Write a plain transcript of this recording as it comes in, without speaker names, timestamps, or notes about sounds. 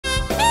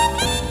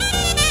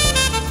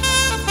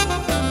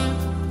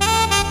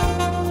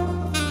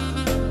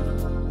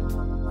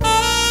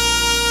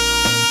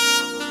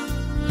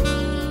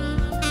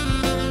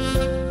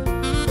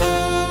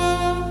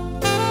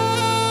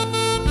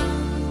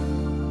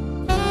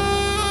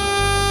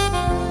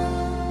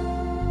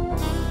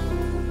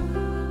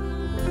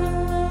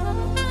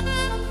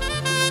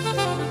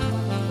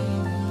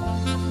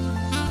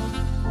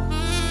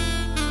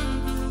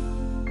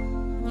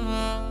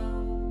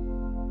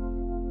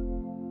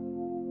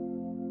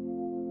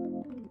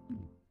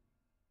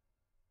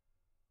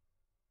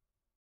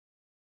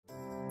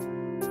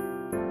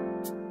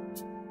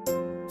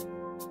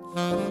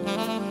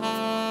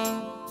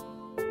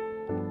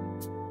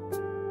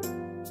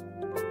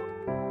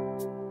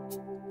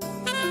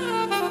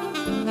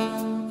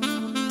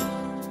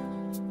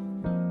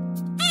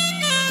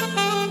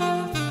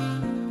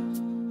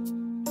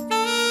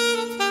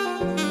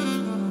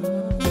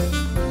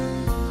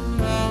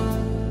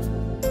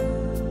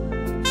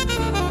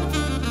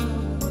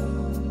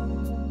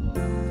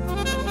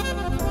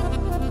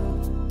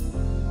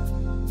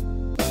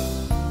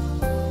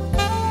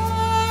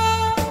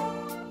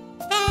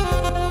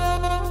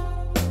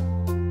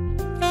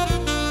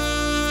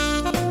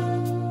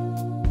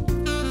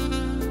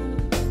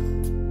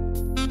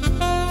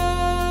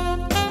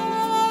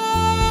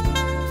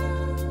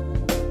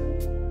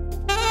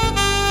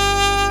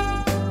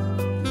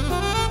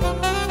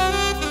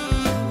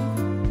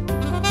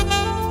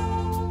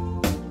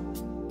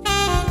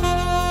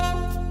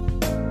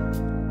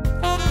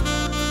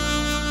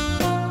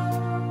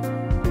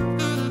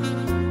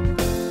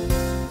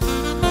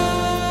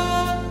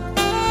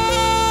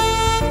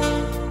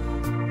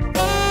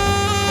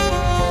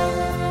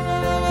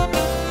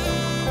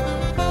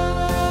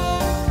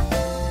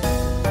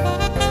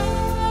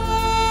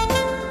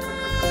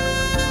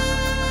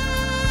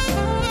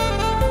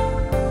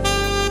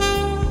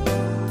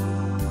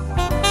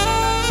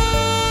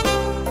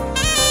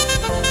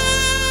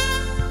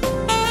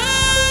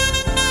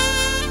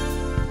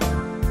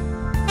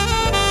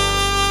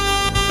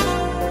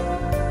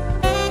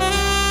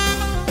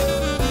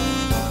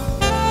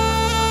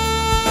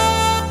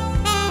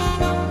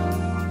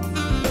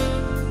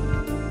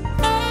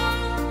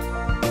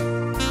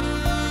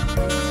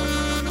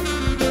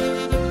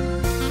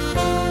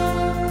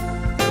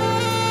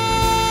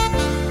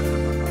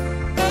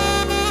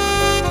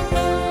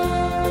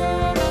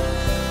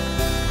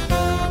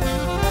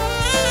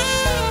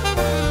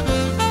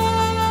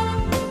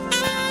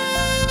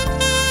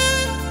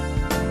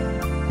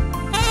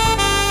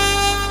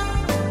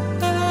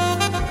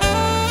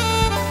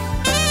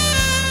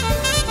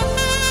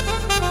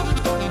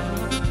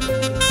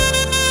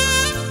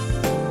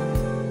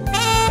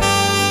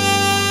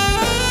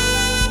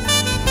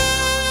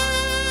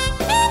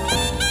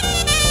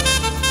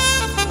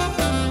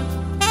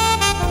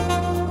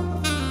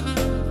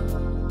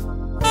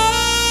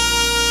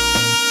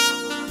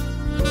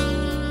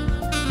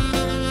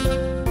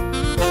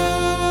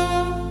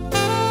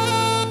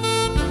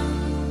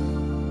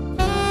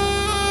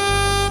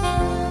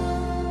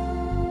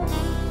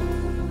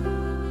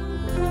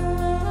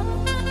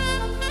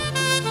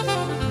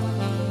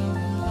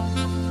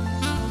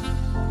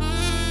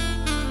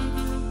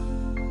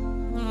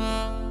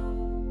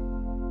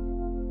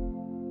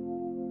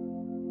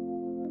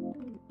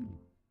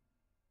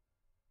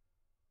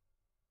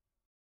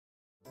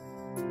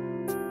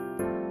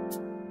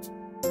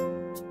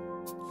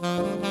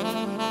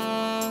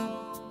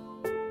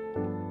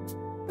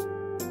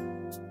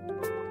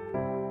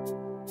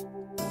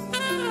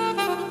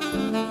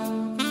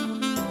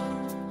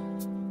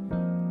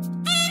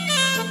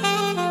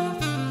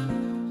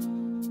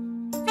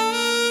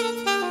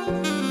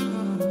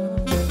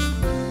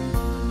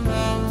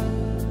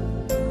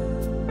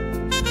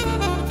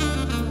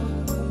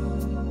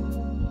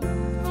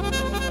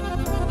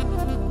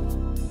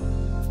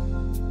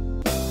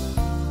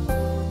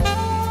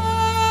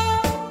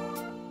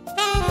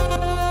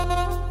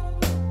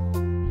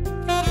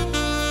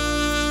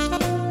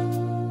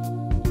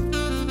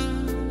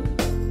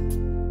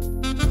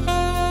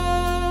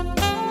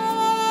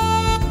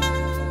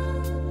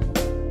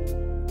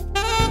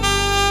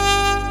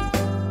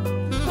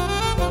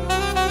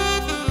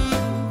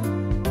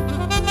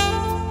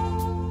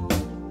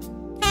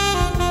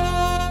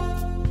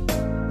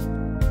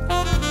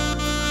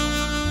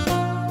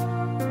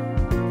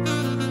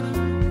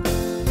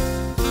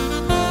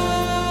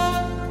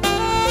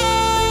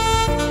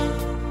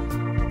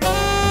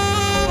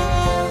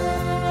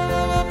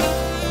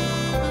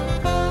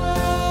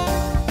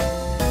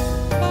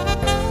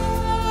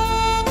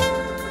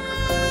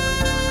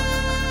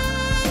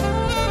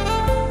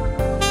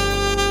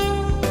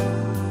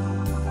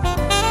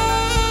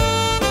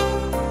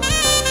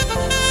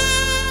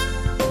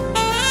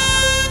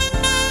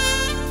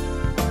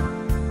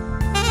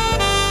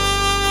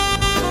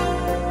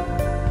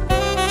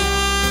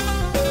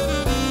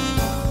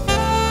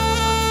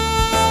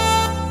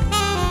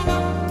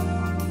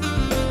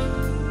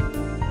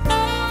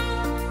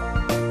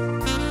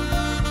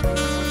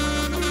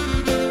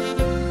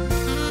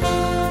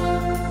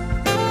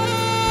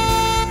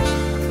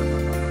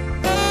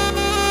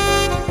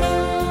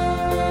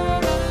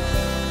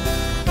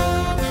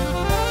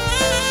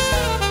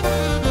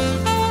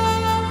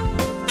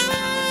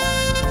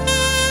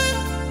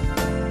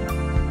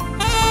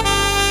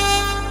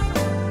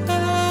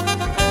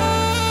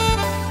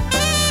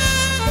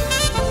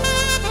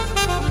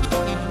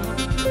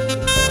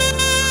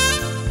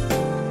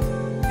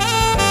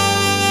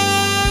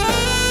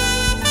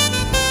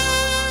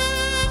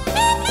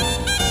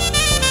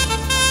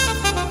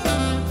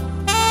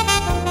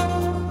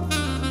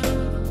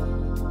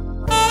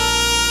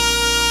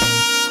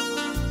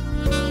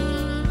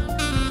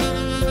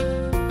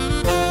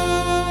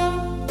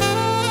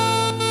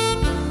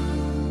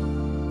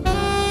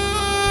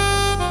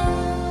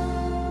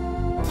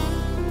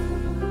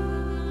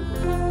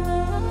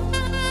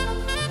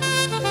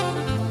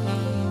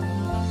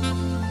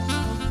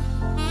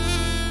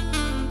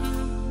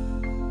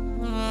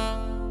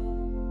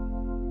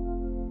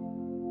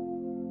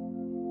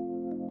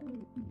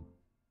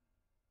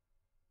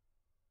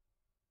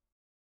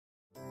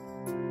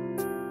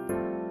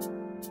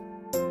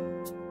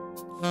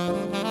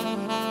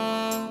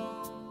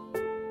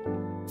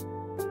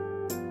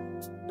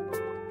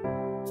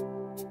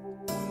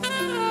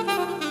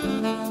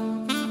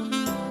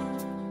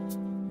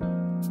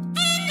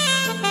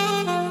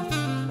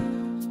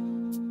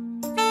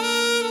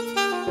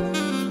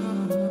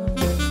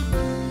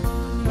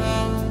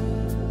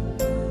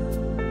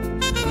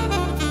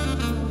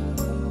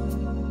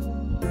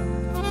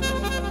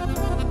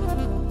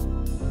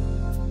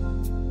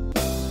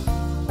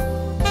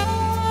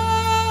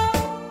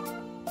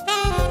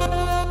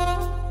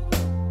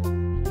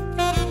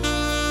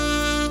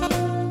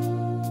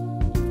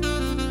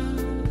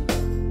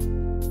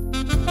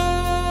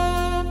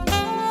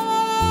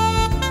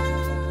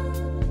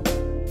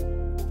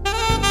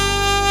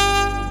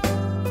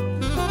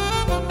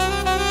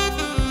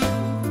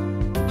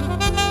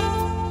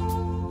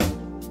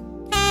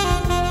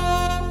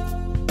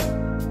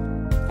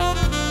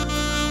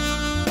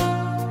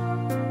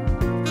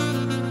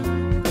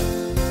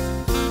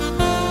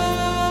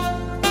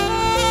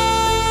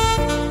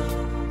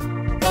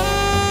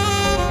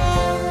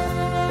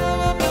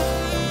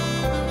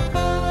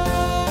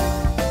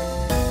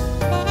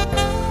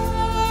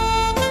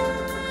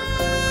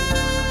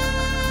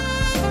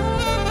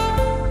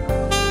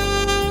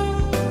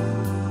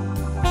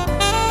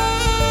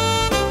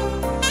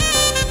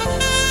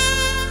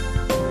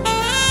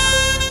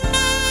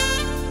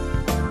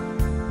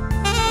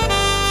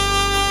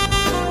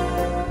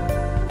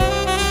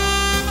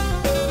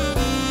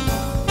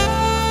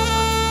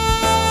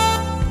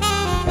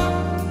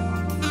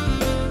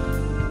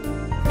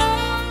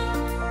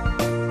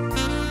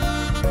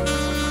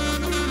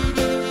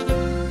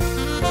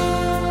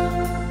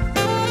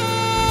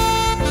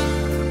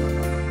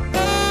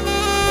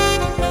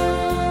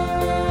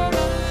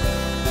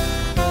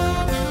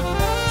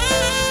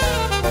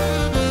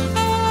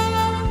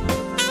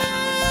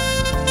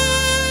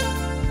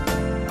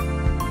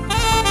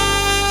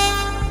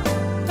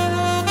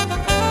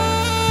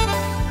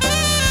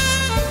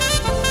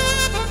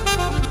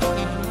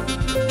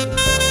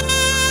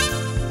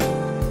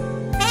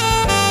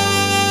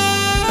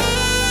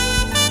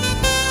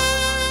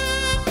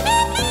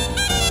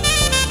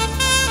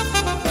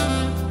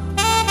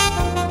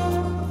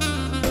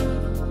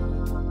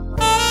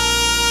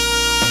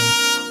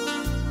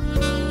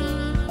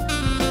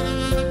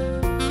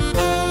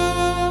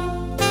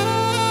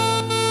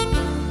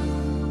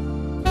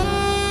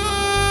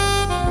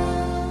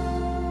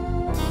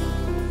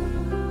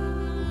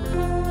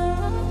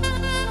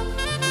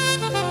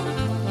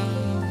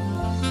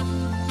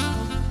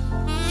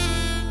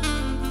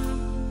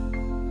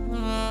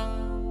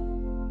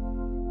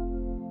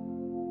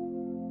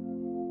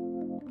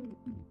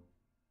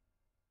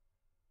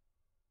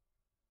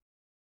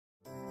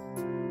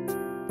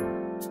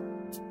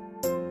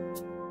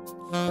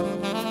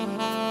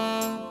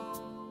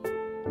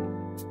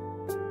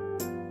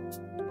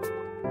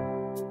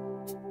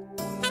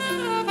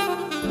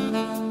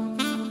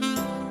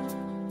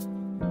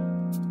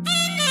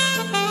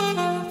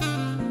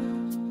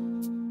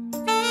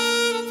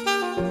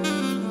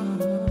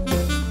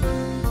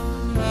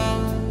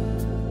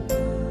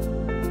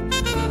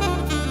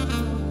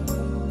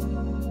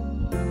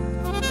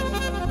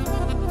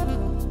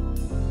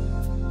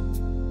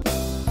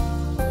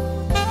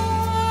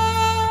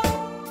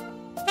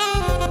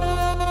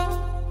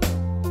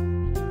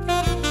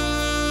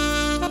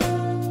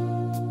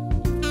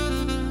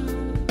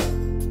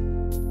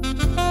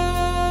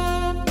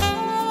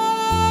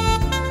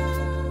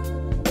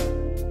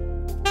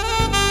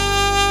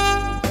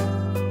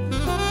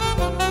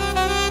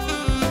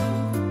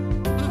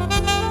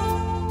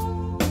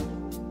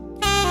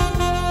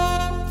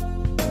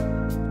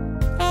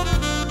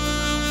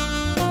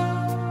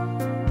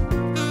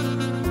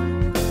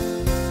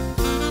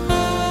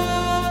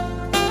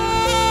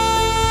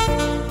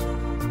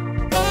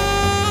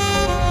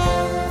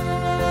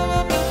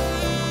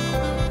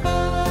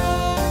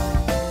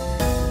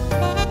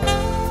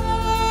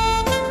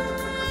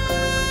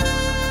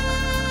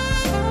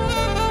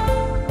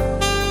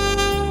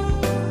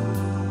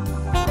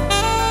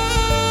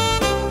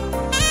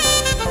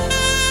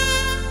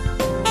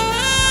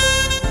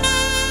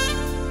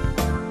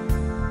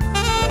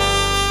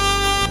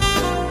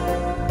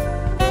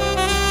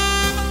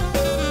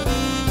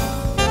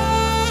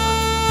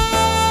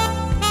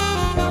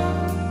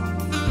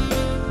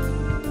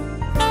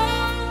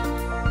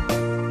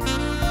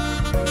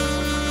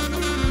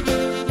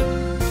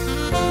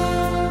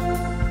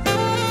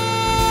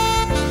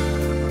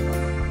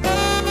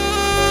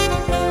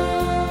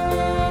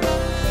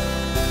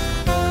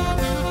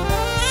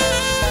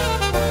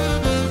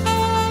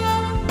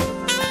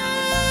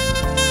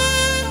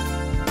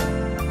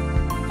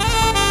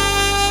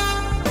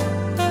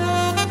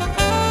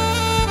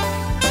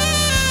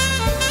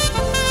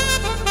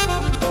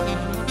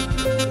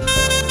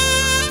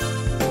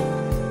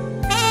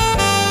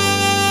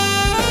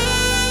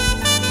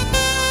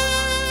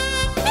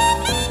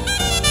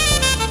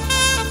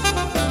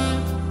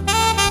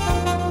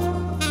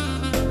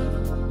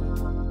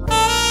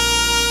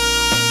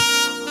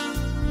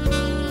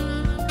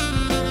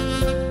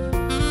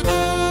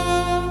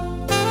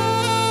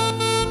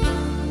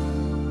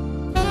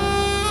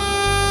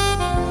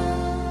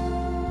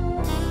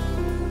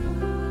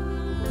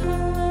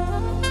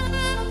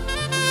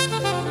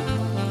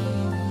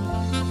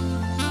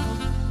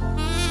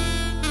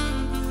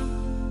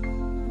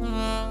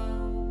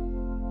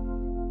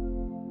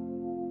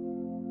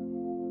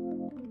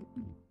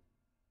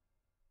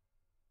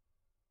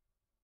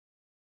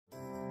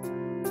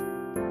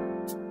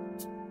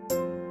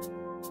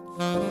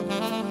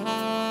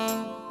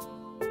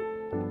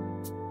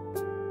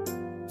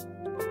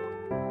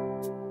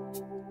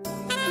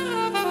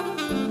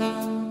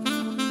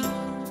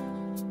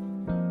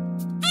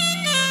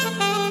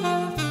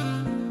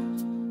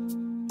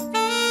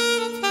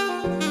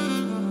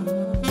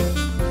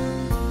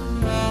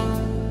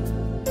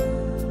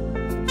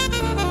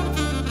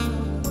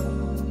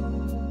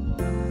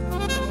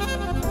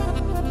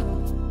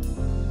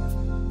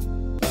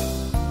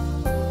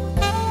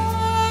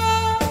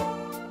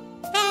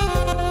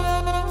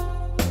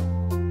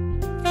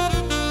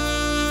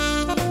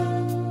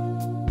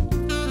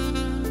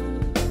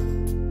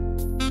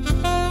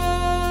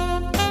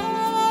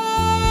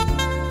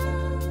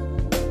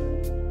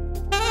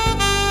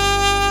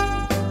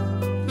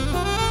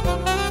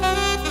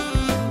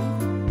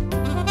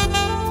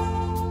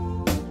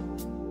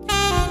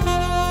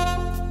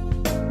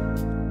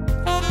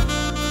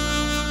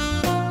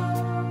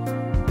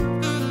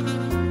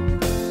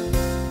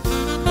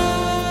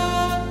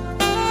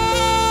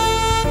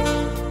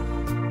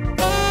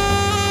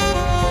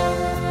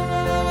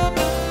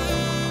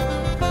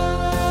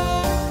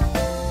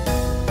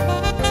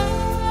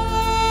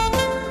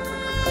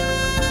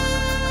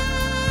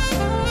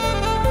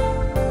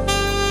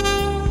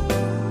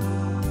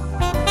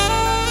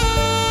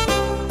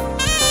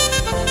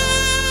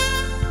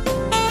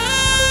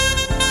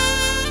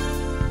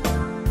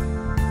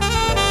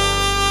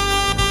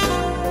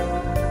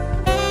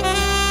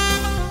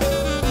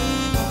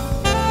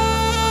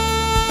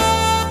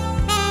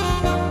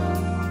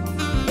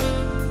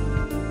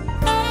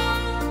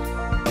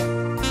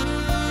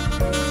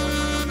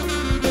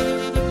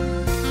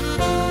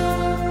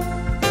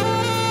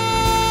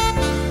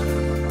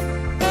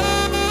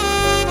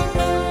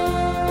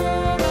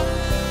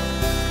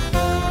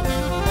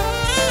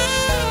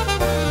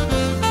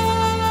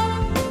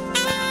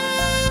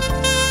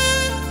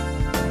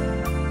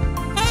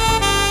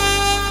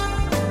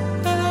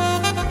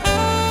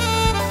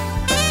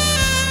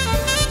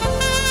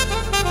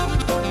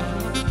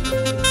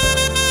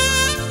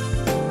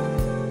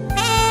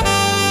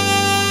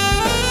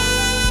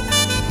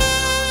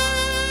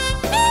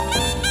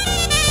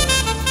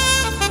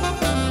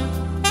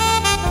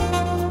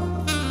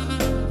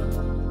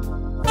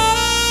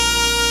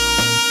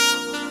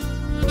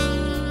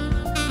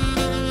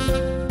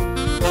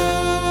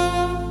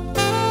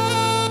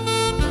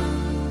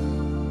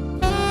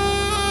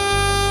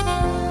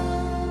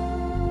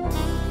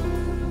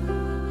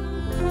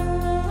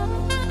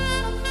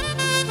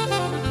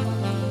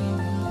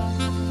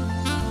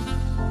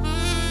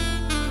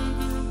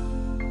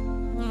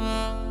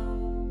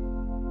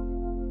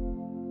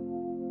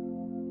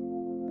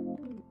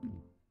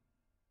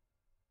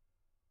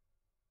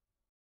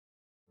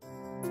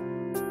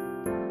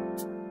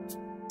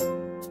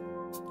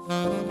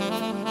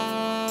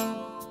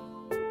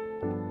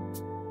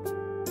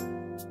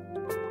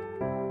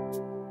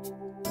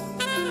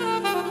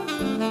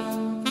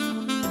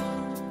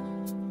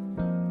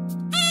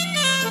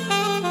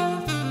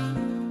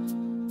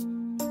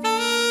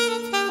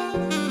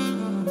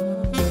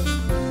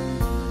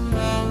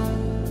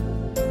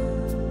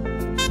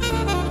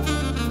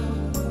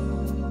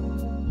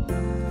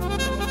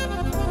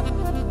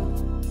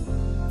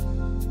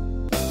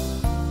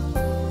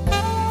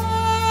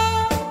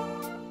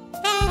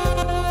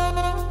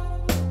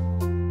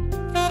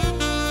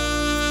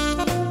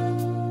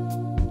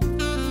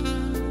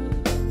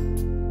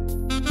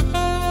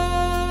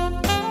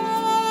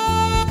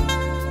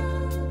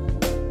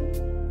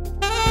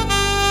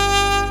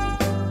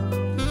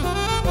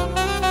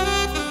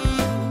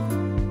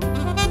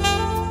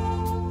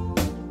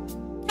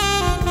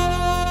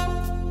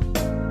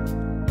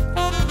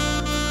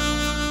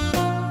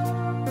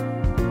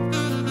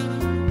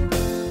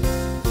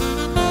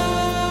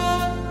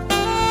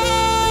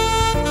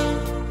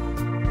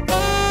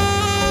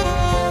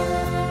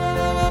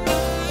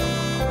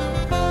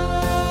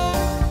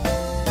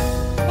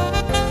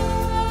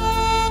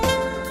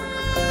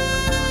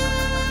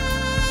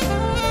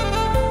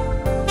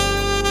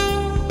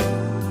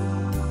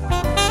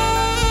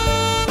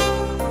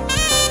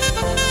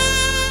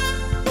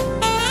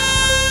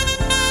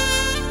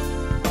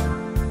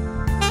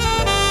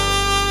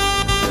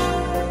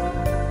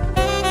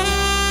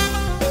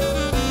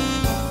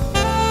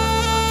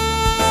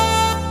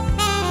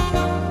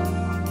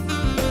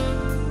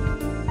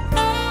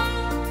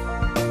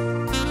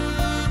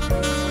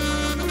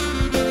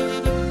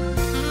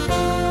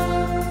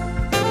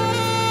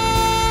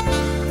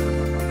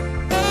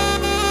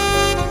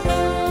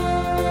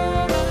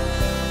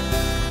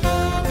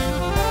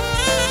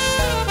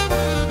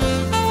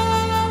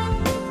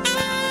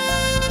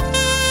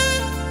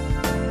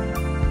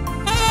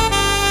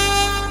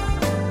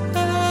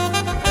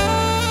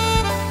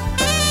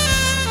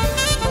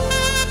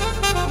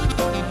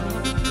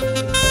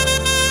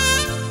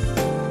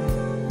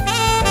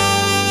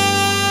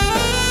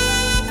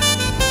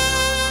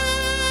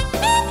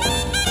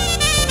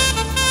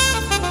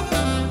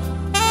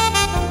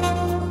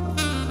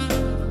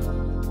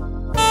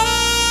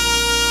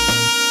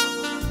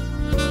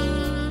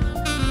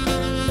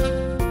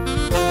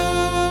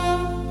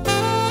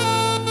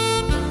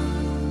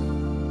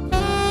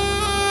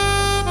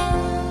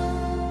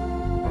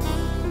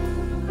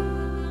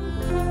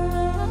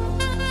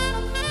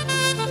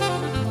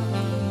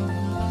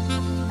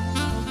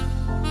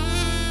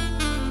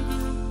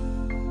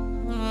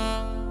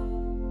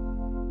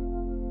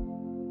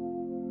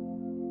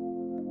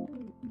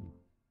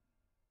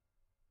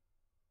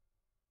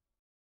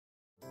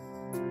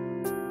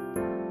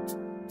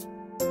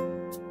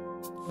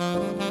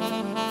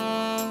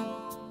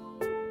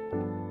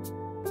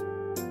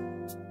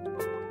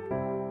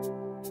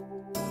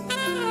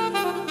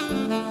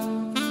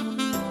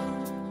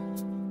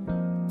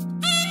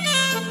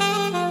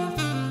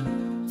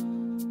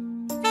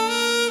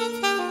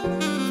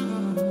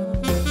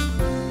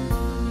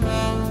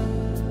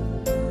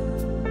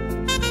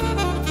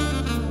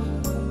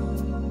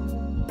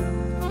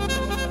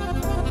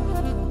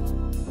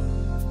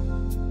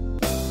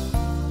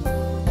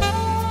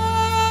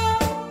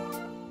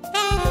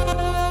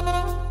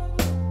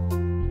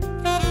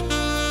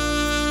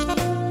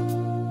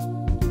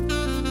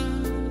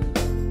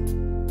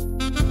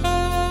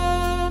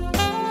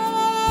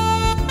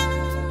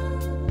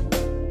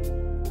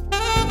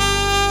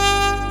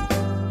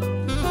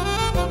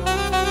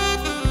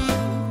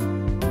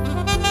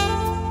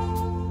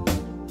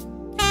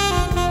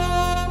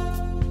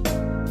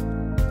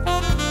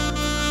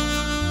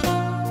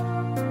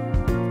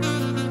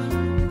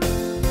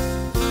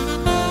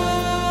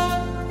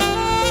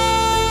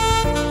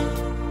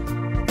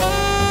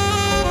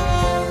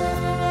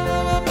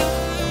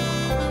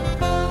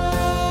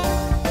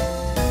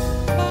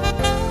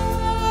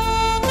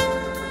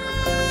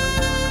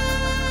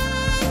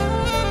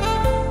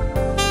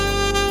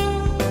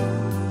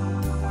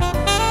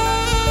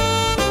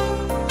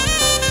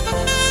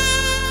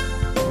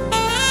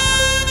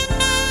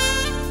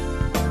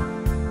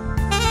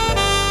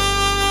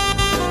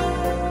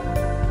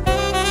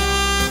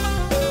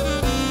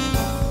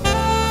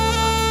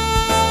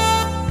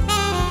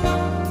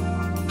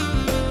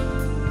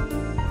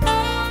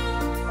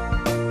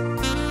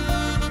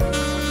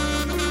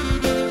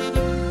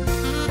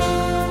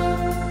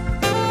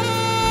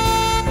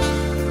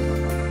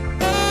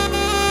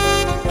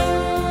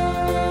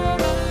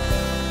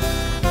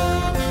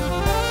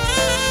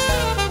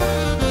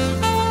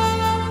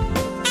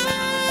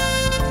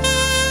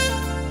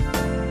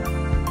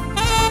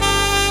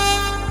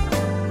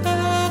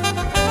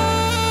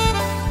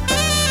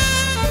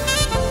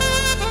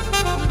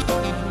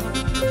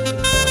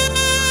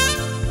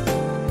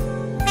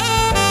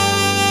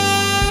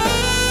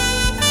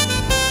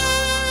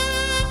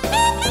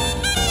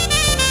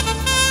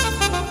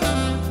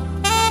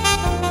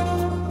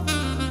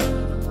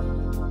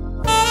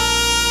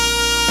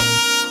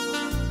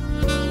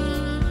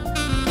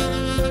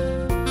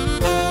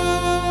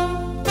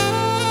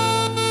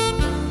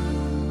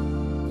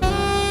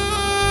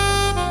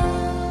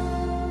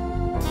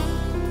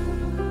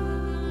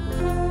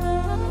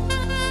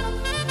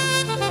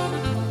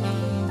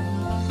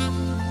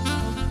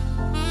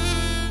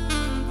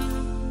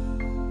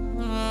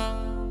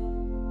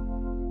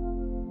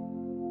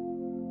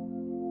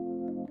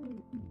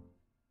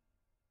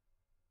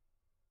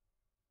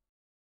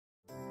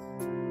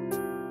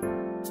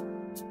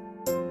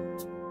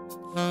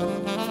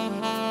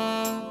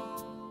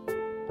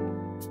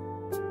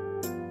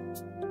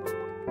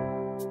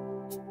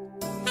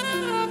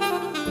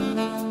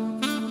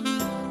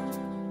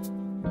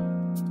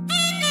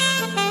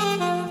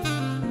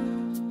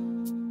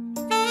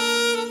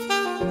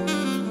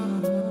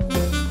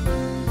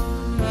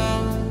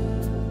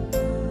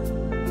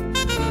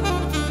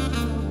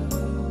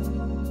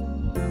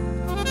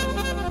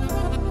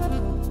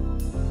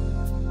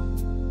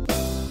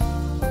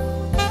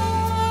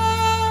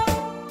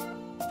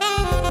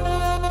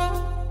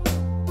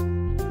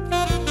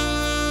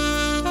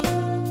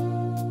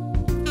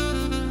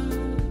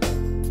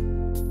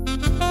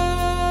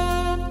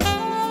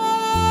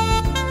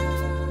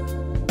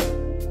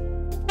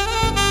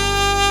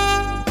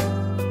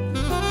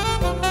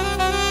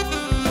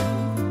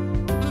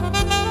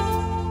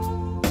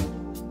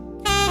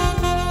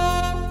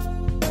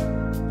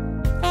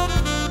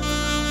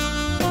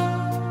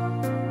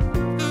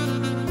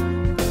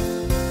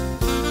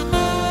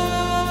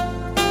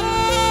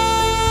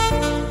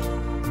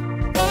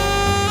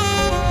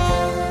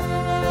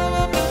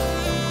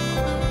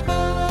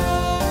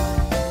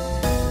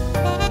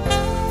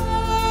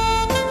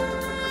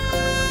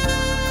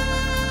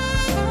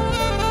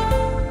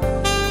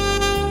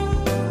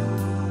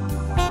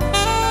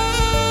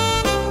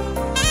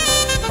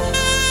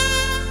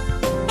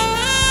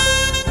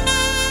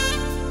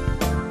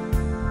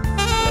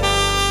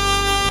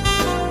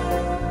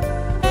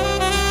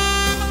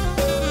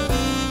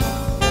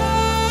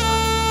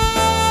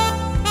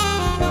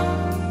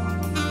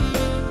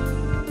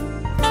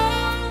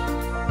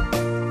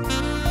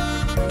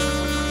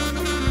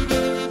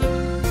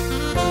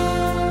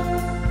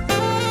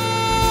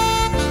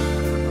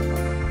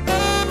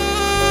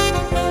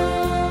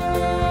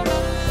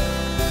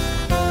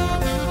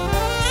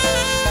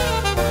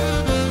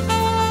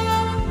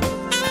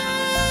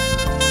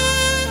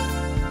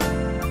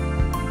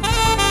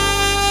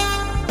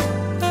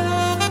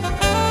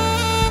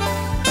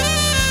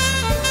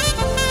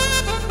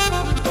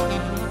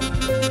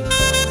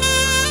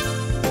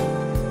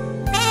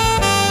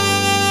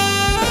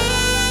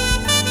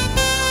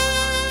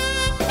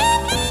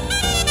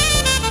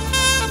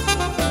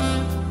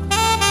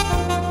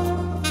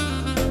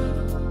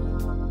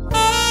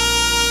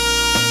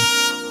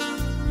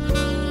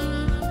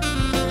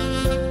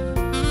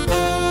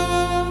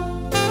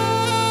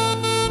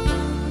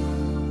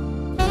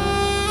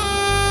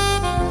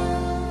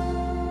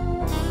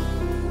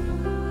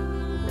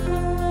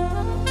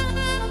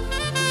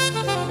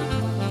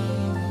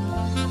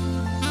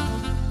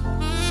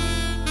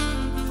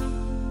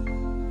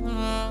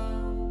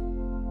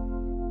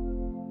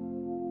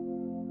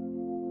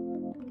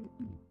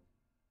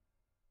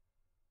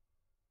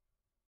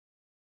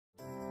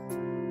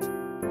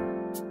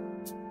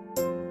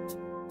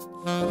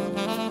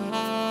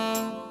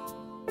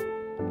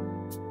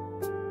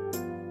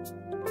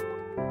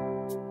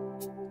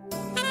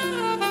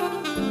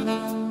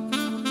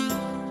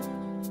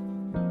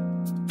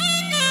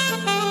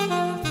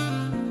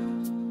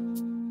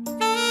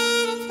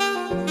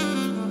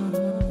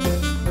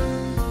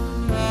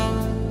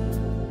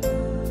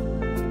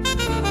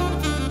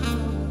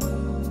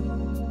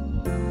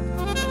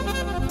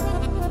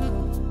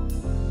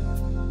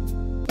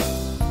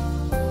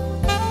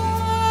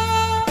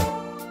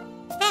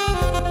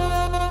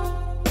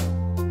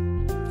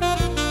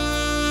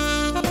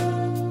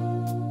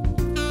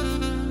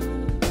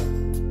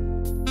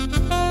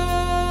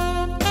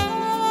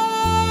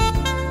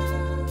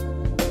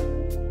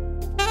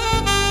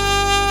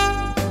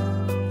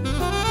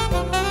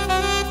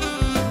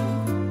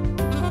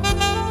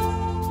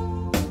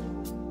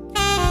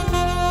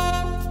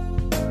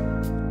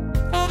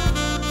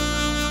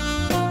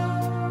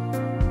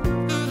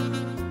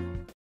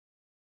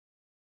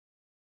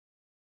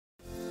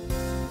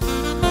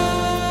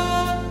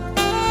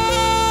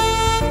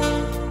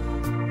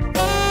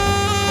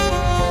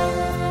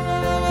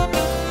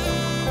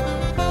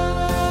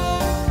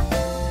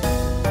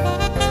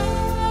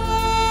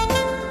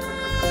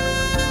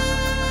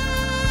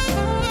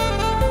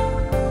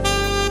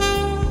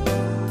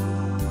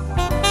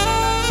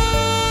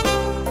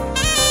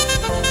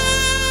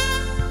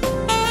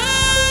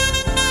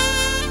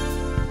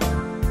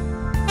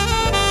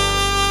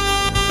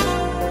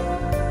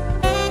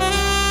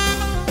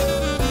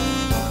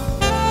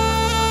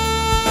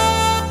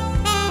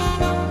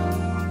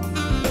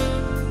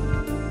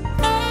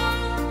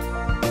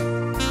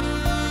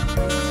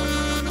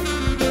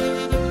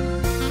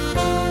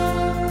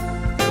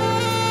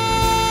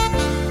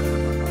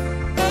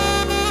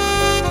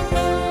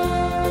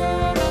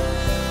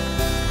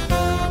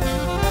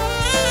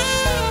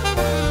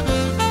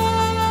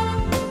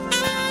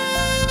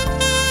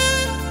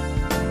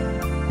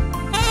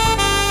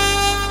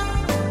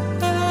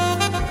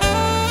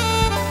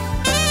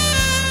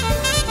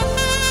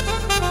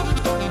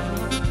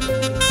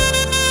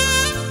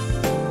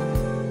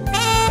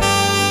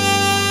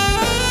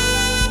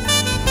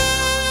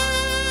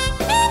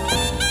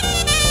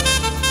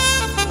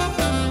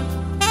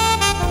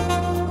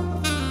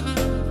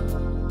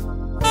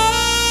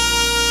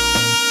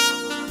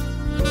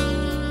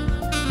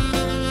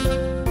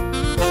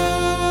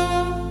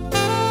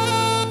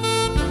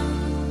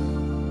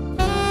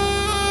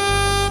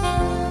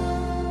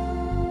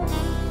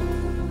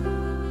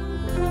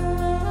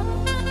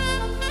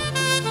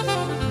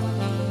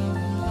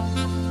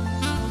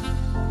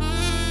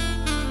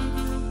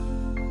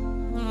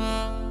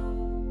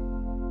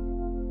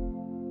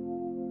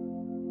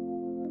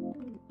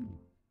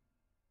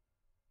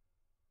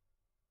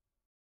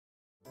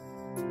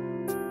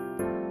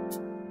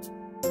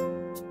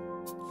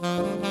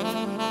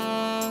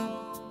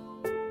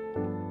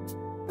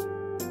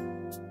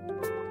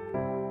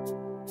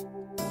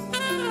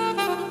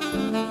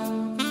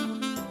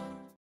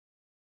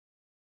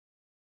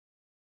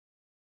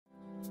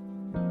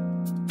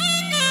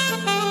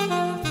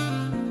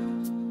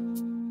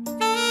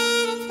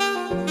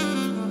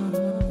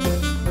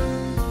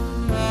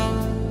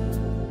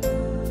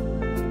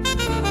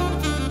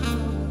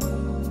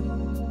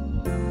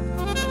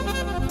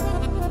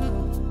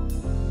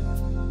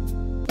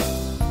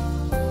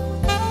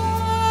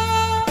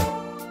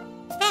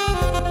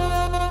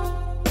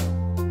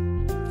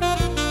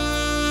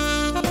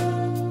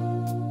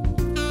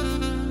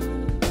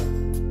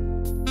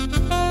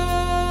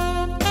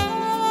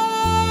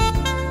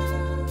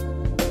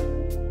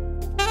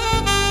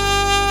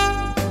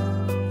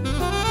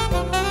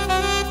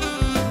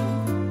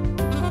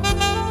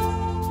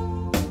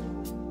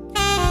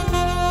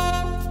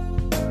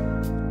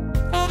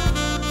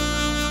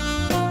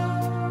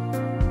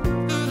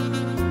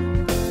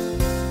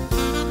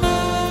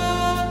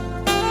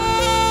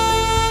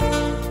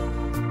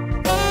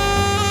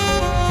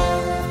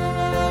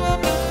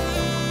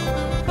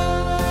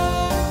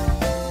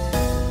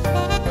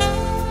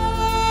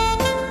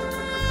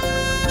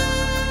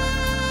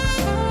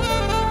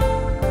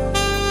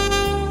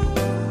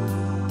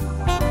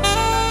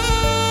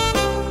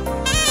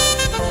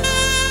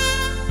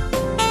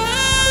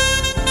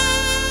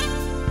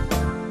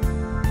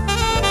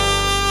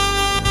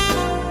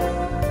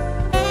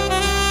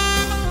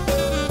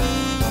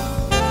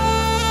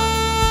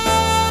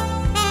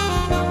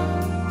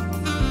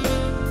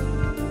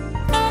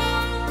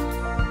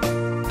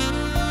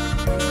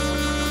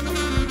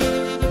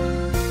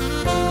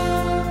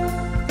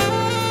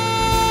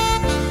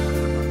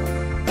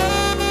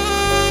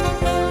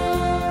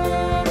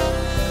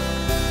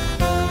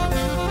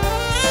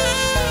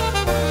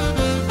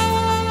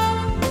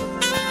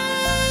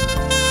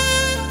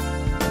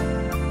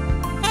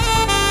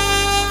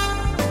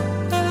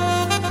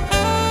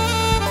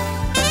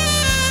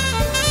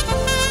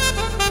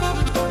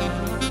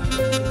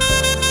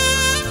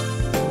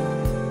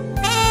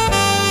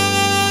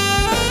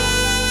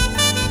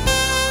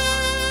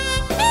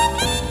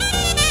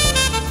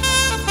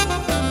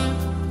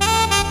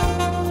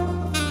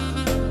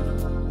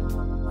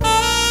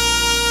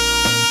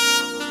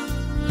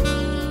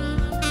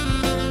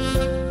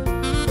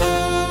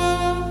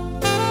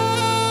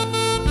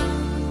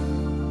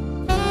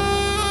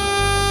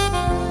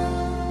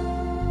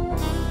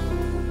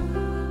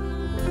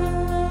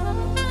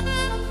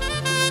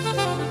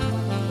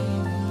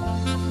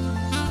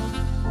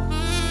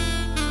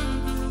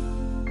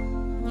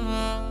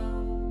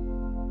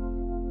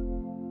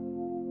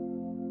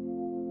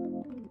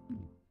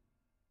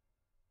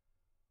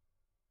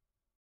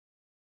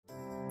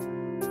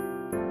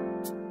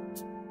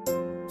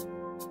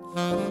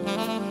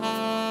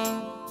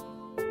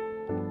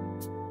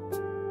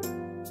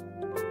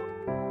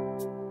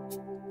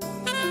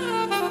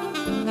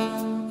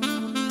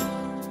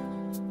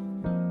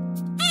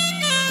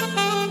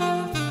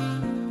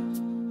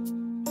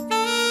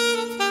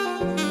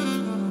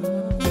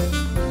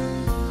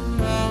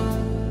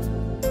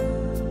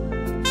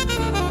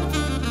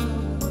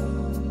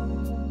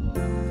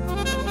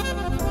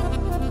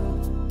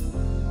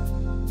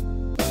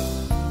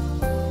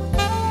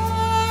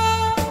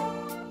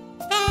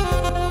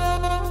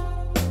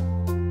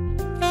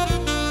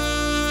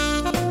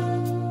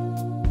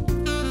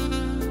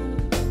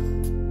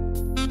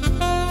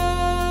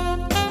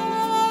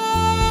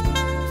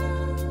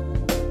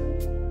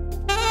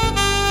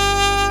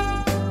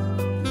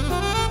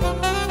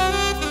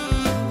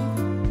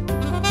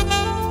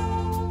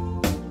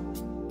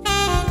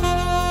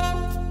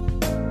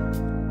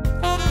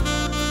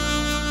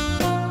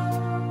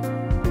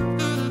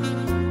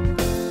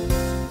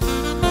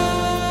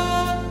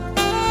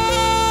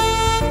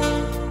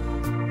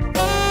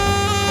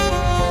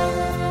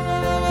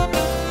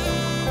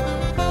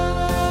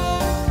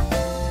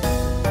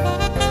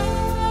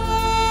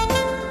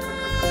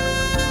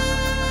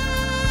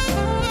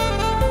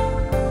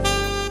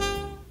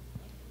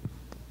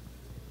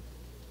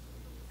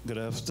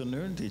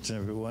afternoon to each and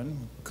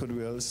everyone. Could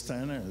we all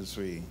stand as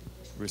we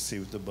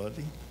receive the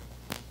body?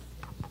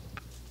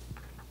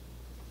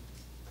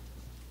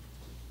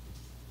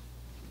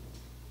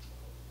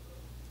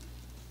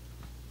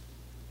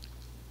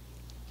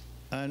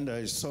 And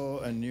I saw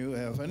a new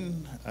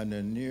heaven and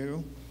a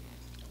new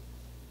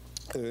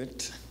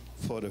earth,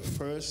 for the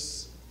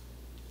first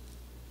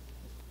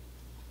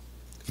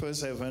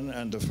heaven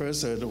and the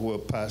first earth were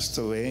passed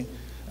away,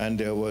 and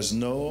there was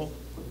no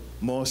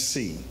more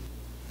sea.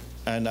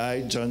 And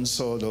I, John,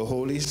 saw the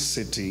holy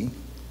city,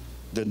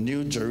 the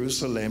new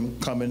Jerusalem,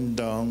 coming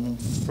down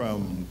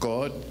from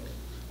God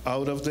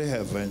out of the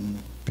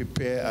heaven,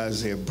 prepared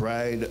as a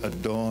bride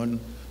adorned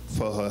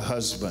for her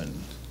husband.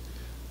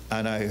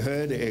 And I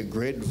heard a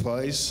great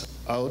voice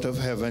out of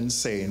heaven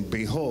saying,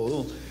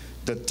 Behold,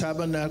 the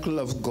tabernacle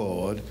of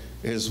God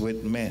is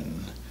with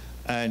men,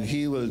 and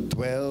he will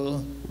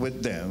dwell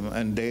with them,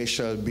 and they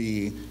shall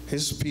be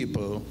his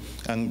people,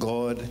 and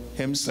God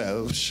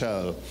himself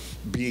shall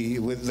be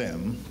with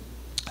them,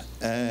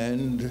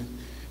 and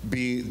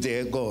be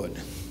their God.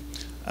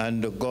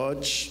 And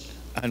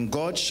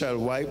God shall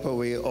wipe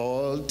away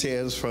all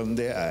tears from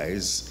their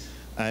eyes,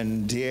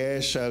 and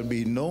there shall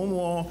be no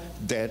more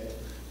death,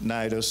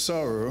 neither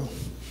sorrow,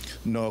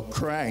 nor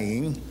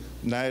crying,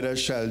 neither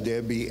shall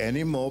there be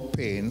any more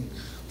pain,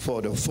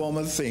 for the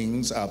former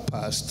things are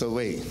passed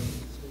away.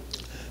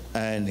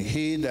 And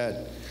he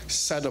that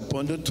sat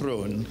upon the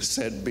throne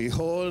said,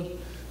 Behold,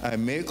 I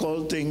make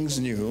all things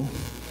new.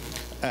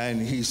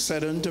 And he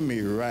said unto me,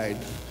 Write,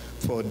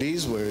 for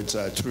these words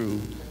are true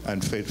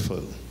and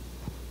faithful.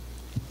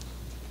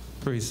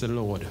 Praise the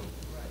Lord.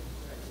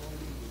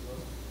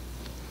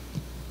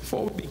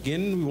 Before we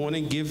begin, we want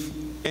to give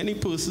any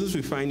persons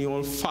we find you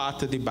all far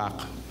to the back.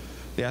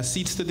 There are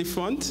seats to the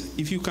front.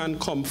 If you can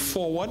come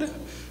forward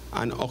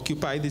and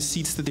occupy the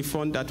seats to the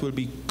front, that will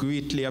be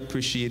greatly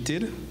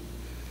appreciated.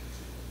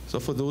 So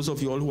for those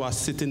of you all who are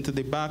sitting to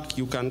the back,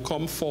 you can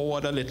come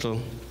forward a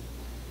little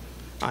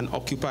and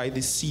occupy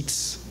the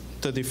seats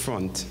to the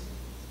front.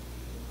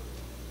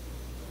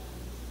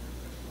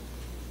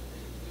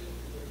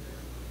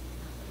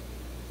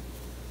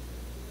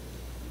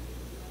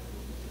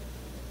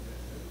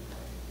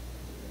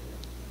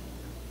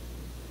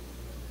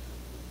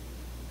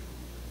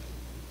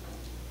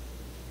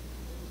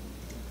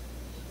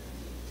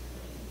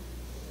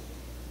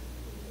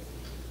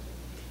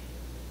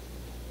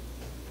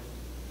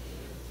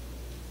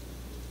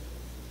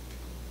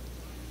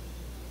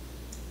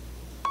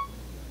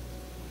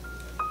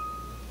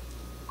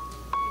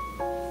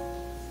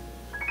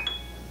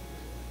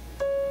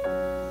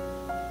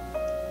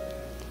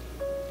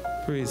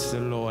 Praise the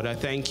Lord. I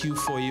thank you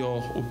for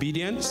your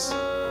obedience,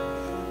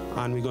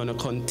 and we're going to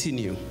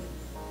continue.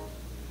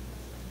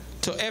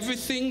 To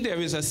everything there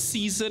is a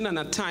season and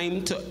a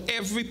time to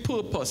every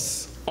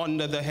purpose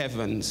under the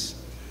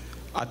heavens.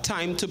 A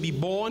time to be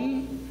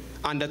born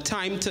and a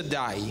time to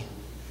die.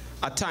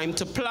 A time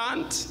to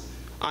plant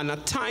and a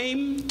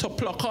time to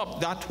pluck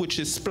up that which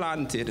is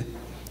planted.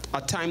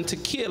 A time to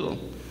kill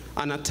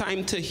and a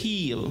time to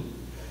heal.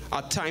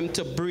 A time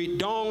to break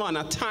down and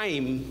a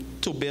time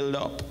to build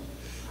up.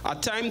 A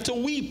time to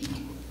weep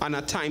and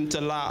a time to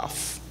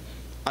laugh.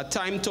 A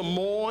time to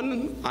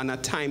mourn and a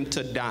time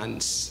to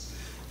dance.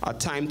 A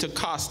time to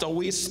cast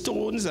away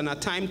stones and a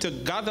time to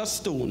gather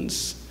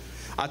stones.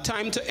 A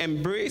time to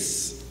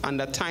embrace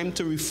and a time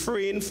to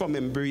refrain from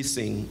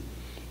embracing.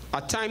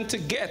 A time to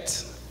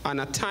get and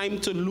a time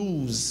to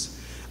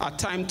lose. A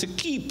time to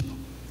keep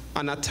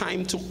and a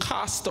time to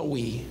cast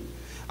away.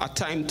 A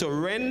time to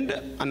rend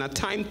and a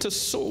time to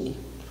sow.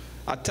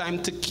 A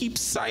time to keep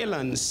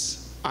silence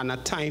and a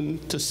time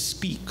to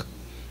speak,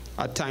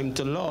 a time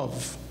to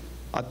love,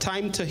 a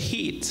time to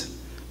hate,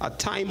 a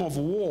time of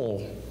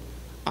war,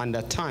 and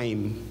a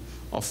time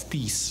of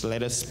peace.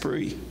 Let us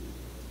pray.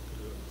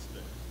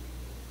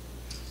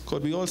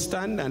 Could we all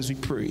stand as we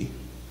pray?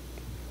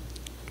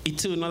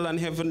 Eternal and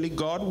heavenly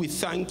God, we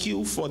thank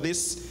you for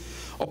this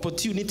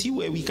opportunity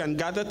where we can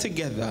gather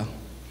together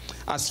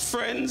as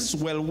friends,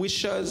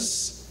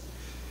 well-wishers,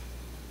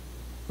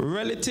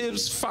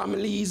 relatives,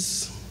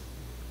 families.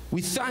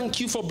 We thank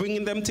you for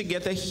bringing them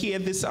together here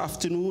this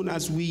afternoon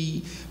as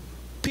we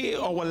pay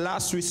our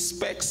last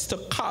respects to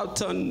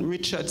Carlton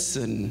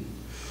Richardson.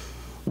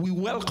 We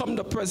welcome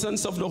the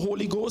presence of the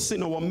Holy Ghost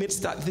in our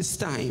midst at this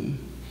time.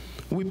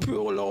 We pray,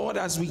 oh Lord,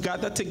 as we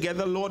gather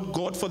together, Lord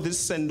God, for this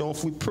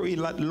send-off, we pray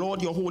that,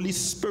 Lord, your Holy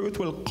Spirit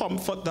will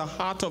comfort the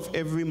heart of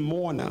every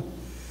mourner.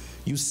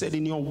 You said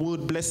in your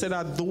word, blessed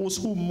are those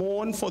who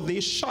mourn, for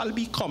they shall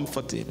be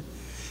comforted.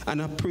 And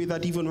I pray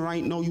that even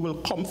right now you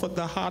will comfort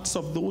the hearts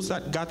of those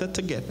that gather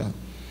together.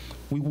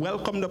 We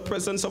welcome the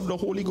presence of the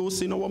Holy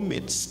Ghost in our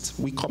midst.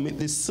 We commit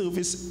this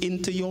service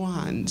into your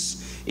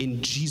hands.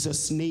 In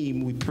Jesus'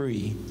 name we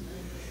pray.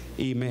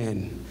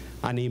 Amen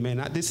and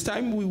amen. At this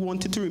time, we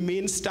want you to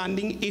remain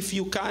standing if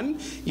you can.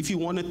 If you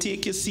want to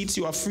take your seats,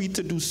 you are free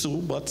to do so.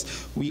 But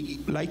we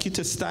like you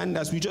to stand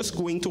as we just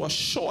go into a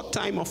short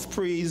time of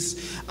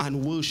praise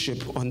and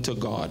worship unto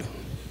God.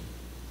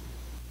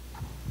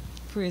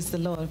 Praise the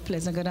Lord.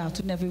 Pleasant good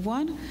afternoon,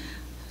 everyone.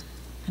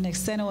 And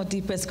extend our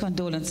deepest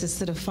condolences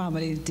to the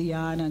family,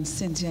 Diane and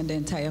Cynthia and the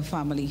entire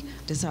family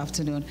this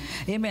afternoon.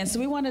 Amen. So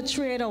we want to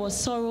trade our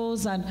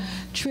sorrows and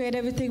trade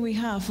everything we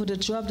have for the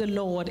joy of the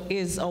Lord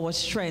is our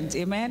strength.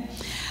 Amen.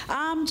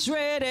 I'm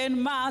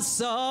trading my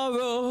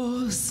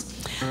sorrows.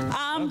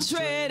 I'm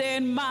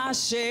trading my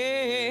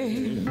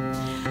shame.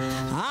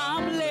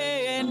 I'm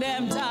laying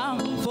them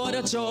down for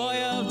the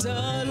joy of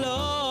the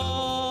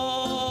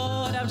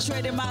Lord. I'm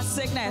trading my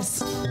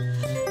sickness.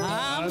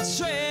 I'm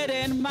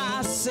trading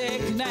my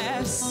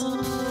sickness.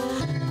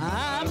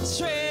 I'm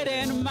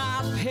trading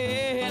my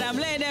pain. I'm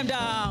laying them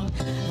down.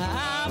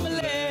 I'm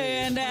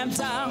laying them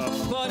down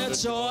for the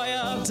joy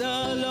of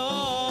the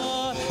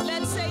Lord.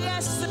 Let's say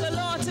yes to the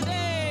Lord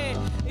today.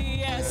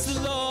 Yes,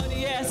 Lord.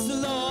 Yes,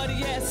 Lord.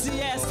 Yes,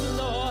 yes,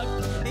 Lord.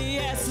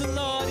 Yes,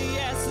 Lord.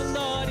 Yes,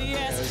 Lord.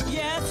 Yes,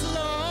 yes,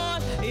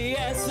 Lord.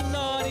 Yes,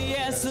 Lord.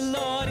 Yes,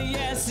 Lord.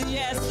 Yes,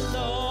 yes,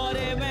 Lord.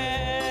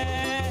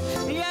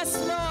 Amen. Yes,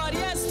 Lord.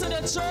 Yes to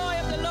the joy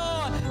of the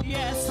Lord.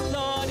 Yes,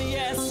 Lord.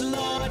 Yes,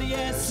 Lord.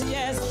 Yes,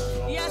 yes.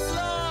 Yes,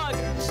 Lord.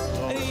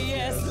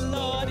 Yes,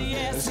 Lord.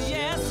 Yes,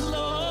 yes,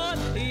 Lord.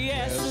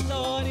 Yes,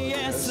 Lord.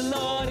 Yes,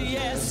 Lord.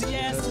 Yes,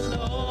 yes,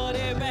 Lord.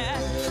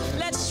 Amen.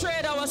 Let's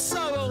trade our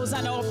sorrows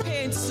and our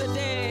pains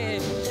today.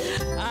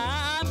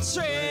 I'm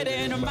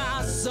trading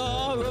my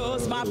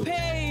sorrows, my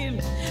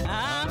pain.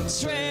 I'm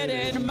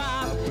trading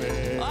my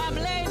pain. I'm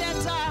laying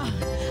them down.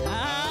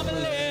 I'm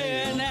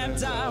laying them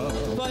down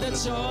for the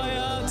joy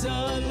of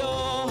the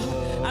Lord.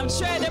 I'm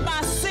trading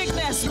my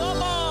sickness no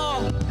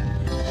more.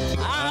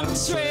 I'm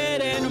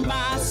trading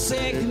my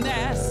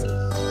sickness.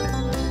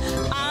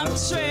 I'm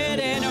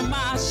trading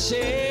my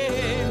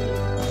shame.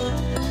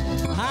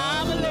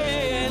 I'm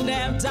laying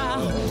them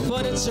down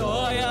for the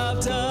joy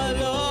of the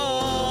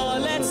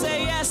Lord. Let's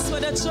say yes for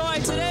the joy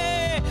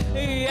today.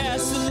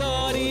 Yes,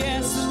 Lord.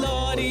 Yes,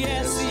 Lord.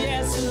 Yes,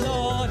 yes,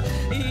 Lord.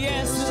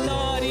 Yes,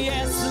 Lord.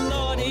 Yes,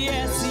 Lord.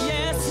 Yes,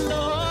 yes,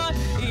 Lord.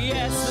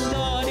 Yes,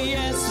 Lord.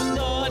 Yes,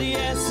 Lord.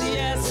 Yes,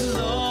 yes,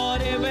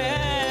 Lord.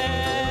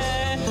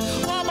 Amen.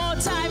 One more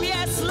time.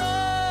 Yes,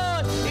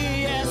 Lord.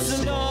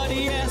 Yes, Lord.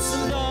 Yes,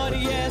 Lord.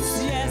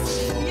 Yes, yes.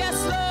 Yes,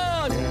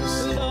 Lord.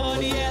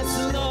 Lord.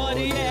 Yes, Lord.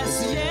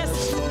 Yes, yes.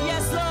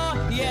 Yes,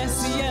 Lord.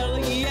 Yes,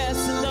 yes,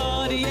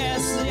 Lord.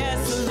 Yes,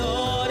 yes,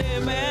 Lord.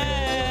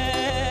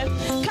 Amen.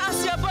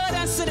 Cast your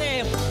burdens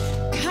today.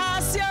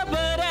 Cast your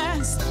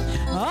burdens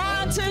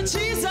onto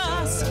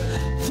Jesus,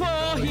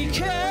 for he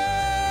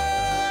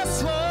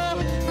cares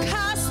for.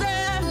 Cast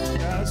them.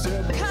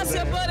 Cast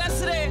your burdens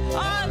today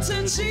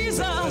onto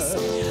Jesus,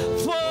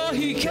 for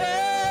he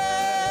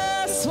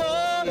cares for.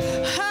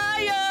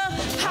 Higher,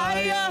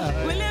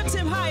 higher. We lift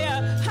him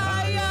higher.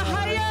 Higher,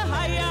 higher,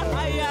 higher,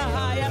 higher,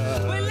 higher.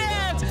 We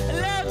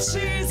lift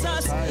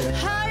Jesus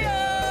higher.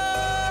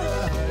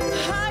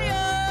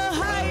 Higher,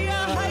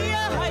 higher,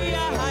 higher,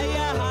 higher,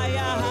 higher,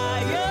 higher,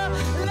 higher.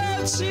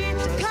 Lift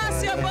Jesus. Cast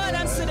your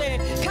burdens today.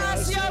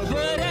 Cast your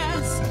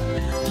burdens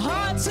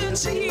onto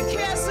Jesus. He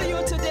cares for you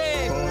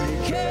today.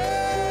 He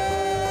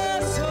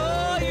cares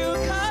for you.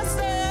 Cast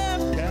them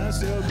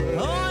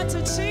onto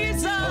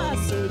Jesus.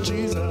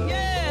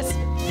 Yes,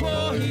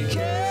 for he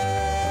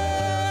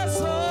cares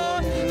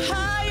for.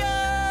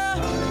 Higher,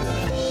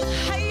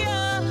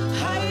 higher,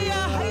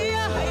 higher,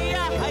 higher,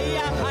 higher,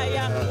 higher,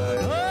 higher.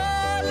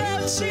 Oh,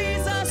 Lord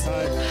Jesus,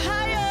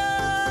 higher,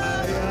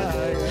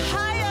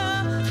 higher, higher,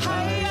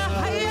 higher,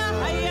 higher,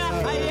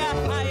 higher,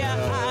 higher,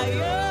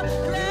 higher.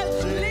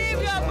 Leave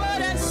your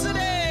burdens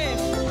today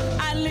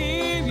and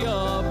leave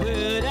your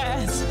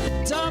burdens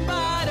down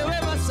by the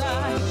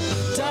riverside,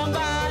 down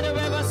by the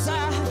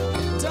riverside,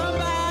 down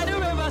by the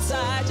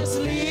riverside. Just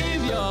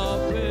leave your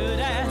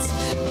burdens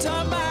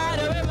down by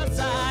the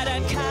riverside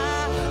and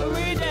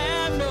carry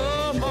them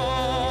no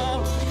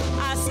more.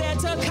 I said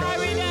to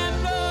carry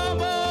them no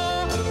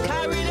more,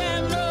 carry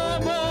them no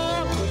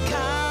more,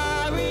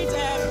 carry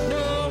them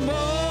no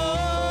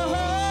more,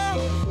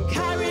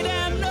 carry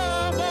them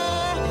no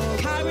more,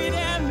 carry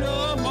them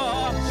no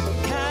more,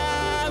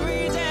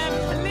 carry them.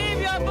 Leave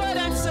your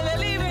burdens today,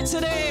 leave it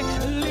today,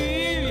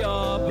 leave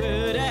your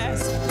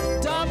burdens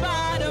down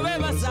by the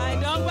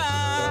riverside, down by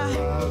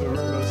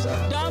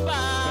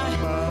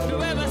the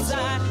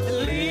riverside.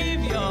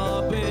 Leave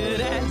your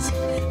burdens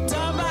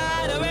down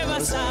by the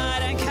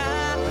riverside and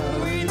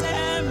carry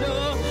them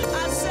no.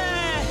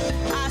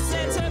 I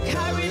said to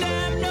carry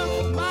them no,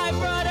 my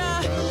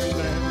brother,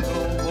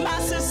 my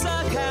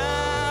sister,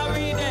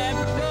 carry them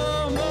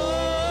no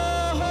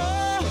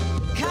more,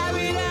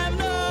 carry them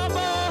no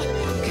more,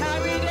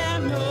 carry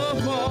them no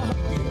more,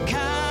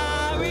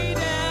 carry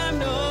them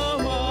no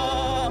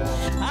more.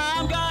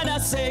 I'm gonna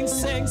sing,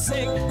 sing,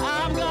 sing.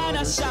 I'm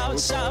gonna shout,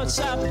 shout,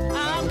 shout.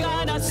 I'm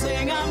gonna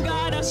sing, I'm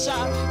gonna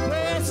shout.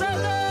 Praise the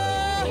Lord.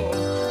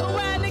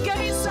 When the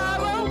gates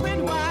are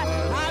open wide,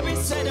 I'll be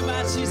saying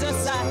about Jesus'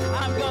 side.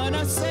 I'm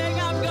gonna sing,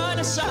 I'm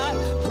gonna shout.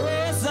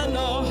 Praise the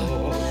Lord.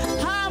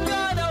 I'm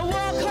gonna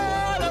walk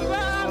all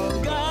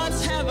around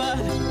God's heaven.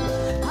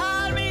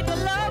 I'll meet the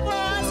loved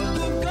ones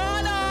who've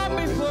gone on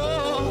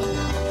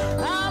before.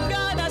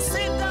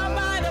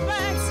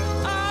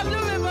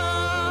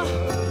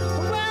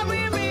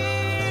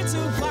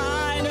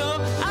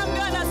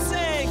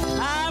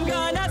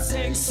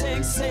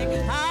 sing,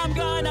 sing. I'm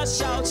gonna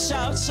shout,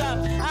 shout, shout.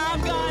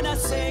 I'm gonna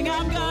sing,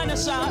 I'm gonna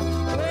shout.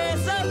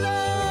 Praise the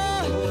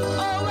Lord.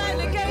 Oh, when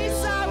the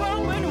gates are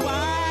open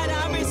wide,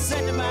 I'll be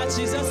sitting by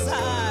Jesus'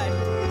 side.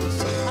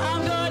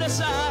 I'm gonna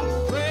shout,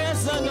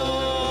 praise the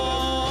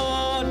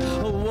Lord.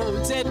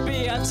 Won't it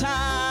be a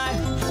time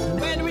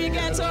when we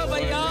get over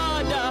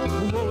yonder?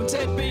 Won't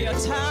it be a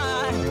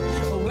time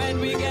when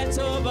we get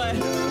over?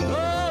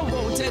 Oh,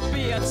 won't it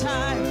be a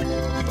time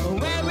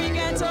when we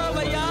get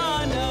over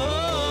yonder?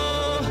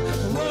 Oh,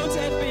 won't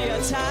it be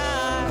a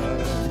time?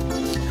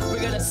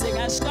 We're gonna sing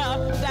and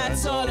shout,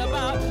 that's all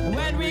about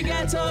when we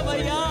get over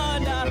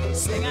yonder.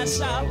 Sing and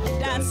shout,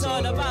 that's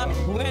all about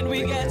when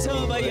we get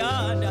over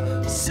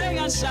yonder. Sing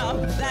and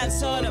shout,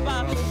 that's all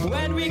about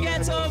when we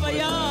get over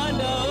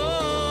yonder.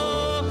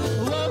 Oh,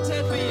 won't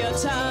it be a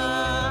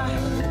time?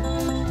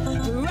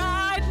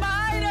 Write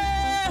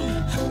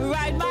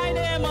my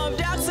name of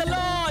that's the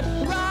Lord.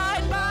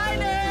 Write my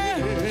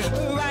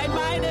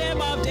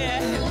name of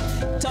there.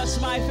 Touch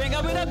my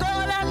finger with a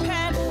golden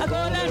pen, a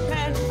golden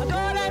pen, a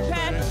golden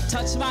pen.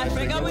 Touch my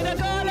finger with a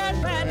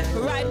golden pen.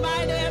 Write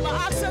my name,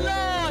 ask the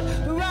Lord.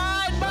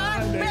 Write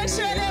my, make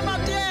sure your name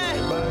up there.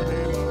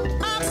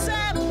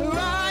 Accept,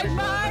 write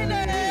my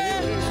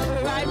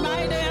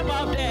name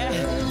up there.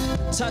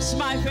 Touch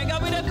my finger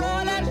with a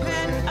golden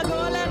pen, a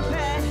golden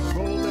pen.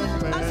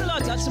 Ask the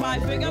Lord, touch my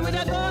finger with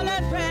a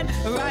golden pen.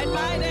 Write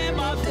my name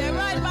up there,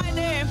 write my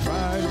name.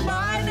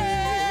 My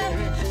name,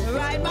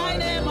 write my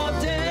name up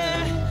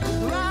there.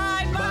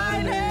 Write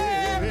my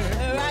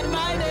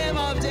name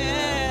up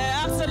there.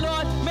 Ask the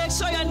Lord, make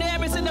sure your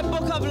name is in the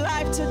book of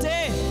life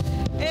today.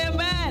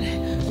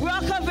 Amen.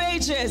 Rock of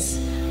Ages.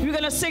 We're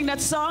going to sing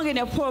that song in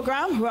your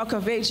program, Rock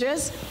of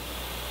Ages.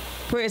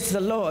 Praise the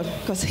Lord,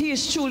 because he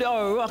is truly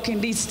our rock in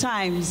these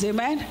times.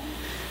 Amen.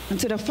 And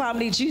to the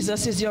family,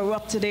 Jesus is your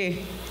rock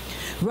today.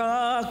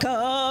 Rock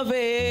of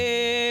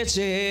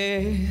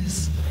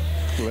Ages,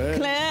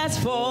 cleanse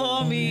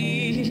for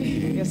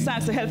me. Your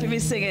songs are helping me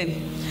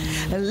singing.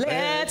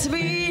 Let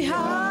me hide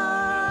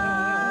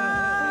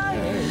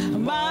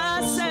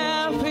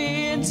myself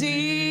in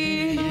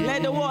thee.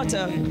 Let the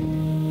water.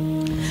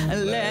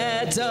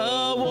 Let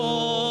the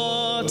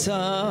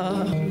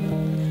water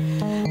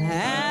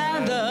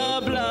and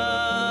the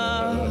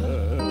blood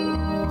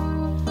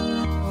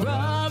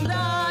from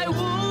thy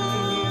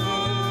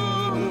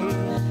womb,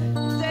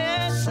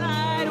 the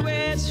side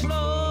which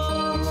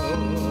flow,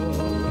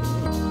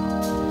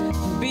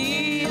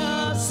 be a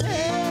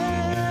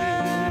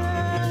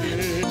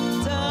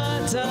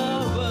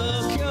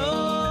double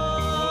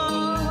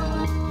cure,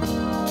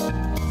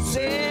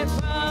 save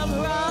from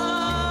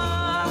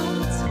rot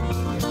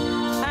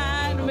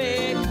and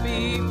make me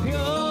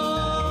pure.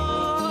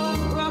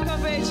 Rock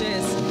of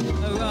Ages,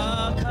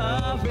 Rock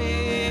of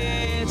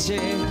Ages,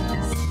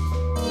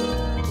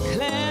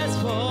 cleanse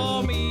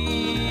for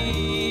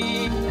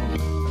me.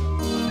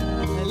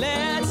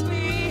 Let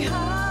me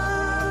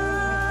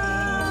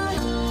hide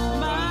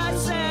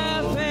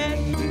myself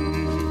in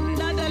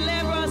not the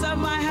labors of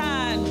my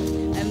hand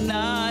and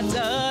not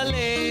the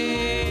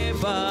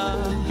labor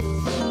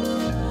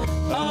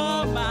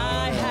of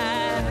my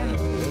hand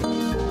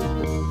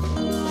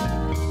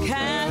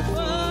can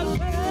fulfill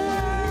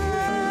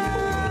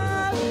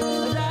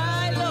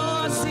thy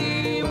Lord's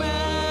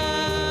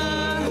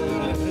demand.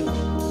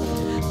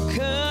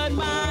 Could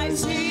my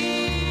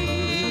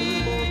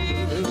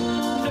sleep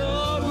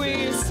no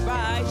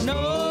respite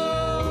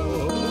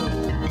know,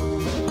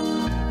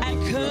 and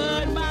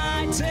could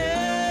my tears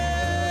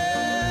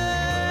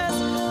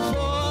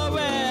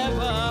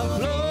forever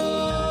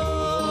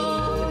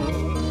flow,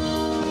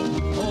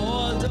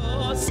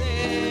 although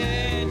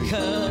sin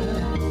could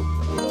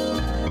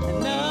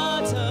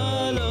not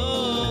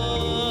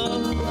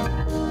alone,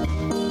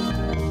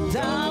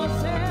 thou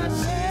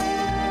saidst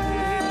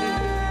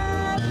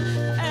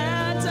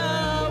and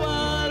thou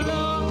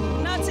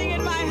alone. Nothing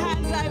in my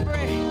hands I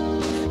pray,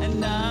 and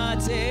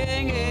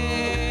nothing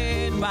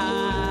in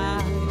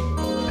my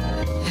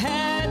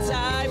hands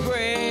I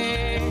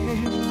pray.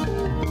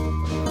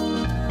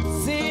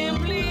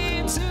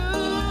 Simply to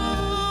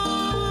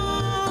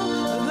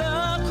the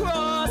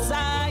cross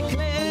I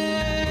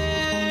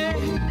cling,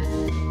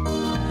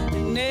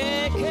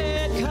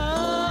 naked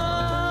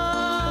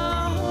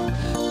come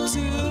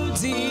to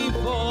deep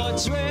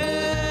fortress,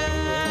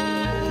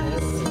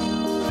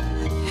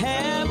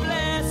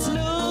 helpless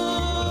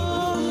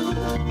look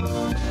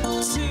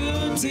to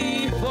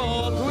deep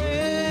for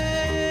grace.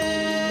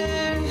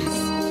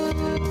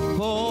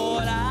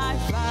 For I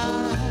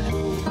find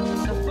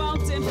the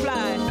fountain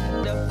fly,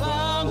 the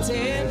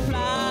fountain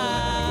fly.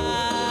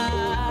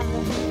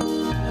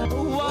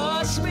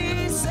 Wash me,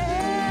 said,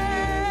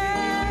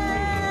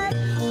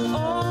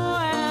 oh,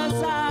 as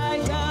I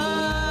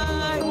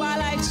die,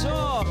 while I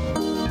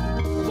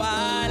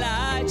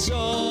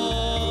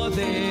draw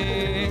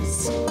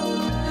this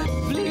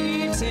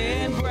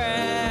fleeting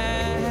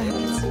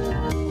breath,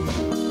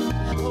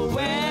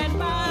 when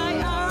my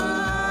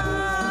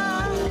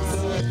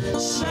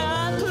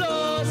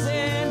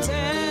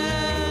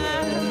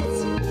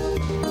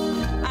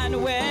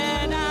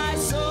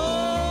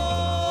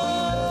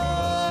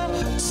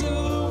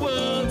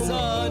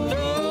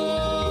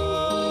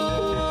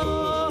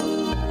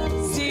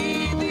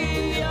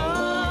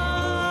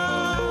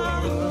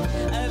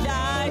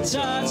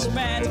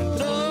judgment.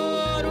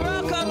 Lord,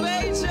 rock of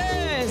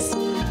ages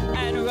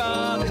and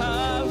rock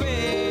of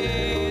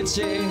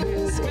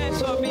ages.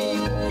 Cleanse for me,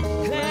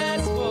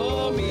 cleanse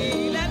for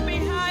me. Let me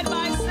hide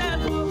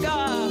myself, oh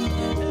God.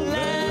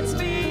 Let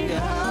me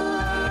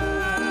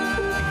hide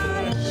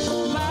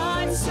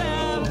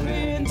myself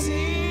in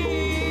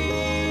thee.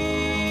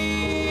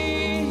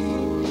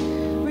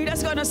 We're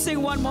just going to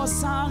sing one more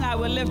song. I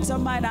will lift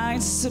up mine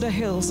eyes to the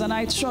hills. And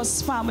I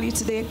trust, family,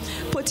 today,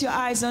 put your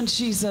eyes on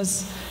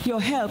Jesus.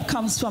 Your help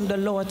comes from the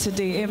Lord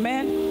today.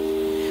 Amen.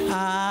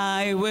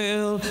 I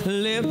will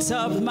lift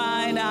up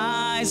mine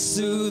eyes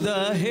to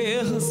the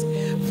hills,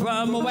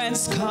 from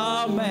whence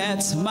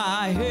cometh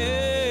my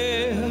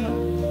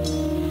help.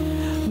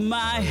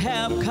 My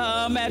help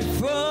cometh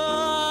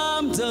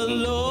from the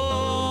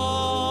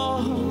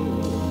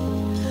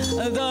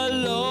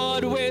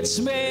Lord which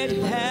made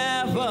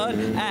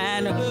heaven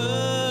and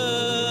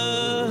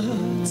earth.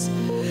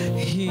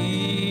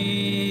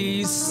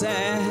 He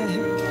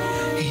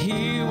said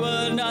he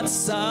will not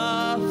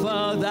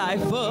suffer thy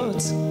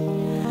foot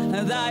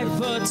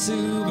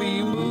to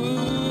be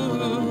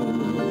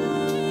moved.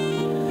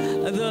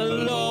 The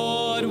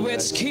Lord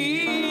which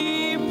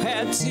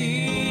keepeth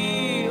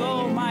thee,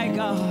 oh my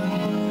God,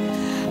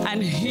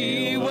 and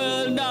he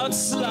will not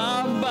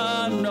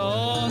slumber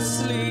nor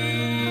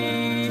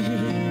sleep.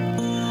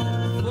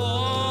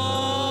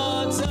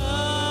 For the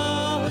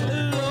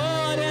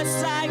Lord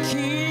is thy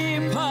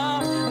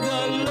keeper,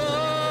 the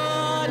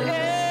Lord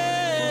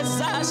is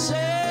thy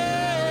shade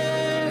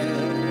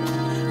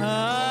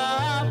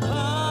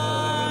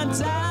upon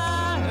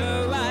thy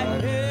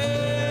right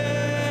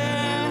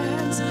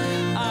hand,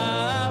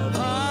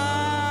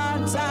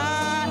 upon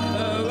thy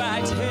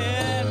right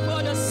hand.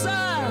 For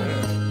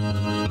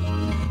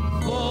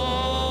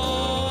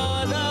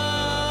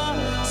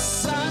the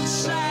sun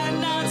shall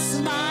not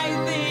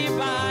smite thee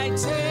by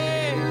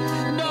day,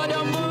 nor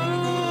the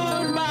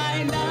moon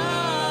by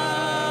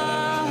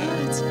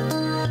night.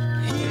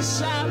 He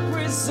shall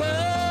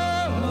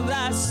preserve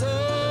thy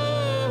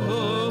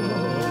soul,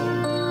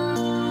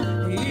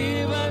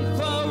 even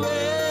forevermore.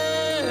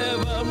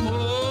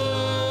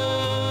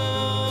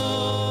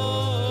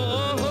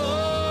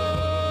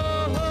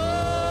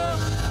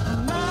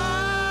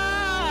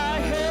 My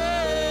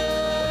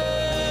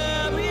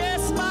help,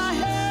 yes, my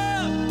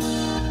help.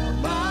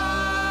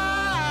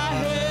 My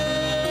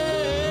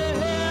help,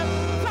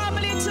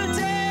 family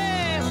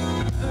today.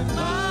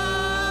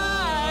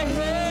 My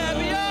help,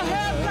 your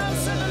help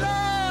comes from the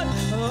Lord.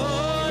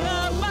 All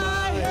of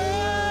my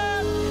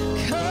help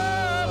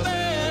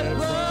cometh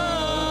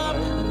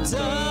from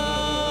the.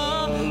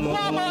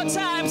 One more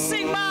time,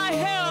 sing my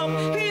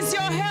help. He's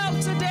your help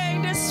today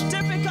in this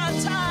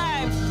difficult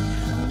time.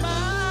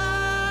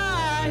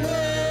 My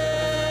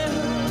help,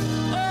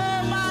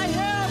 oh my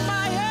help,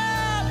 my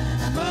help,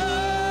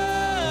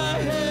 my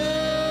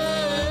help,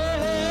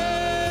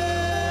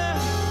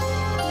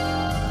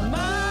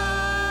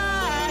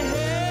 my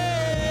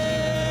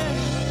help.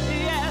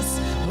 Yes,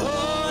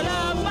 all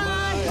of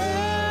my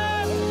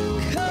help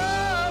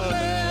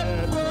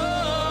cometh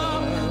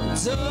from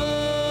the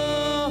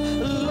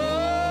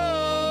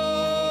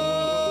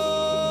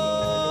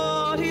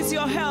Lord. He's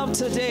your help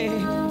today.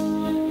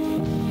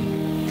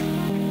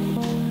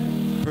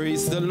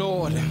 Praise the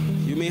Lord.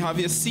 You may have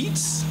your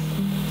seats.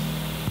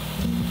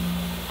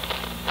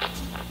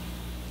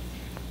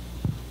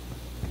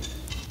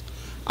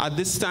 At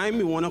this time,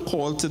 we want to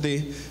call to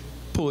the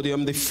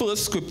podium the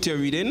first scripture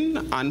reading.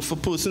 And for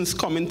persons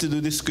coming to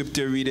do the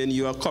scripture reading,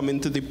 you are coming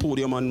to the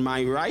podium on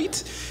my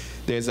right.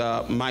 There's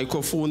a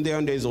microphone there,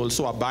 and there's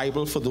also a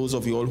Bible for those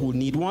of you all who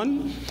need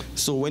one.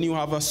 So when you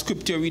have a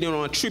scripture reading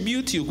or a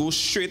tribute, you go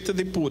straight to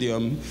the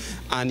podium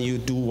and you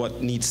do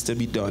what needs to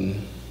be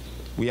done.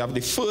 We have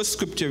the first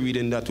scripture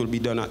reading that will be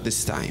done at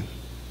this time.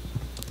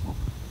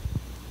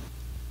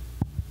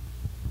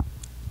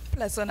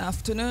 Pleasant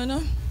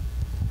afternoon.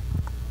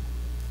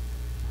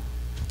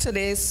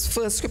 Today's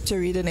first scripture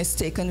reading is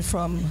taken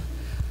from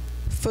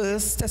 1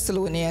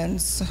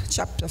 Thessalonians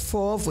chapter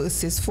 4,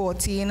 verses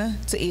 14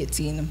 to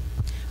 18.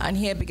 And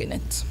here begin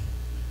it.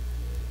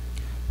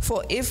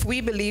 For if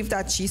we believe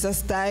that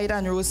Jesus died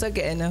and rose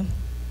again,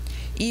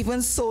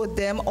 even so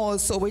them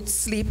also which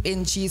sleep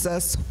in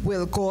Jesus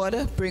will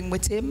God bring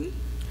with him.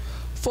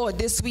 For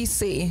this we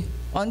say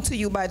unto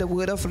you by the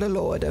word of the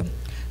Lord,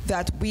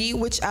 that we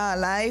which are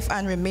alive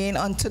and remain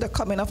unto the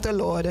coming of the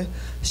Lord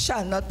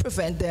shall not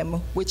prevent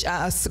them which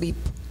are asleep.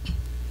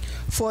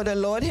 For the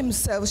Lord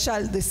himself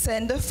shall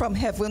descend from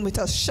heaven with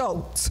a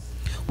shout,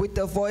 with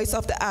the voice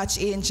of the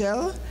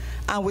archangel,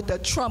 and with the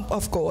trump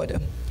of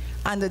God,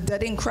 and the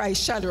dead in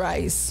Christ shall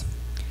rise.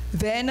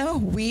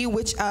 Then we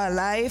which are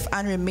alive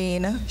and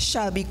remain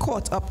shall be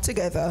caught up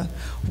together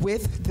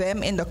with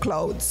them in the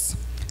clouds,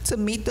 to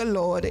meet the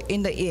Lord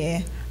in the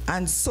air,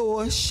 and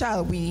so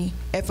shall we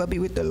ever be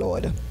with the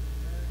Lord.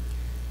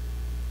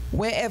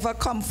 Wherefore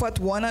comfort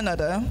one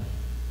another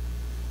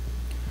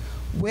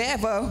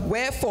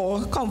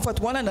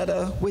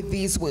with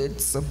these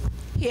words.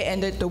 Here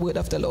ended the word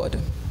of the Lord.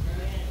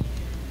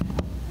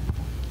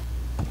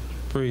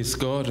 Praise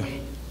God.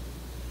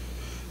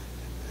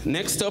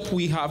 Next up,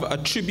 we have a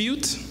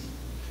tribute.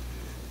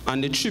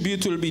 And the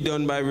tribute will be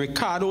done by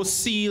Ricardo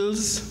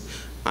Seals.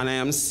 And I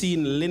am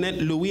seeing Lynette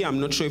Louis. I'm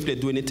not sure if they're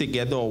doing it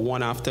together or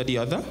one after the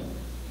other.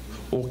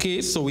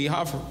 Okay, so we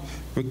have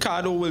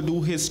Ricardo will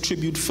do his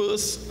tribute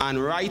first. And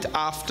right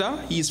after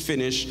he's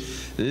finished,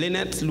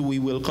 Lynette Louis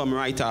will come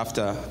right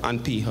after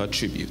and pay her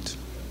tribute.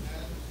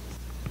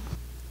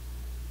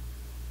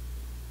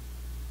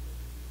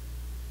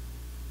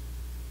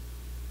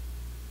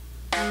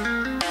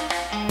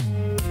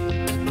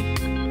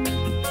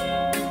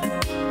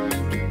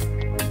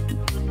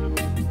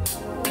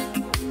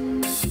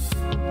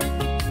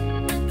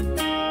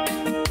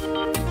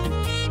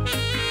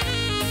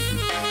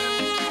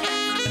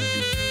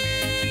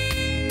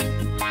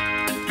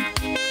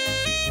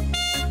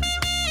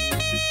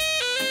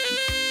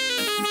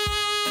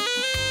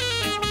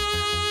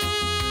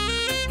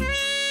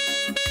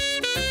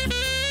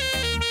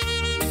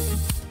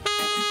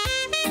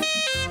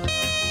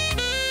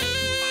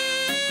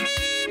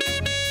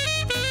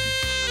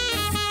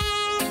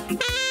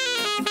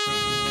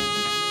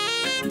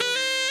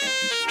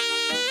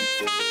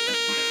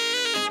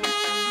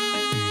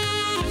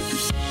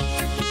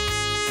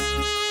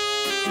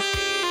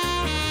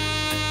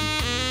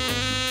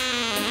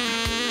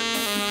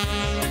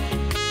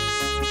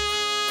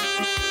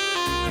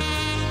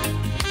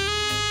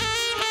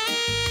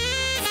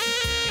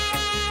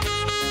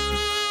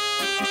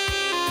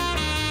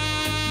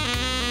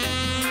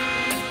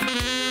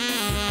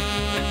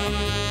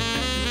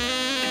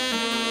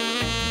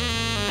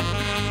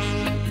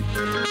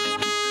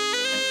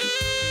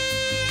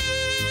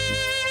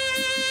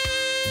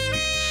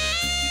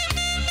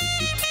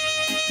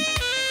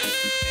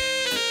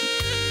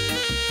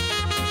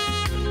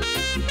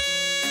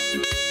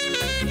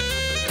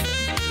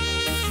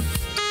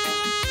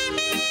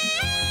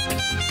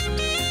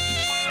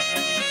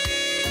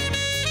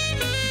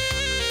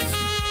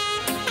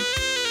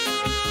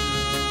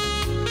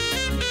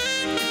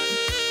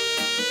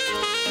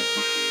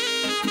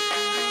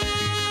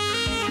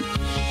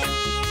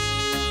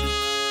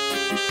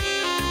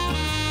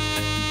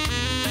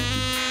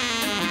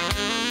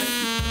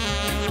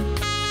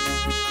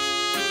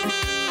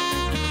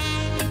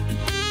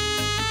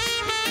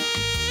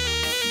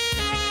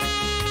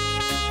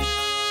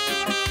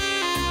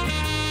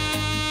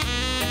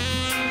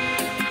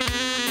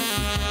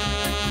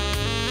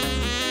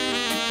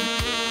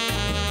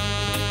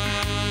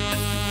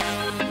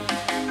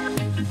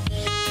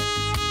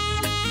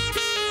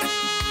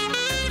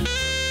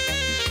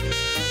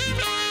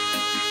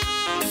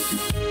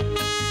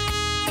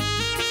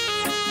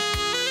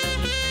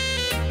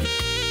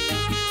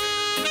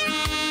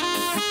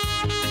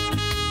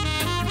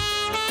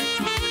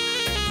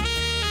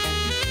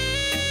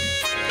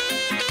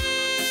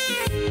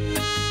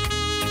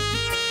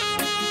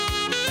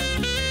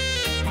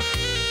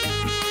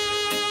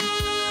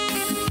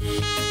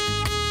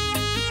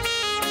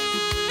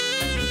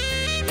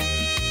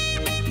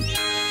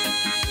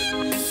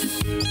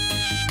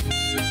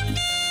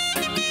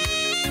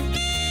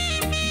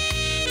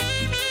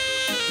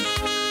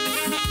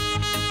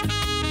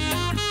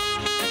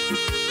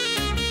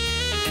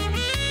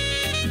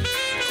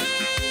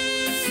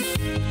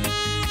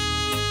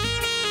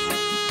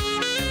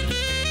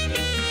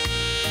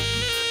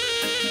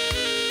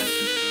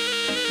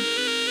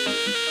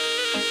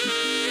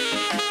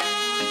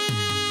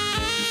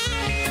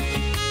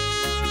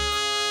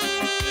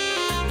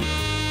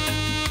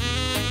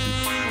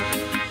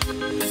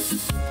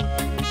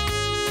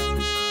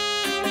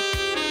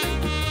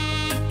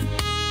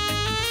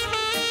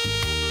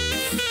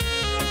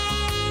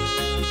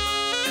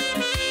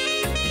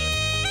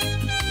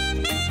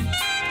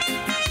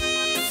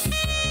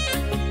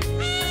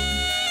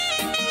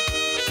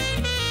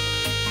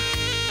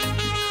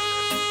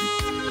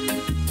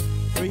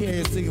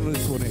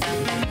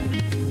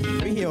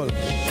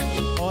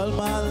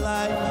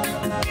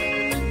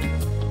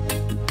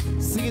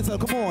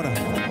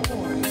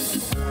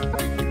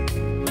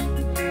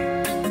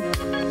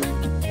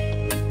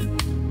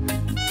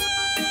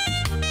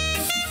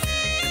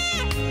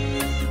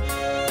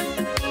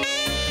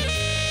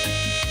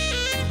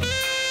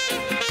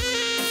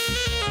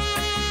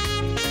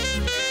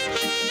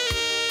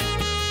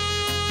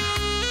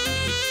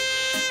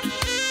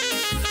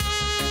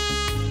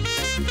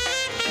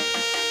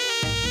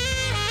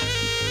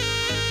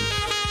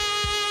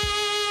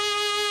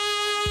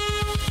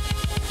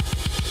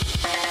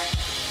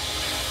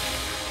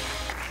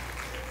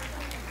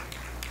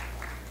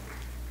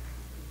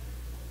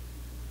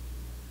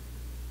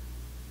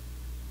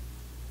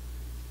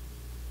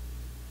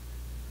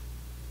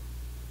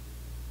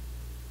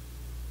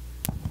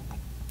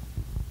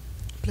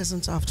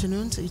 Pleasant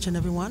afternoon to each and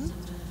every one.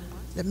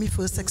 Let me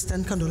first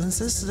extend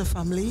condolences to the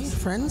family,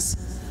 friends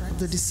of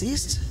the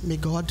deceased. May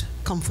God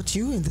comfort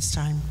you in this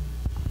time.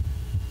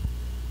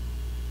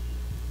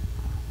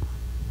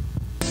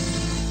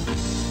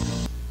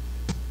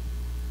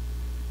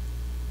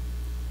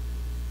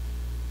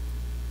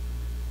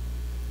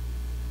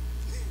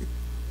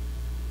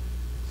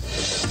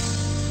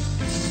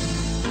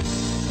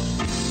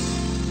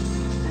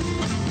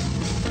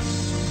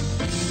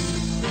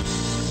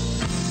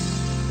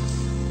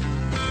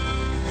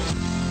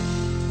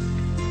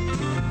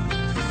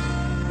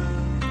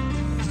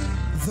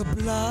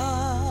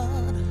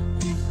 blood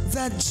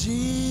that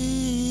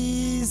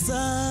Jesus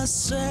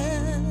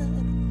shed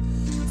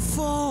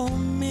for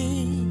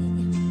me.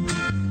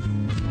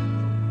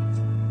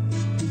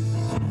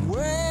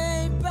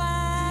 Way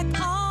back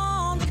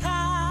on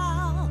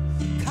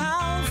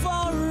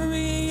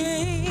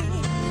Calvary,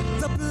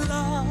 the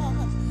blood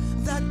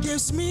that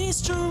gives me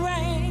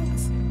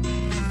strength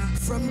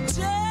from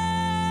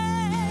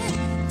day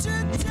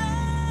to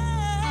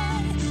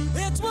day.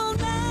 It will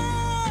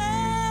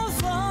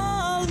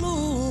never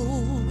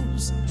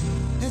lose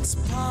its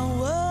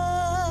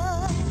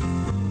power.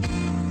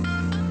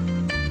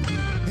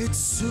 It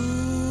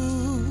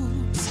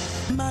soothes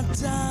my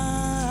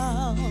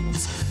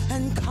doubts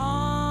and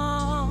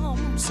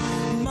calms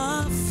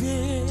my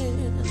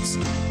fears,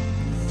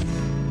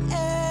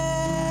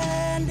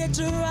 and it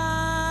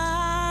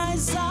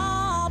dries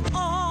up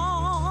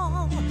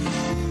all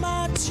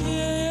my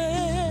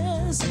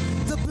tears.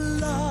 The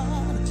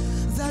blood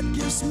that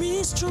gives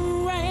me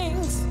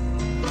strength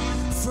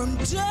from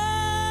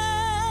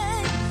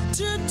day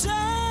to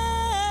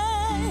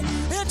day,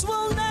 it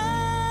will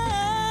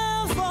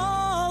never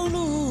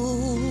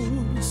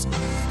lose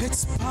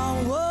its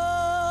power.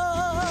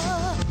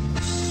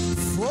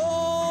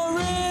 For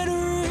it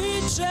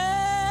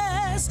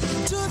reaches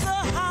to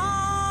the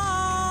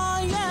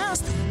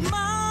highest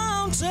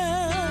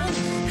mountain,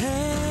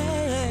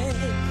 hey,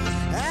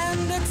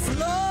 and it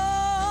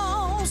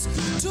flows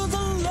to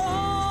the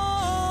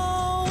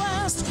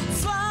lowest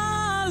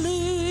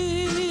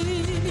valley.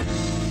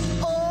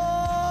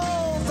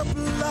 Oh, the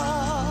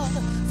blood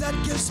that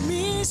gives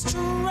me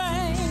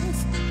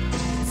strength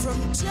from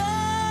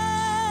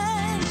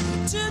day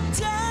to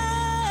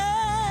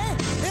day,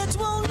 it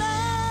will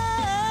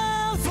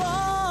never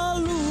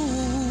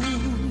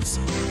lose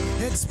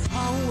its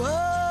power.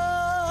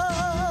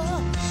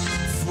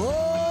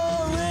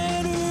 For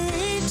it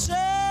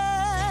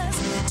reaches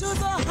to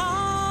the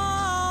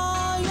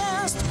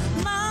highest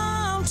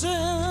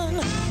mountain,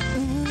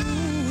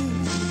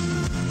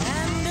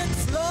 and it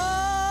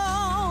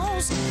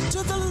flows to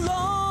the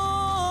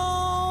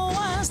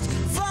lowest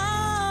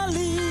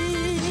valley.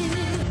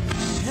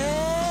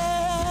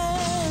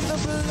 Hey, the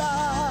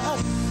blood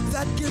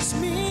that gives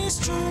me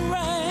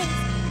strength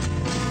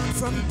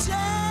from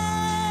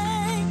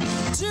day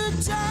to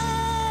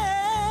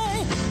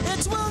day,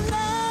 it will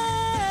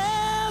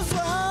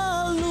never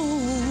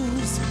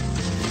lose.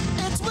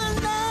 It will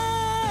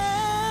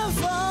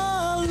never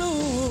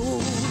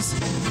lose.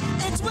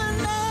 It will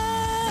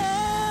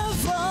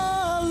never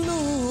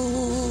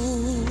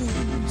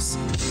lose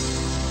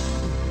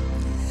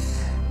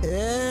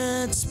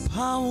its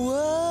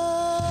power.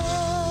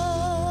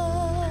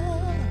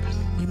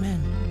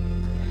 Amen.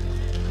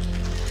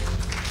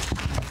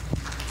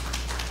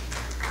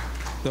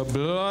 The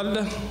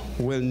blood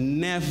will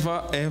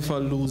never ever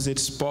lose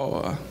its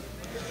power.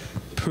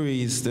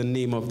 Praise the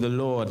name of the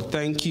Lord.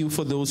 Thank you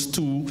for those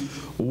two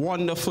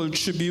wonderful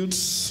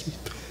tributes.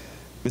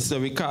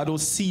 Mr. Ricardo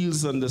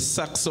Seals on the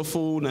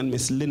saxophone and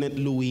Miss Lynette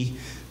Louis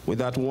with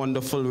that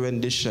wonderful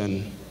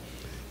rendition.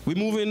 We're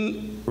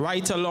moving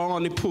right along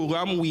on the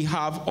program. We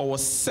have our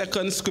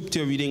second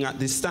scripture reading at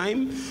this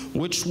time,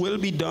 which will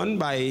be done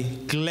by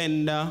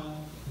Glenda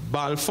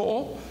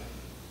Balfour.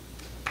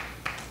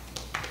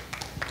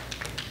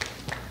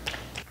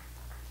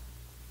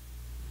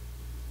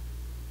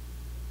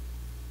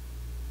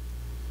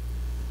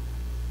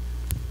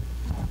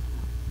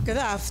 Good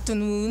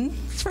afternoon,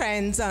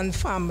 friends and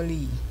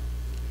family.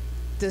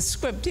 The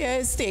scripture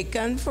is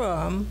taken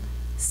from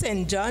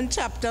St. John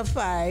chapter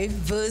 5,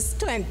 verse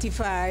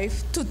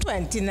 25 to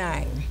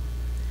 29.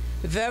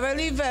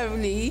 Verily,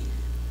 verily,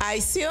 I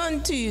say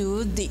unto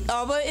you, the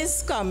hour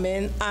is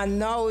coming, and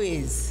now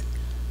is,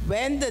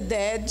 when the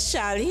dead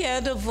shall hear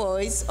the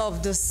voice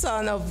of the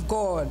Son of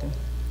God,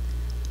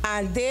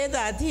 and they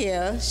that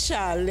hear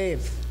shall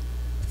live.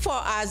 For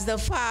as the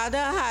Father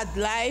had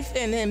life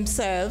in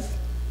himself,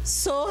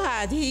 so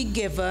had he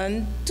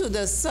given to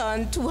the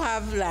Son to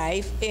have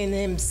life in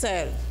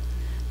himself,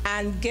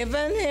 and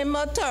given him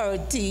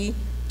authority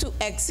to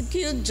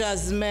execute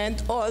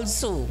judgment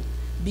also,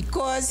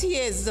 because he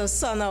is the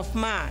Son of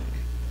Man.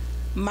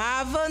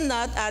 Marvel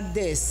not at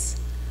this,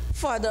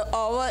 for the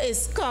hour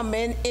is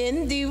coming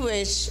in the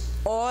which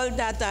all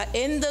that are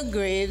in the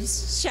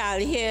graves shall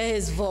hear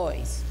his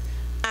voice,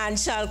 and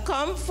shall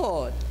come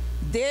forth,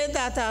 they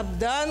that have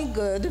done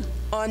good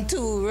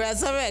unto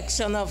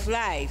resurrection of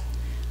life,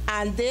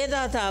 and they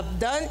that have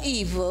done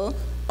evil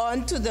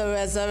unto the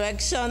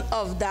resurrection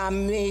of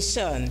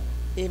damnation.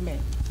 Amen.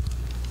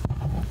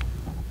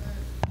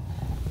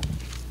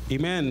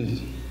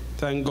 Amen.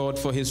 Thank God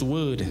for his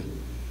word.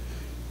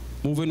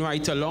 Moving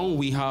right along,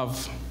 we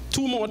have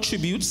two more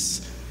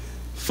tributes.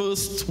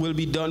 First will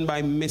be done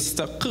by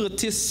Mr.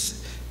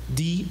 Curtis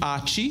D.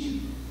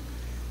 Archie,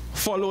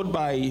 followed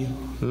by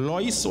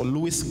Lois or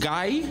Louis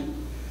Guy.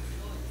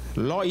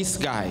 Lois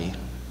Guy.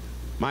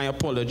 My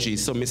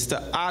apologies. So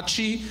Mr.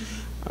 Archie,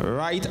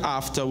 right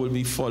after, will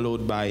be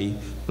followed by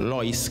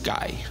Lois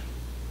Guy.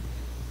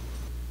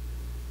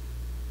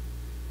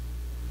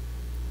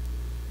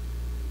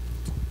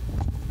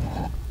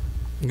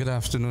 Good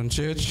afternoon,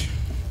 church.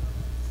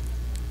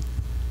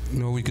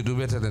 No, we could do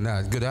better than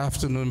that. Good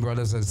afternoon,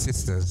 brothers and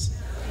sisters.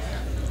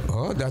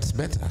 Oh, that's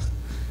better.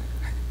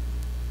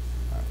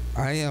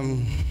 I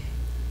am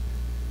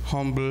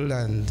humble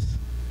and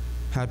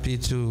happy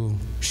to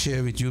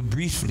share with you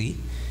briefly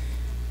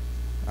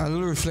a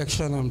little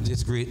reflection on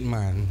this great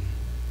man.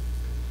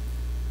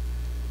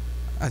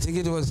 I think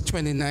it was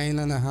 29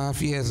 and a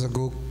half years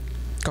ago,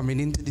 coming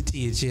into the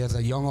THA as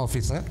a young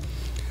officer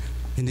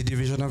in the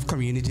Division of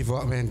Community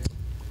Development.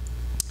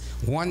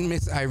 One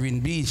Miss Irene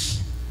Beach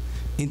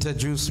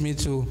introduced me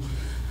to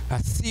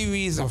a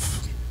series of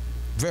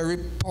very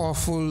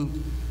powerful,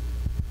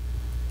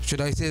 should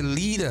I say,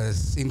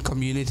 leaders in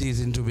communities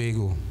in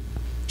Tobago.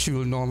 She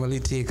will normally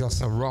take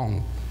us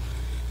around.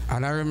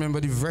 And I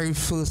remember the very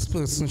first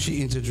person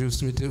she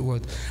introduced me to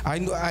was,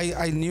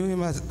 I knew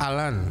him as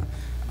Allan.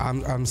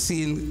 I'm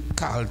seeing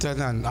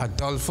Carlton and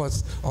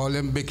Adolphus, all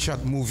them big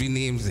shot movie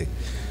names there.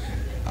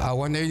 I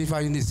wonder if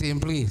I'm in the same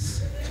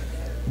place.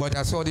 But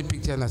I saw the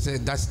picture and I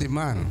said, that's the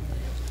man.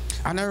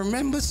 And I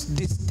remember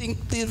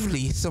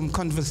distinctively some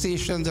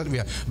conversations that we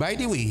had. By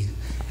the way,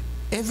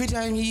 every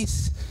time he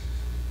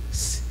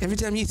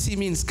see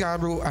me in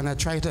Scarborough and I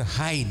try to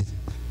hide,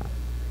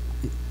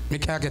 I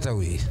can't get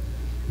away,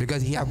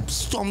 because he had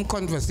some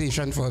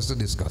conversation for us to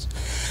discuss.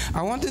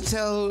 I want to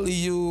tell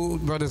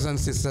you, brothers and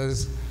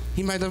sisters,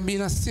 he might have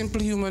been a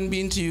simple human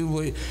being to you,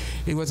 but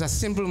he was a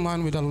simple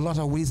man with a lot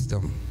of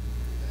wisdom.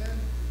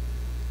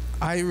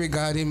 I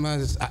regard him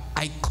as an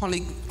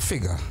iconic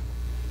figure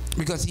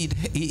because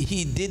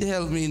he did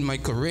help me in my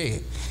career.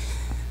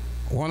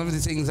 One of the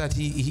things that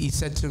he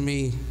said to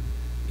me,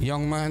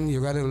 young man, you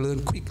got to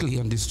learn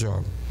quickly on this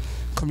job.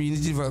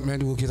 Community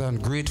development work is a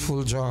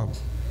grateful job,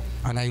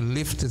 and I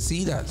live to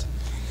see that.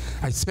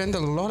 I spend a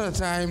lot of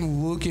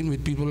time working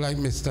with people like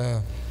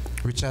Mr.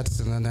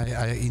 Richardson, and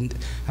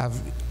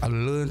I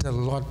learned a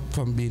lot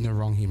from being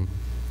around him.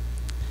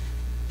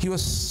 He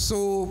was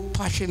so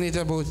passionate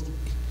about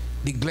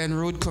the Glen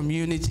Road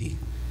community,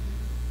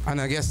 and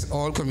I guess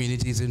all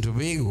communities in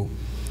Tobago.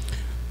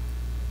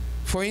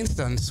 For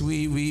instance,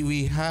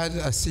 we had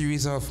a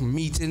series of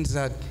meetings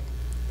that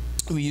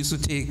we used to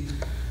take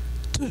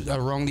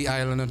around the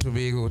island of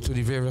Tobago to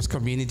the various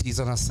communities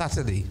on a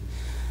Saturday.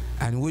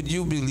 And would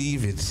you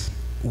believe it?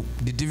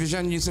 The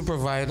division used to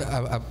provide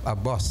a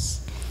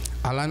bus.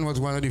 Allan was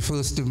one of the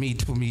first to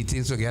meet for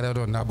meetings to get out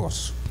on that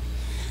bus.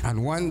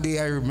 And one day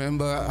I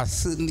remember a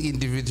certain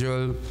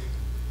individual,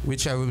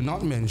 which I will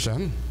not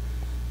mention,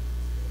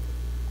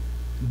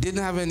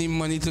 didn't have any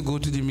money to go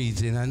to the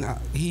meeting, and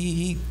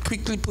he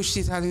quickly pushed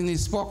his hand in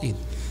his pocket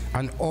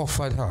and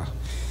offered her.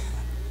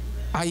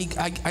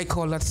 I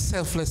call that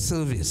selfless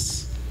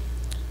service.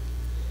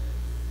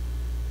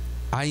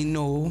 I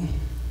know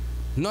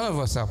none of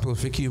us are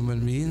perfect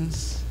human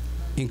beings,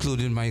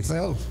 including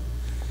myself.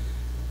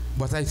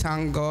 But I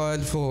thank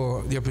God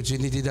for the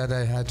opportunity that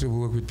I had to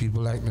work with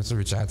people like Mr.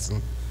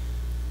 Richardson.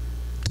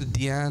 To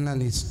Diane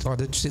and his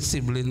other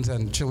siblings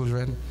and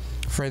children,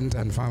 friends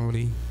and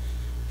family,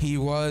 he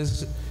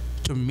was,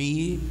 to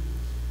me,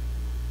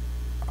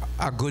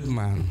 a good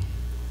man,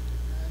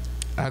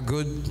 a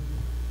good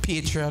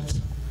patriot,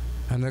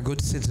 and a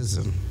good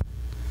citizen.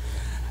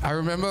 I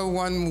remember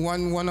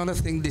one other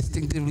thing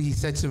distinctively he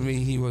said to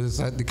me. He was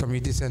at the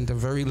community center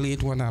very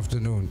late one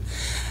afternoon.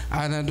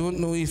 And I don't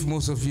know if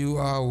most of you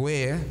are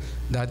aware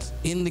that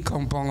in the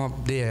compound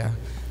up there,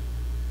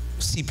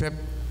 CPEP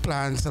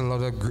plants a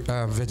lot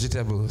of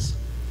vegetables.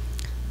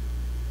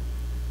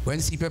 When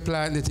CPEP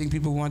plant, they think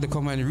people want to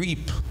come and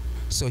reap.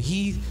 So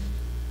he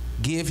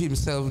gave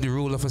himself the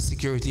role of a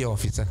security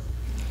officer.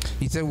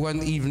 He said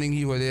one evening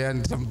he was there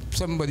and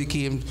somebody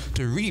came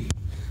to reap,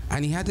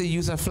 and he had to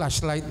use a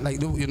flashlight,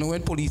 like, you know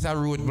when police are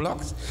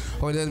roadblocks,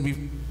 or they'll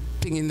be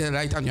pinging their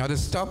light and you have to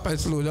stop and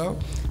slow down.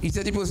 He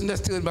said the person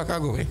just turned back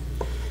and go away.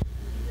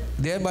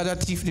 They're about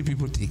that thief the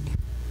people think.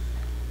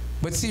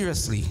 But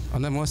seriously,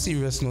 on a more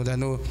serious note, I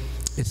know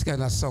it's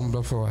kind of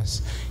somber for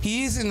us.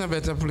 He is in a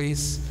better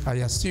place, I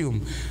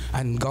assume,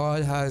 and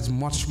God has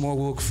much more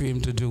work for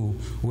him to do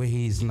where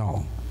he is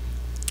now.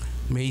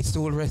 May his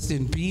soul rest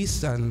in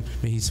peace, and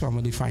may his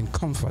family find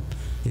comfort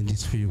in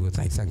this few words.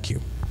 I thank you.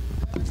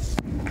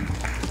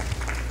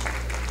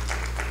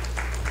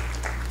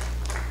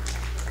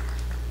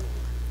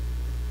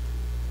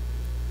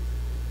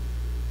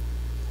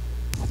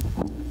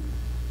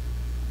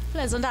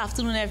 Pleasant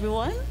afternoon,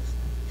 everyone.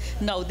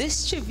 Now,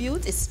 this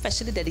tribute is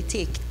specially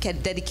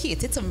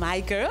dedicated to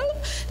my girl,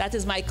 that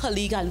is my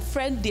colleague and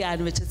friend,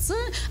 Carlton Richardson,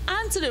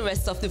 and to the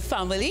rest of the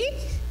family.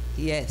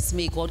 Yes,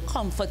 may God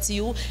comfort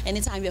you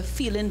anytime you're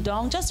feeling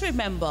down. Just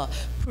remember,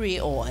 pray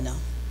on.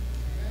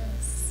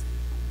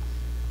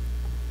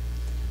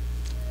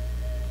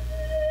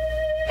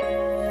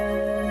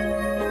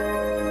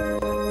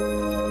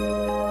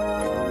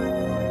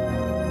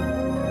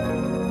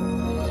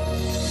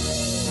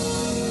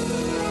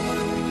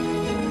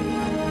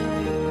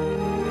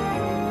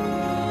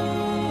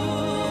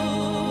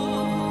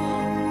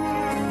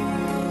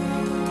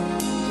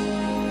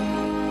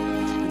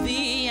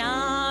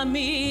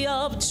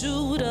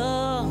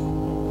 Judah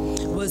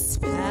was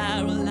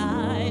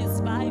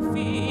paralyzed by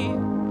fear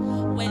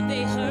when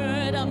they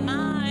heard a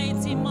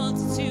mighty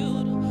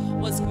multitude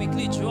was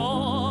quickly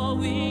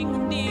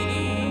drawing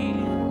near.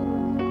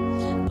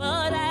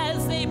 But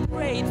as they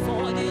prayed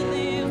for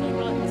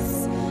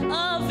deliverance,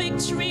 a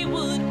victory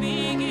would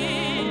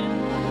begin.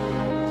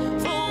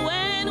 For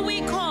when we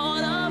call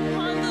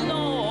upon the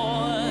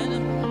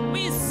Lord,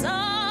 we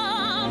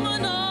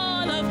summon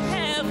all of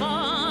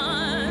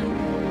heaven.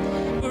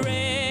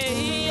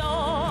 Pray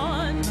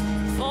on,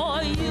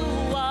 for you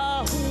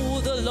are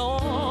who the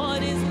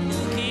Lord is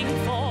looking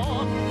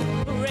for.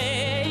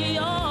 Pray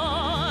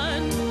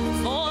on,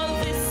 for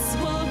this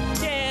will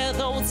tear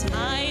those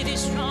mighty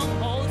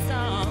strongholds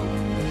down.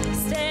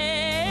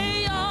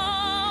 Stay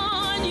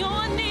on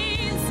your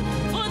knees,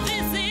 for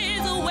this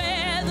is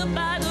where the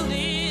battle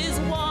is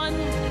won.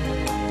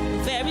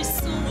 Very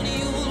soon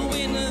you'll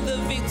win the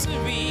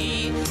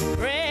victory.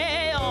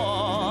 Pray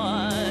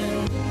on.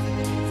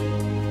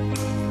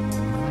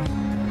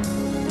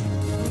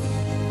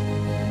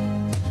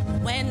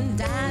 When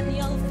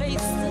Daniel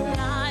faced the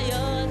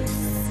lions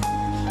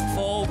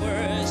for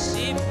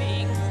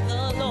worshiping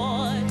the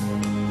Lord,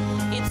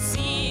 it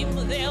seemed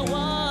there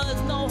was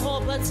no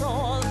hope at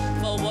all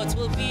for what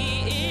will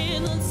be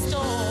in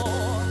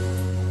store.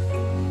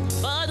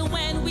 But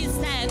when we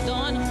stand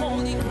on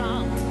holy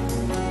ground,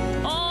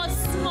 our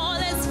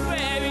smallest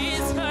prayer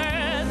is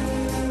heard.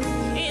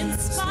 In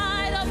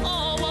spite of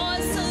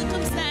our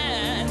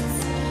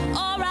circumstance,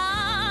 our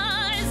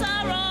eyes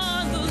are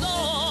on the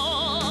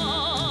Lord.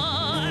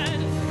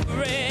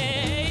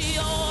 Pray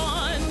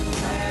on,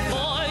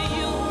 for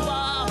you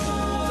are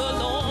who the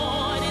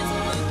Lord is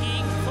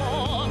looking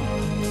for.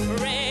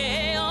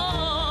 Pray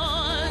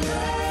on,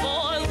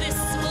 for this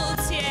will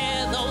tear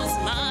those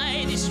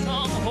mighty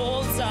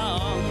strongholds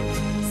down.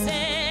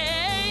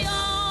 Stay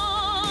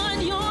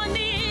on your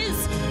knees,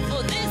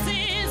 for this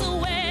is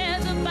where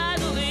the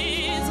battle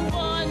is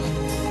won.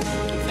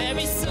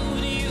 Very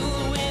soon you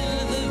win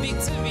the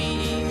victory.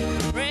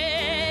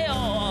 Pray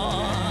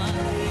on.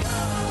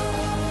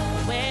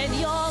 When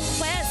your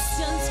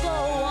questions go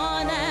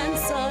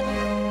unanswered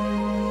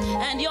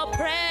and your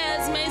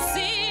prayers may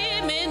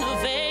seem in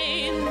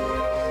vain,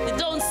 it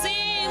don't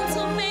seem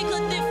to make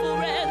a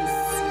difference,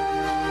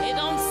 it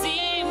don't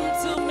seem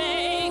to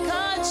make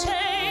a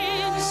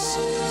change.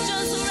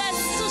 Just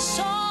rest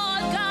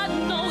assured God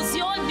knows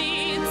your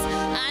needs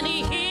and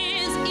He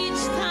hears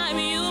each time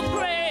you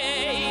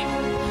pray.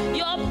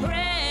 Your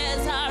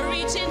prayers are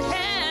reaching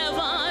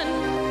heaven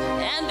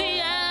and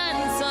the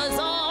answers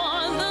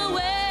on the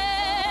way.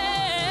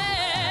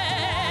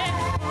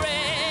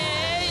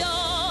 Pray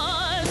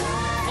on,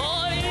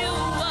 for you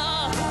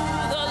are who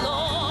the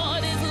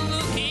Lord is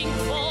looking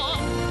for.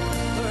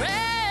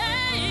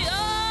 Pray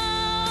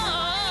on,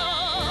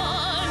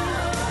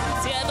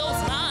 tear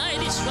those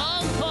mighty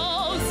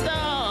strongholds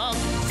down.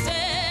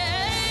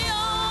 Stay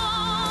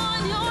on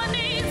your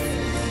knees,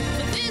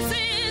 for this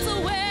is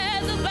where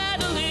the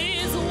battle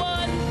is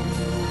won.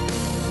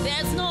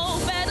 There's no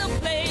better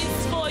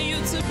place for you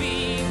to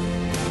be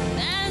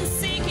than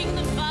seeking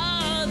the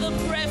Father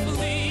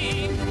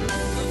prayerfully.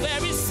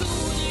 Very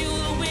soon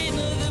you'll win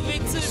the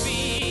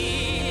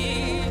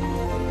victory.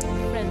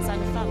 Friends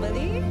and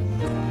family,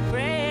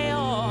 pray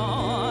on.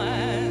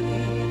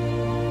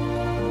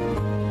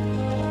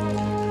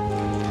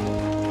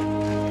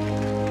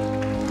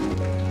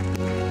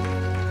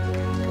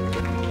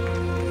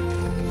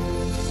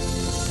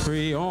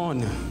 Pray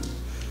on.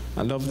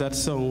 I love that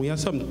song. We have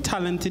some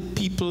talented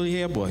people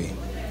here, boy.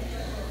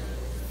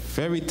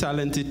 Very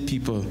talented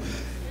people.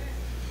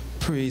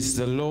 Praise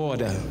the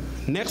Lord.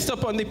 Next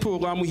up on the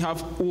program, we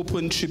have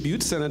open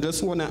tributes, and I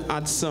just want to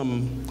add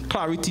some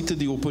clarity to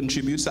the open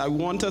tributes. I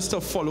want us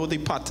to follow the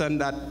pattern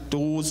that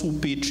those who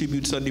paid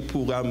tributes on the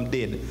program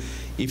did.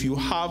 If you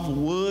have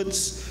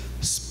words,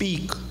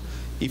 speak.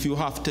 If you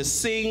have to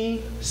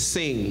sing,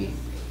 sing.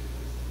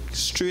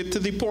 Straight to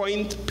the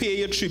point, pay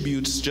your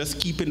tributes. Just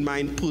keep in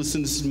mind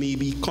persons may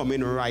be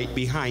coming right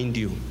behind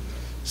you.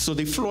 So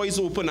the floor is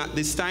open at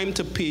this time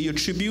to pay your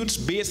tributes.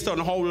 Based on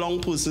how long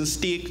persons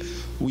take,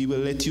 we will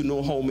let you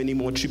know how many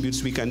more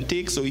tributes we can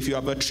take. So if you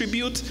have a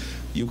tribute,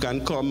 you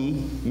can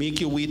come,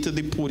 make your way to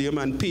the podium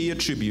and pay your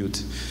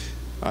tribute,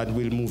 and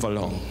we'll move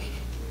along.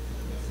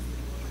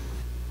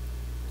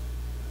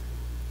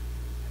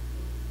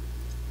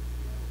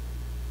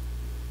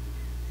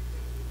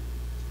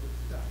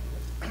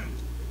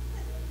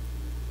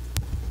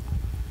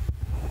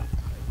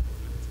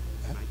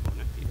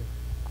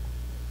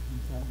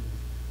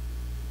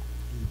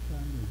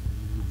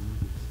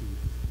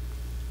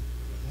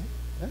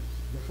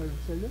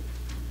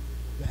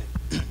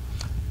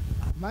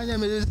 My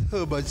name is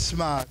Herbert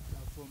Smart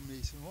from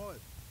Mason Hall.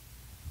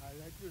 I'd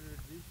like to read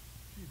the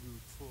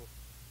tribute for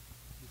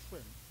the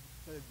friend,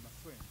 my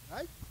friend,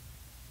 right?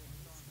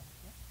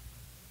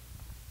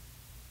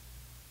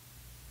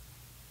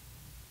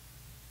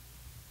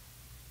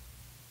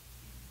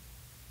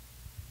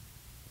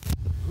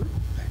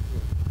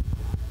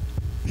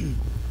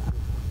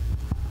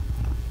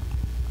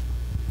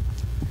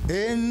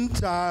 In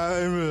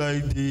time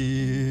like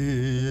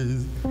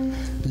this,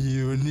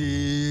 you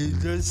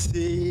need a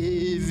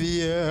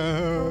Savior.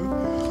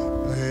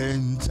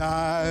 In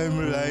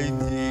time like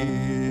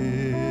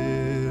this,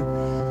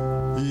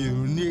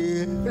 you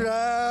need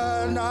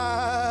an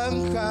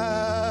anchor.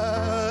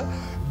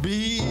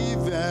 Be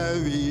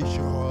very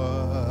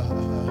sure.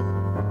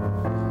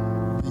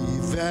 Be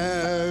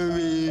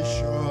very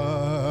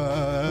sure.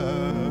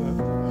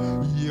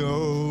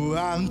 Your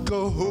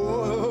anchor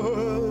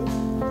hold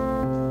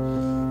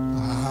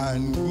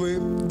and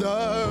grip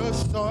the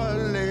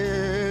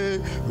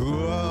solid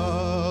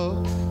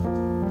rock.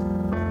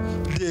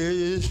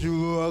 This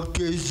rock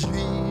is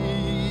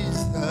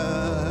Jesus.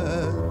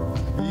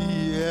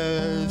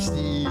 Yes,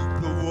 he's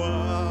the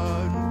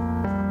one.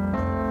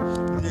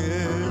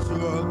 This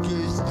rock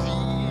is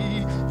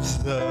Jesus,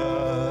 the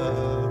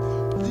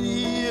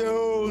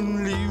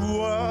only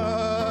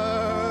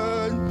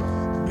one.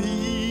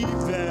 Be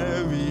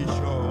very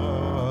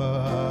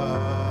sure.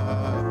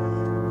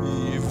 Be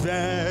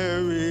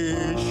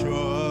very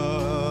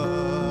sure.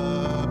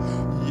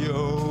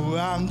 Your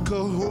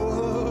anchor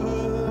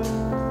hold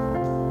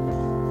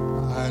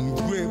and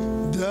grip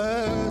the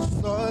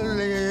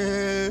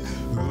solid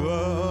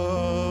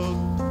rock.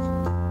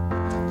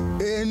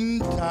 In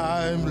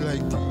time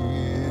like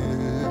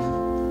this,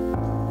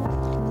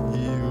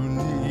 you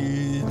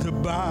need the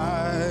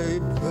Bible.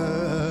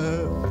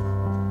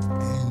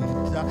 In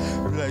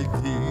time like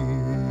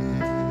this,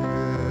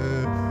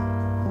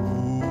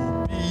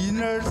 being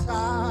a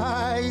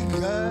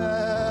tiger,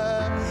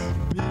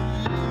 be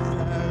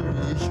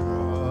very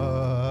sure.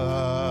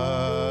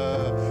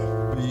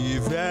 Be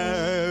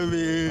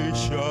very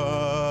sure.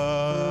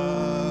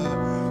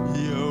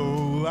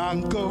 Your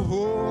anchor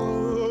hold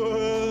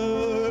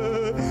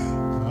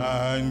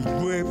and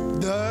grip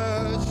the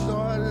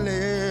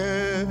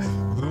solid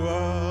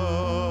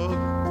rock.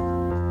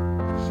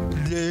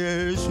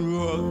 This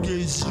rock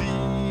is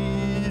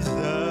Jesus.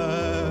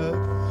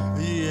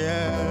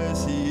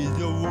 Yes, he's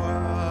the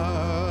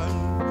one.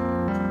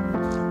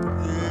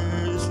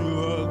 This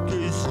rock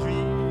is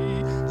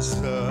Jesus,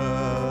 the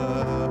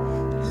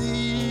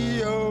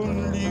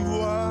only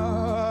one.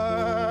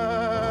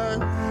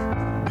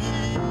 Be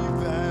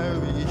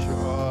very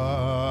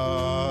sure.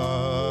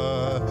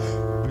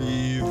 Be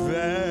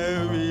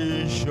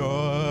very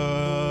sure.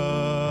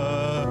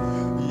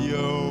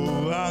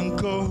 Your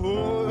anchor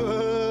hold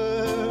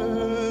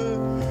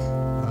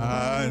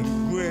and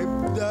grip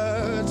the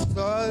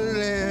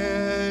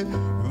solid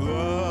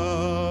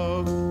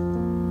rock.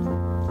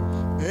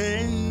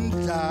 In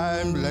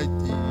time like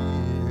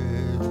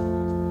this,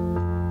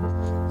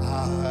 I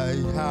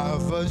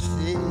have a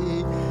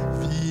Savior.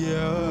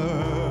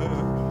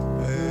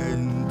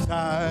 In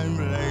time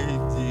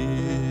like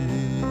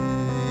this,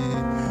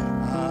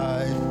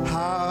 I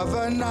have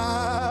an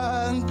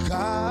anchor.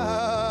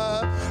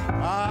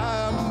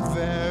 I'm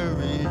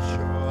very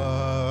sure.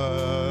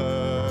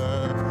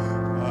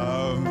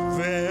 I'm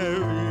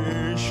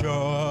very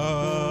sure.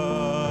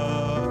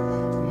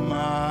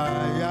 My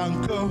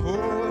anchor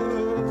hold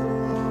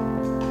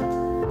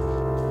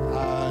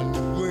and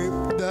grip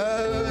the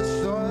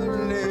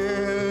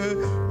solid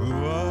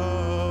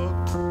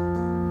rock.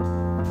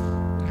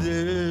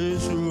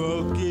 This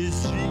rock is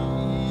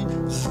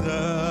Jesus.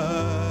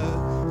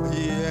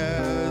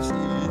 Yes,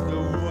 he's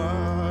the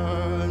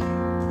one.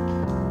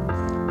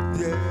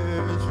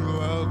 This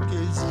rock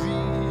is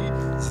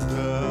Jesus,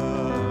 the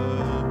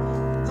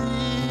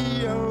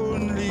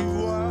only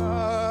one.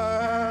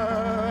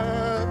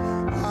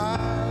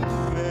 I'm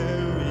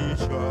very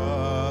sure.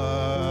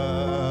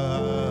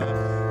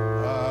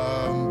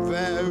 I'm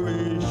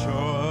very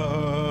sure.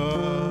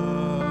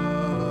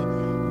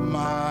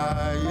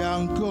 My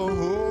anchor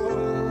hold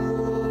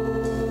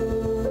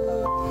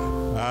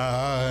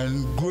and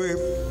grip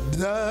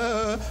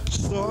the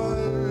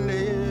solid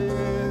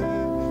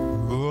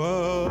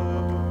rock.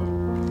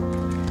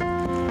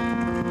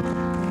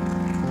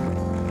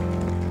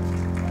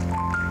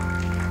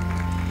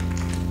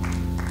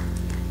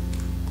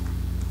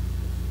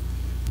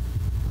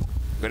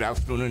 Good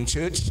afternoon,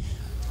 church.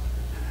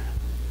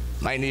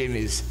 My name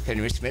is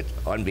Henry Smith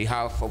on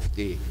behalf of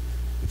the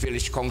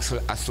Village Council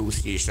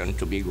Association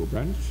Tobago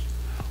branch,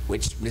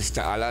 which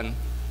Mr. Allan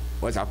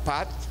was a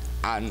part,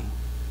 and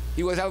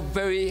he was a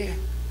very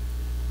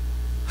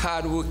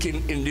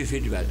hard-working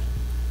individual.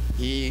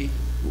 He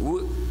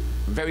worked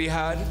very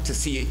hard to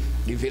see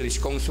the Village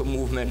Council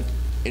movement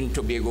in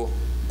Tobago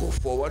go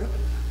forward,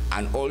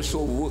 and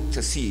also worked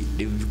to see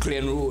the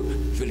Glen Road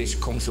Village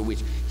Council,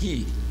 which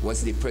he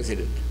was the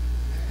president.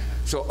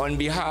 So on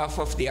behalf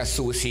of the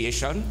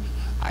association,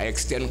 I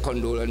extend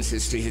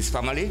condolences to his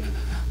family,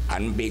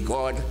 and may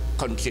God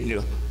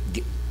continue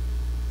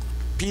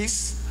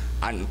peace,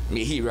 and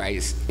may he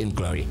rise in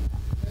glory.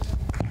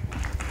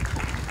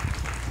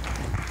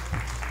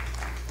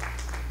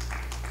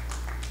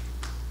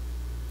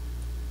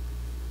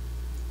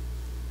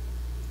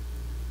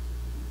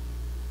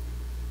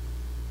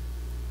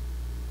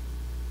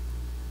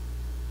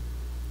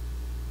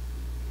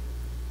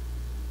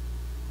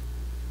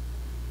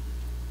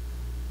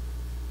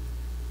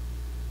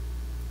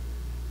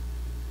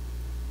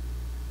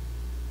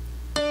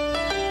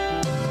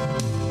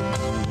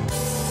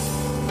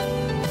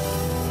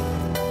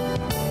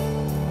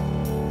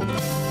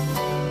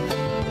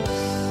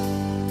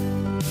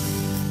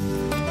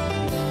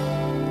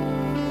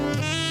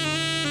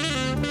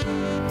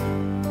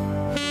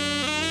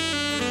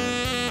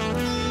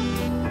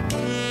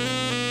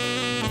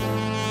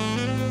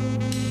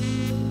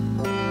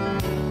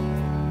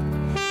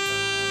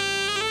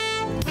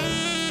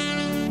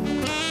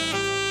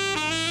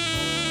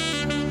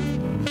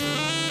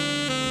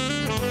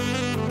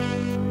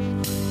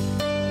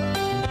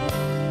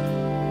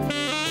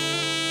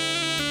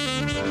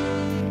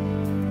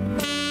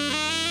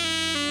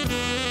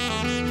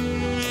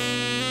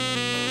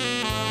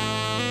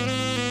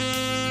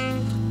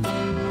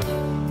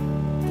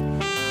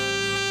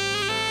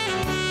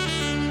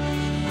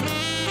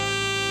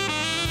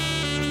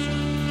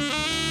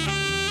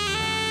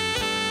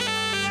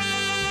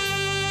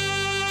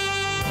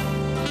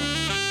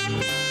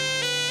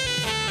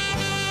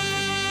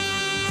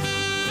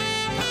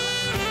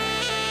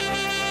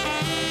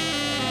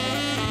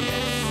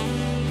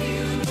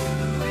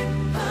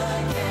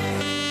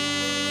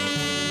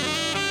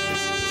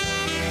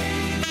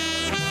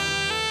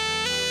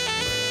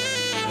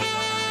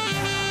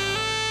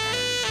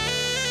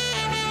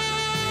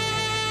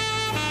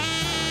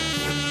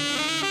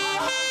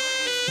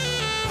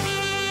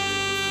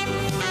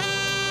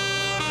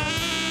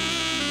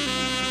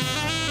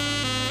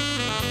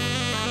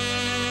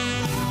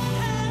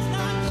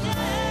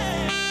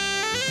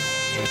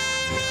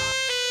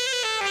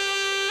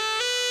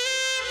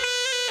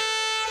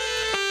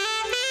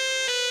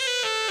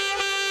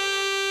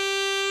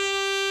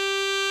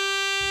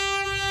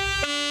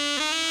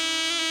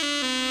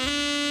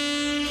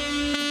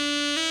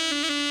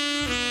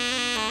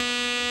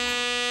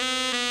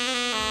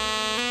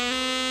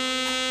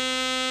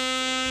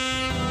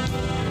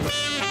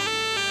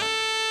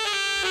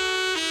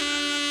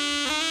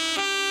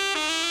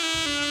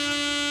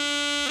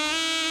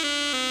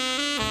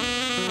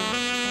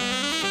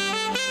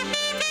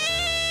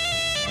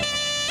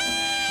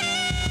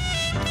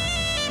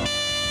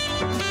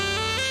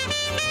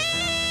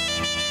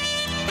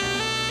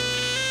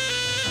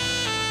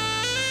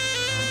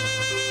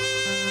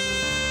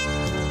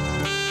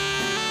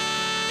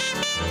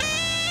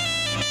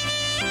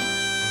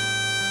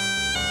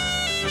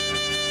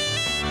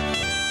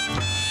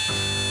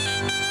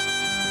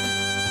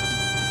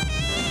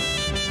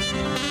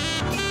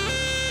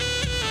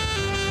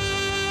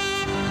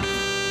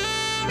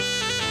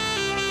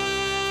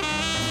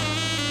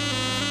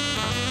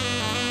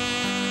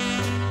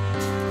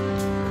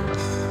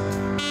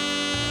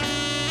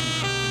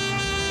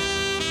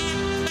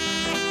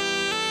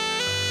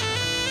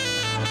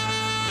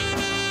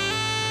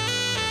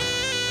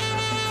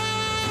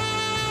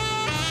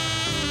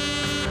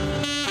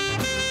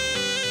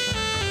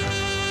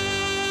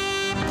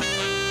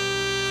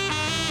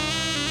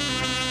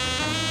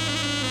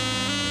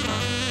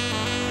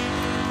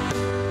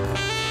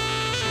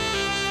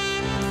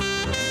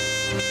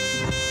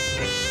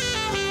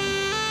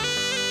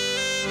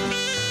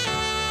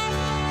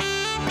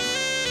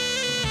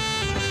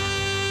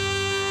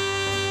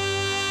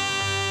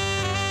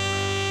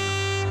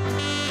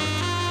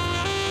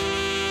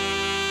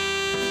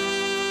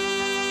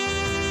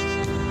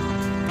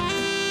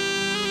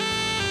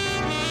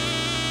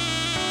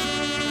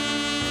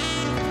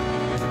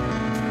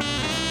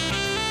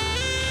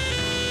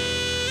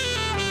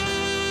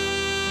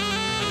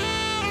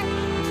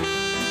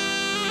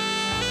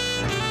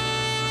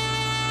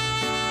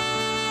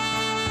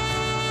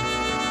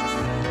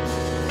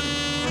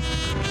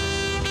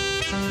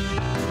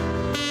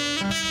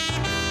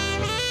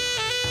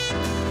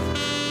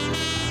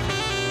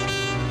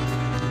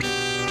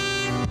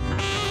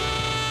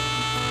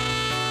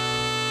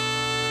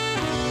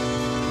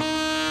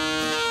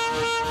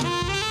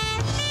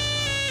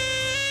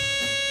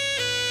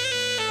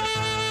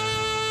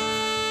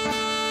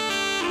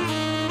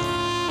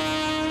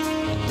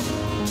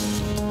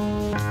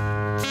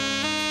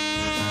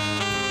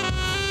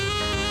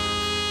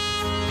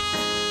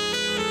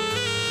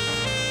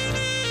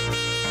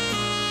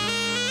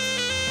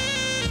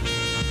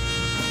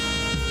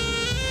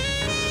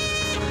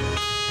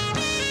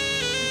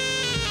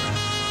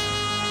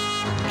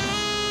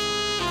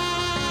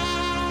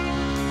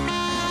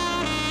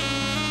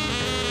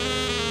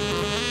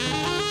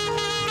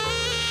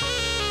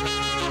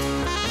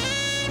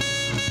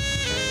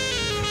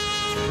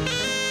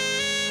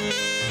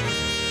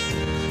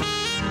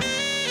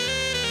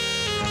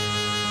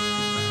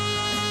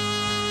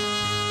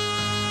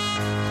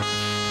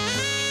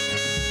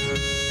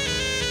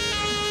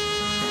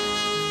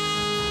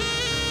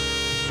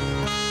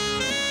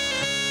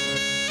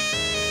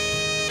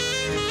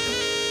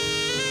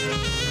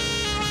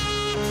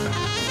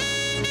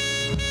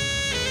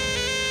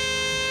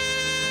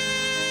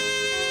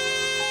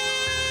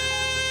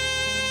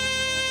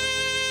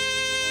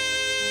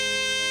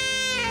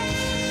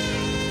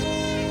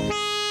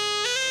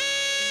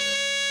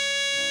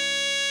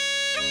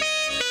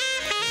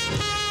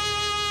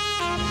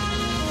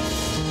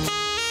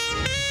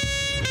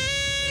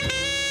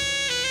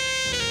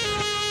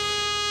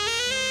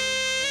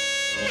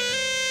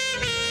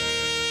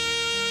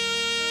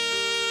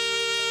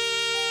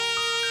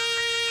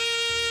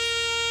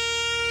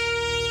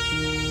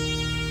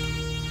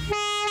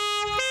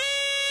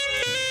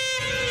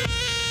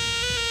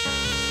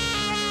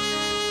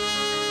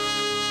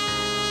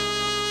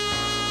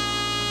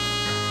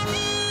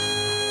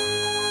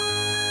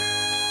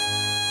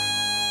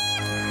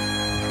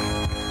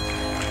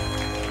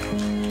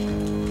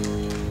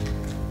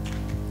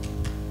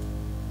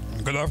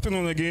 Good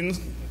afternoon again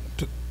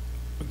to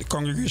the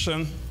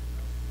congregation.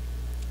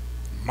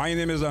 My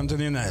name is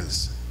Anthony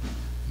Niles.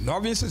 Now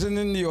I've been sitting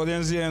in the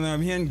audience here and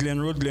I'm here in Glen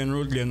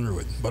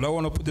Road. But I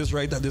want to put this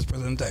right at this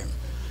present time.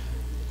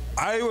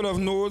 I would have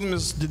known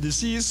the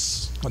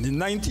deceased on the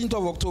 19th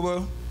of October,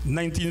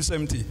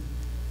 1970.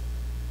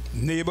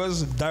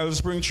 Neighbors, Dial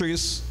Spring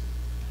Trace,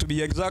 to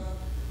be exact,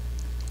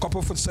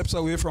 couple footsteps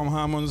away from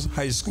Harmon's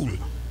High School.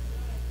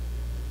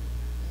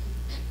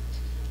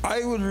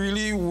 I would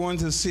really want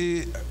to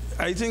say,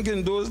 I think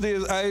in those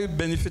days I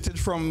benefited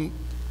from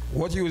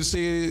what you would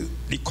say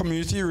the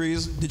community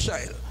raised the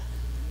child.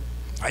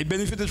 I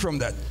benefited from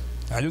that.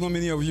 I don't know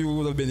many of you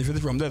would have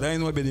benefited from that. I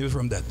know I benefited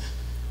from that.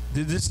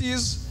 The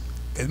deceased,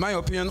 in my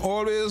opinion,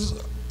 always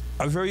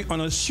a very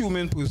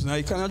unassuming person.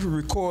 I cannot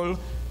recall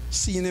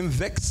seeing him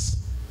vex.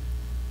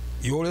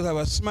 He always have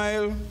a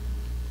smile,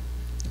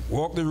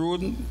 walk the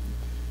road.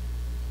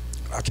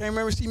 I can't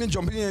remember seeing him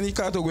jumping in any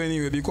car to go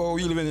anywhere because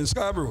we live in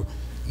Scarborough.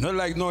 Not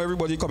like now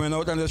everybody coming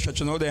out and they're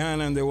stretching out their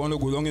hand and they want to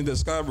go down in the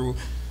Scarborough.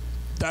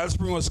 Dial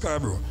Spring or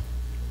Scarborough,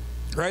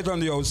 right on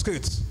the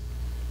outskirts.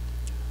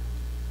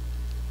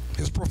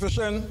 His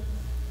profession,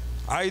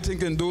 I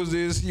think in those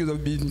days he would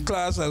have been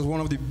classed as one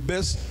of the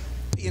best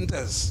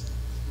painters.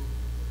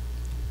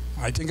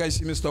 I think I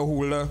see Mr.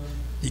 Holder,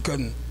 he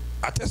can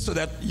attest to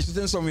that. He's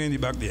sitting somewhere in the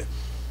back there.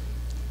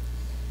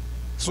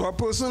 So a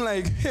person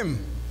like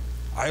him,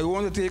 I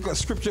want to take a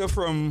scripture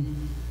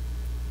from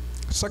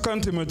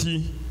 2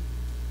 Timothy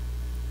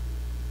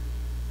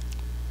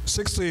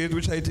 6-8,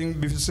 which I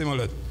think is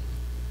similar.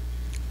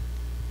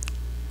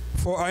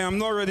 For I am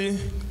not ready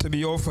to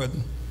be offered,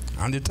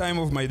 and the time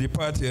of my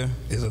departure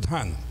is at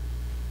hand.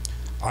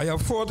 I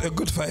have fought a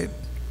good fight.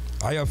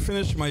 I have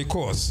finished my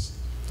course.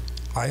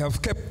 I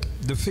have kept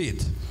the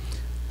faith.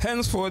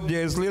 Henceforth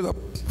there is laid up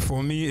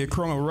for me a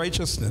crown of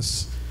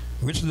righteousness,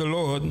 which the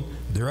Lord,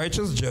 the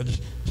righteous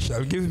judge,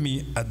 shall give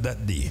me at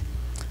that day.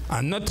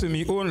 And not to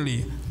me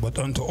only, but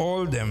unto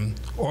all them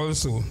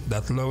also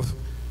that love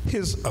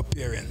his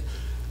appearing.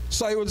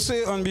 So I would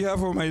say on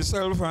behalf of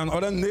myself and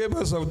other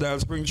neighbors of Dial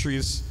Spring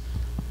Trees,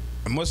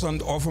 I must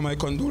offer my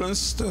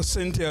condolences to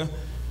Cynthia,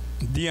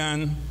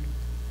 Diane,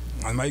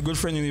 and my good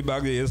friend in the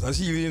back there, as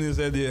he is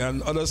there,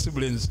 and other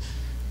siblings,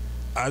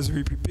 as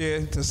we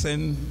prepare to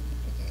send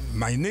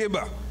my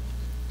neighbor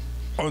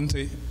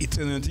unto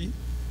eternity.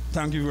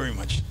 Thank you very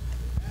much.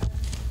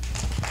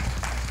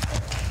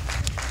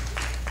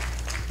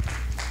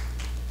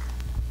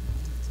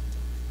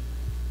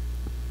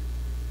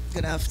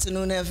 Good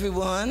afternoon,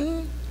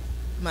 everyone.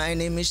 My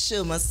name is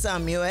Shirma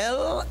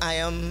Samuel. I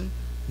am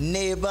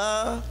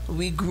neighbor.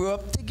 We grew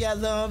up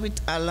together with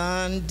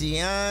Allan,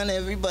 Diane,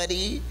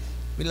 everybody.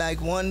 We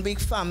like one big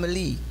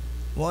family,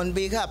 one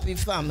big happy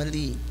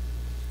family.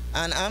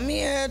 And I'm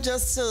here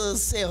just to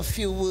say a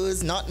few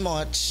words, not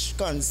much,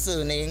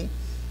 concerning.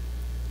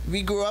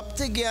 We grew up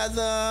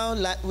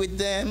together with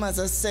them, as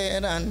I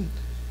said, and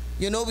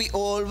you know, we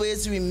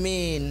always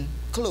remain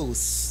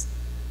close.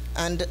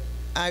 And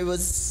I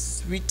was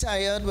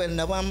retired when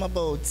I'm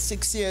about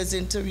 6 years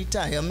into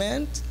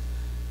retirement,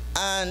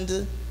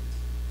 and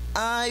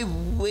I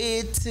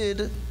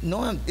waited,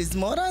 no, it's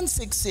more than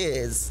 6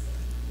 years.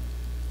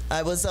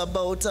 I was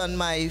about on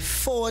my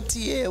 4th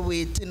year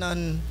waiting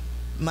on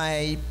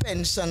my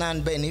pension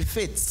and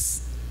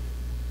benefits.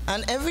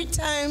 And every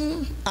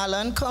time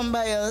Allan come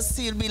by us,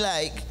 he'll be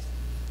like,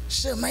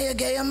 Shirma, you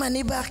get your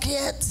money back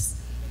yet?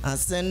 I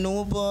said,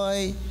 no,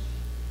 boy.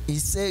 He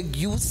said,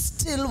 you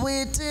still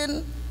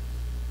waiting?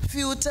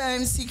 Few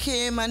times he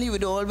came and he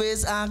would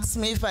always ask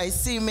me if I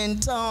see him in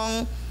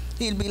town.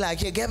 He'll be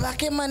like, you get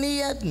back your money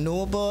yet?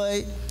 No,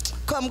 boy.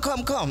 Come,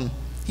 come, come.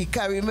 He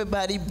carry me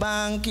by the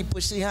bank, he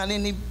push his hand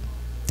in, he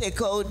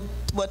take out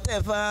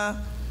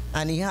whatever,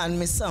 and he hand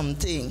me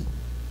something.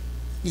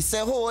 He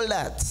said, hold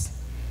that.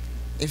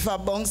 If I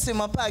bounce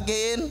him up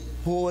again,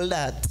 hold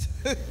that.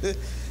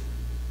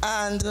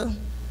 And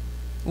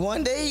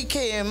one day he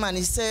came and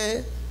he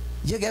said,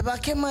 you get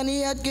back your money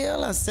yet,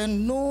 girl? I said,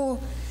 no.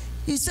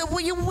 He said,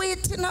 what you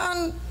waiting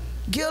on?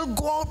 Girl,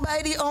 go out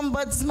by the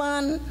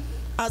ombudsman.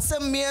 I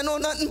said, me I know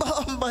nothing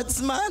about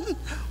ombudsman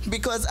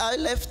because I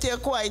left here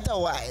quite a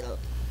while.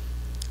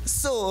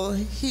 So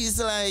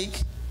he's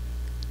like,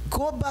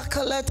 go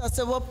Bacalet. I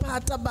said, what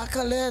part of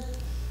Bacalet?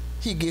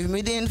 He gave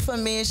me the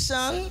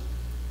information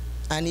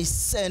and he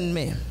sent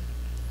me.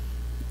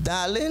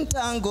 Darling,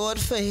 thank God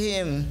for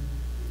him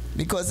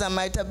because I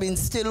might have been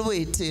still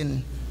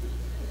waiting.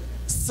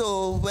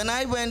 So when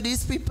I went,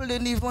 these people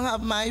didn't even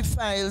have my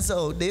files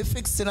out. They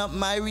fixing up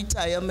my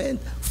retirement,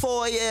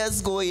 4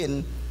 years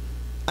going.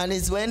 And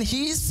it's when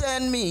he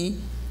sent me,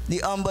 the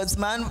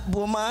ombudsman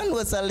woman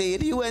was a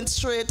lady, went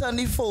straight on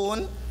the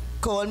phone,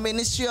 called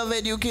Ministry of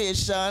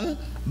Education,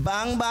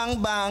 bang,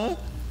 bang, bang.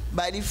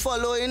 By the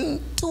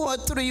following 2 or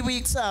 3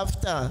 weeks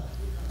after,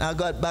 I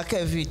got back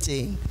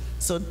everything.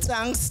 So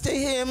thanks to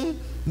him,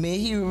 may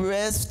he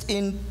rest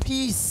in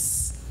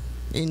peace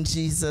in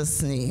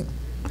Jesus' name.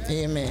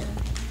 Amen.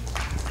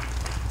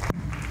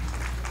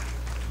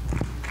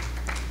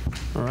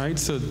 All right,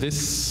 so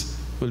this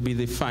will be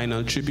the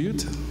final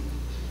tribute.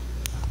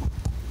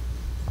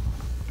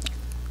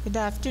 Good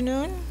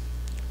afternoon.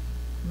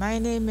 My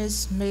name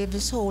is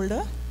Mavis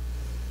Holder.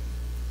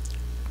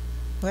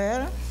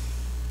 Well,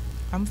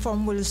 I'm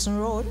from Wilson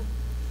Road,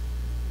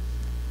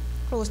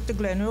 close to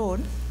Glen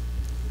Road,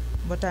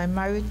 but I'm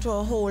married to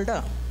a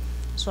Holder,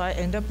 so I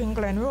end up in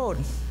Glen Road.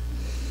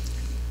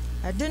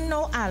 I didn't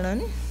know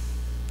Allan,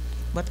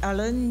 but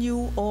Allan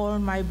knew all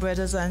my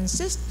brothers and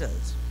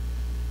sisters.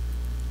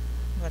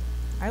 But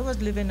I was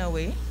living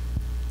away,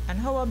 and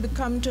how I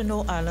become to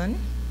know Allan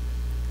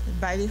is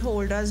by the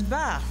Holder's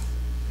bar,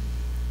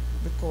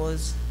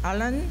 because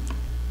Allan,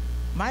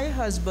 my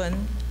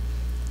husband,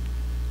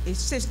 is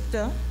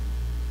sister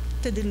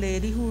to the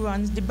lady who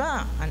runs the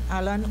bar, and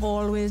Allan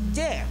always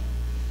there.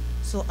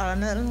 So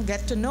Allan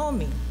get to know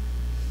me.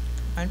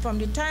 And from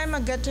the time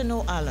I get to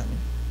know Allan,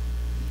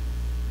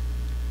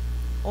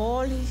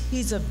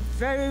 he's a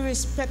very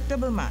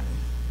respectable man.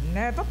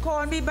 Never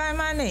called me by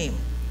my name.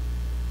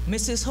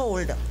 Mrs.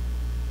 Holder.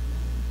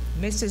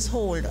 Mrs.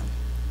 Holder.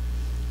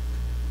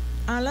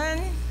 Allan,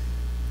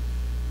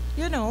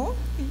 you know,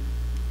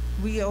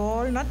 we are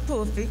all not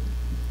perfect.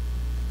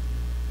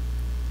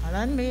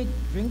 Allan may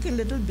drink a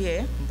little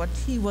beer, but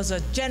he was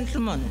a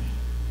gentleman.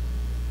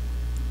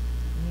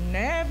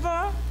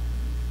 Never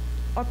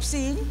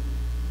obscene,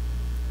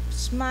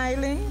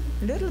 smiling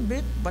a little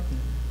bit, but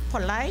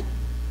polite,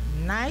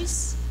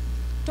 nice.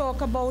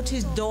 Talk about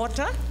his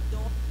daughter,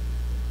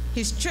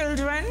 his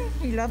children.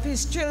 He loved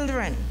his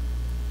children.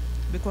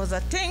 Because I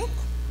think,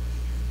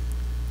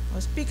 I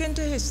was speaking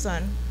to his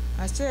son,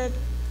 I said,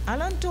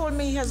 Allan told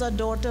me he has a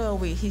daughter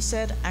away. He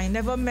said, I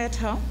never met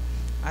her.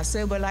 I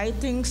said, well, I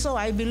think so.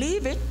 I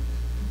believe it,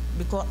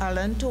 because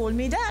Allan told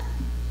me that.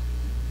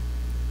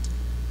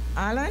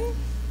 Allan,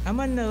 I'm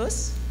a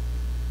nurse.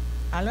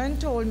 Allan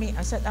told me,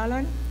 I said,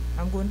 Allan,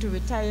 I'm going to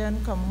retire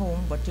and come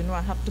home, but you know,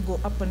 I have to go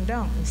up and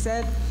down. He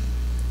said,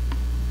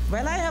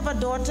 well, I have a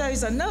daughter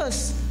who's a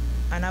nurse,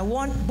 and I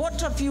want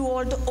both of you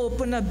all to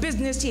open a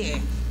business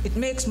here. It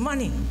makes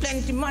money,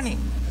 plenty money,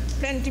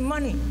 plenty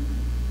money.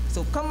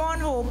 So come on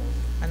home,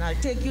 and I'll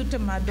take you to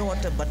my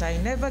daughter. But I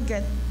never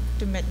get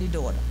to meet the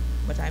daughter.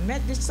 But I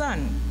met the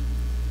son,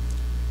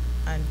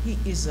 and he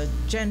is a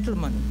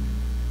gentleman,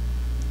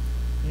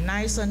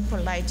 nice and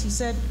polite. He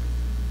said,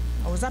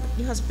 I was up at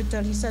the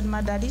hospital. He said,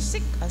 my daddy's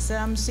sick. I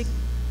said, I'm sick.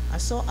 I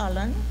saw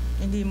Allan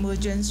in the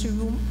emergency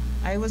room.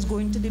 I was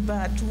going to the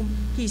bathroom.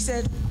 He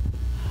said,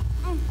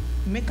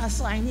 make a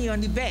sign here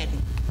on the bed.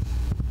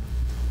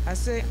 I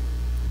said,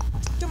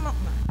 stomach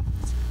man.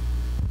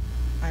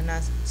 And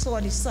I saw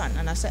the son,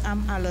 and I said,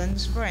 I'm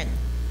Allan's friend.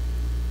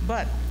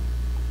 But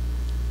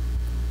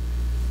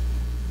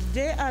the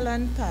day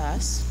Allan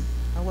passed,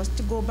 I was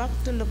to go back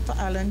to look for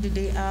Allan the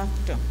day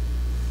after.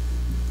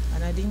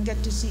 And I didn't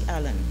get to see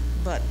Allan.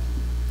 But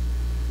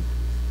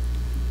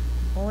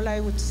all I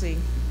would say,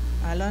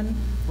 Allan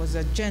was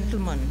a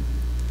gentleman,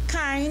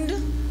 kind,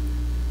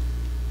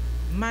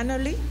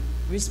 mannerly,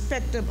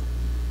 respectable.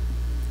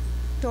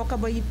 Talk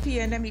about his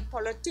PNM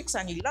politics,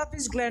 and he loved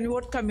his Glen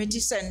Road Community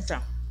Center.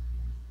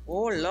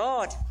 Oh,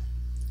 Lord.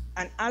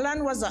 And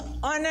Allan was an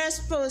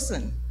honest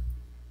person.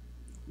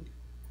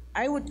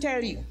 I would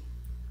tell you,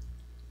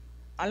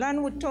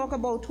 Allan would talk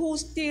about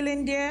who's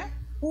stealing there,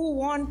 who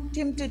want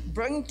him to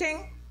bring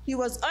things. He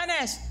was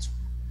honest,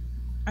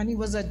 and he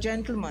was a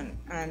gentleman,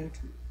 and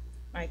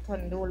my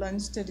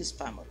condolence to this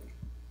family.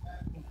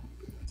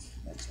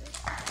 That's it.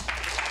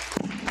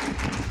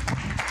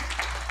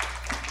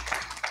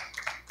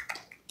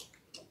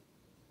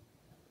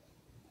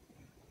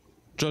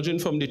 Judging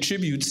from the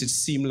tributes, it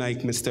seemed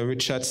like Mr.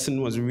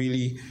 Richardson was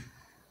really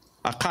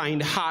a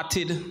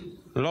kind-hearted,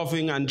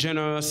 loving, and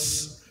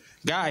generous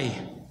guy.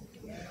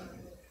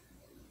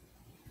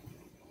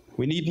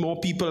 We need more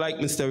people like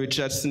Mr.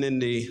 Richardson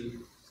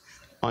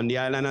on the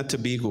island of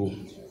Tobago,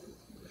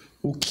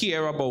 who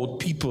care about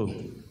people,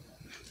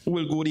 who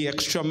will go the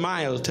extra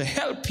mile to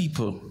help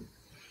people.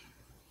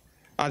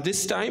 At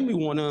this time, we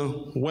want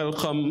to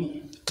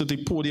welcome to the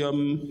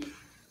podium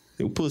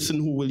the person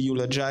who will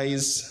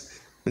eulogize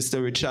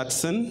Mr.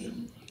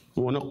 Richardson.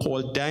 We want to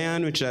call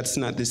Diane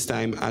Richardson at this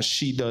time as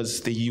she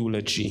does the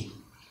eulogy.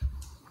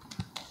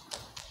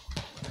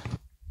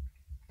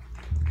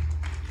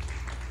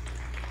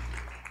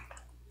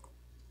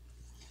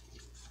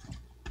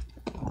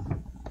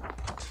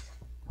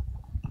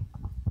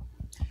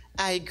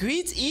 I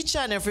greet each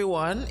and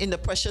everyone in the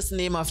precious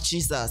name of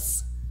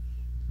Jesus.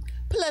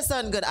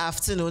 Pleasant good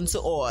afternoon to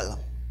all.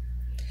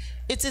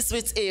 It is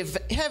with a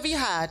heavy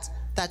heart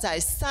that I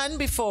stand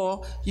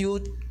before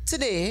you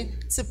today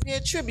to pay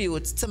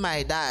tribute to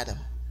my dad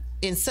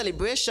in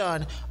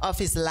celebration of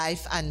his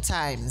life and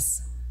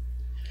times.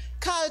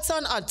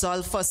 Carlton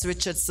Adolphus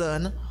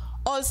Richardson,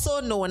 also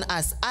known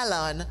as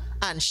Allan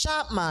and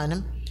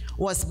Sharpman,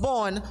 was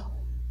born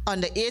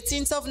on the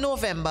 18th of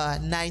November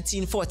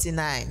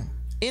 1949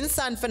 in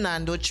San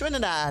Fernando,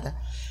 Trinidad,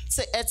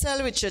 to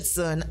Ethel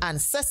Richardson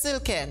and Cecil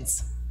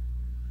Kent.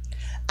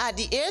 At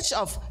the age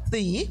of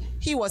 3,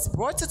 he was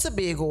brought to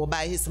Tobago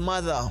by his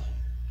mother.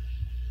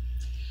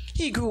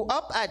 He grew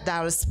up at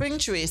Darrell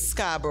Springtree,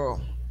 Scarborough.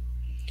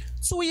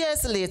 2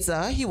 years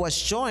later, he was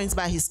joined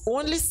by his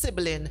only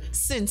sibling,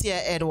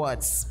 Cynthia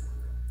Edwards.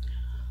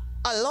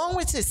 Along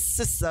with his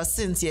sister,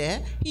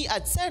 Cynthia, he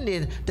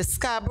attended the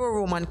Scarborough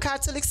Roman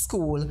Catholic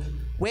School,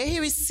 where he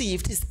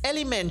received his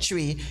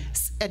elementary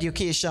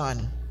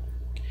education.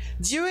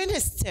 During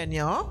his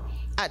tenure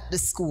at the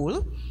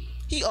school,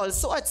 he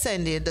also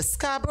attended the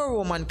Scarborough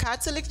Roman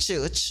Catholic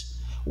Church,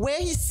 where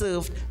he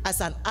served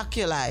as an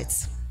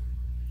acolyte.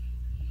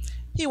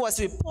 He was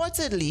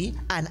reportedly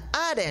an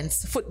ardent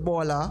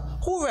footballer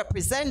who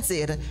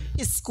represented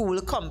his school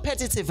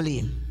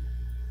competitively.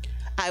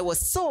 I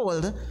was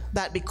told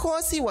that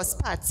because he was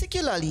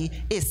particularly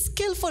a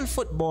skillful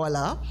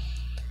footballer,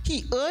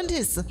 he earned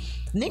his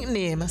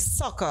nickname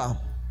Soccer.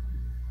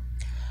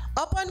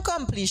 Upon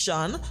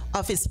completion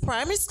of his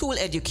primary school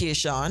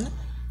education,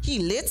 he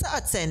later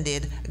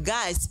attended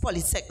Guy's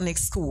Polytechnic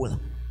School,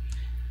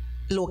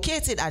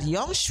 located at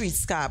Yonge Street,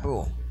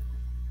 Scarborough.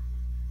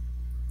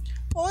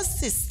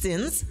 Post his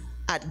stint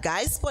at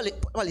Guy's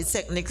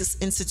Polytechnic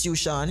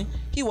Institution,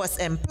 he was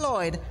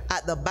employed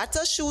at the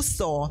Batter Shoe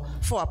Store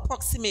for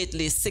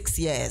approximately 6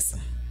 years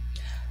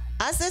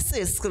as a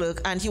sales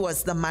clerk, and he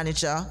was the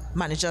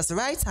manager's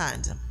right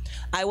hand.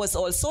 I was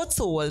also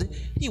told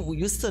he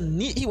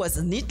was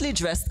neatly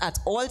dressed at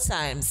all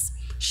times,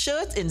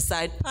 shirt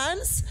inside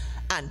pants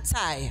and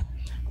tie.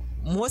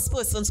 Most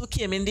persons who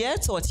came in there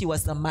thought he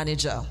was the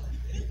manager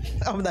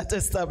of that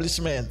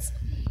establishment.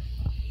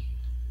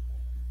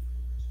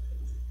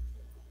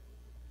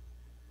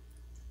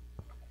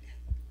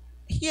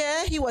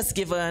 Here he was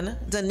given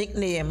the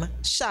nickname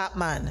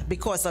Sharpman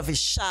because of his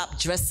sharp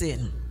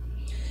dressing.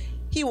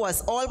 He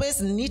was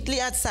always neatly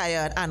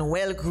attired and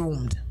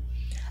well-groomed.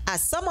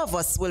 As some of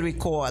us will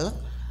recall,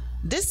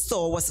 this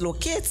store was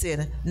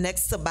located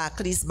next to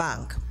Barclays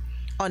Bank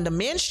on the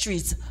main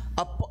street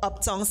of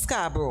Uptown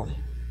Scarborough.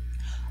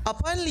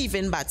 Upon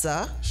leaving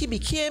Batter, he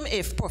became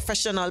a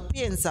professional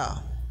painter.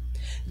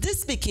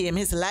 This became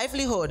his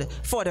livelihood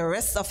for the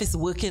rest of his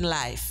working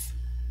life.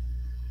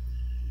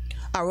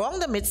 Around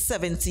the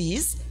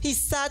mid-70s, he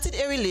started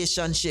a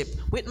relationship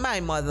with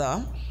my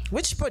mother,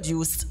 which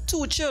produced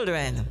 2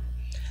 children,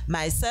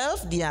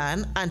 myself,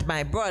 Diane, and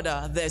my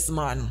brother,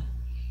 Desmond.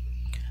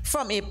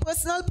 From a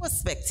personal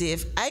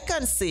perspective, I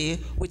can say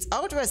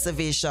without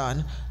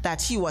reservation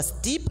that he was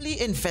deeply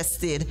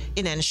invested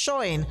in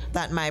ensuring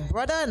that my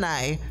brother and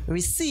I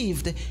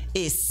received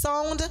a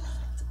sound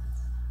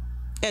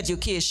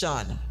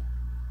education.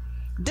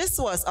 This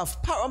was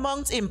of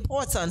paramount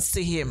importance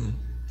to him.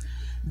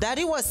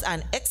 Daddy was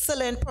an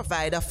excellent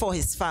provider for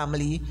his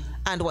family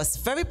and was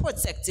very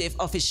protective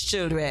of his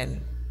children.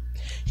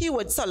 He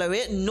would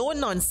tolerate no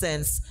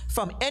nonsense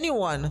from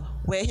anyone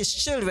where his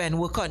children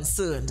were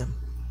concerned.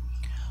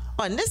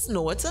 On this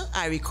note,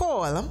 I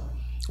recall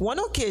one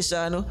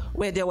occasion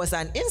where there was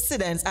an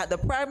incident at the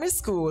primary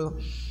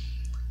school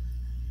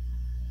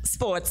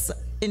sports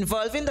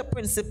involving the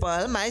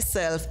principal,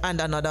 myself, and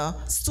another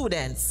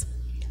student.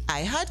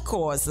 I had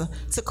cause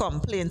to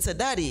complain to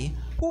Daddy,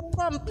 who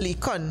promptly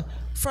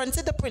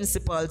confronted the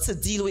principal to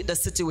deal with the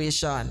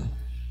situation.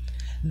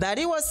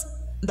 Daddy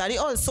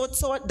also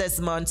taught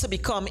Desmond to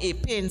become a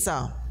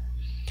painter.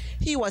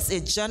 He was a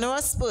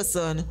generous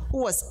person who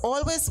was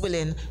always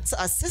willing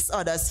to assist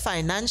others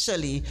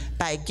financially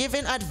by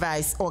giving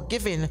advice or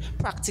giving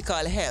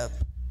practical help.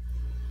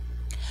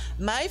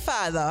 My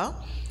father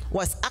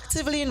was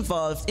actively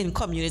involved in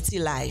community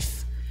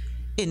life.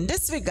 In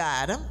this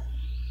regard,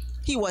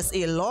 he was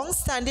a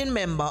long-standing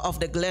member of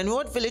the Glen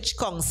Road Village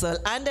Council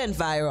and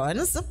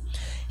environs.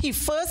 He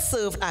first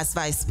served as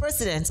vice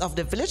president of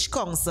the Village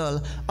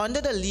Council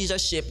under the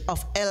leadership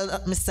of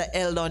Mr.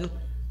 Eldon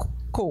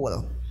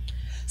Cole.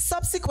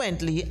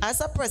 Subsequently,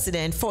 as a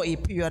president for a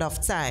period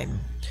of time.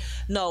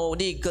 Now,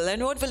 the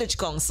Glen Road Village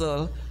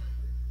Council,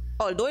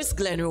 although it's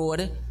Glen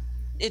Road,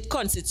 it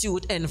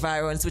constitutes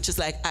environs, which is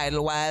like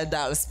Idlewild,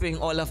 Dal Spring,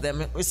 all of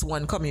them is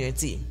one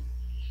community.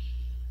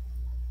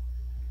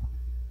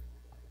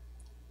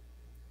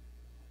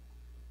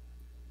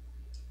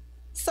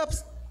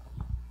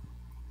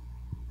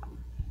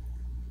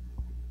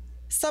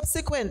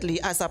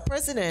 Subsequently, as a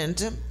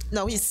president,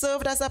 now he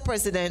served as a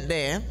president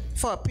there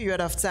for a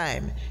period of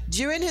time.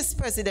 During his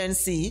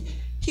presidency,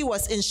 he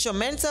was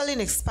instrumental in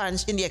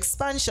the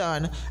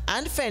expansion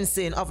and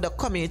fencing of the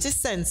community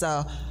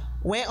center,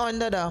 where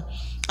under the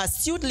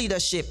astute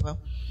leadership,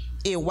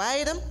 a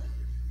wide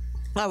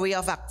array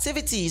of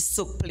activities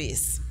took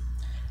place.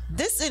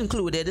 This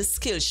included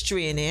skills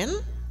training,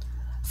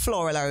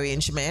 floral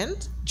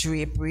arrangement,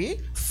 drapery,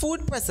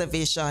 food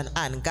preservation,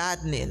 and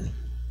gardening,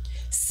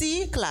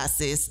 C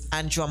classes,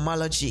 and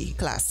drumology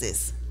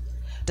classes.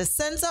 The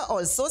center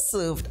also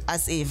served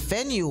as a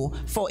venue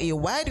for a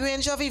wide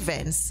range of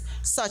events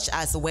such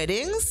as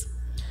weddings,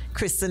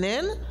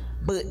 christening,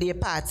 birthday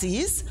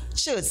parties,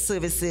 church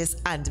services,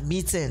 and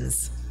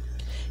meetings.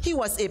 He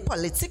was a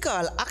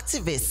political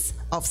activist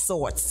of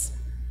sorts.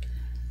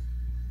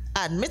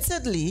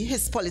 Admittedly,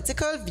 his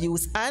political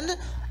views and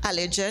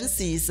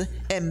allegiances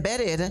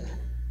embedded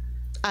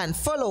and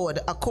followed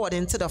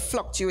according to the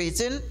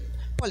fluctuating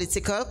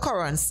political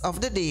currents of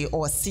the day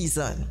or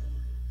season.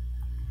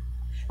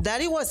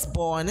 Daddy was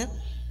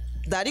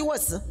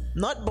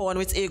not born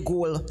with a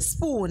gold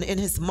spoon in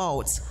his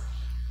mouth.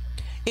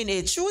 In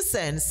a true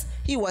sense,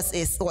 he was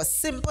a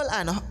simple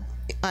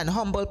and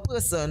humble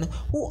person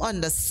who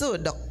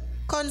understood the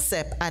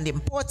concept and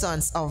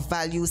importance of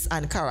values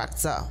and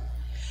character.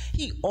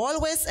 He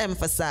always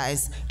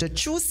emphasized the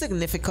true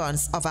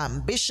significance of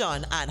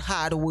ambition and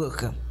hard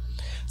work.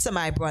 To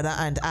my brother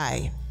and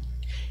I,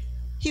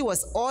 he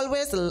was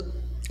always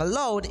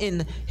loud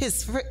in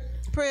his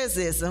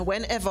praises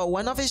whenever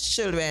one of his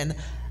children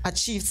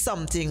achieved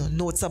something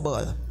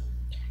notable.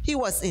 He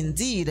was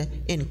indeed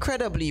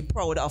incredibly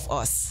proud of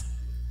us.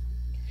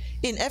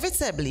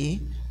 Inevitably,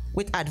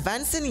 with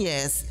advancing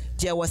years,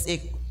 there was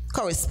a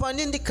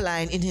corresponding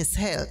decline in his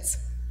health.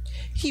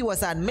 He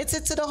was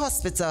admitted to the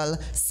hospital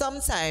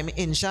sometime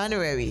in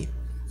January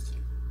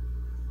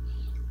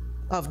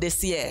of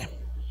this year,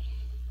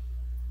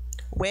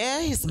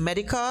 where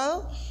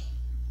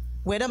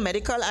the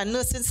medical and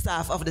nursing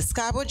staff of the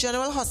Scarborough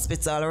General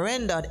Hospital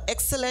rendered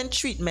excellent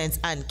treatment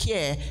and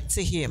care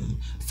to him,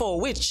 for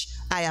which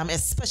I am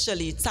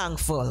especially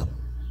thankful.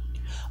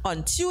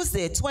 On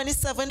Tuesday,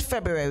 27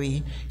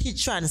 February, he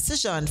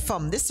transitioned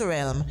from this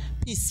realm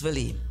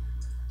peacefully.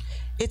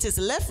 It is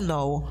left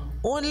now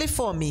only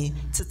for me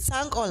to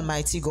thank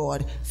Almighty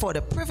God for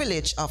the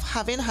privilege of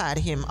having had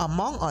him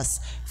among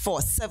us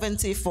for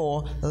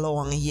 74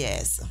 long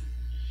years.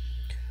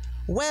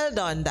 Well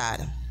done,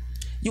 Dad.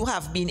 You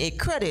have been a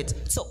credit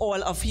to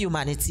all of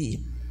humanity.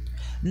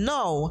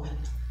 Now,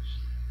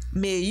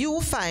 may you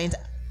find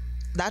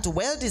that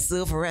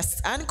well-deserved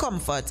rest and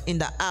comfort in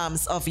the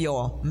arms of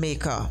your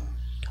Maker.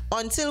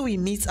 Until we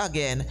meet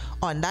again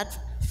on that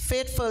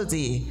fateful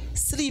day,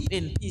 sleep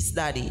in peace,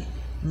 Daddy.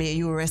 May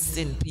you rest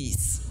in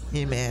peace.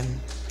 Amen.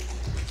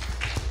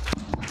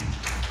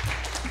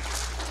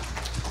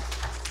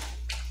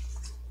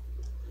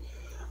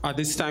 At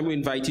this time, we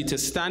invite you to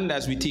stand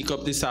as we take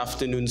up this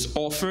afternoon's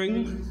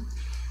offering.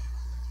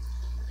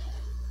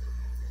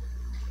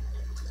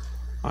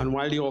 And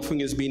while the offering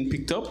is being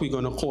picked up, we're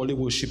going to call the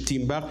worship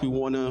team back. We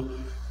want to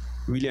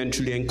really and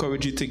truly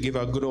encourage you to give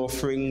a good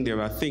offering.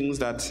 There are things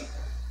that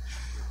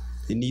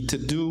you need to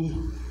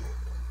do.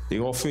 The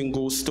offering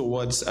goes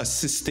towards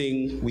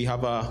assisting. We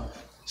have a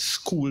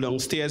school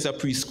downstairs, a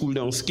preschool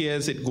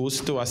downstairs. It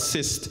goes to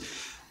assist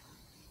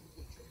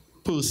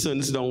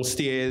persons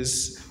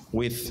downstairs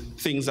with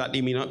things that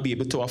they may not be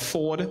able to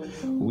afford.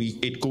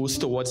 It goes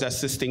towards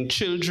assisting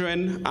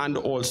children and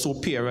also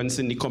parents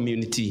in the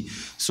community.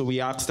 So we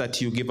ask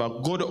that you give a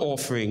good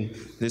offering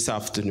this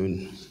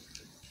afternoon.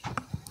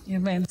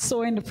 Amen.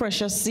 Sow in the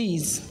precious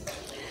seeds.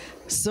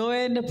 Sow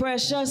in the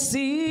precious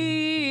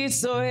seeds,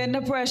 sow in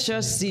the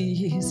precious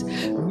seeds.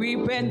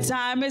 Reaping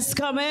time is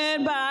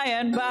coming by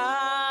and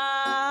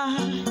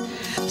by.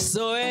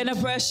 Sow in the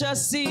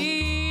precious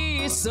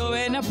seeds, sow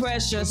in the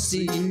precious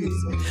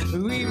seeds.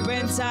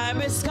 Reaping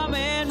time is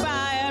coming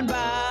by and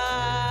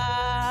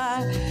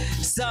by.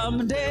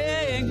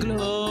 Someday in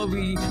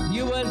glory,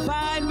 you will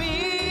find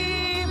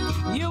me,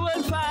 you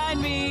will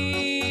find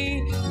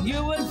me,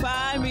 you will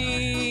find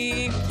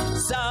me.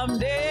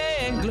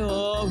 Someday in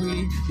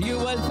glory, you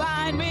will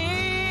find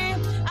me.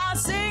 I'm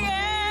singing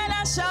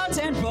and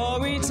shouting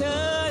for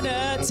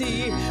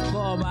eternity.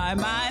 For my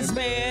mind's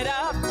made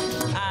up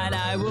and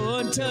I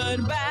won't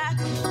turn back.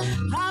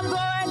 I'm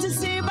going to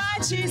see my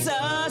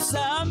Jesus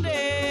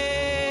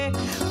someday.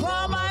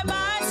 For my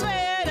mind's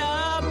made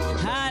up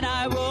and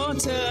I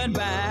won't turn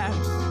back.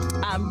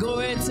 I'm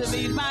going to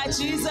meet my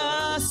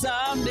Jesus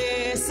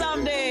someday,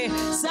 someday,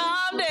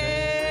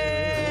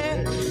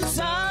 someday,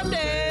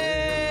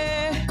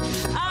 someday.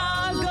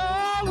 I'll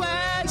go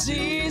where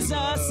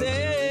Jesus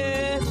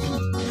is.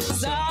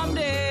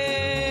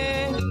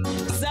 Someday,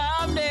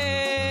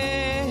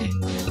 someday.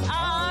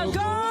 I'll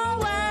go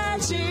where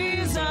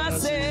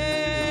Jesus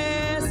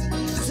is.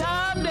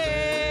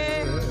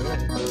 Someday,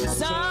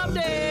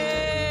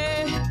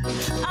 someday.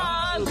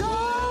 I'll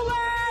go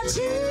where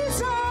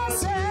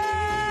Jesus is.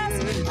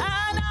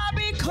 And I'll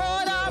be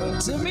caught up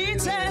to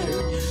meet him.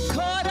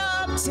 Caught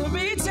up to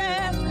meet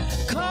him.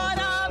 Caught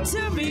up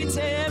to meet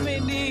him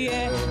in the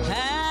air.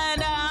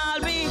 And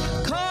I'll be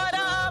caught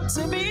up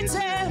to meet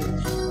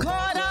him.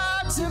 Caught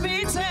up to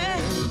meet him.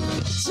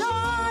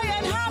 Joy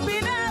and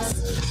happiness,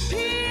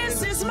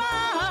 peace is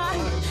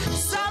mine.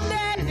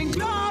 Someday in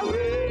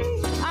glory,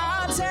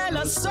 I'll tell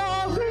a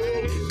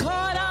story.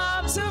 Caught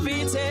up to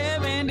meet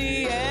him in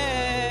the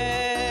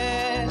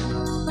air.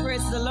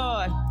 Praise the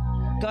Lord.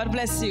 God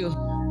bless you.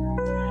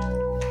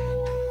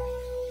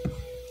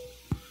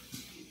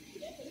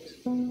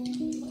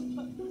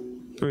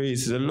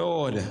 Praise the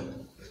Lord.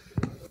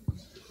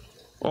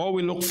 Oh,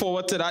 we look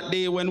forward to that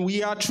day when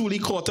we are truly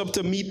caught up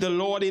to meet the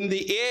Lord in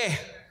the air.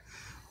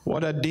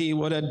 What a day,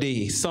 what a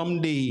day.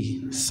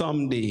 Someday,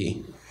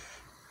 someday.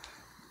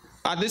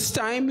 At this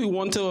time, we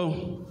want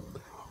to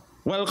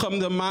welcome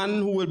the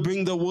man who will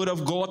bring the word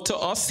of God to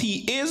us.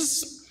 He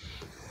is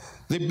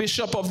the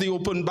Bishop of the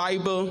Open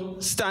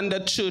Bible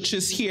Standard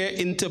Churches here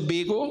in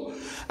Tobago.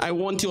 I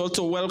want you all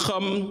to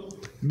welcome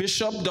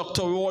Bishop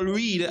Dr. Roll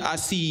Reed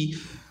as he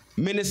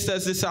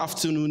ministers this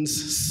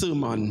afternoon's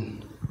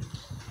sermon.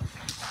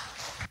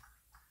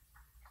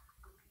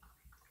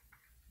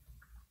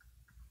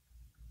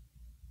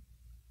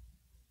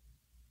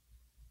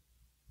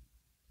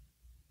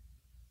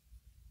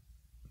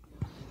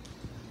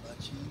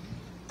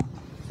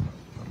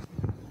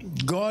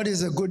 God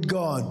is a good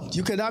God.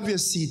 You can have your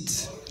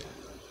seat.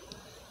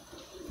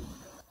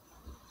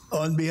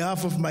 On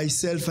behalf of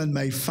myself and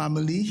my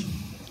family,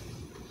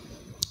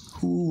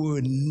 who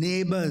were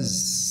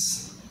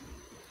neighbors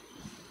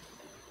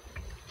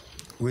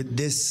with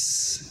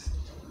this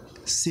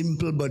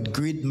simple but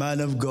great man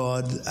of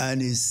God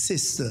and his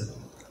sister,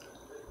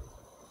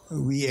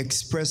 we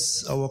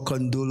express our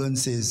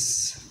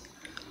condolences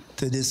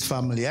to this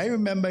family. I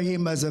remember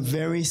him as a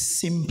very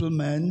simple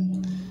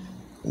man.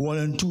 1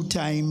 and 2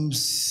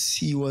 times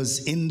he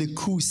was in the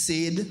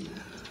crusade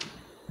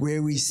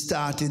where we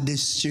started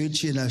this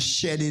church in a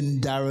shed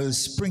in Darrell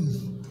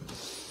Spring.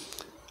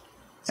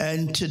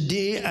 And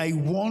today I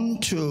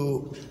want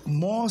to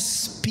more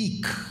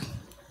speak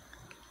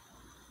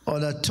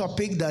on a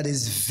topic that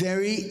is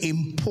very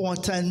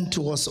important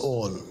to us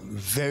all.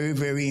 Very,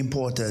 very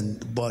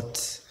important.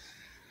 But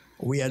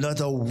we are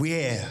not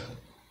aware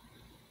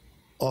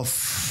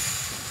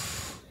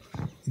of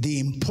the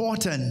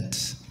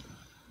importance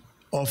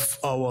of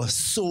our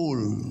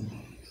soul.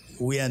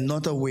 We are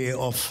not aware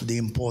of the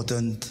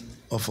importance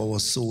of our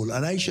soul.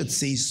 And I should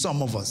say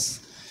some of us.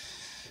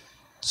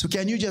 So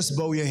can you just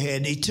bow your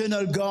head?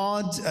 Eternal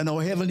God and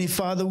our Heavenly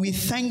Father, we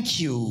thank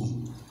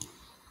you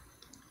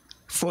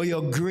for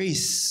your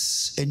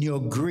grace and your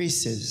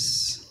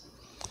graces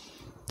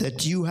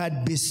that you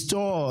had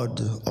bestowed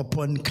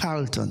upon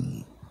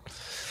Carlton.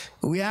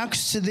 We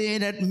ask today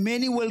that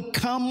many will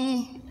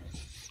come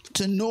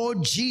to know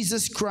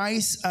Jesus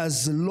Christ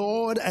as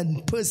Lord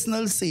and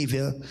personal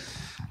Savior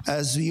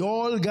as we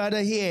all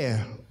gather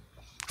here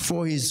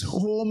for his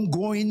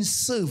homegoing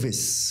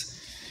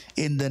service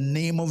in the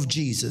name of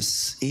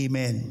Jesus.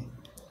 Amen.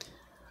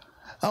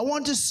 I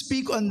want to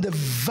speak on the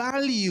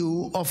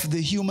value of the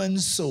human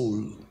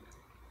soul.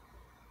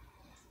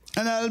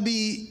 And I'll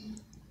be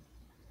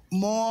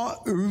more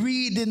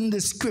reading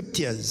the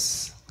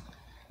scriptures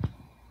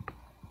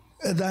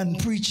than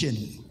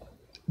preaching,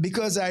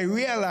 because I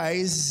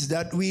realize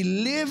that we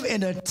live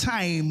in a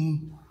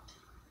time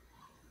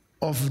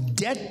of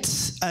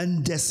death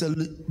and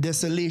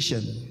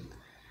desolation.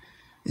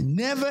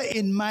 Never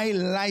in my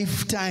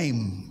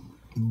lifetime,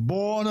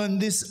 born on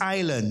this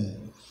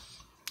island,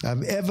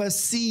 I've ever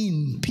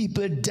seen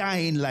people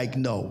dying like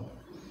now.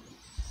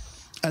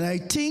 And I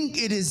think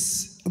it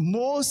is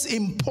most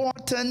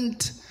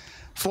important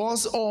for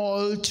us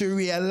all to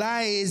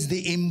realize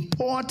the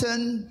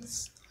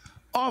importance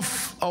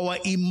of our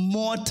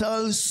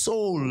immortal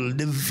soul,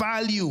 the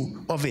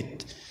value of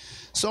it.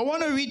 So I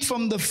want to read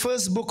from the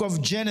first book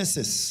of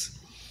Genesis,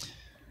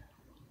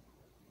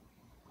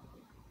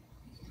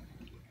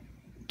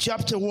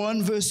 chapter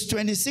 1, verse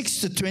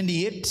 26 to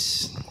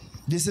 28.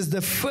 This is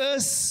the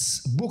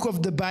first book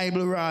of the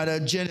Bible, rather,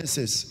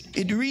 Genesis.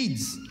 It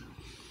reads,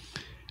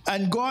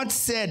 "And God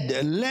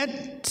said,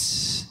 let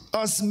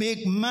us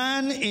make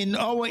man in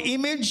our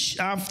image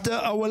after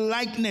our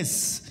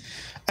likeness,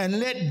 and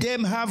let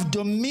them have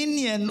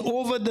dominion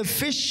over the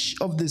fish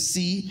of the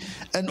sea,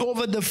 and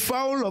over the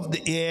fowl of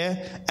the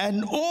air,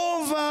 and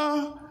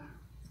over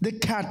the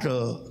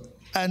cattle,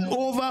 and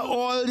over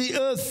all the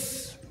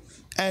earth,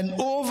 and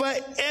over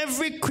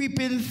every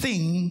creeping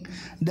thing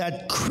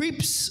that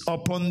creeps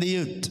upon the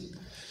earth.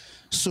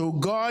 So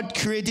God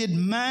created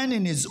man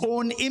in his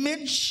own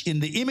image. In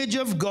the image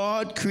of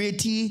God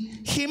created he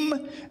him,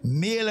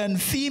 male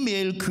and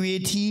female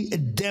created he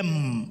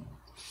them.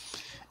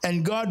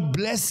 And God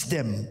blessed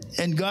them,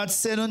 and God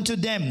said unto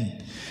them,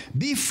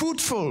 be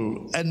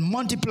fruitful and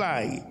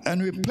multiply,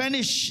 and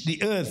replenish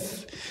the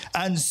earth,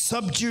 and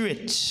subdue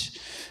it,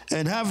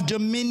 and have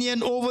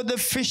dominion over the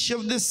fish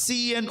of the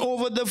sea, and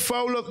over the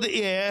fowl of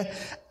the air,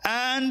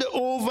 and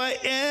over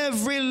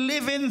every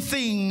living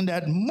thing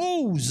that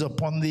moves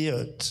upon the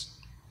earth."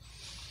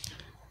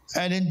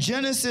 And in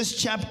Genesis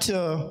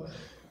chapter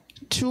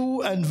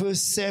 2 and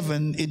verse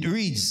 7, it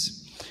reads,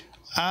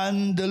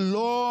 "And the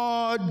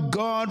Lord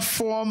God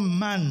formed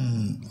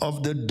man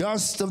of the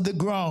dust of the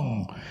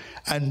ground,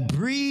 and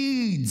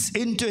breathes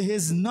into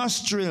his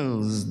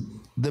nostrils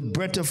the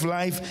breath of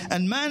life,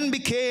 and man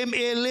became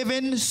a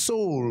living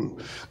soul."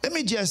 Let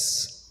me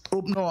just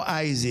open our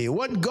eyes here.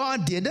 What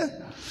God did,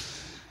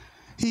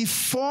 he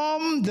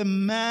formed the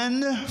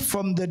man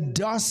from the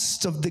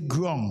dust of the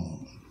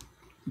ground.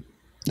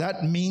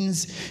 That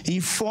means he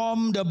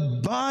formed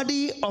the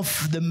body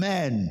of the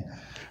man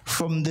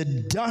from the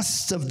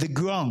dust of the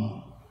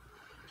ground.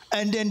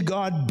 And then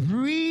God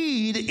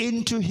breathed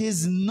into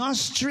his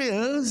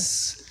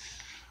nostrils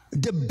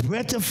the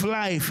breath of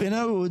life. In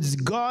other words,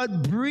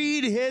 God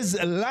breathed his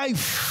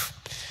life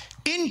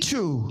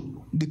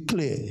into the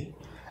clay,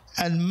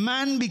 and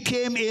man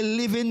became a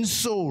living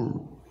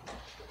soul.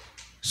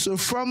 So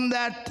from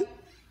that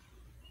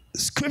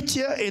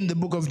scripture in the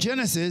book of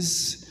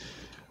Genesis,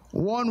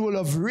 one will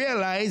have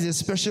realized,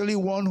 especially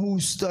one who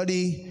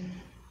study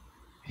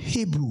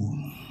Hebrew,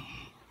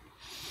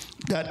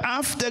 that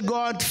after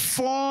God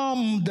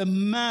formed the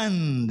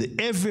man,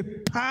 every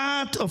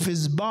part of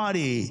his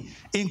body,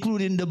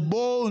 including the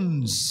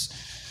bones,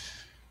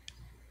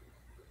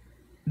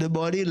 the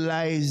body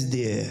lies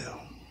there,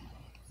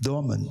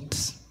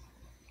 dormant.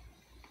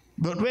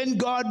 But when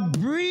God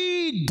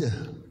breathed,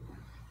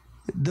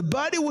 the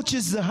body which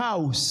is the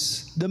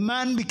house, the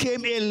man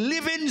became a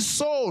living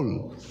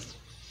soul.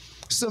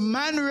 So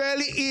man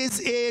really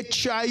is a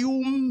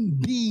triune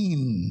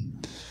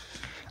being.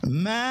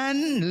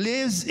 Man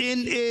lives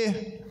in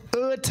a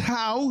earth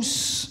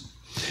house.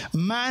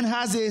 Man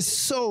has a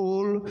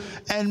soul,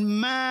 and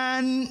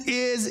man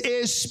is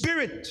a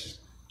spirit.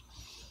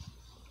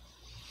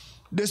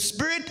 The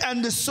spirit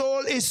and the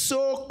soul is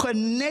so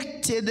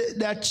connected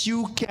that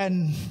you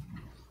can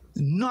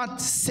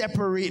not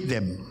separate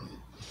them.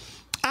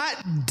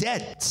 At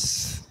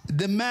death,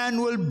 the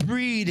man will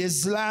breathe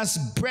his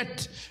last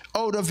breath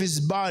out of his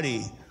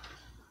body.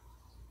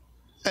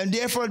 And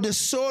therefore the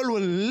soul will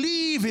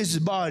leave his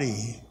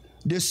body.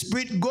 The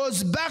spirit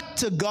goes back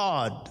to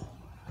God.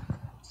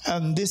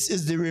 And this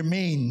is the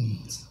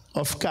remains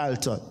of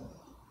Carlton.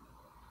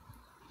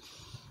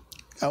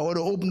 I want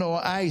to open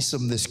our eyes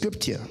from the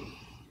scripture.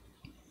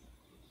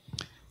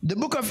 The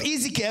book of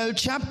Ezekiel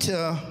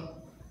chapter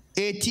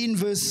 18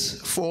 verse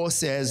 4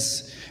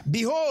 says,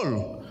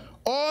 "Behold,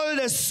 all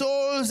the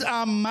souls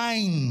are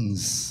mine,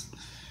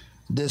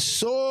 the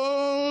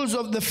souls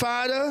of the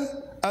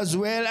Father as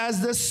well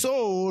as the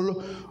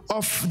soul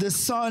of the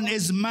Son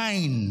is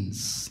mine.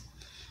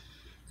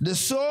 The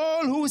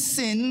soul who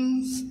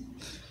sins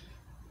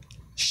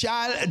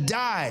shall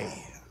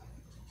die."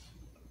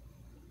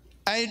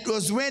 And it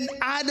was when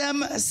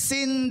Adam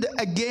sinned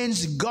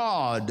against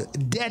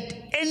God, death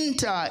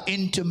entered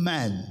into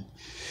man.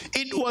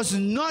 It was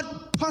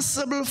not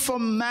possible for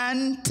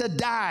man to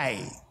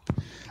die.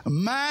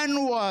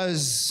 Man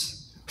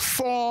was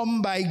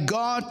formed by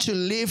God to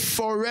live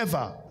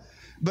forever.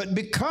 But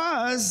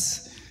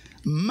because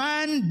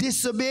man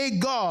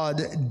disobeyed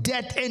God,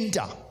 death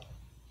entered.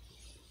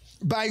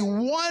 By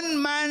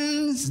one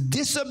man's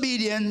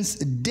disobedience,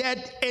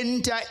 death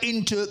entered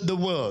into the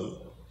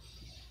world.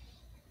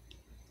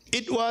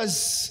 It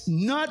was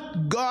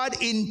not God's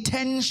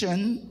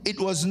intention, it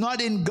was not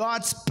in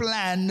God's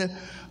plan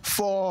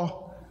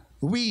for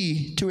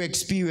we to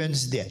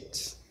experience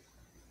death.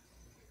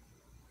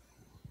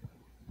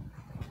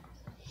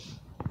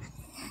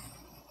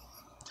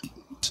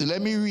 So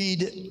let me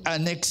read our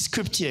next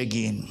scripture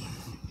again.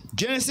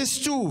 Genesis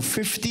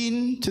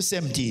 2:15 to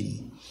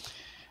 17.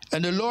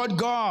 "And the Lord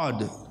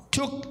God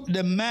took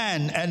the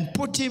man and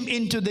put him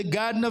into the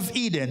Garden of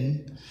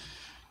Eden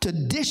to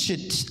dish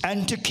it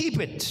and to keep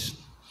it.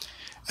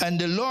 And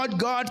the Lord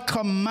God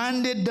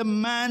commanded the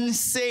man,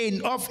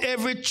 saying, Of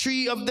every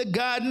tree of the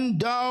garden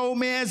thou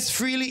mayest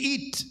freely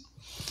eat,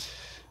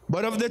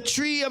 but of the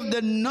tree of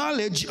the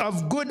knowledge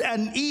of good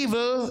and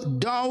evil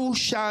thou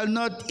shalt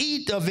not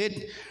eat of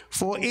it,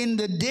 for in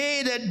the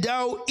day that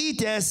thou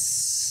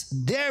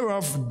eatest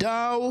thereof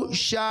thou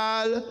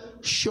shalt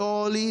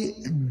surely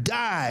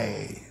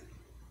die."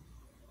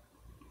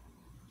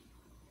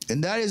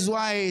 And that is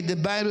why the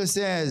Bible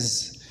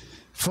says,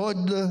 "For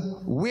the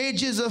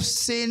wages of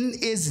sin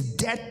is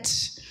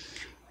death,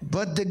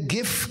 but the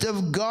gift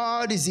of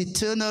God is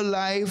eternal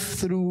life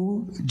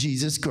through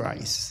Jesus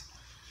Christ."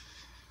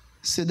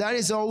 So that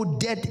is how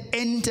death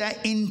entered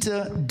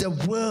into the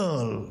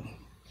world.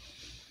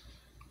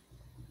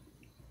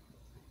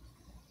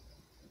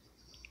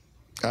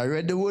 I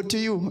read the word to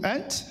you,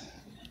 right?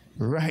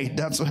 Right,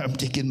 that's why I'm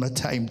taking my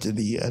time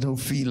today. I don't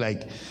feel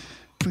like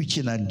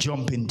preaching and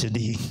jumping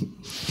today.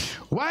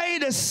 Why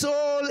the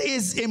soul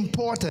is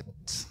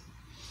important.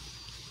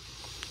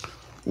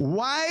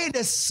 Why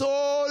the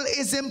soul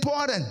is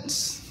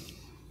important.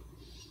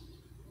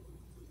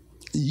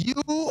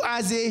 You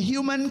as a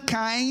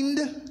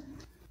humankind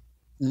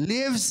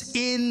lives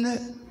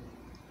in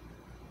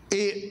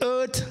a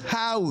earth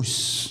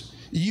house.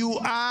 You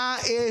are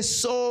a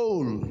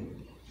soul.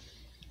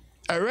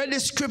 I read the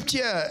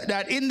scripture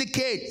that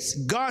indicates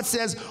God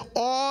says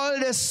all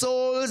the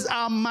souls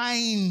are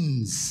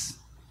mine.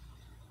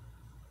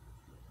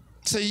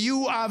 So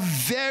you are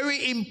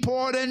very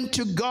important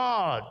to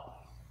God,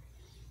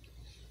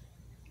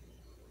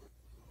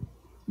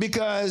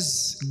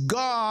 because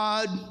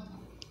God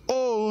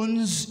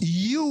owns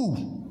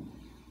you.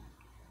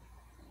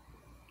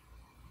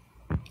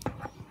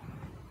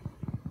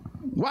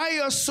 Why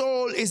your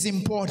soul is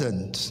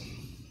important?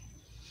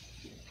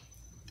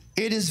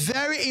 It is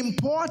very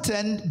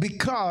important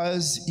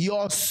because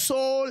your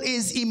soul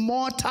is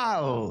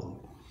immortal.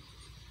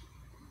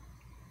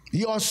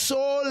 Your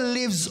soul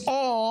lives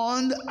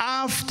on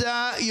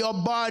after your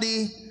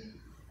body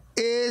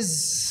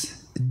is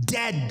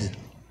dead.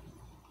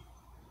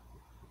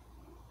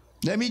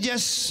 Let me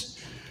just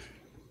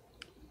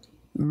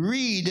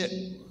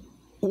read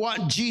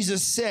what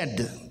Jesus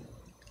said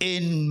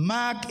in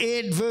Mark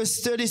 8,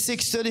 verse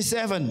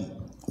 36-37.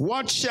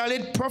 What shall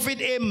it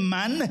profit a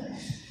man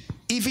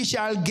if he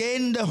shall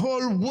gain the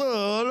whole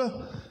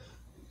world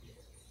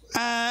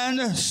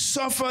and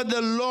suffer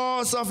the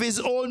loss of his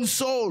own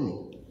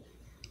soul?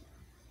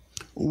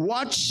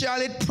 What shall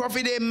it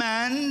profit a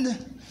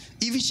man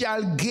if he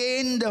shall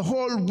gain the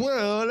whole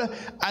world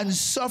and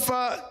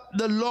suffer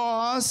the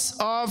loss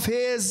of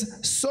his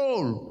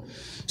soul?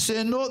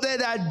 So note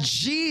that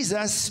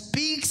Jesus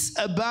speaks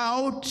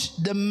about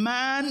the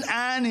man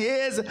and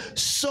his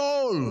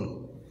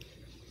soul,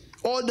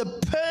 or the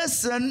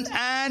person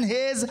and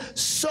his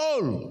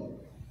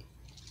soul.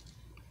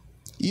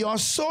 Your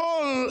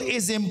soul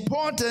is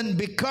important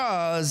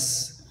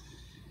because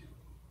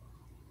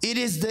it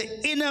is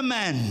the inner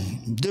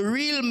man, the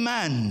real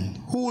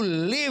man, who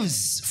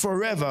lives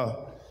forever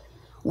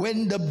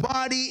when the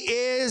body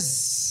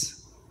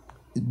is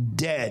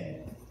dead.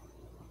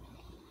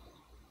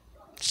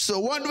 So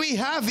what we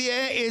have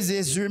here is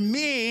his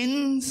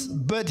remains,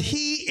 but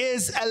he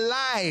is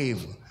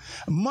alive,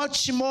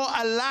 much more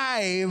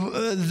alive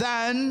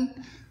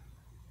than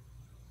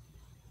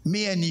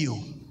me and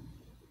you.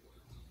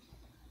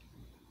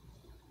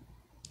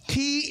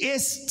 He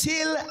is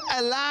still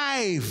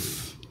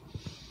alive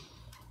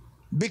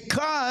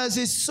because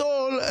his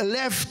soul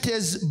left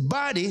his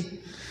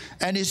body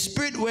and his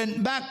spirit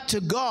went back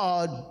to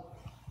God.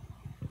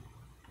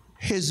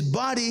 His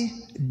body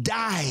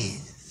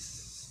dies.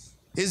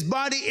 His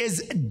body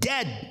is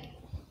dead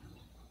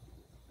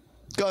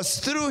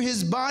because through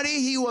his body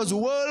he was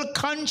world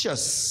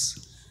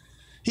conscious.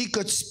 He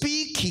could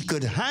speak, he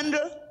could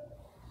handle,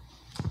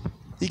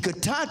 he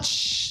could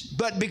touch,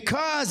 but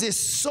because his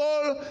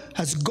soul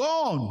has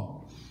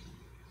gone,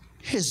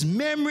 his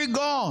memory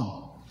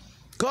gone,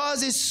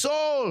 because his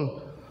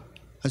soul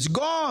has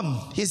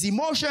gone, his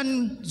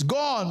emotion is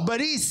gone, but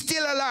he's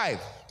still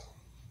alive.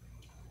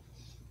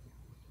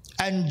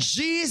 And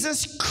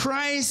Jesus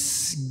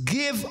Christ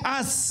gave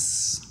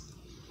us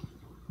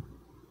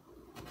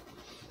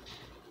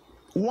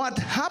what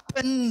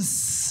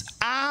happens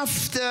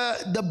after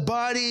the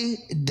body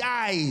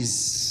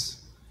dies.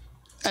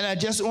 And I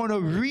just want to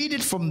read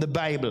it from the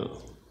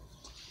Bible,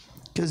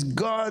 because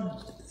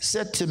God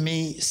said to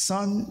me,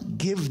 son,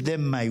 give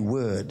them my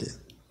word.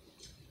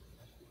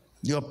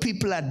 Your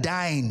people are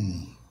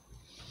dying,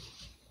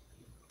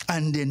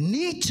 and they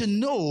need to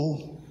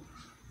know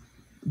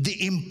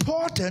the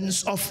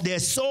importance of their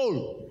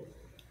soul.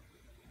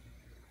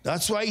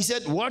 That's why he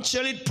said, what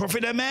shall it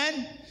profit a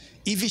man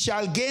if he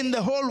shall gain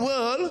the whole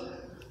world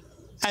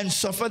and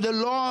suffer the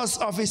loss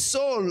of his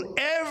soul?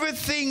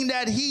 Everything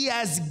that he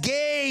has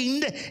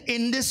gained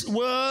in this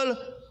world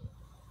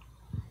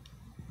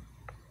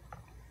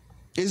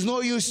is no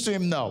use to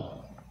him now.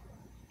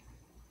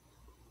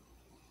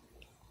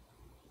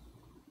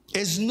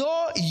 Is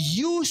no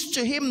use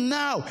to him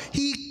now.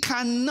 He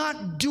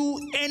cannot do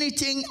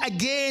anything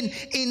again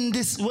in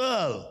this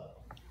world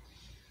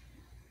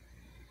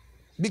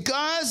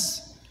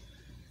because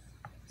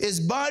his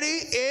body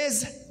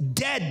is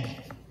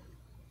dead.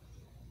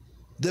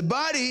 The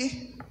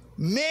body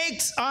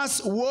makes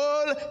us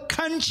world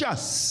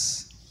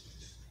conscious.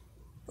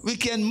 We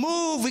can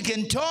move, we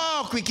can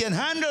talk, we can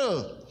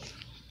handle,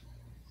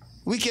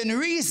 we can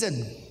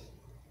reason.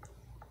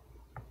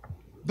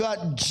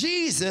 But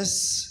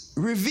Jesus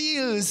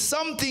reveals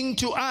something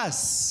to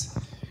us.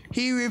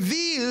 He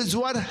reveals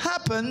what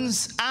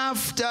happens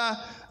after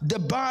the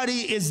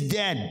body is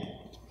dead.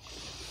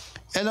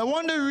 And I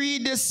want to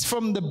read this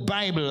from the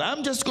Bible.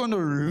 I'm just going to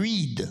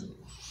read,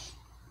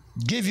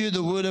 give you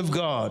the word of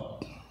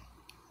God.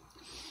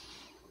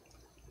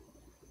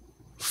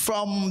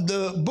 From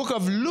the book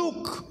of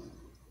Luke,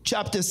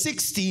 chapter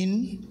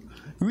 16,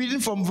 reading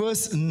from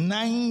verse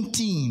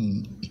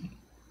 19.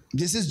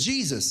 This is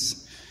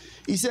Jesus.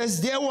 He says,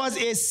 there was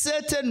a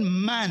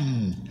certain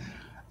man,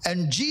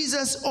 and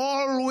Jesus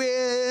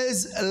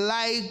always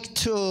liked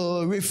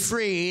to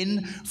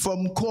refrain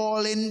from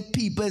calling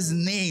people's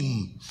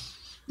name.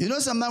 You know,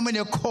 sometimes when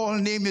you call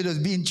name, you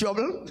just be in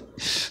trouble.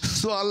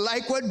 So I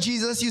like what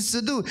Jesus used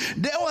to do.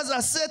 There was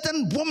a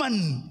certain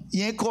woman.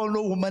 You ain't call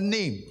no woman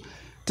name.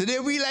 Today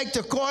we like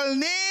to call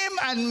name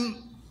and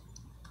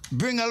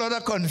bring a lot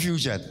of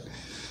confusion.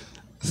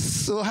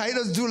 So I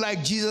just do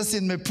like Jesus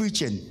in my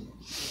preaching.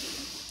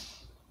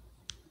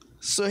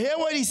 So here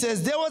what he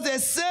says, there was a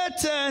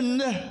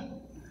certain,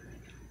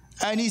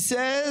 and he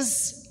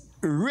says,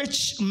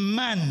 rich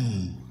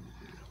man,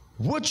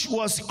 which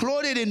was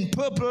clothed in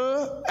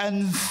purple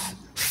and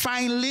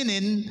fine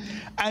linen,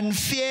 and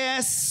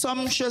fared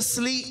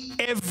sumptuously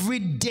every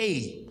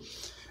day.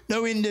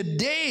 Now in the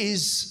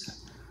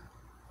days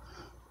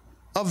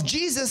of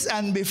Jesus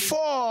and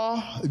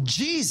before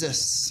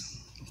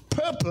Jesus,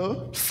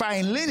 purple,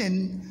 fine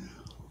linen,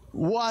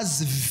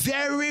 was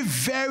very,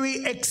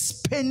 very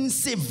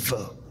expensive.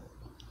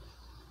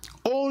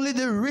 Only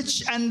the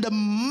rich and the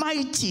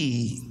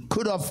mighty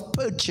could have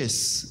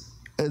purchased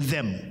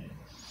them.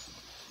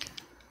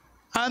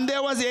 And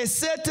there was a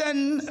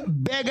certain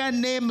beggar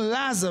named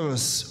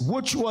Lazarus,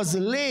 which was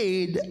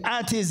laid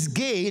at his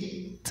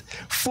gate,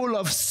 full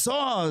of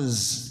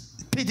sores.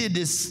 Pity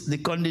the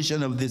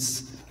condition of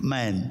this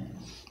man.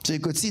 So you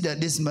could see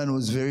that this man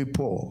was very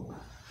poor.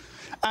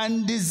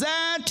 And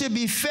desired to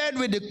be fed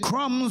with the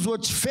crumbs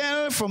which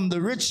fell from the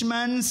rich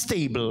man's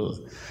table.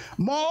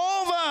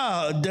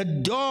 Moreover, the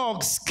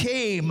dogs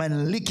came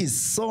and licked his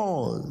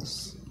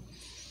sores.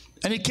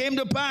 And it came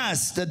to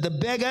pass that the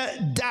beggar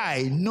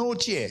died.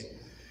 Note here,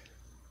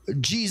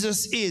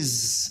 Jesus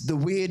is the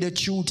way, the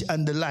truth,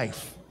 and the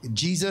life.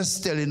 Jesus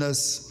telling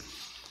us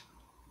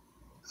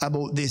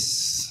about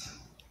this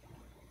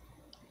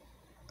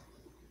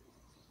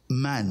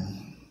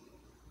man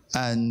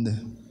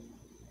and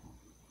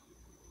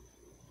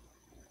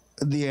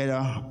the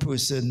other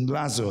person,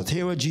 Lazarus.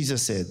 Hear what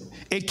Jesus said.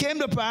 It came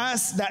to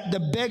pass that the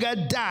beggar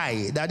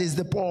died, that is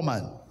the poor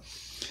man,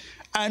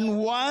 and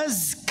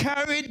was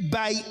carried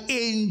by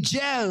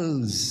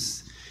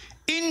angels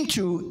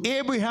into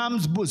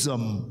Abraham's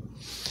bosom.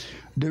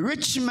 The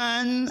rich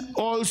man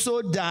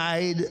also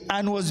died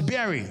and was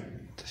buried.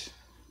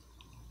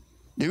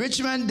 The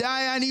rich man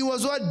died and he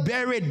was what?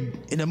 Buried.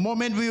 In a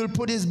moment we will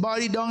put his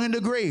body down in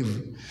the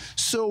grave.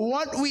 So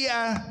what we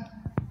are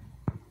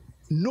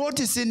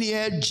noticing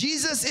here,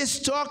 Jesus is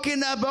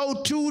talking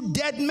about two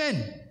dead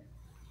men.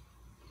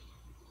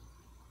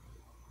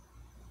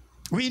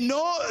 We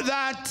know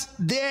that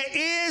there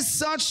is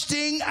such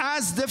thing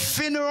as the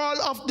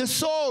funeral of the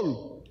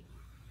soul,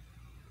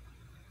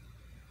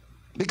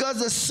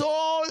 because the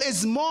soul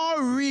is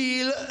more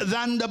real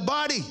than the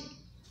body.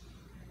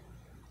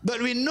 But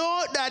we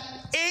know that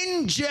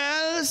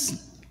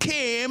angels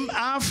came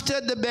after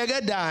the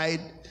beggar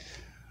died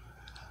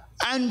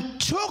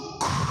and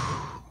took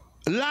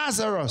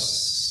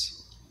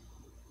Lazarus.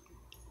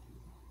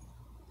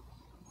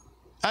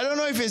 I don't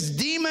know if his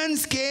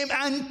demons came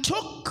and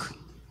took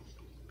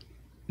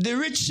the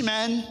rich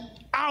man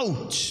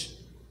out.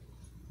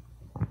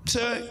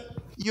 So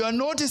you are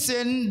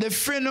noticing the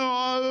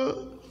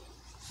funeral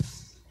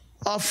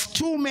of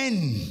two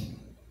men.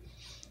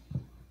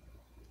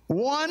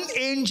 One,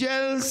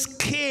 angels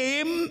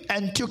came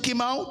and took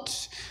him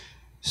out.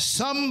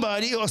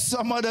 Somebody or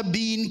some other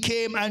being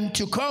came and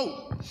took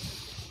out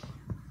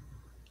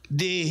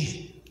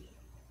the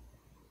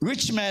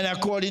rich man,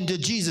 according to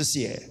Jesus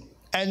here.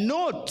 And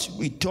note,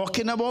 we're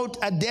talking about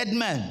a dead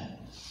man.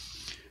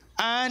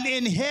 And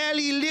in hell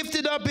he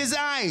lifted up his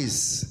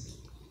eyes.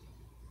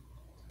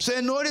 So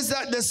notice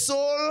that the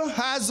soul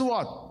has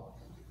what?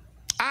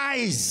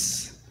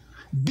 Eyes.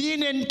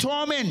 Being in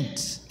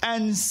torment,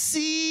 and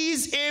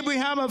sees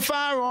Abraham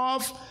afar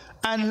off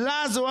and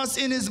Lazarus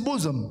in his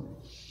bosom.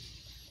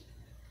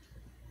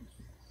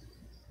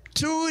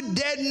 Two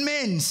dead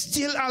men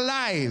still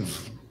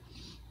alive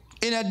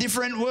in a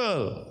different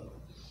world.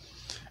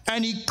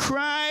 And he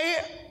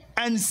cried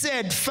and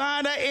said,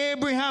 Father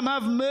Abraham,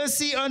 have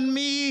mercy on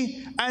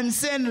me and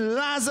send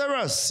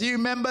Lazarus. You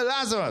remember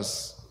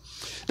Lazarus?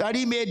 That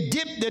he may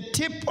dip the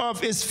tip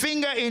of his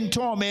finger in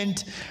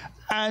torment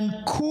and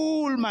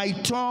cool my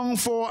tongue,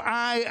 for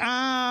I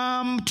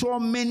am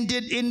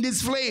tormented in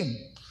this flame.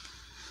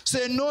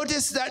 So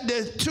notice that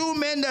the two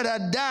men that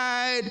had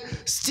died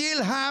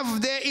still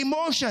have their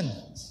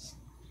emotions.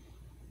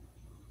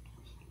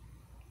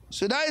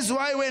 So that is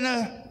why when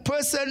a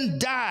person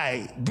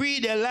dies,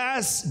 breathe their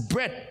last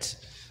breath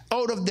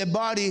out of their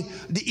body,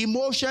 the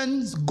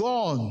emotions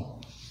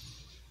gone,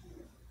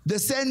 the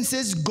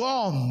senses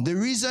gone, the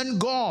reason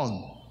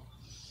gone.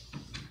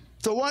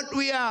 So what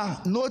we are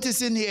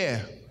noticing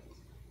here,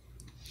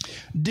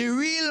 the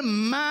real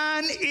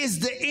man is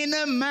the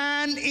inner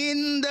man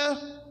in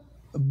the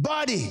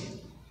body.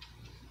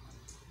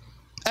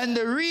 And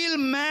the real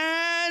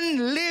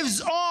man lives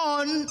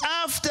on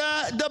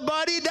after the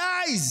body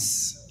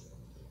dies.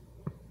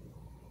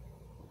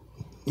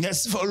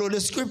 Let's follow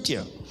the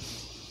scripture.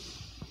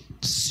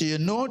 So you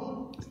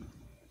note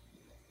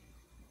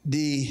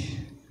the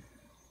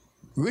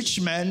rich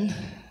man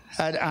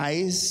had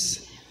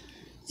eyes.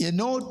 You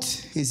note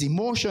his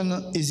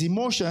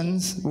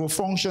emotions were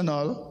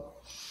functional.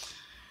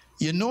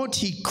 You note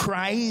he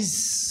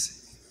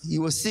cries. He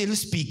was still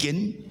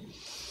speaking.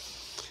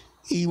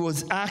 He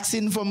was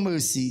asking for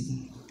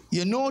mercy.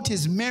 You note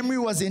his memory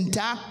was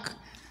intact.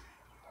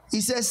 He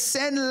says,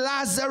 send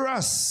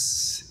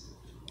Lazarus,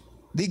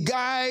 the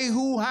guy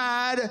who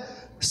had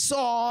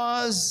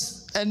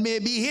sores, and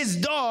maybe his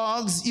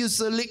dogs used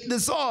to lick the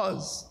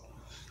sores.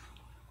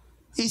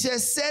 He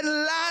says, send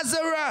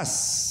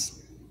Lazarus,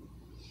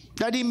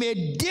 that he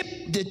may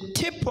dip the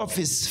tip of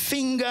his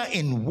finger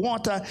in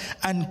water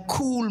and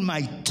cool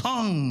my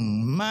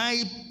tongue.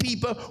 My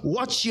people,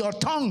 watch your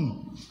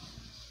tongue.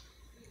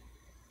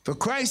 For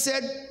Christ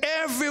said,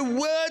 every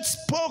word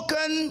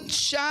spoken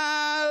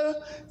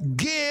shall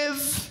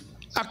give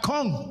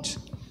account.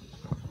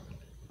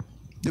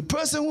 The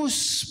person who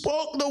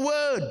spoke the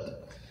word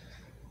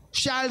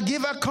shall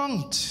give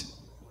account.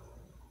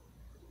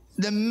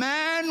 The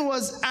man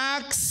was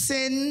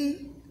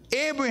asking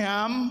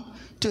Abraham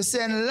to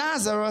send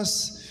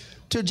Lazarus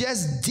to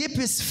just dip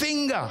his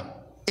finger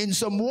in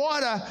some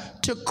water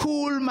to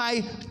cool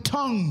my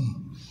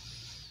tongue.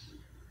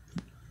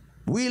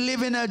 We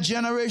live in a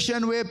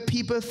generation where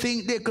people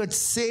think they could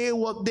say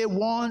what they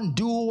want,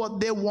 do what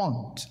they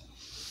want.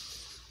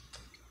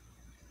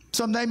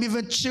 Sometimes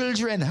even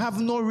children have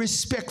no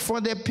respect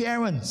for their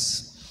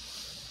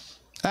parents.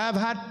 I've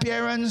had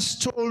parents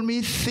told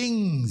me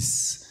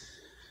things,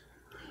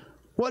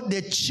 what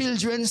their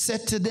children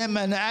said to them,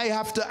 and I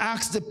have to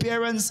ask the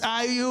parents,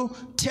 are you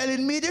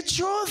telling me the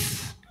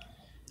truth?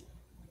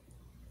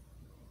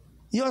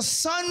 Your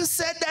son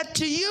said that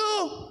to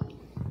you.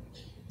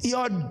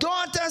 Your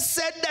daughter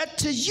said that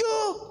to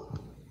you.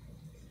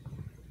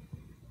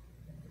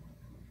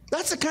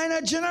 That's the kind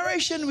of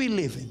generation we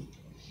live in.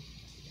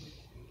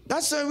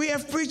 That's why we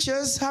have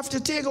preachers have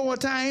to take our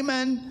time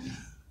and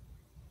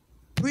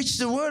preach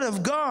the word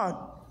of God.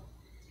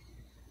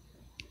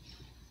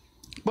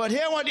 But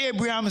hear what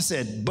Abraham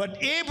said.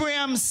 But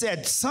Abraham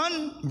said,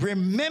 son,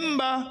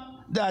 remember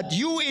that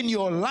you in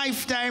your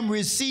lifetime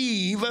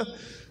receive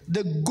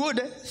the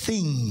good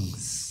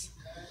things,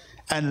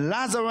 and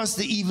Lazarus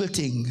the evil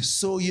thing.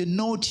 So you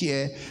note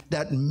here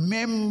that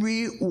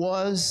memory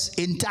was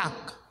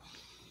intact.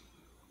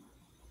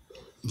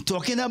 I'm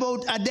talking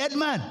about a dead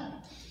man.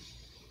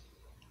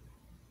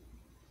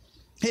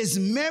 His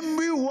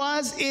memory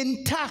was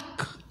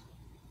intact.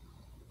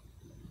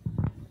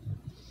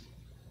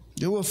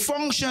 They were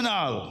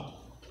functional.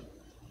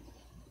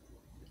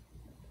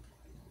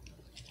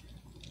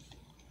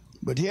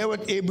 But hear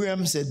what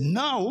Abraham said.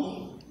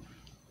 Now,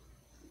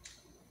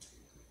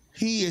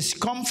 he is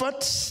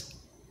comfort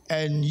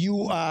and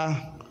you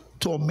are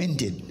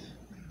tormented.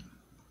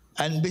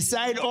 And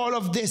beside all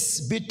of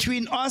this,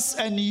 between us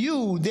and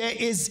you, there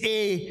is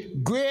a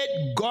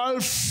great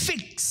gulf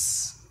fixed,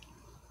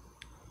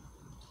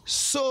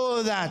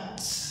 so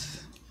that,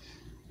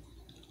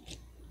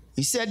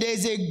 he said, there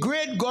is a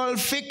great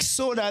gulf fixed,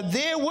 so that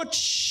they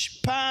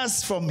which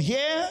pass from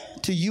here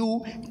to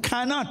you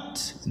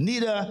cannot,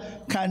 neither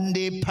can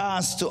they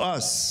pass to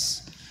us.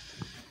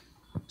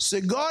 So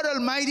God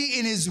Almighty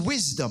in his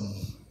wisdom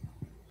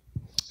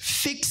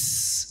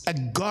fixed a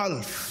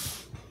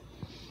gulf.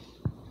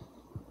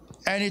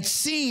 And it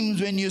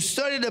seems when you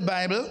study the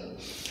Bible,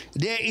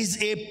 there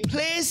is a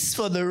place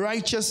for the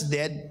righteous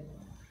dead,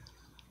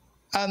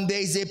 and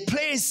there is a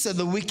place for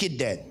the wicked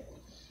dead.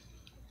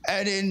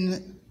 And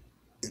in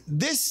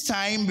this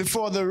time,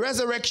 before the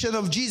resurrection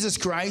of Jesus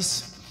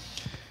Christ,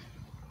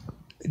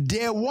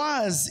 there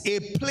was a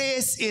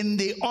place in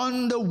the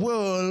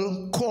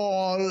underworld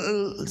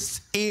called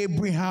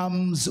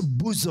Abraham's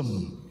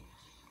bosom.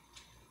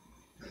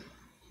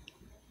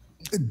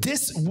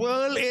 This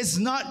world is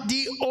not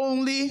the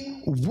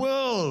only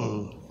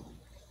world.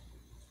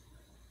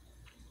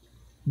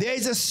 There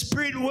is a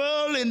spirit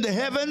world in the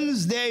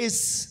heavens. There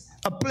is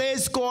a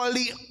place called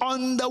the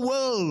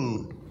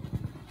underworld.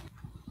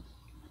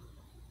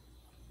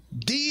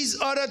 These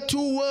other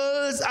two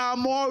worlds are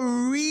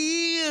more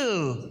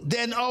real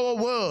than our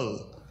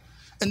world.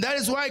 And that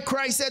is why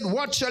Christ said,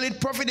 what shall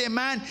it profit a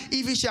man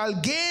if he shall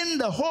gain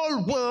the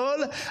whole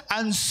world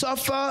and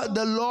suffer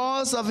the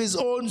loss of his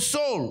own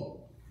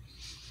soul?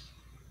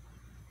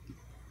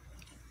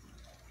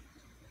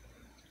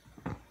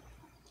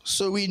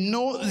 So we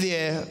know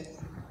there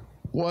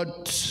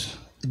what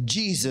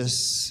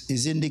Jesus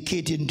is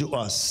indicating to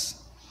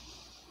us.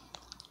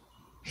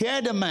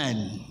 Hear the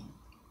man.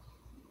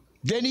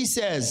 Then he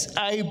says,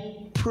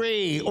 I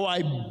pray, or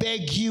I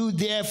beg you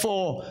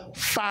therefore,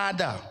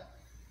 Father,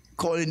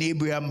 calling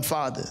Abraham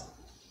Father,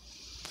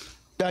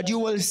 that you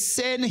will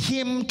send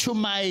him to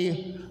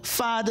my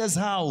father's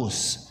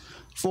house,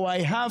 for I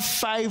have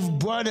 5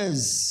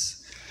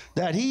 brothers,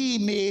 that he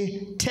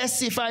may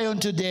testify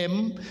unto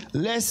them,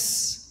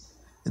 lest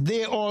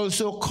they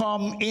also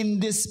come in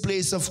this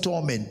place of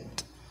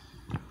torment.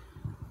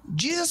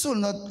 Jesus will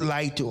not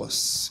lie to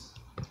us.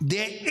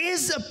 There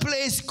is a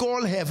place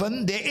called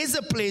heaven. There is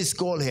a place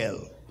called hell.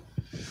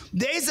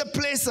 There is a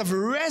place of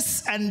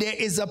rest and there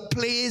is a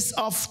place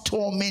of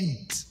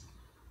torment.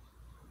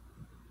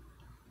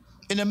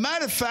 In a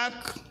matter of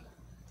fact,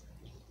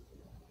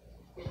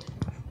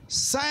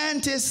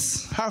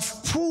 scientists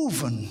have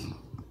proven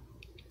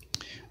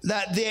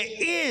that there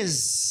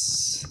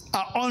is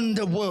an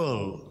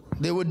underworld.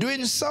 They were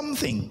doing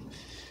something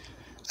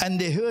and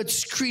they heard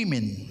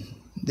screaming.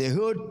 They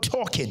heard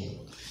talking.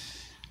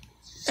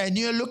 And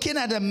you're looking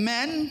at a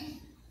man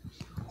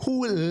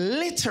who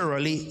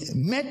literally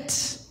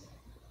met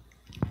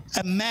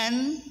a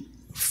man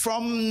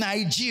from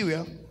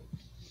Nigeria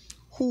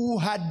who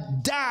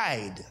had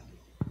died.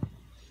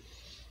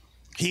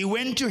 He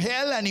went to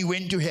hell and he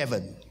went to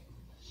heaven.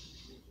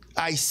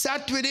 I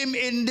sat with him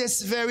in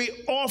this very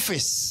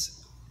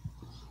office.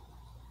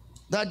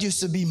 That used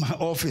to be my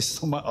office.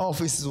 So my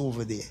office is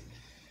over there.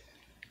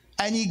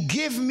 And he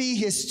gave me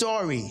his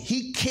story.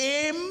 He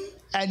came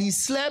and he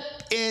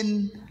slept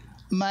in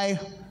my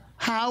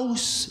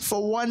house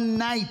for one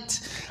night.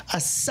 I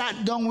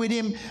sat down with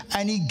him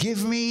and he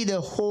gave me the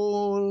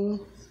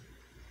whole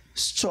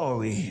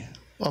story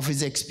of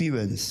his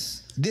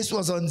experience. This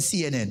was on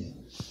CNN.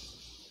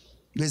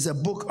 There's a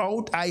book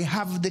out. I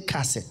have the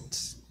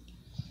cassette.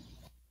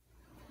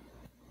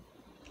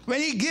 When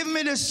he gave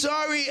me the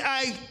story,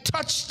 I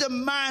touched the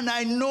man.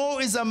 I know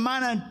is a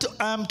man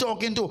I'm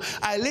talking to.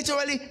 I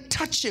literally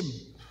touched him.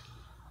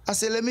 I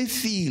said, let me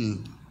feel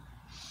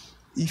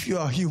if you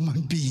are a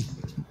human being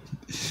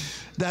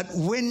that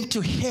went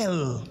to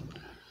hell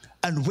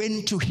and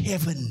went to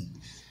heaven.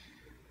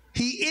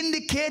 He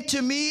indicated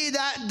to me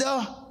that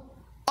the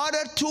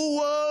other two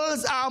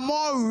worlds are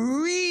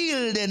more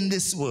real than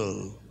this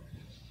world.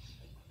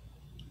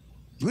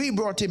 We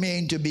brought him here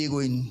in Tobago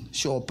in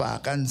Shore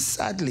Park, and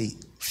sadly,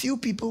 few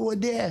people were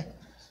there.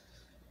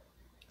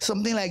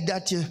 Something like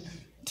that, you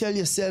tell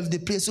yourself the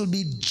place will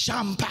be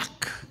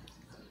jam-packed.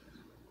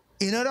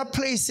 In other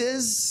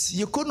places,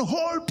 you couldn't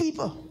hold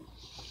people.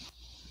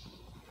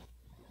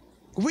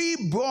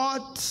 We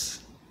brought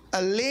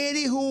a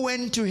lady who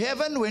went to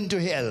heaven, went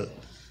to hell.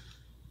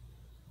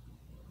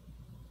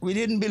 We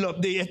didn't build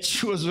up there yet.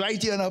 She was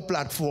right here on our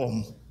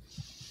platform.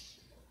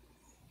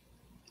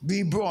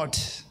 We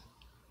brought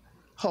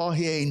her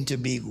here in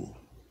Tobago.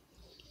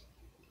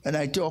 And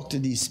I talked to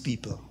these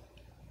people.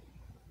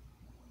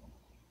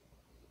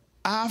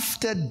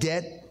 After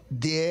death,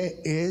 there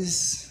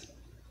is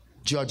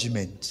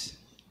judgment.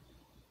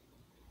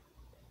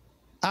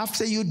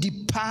 After you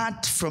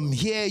depart from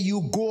here,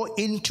 you go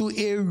into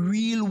a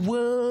real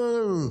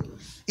world.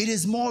 It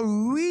is more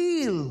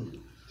real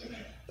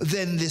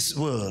than this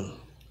world.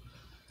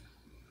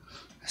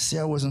 See,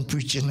 I wasn't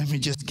preaching. Let me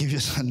just give you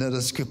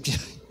another scripture.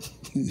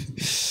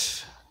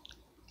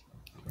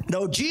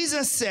 Now,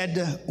 Jesus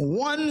said,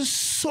 one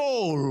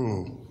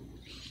soul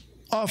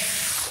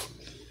of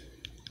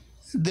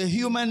the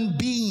human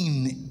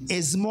being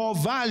is more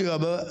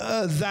valuable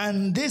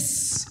than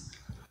this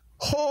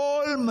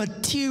whole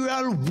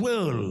material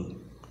world.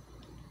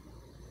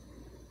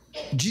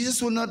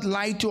 Jesus will not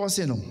lie to us,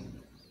 you know.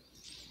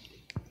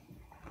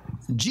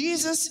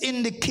 Jesus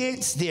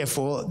indicates,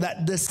 therefore,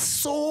 that the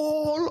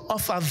soul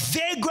of a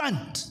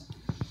vagrant,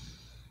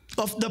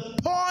 of the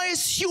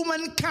poorest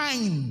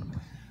humankind,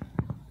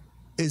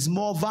 is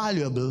more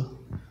valuable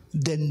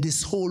than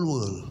this whole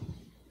world.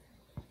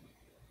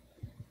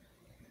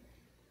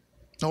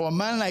 Now, a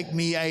man like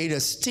me, I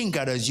just think,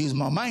 I just use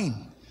my mind.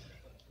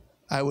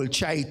 I will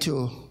try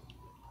to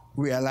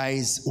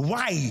realize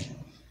why.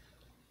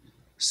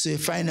 So I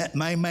find that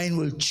my mind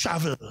will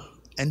travel,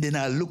 and then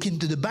I look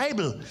into the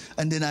Bible,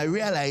 and then I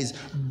realize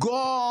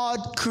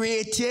God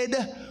created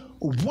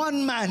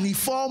one man. He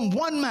formed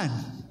one man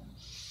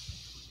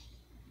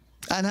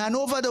and hand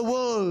over the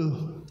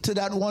world to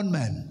that one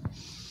man.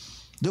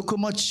 Look how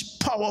much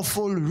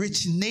powerful,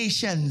 rich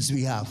nations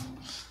we have.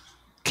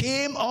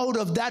 Came out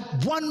of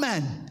that one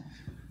man.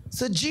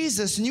 So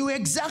Jesus knew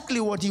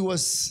exactly what he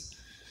was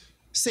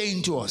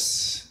saying to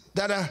us.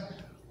 That a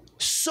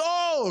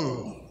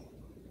soul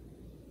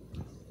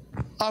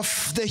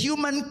of the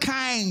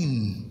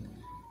humankind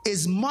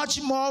is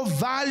much more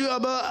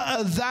valuable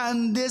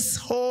than this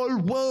whole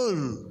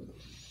world.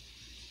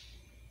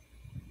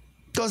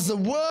 Because the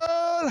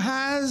world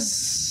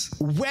has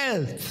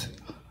wealth.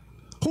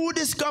 Who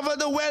discovered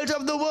the wealth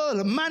of the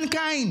world?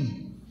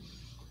 Mankind.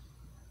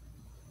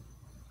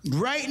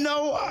 Right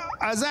now,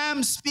 as I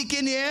am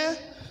speaking here,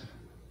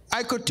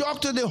 I could talk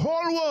to the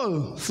whole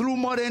world through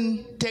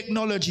modern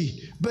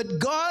technology. But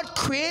God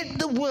created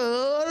the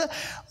world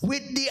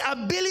with the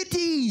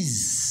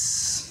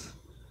abilities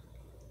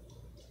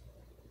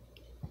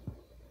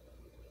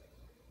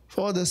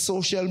for the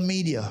social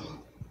media,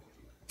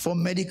 for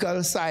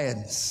medical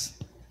science.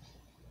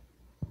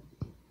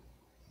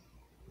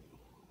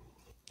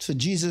 So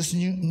Jesus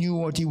knew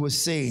what he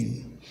was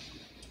saying.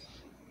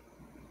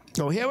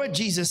 Now, hear what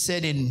Jesus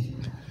said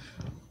in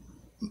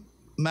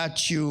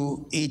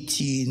Matthew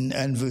 18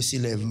 and verse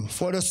 11.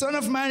 For the Son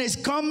of Man is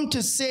come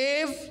to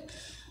save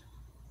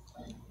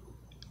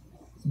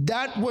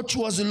that which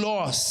was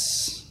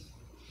lost.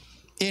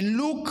 In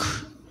Luke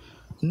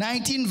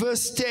 19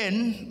 verse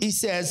 10, he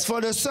says, for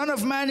the Son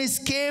of Man is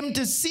came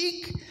to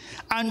seek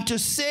and to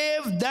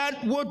save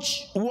that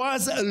which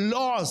was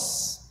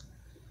lost.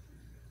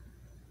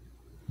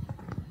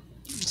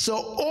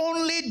 So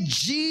only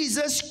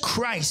Jesus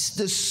Christ,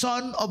 the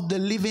Son of the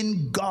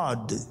living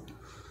God,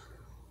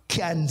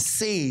 can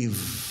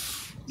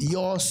save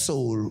your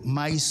soul,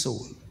 my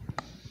soul.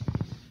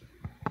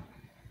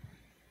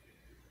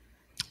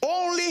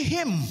 Only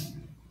him.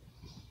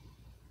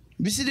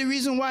 You see the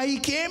reason why he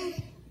came?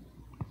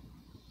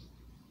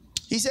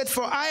 He said,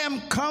 for I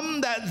am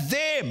come that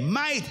they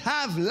might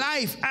have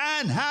life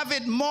and have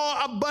it more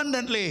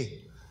abundantly.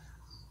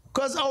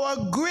 Because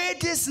our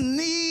greatest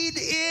need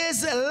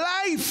is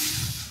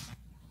life.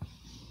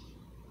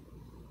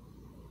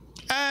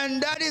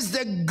 And that is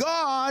the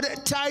God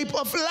type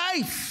of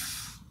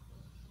life.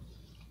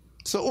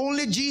 So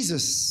only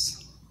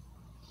Jesus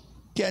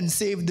can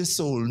save the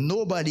soul.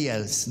 Nobody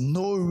else.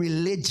 No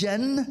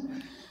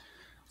religion,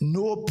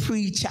 no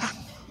preacher,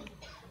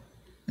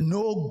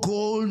 no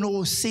gold,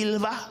 no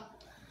silver.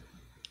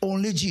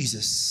 Only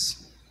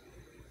Jesus.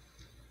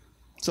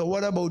 So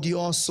what about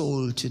your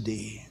soul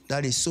today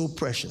that is so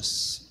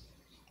precious,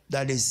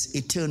 that is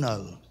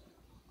eternal?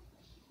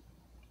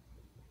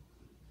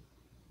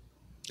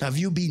 Have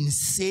you been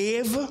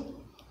saved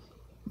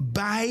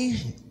by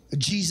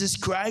Jesus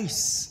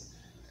Christ?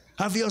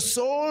 Have your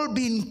soul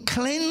been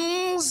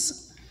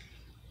cleansed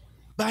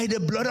by the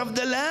blood of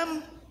the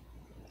Lamb?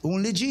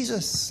 Only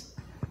Jesus.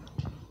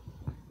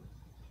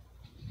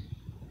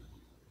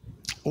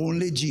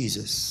 Only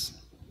Jesus.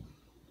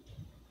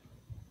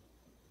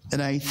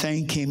 And I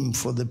thank him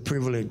for the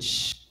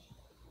privilege.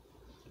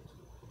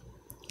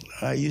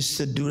 I used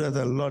to do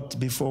that a lot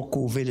before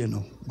COVID, you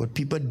know. But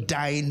people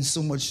dying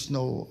so much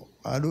now.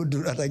 I don't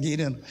do that again.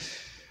 You know.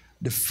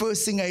 The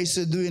first thing I used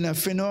to do in a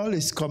funeral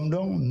is come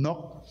down,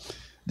 knock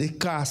the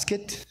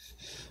casket,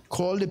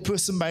 call the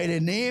person by their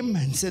name,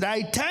 and said,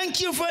 I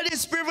thank you for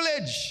this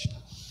privilege.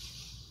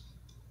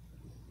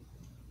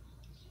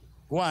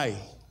 Why?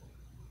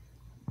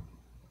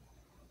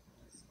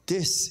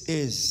 This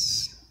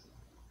is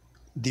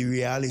the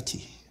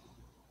reality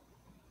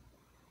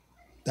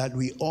that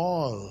we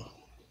all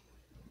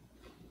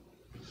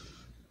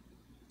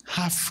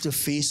have to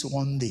face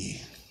one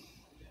day.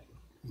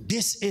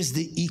 This is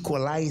the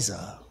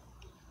equalizer.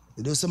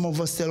 You know, some of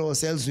us tell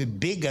ourselves we're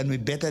big and we're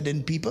better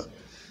than people.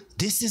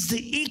 This is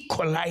the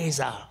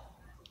equalizer.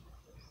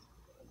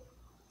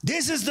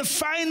 This is the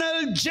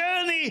final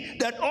journey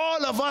that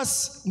all of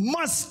us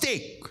must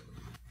take.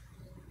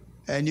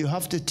 And you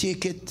have to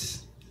take it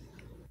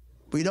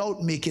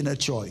without making a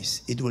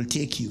choice. It will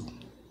take you.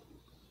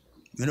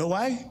 You know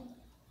why?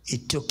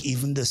 It took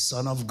even the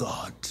Son of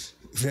God,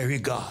 very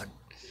God.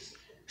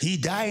 He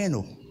died, you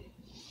know.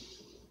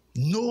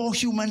 No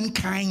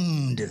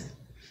humankind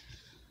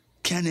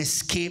can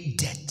escape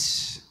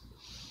death.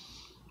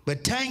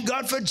 But thank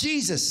God for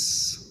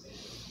Jesus.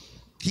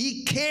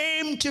 He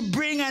came to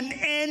bring an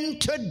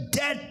end to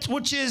death,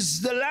 which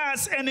is the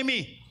last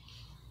enemy.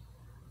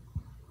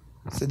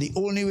 So the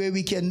only way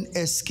we can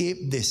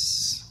escape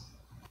this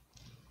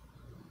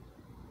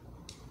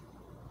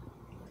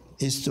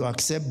is to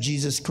accept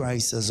Jesus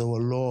Christ as our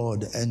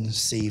Lord and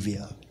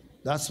Savior.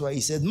 That's why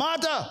he said,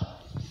 Martha,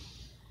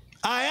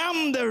 I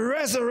am the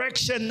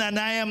resurrection and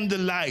I am the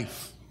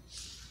life.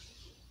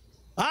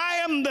 I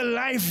am the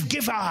life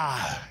giver.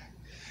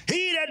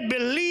 He that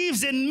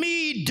believes in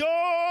me,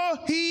 though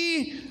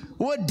he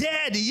were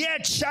dead,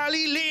 yet shall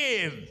he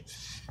live.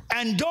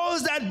 And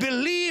those that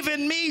believe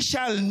in me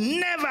shall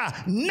never,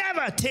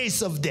 never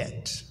taste of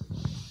death.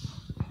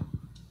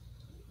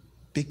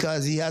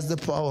 Because he has the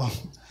power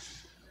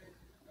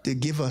to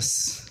give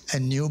us a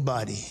new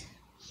body.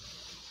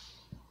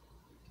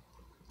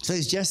 So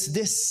it's just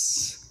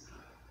this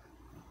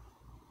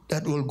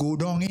that will go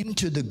down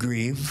into the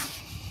grave.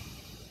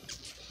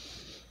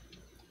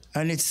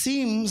 And it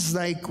seems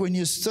like when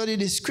you study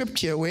the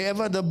scripture,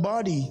 wherever the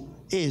body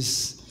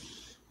is,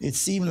 it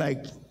seems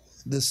like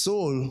the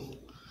soul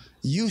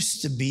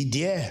used to be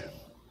there.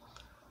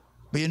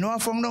 But you know I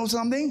found out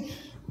something?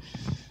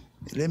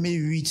 Let me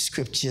read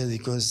scripture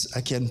because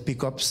I can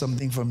pick up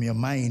something from your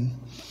mind.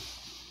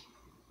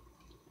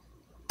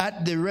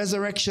 At the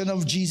resurrection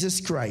of Jesus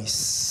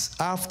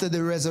Christ, after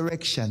the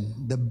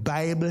resurrection, the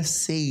Bible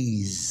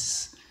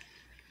says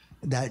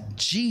that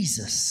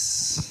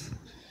Jesus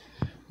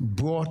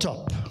brought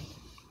up.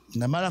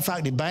 As a matter of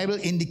fact, the Bible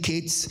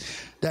indicates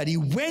that he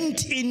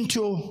went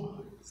into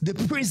the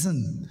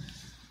prison.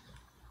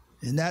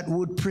 And that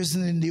word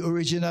prison in the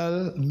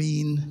original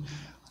mean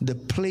the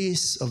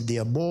place of the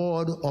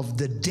abode of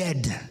the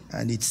dead.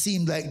 And it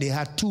seemed like they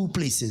had two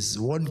places,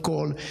 one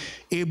called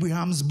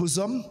Abraham's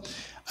bosom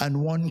and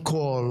one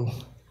called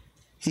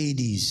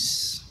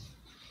Hades,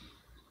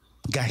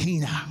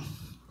 Gehenna.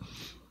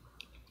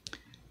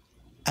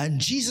 And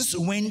Jesus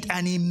went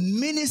and he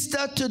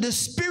ministered to the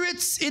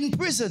spirits in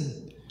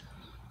prison,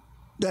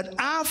 that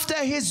after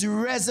his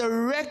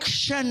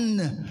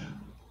resurrection,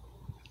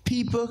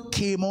 people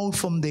came out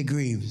from their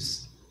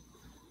graves.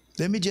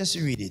 Let me just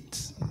read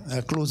it.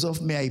 I'll close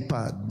off my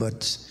iPad,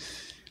 but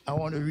I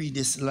want to read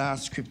this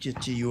last scripture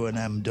to you and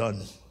I'm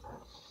done.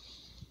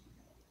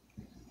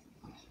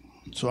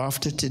 So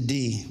after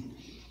today,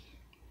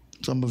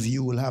 some of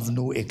you will have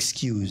no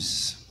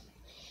excuse.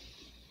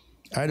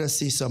 I just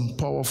say some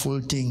powerful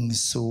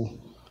things, so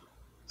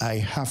I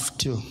have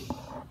to.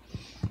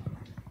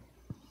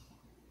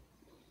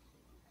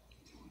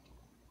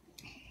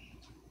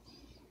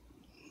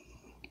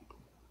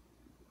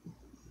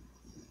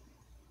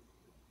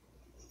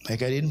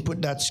 Like I didn't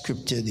put that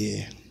scripture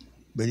there,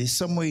 but it's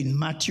somewhere in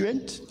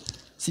Matthew. See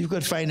if you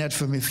could find that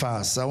for me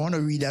fast. I want to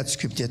read that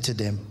scripture to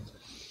them,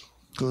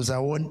 because I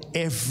want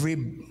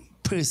every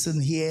person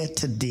here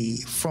today,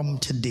 from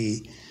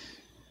today,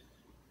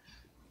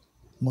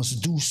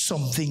 must do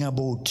something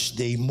about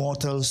the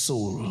immortal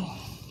soul.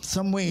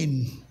 Somewhere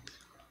in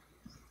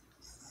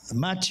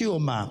Matthew or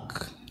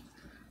Mark.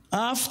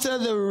 After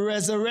the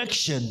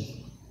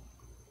resurrection,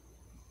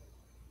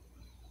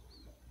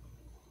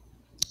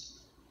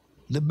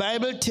 the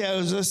Bible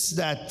tells us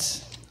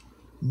that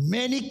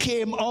many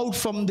came out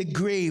from the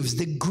graves.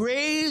 The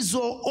graves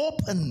were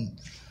open,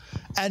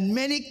 and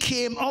many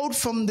came out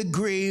from the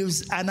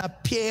graves and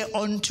appeared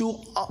unto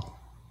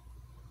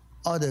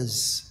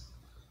others.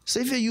 So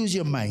if you use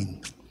your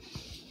mind,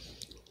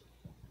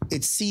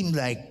 it seemed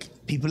like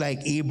people like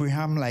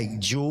Abraham, like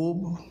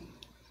Job,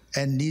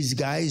 and these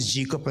guys,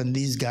 Jacob and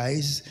these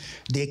guys,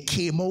 they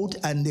came out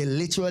and they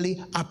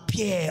literally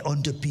appear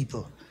unto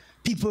people.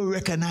 People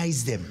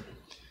recognize them.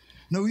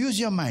 Now use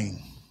your mind.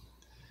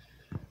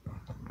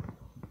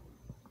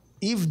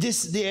 If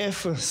this there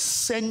for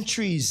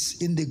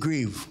centuries in the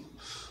grave,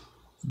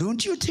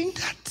 don't you think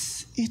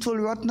that it will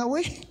rot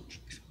away?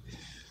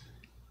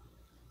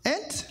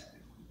 And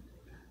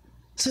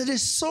so the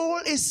soul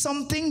is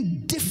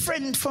something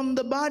different from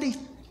the body.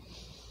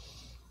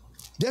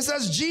 Just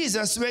as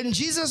Jesus, when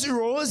Jesus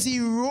rose, he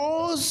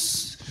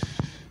rose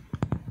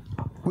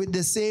with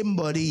the same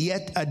body,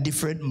 yet a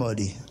different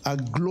body, a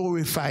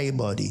glorified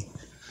body.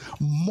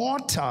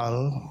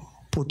 Mortal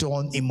put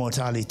on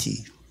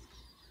immortality.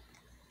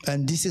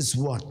 And this is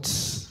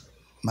what,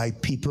 my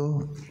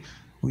people,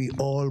 we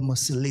all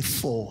must live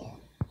for.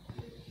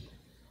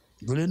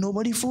 Don't let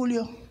nobody fool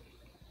you.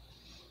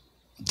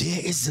 There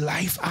is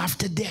life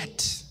after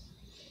death.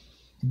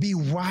 Be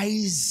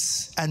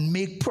wise and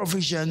make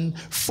provision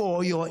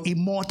for your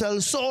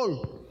immortal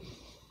soul.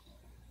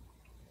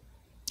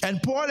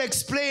 And Paul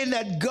explained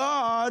that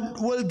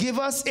God will give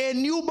us a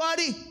new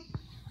body.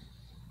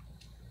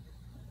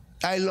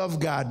 I love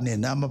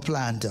gardening. I'm a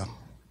planter.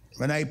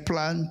 When I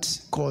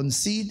plant corn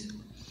seed,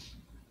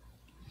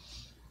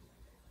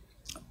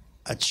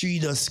 a tree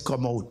does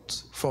come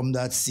out from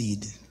that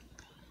seed.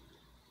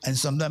 And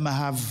sometimes I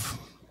have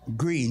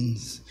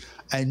greens.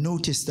 I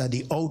notice that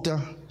the outer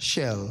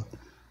shell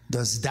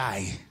does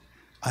die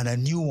and a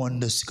new one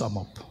does come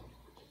up.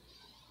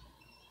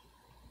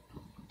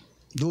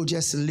 Don't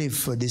just live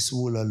for this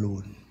world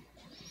alone.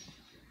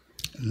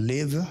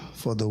 Live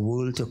for the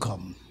world to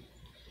come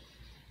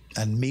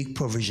and make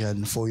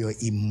provision for your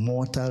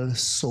immortal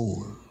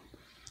soul.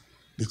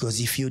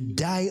 Because if you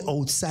die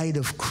outside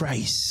of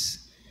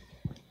Christ,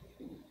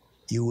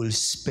 you will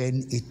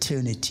spend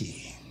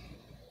eternity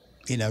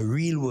in a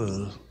real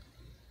world,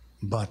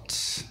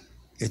 but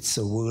it's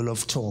a world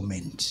of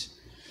torment.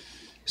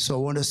 So I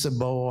want us to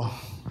bow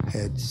our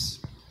heads.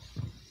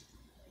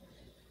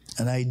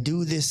 And I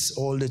do this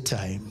all the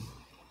time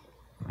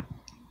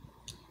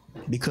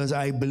because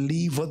I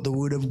believe what the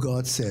Word of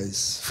God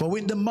says. For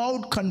with the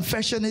mouth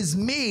confession is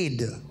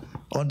made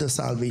unto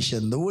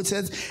salvation. The Word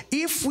says,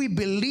 if we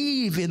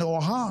believe in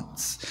our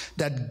hearts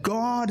that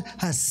God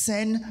has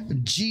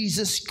sent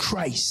Jesus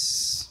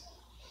Christ,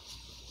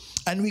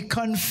 and we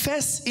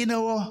confess in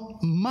our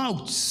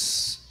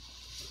mouths,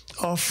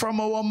 or from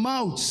our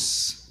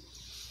mouths,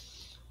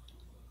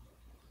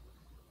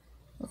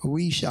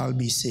 we shall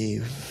be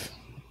saved.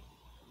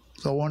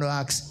 So I want to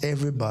ask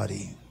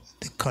everybody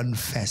to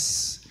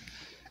confess.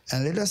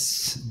 And let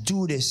us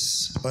do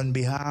this on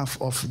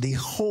behalf of the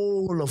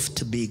whole of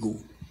Tobago.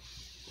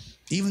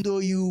 Even though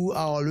you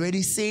are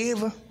already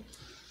saved,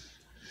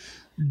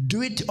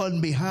 do it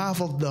on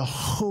behalf of the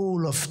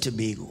whole of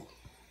Tobago.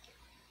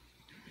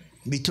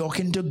 Be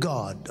talking to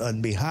God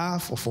on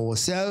behalf of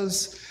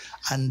ourselves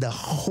and the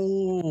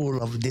whole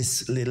of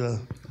this little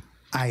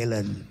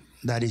island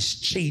that is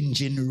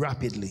changing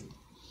rapidly.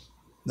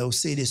 Now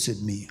say this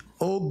with me.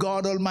 O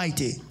God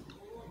Almighty,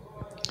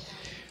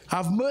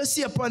 have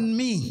mercy upon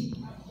me.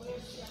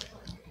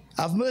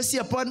 Have mercy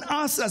upon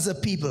us as a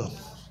people.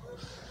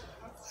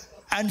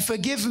 And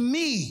forgive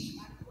me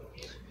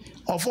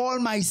of all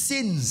my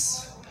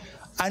sins.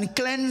 And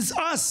cleanse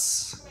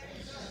us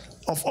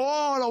of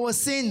all our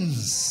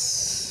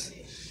sins.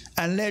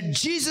 And let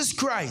Jesus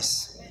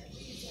Christ,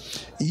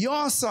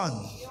 your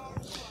Son,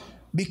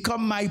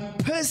 become my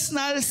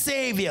personal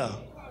Savior.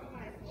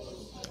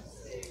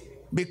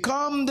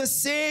 Become the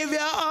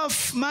Savior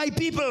of my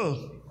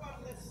people.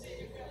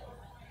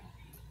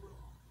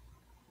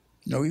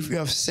 Now, if you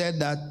have said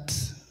that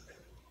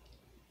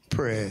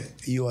prayer,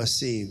 you are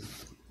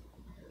saved.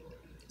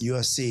 You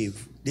are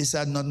saved. This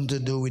had nothing to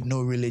do with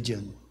no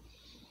religion.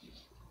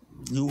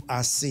 You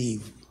are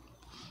saved.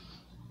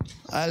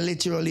 I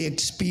literally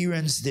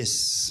experienced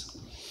this.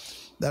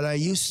 That I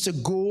used to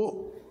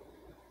go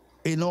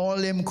in all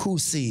them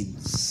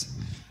crusades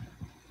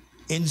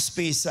in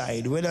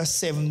Speyside, whether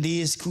 7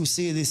 days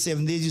crusade, the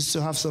 7 days used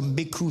to have some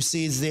big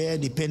crusades there,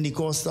 the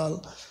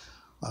Pentecostal,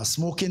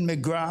 smoking my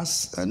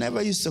grass. I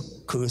never used to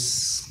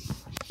curse.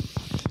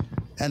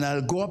 And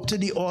I'll go up to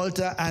the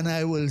altar and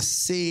I will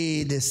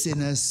say the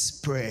sinner's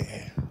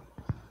prayer.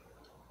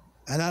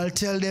 And I'll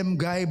tell them,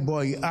 guy,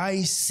 boy,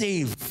 I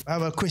save.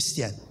 I'm a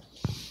Christian.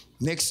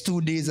 Next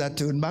 2 days I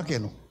turn back, you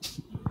know.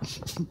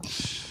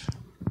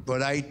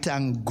 But I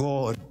thank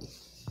God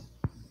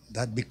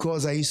that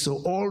because I used to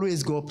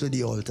always go up to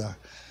the altar,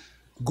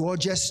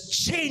 God just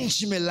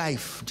changed my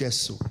life,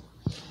 just so.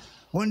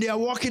 When they are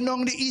walking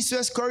down the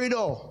east-west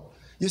corridor,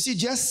 you see,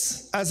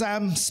 just as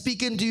I'm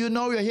speaking to you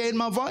now, you're hearing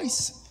my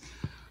voice.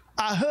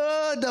 I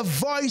heard the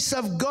voice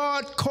of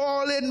God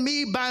calling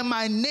me by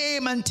my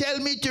name and tell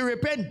me to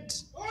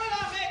repent.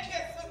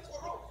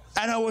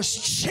 And I was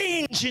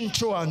changed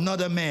into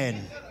another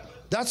man.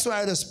 That's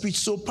why the Spirit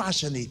so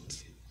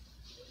passionate.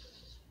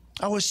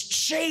 I was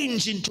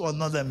changed into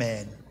another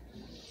man.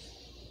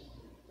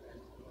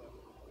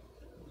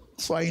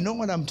 So I know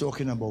what I'm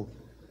talking about.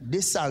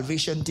 This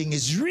salvation thing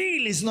is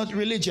real, it's not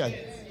religion.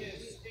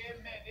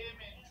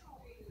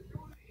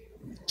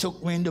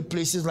 Took me into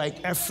places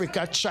like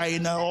Africa,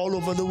 China, all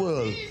over the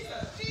world.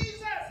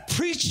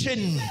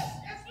 Preaching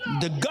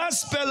the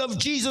gospel of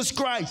Jesus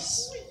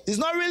Christ. It's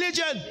not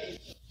religion.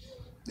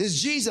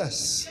 It's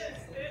Jesus.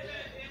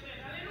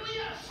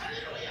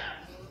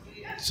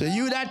 So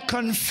you that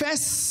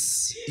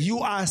confess, you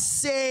are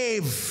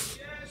saved.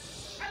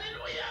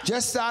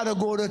 Just start to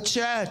go to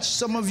church.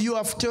 Some of you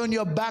have turned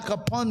your back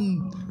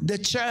upon the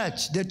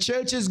church. The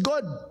church is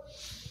good.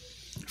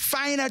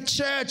 Find a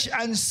church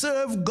and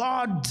serve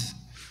God.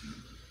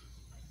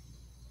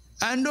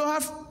 And don't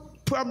have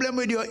problem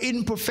with your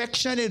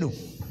imperfection, you know.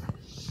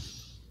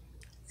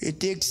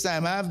 It takes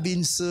time. I've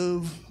been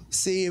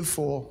saved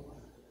for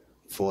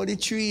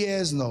 43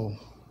 years now.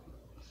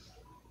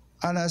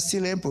 And I'm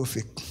still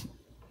imperfect.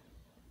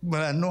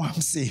 But I know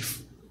I'm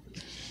safe.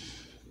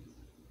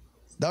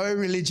 That way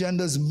religion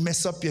does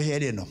mess up your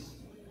head, you know.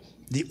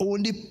 The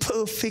only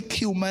perfect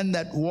human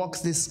that walks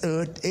this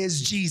earth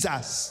is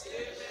Jesus.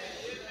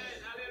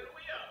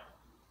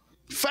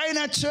 Find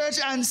a church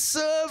and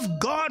serve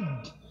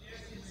God.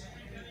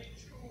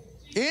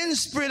 In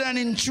spirit and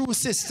in truth,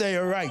 sister,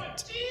 you're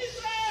right.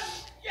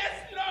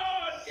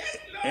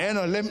 You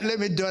know, let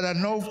me do it.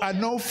 I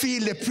know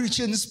feel the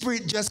preaching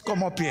spirit just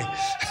come up here.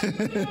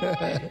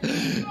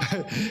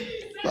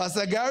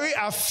 Pastor Gary,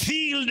 I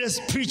feel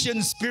this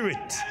preaching spirit.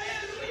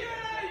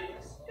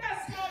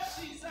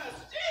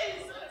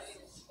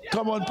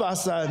 Come on,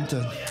 Pastor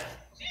Anton.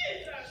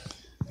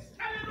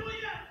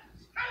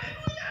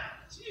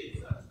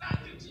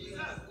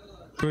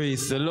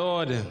 Praise the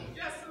Lord.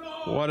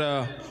 What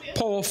a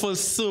powerful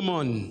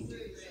sermon.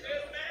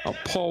 A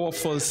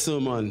powerful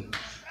sermon.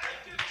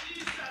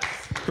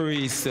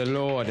 Praise the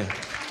Lord.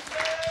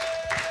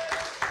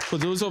 For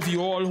those of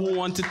you all who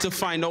wanted to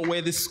find out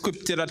where the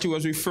scripture that he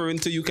was referring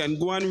to, you can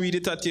go and read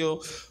it at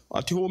your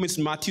home. It's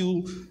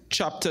Matthew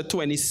chapter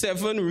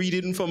 27,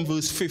 reading from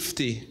verse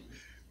 50.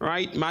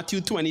 Right?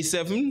 Matthew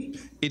 27,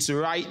 it's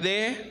right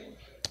there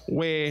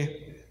where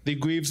the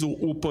graves were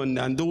opened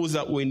and those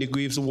that were in the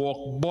graves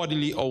walked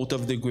bodily out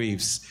of the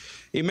graves.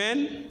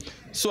 Amen?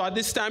 So at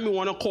this time, we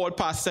want to call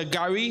Pastor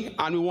Gary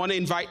and we want to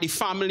invite the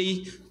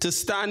family to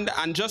stand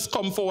and just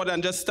come forward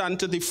and just stand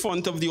to the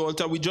front of the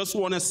altar. We just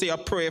want to say a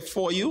prayer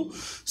for you.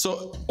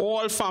 So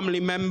all family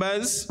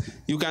members,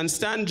 you can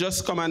stand,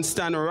 just come and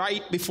stand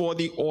right before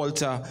the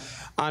altar.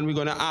 And we're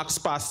going to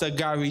ask Pastor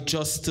Gary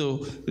just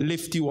to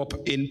lift you up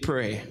in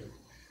prayer.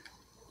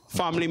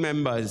 Family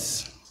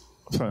members.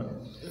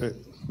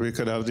 We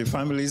could have the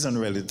families and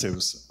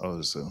relatives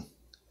also.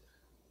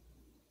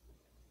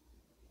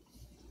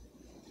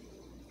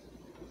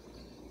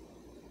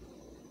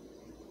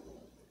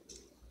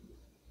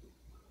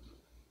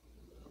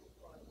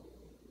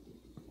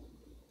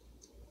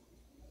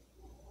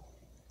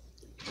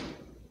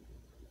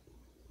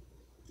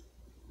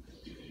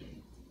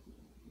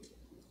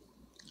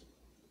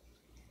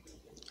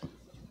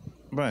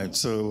 Right,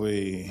 so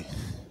we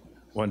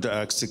want to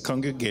ask the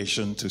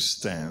congregation to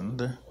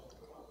stand.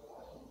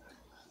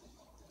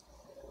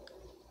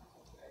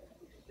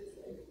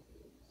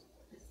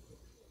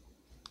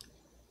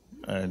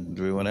 And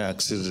we want to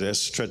ask you to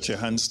just stretch your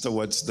hands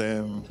towards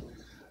them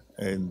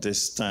in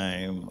this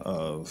time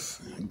of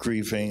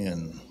grieving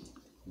and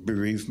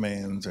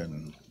bereavement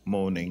and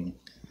mourning,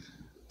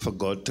 for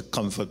God to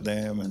comfort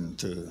them and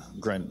to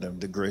grant them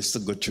the grace to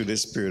go through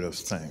this period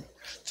of time.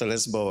 So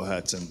let's bow our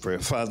hearts and pray.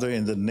 Father,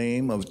 in the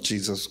name of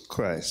Jesus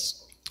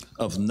Christ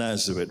of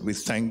Nazareth, we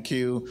thank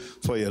you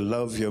for your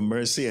love, your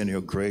mercy, and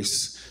your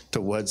grace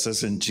towards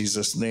us in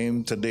Jesus'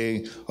 name.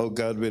 Today, oh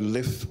God, we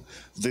lift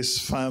this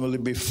family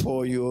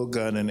before you, oh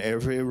God, and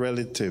every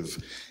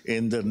relative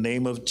in the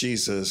name of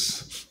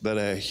Jesus that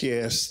are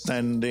here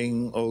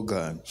standing, oh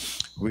God.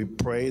 We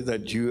pray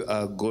that you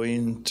are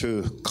going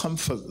to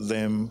comfort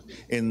them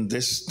in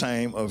this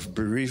time of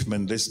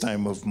bereavement, this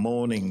time of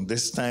mourning,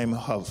 this time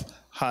of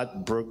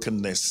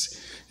heartbrokenness.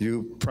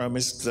 You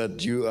promised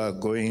that you are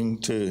going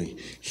to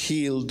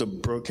heal the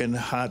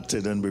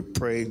brokenhearted, and we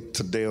pray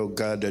today, oh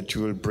God, that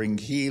you will bring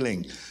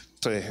healing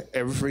to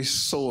every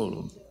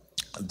soul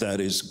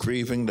that is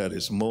grieving, that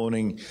is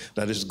mourning,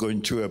 that is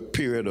going through a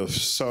period of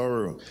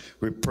sorrow.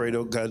 We pray,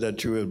 oh God,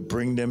 that you will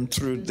bring them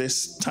through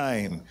this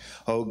time,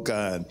 oh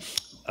God,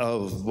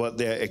 of what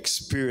they're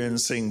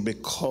experiencing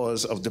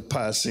because of the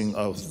passing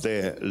of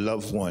their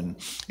loved one.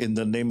 In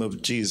the name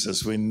of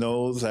Jesus, we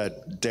know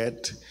that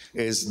death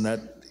is not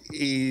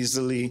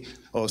easily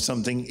or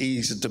something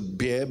easy to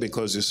bear,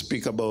 because you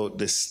speak about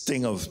the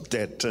sting of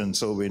death. And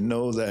so we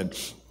know that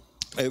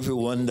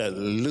everyone that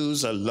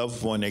lose a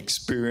loved one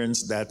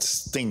experience that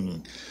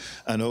sting.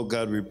 And oh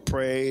God, we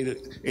pray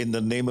in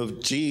the name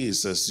of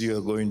Jesus, you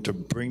are going to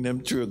bring them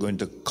through, you're going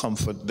to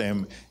comfort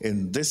them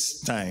in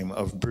this time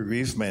of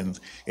bereavement.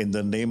 In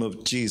the name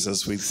of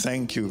Jesus, we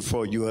thank you,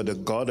 for you are the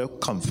God of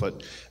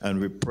comfort, and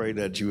we pray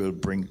that you will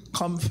bring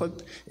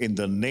comfort in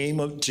the name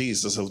of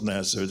Jesus of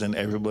Nazareth. And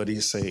everybody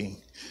say,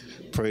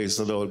 praise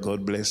the Lord.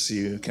 God bless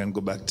you. You can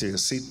go back to your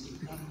seat.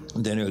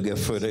 Then you'll get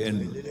further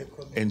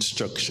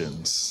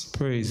instructions.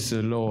 Praise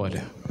the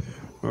Lord.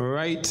 All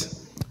right.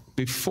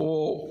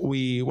 Before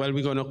we're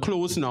going to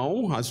close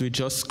now, as we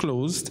just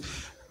closed.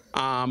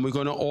 We're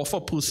going to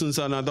offer persons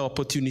another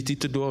opportunity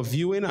to do a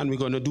viewing, and we're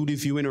going to do the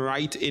viewing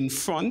right in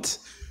front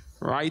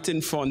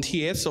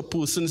here. So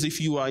persons, if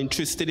you are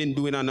interested in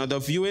doing another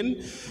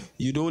viewing,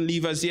 you don't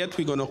leave us yet.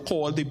 We're going to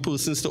call the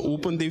persons to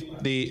open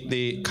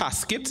the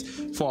casket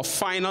for a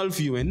final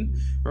viewing,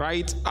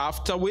 right?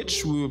 After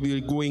which we will be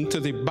going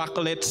to the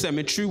Backlet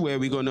Cemetery, where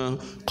we're going to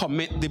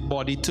commit the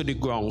body to the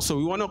ground. So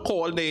we want to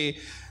call the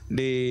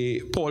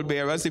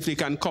pallbearers, if they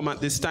can come at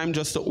this time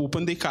just to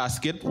open the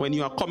casket. When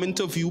you are coming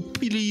to view,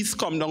 please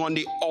come down on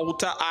the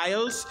outer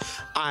aisles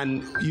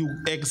and you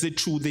exit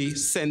through the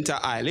center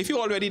aisle. If you're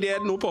already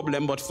there, no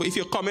problem, but if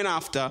you're coming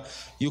after,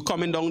 you're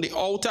coming down the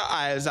outer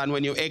aisles, and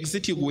when you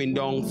exit, you're going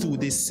down through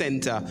the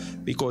center,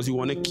 because we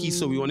want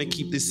to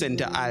keep the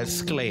center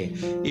aisles clear.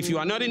 If you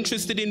are not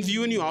interested in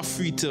viewing, you are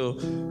free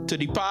to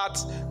depart,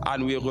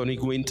 and we are going to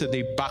go into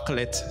the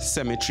Backlet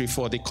Cemetery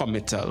for the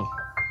committal.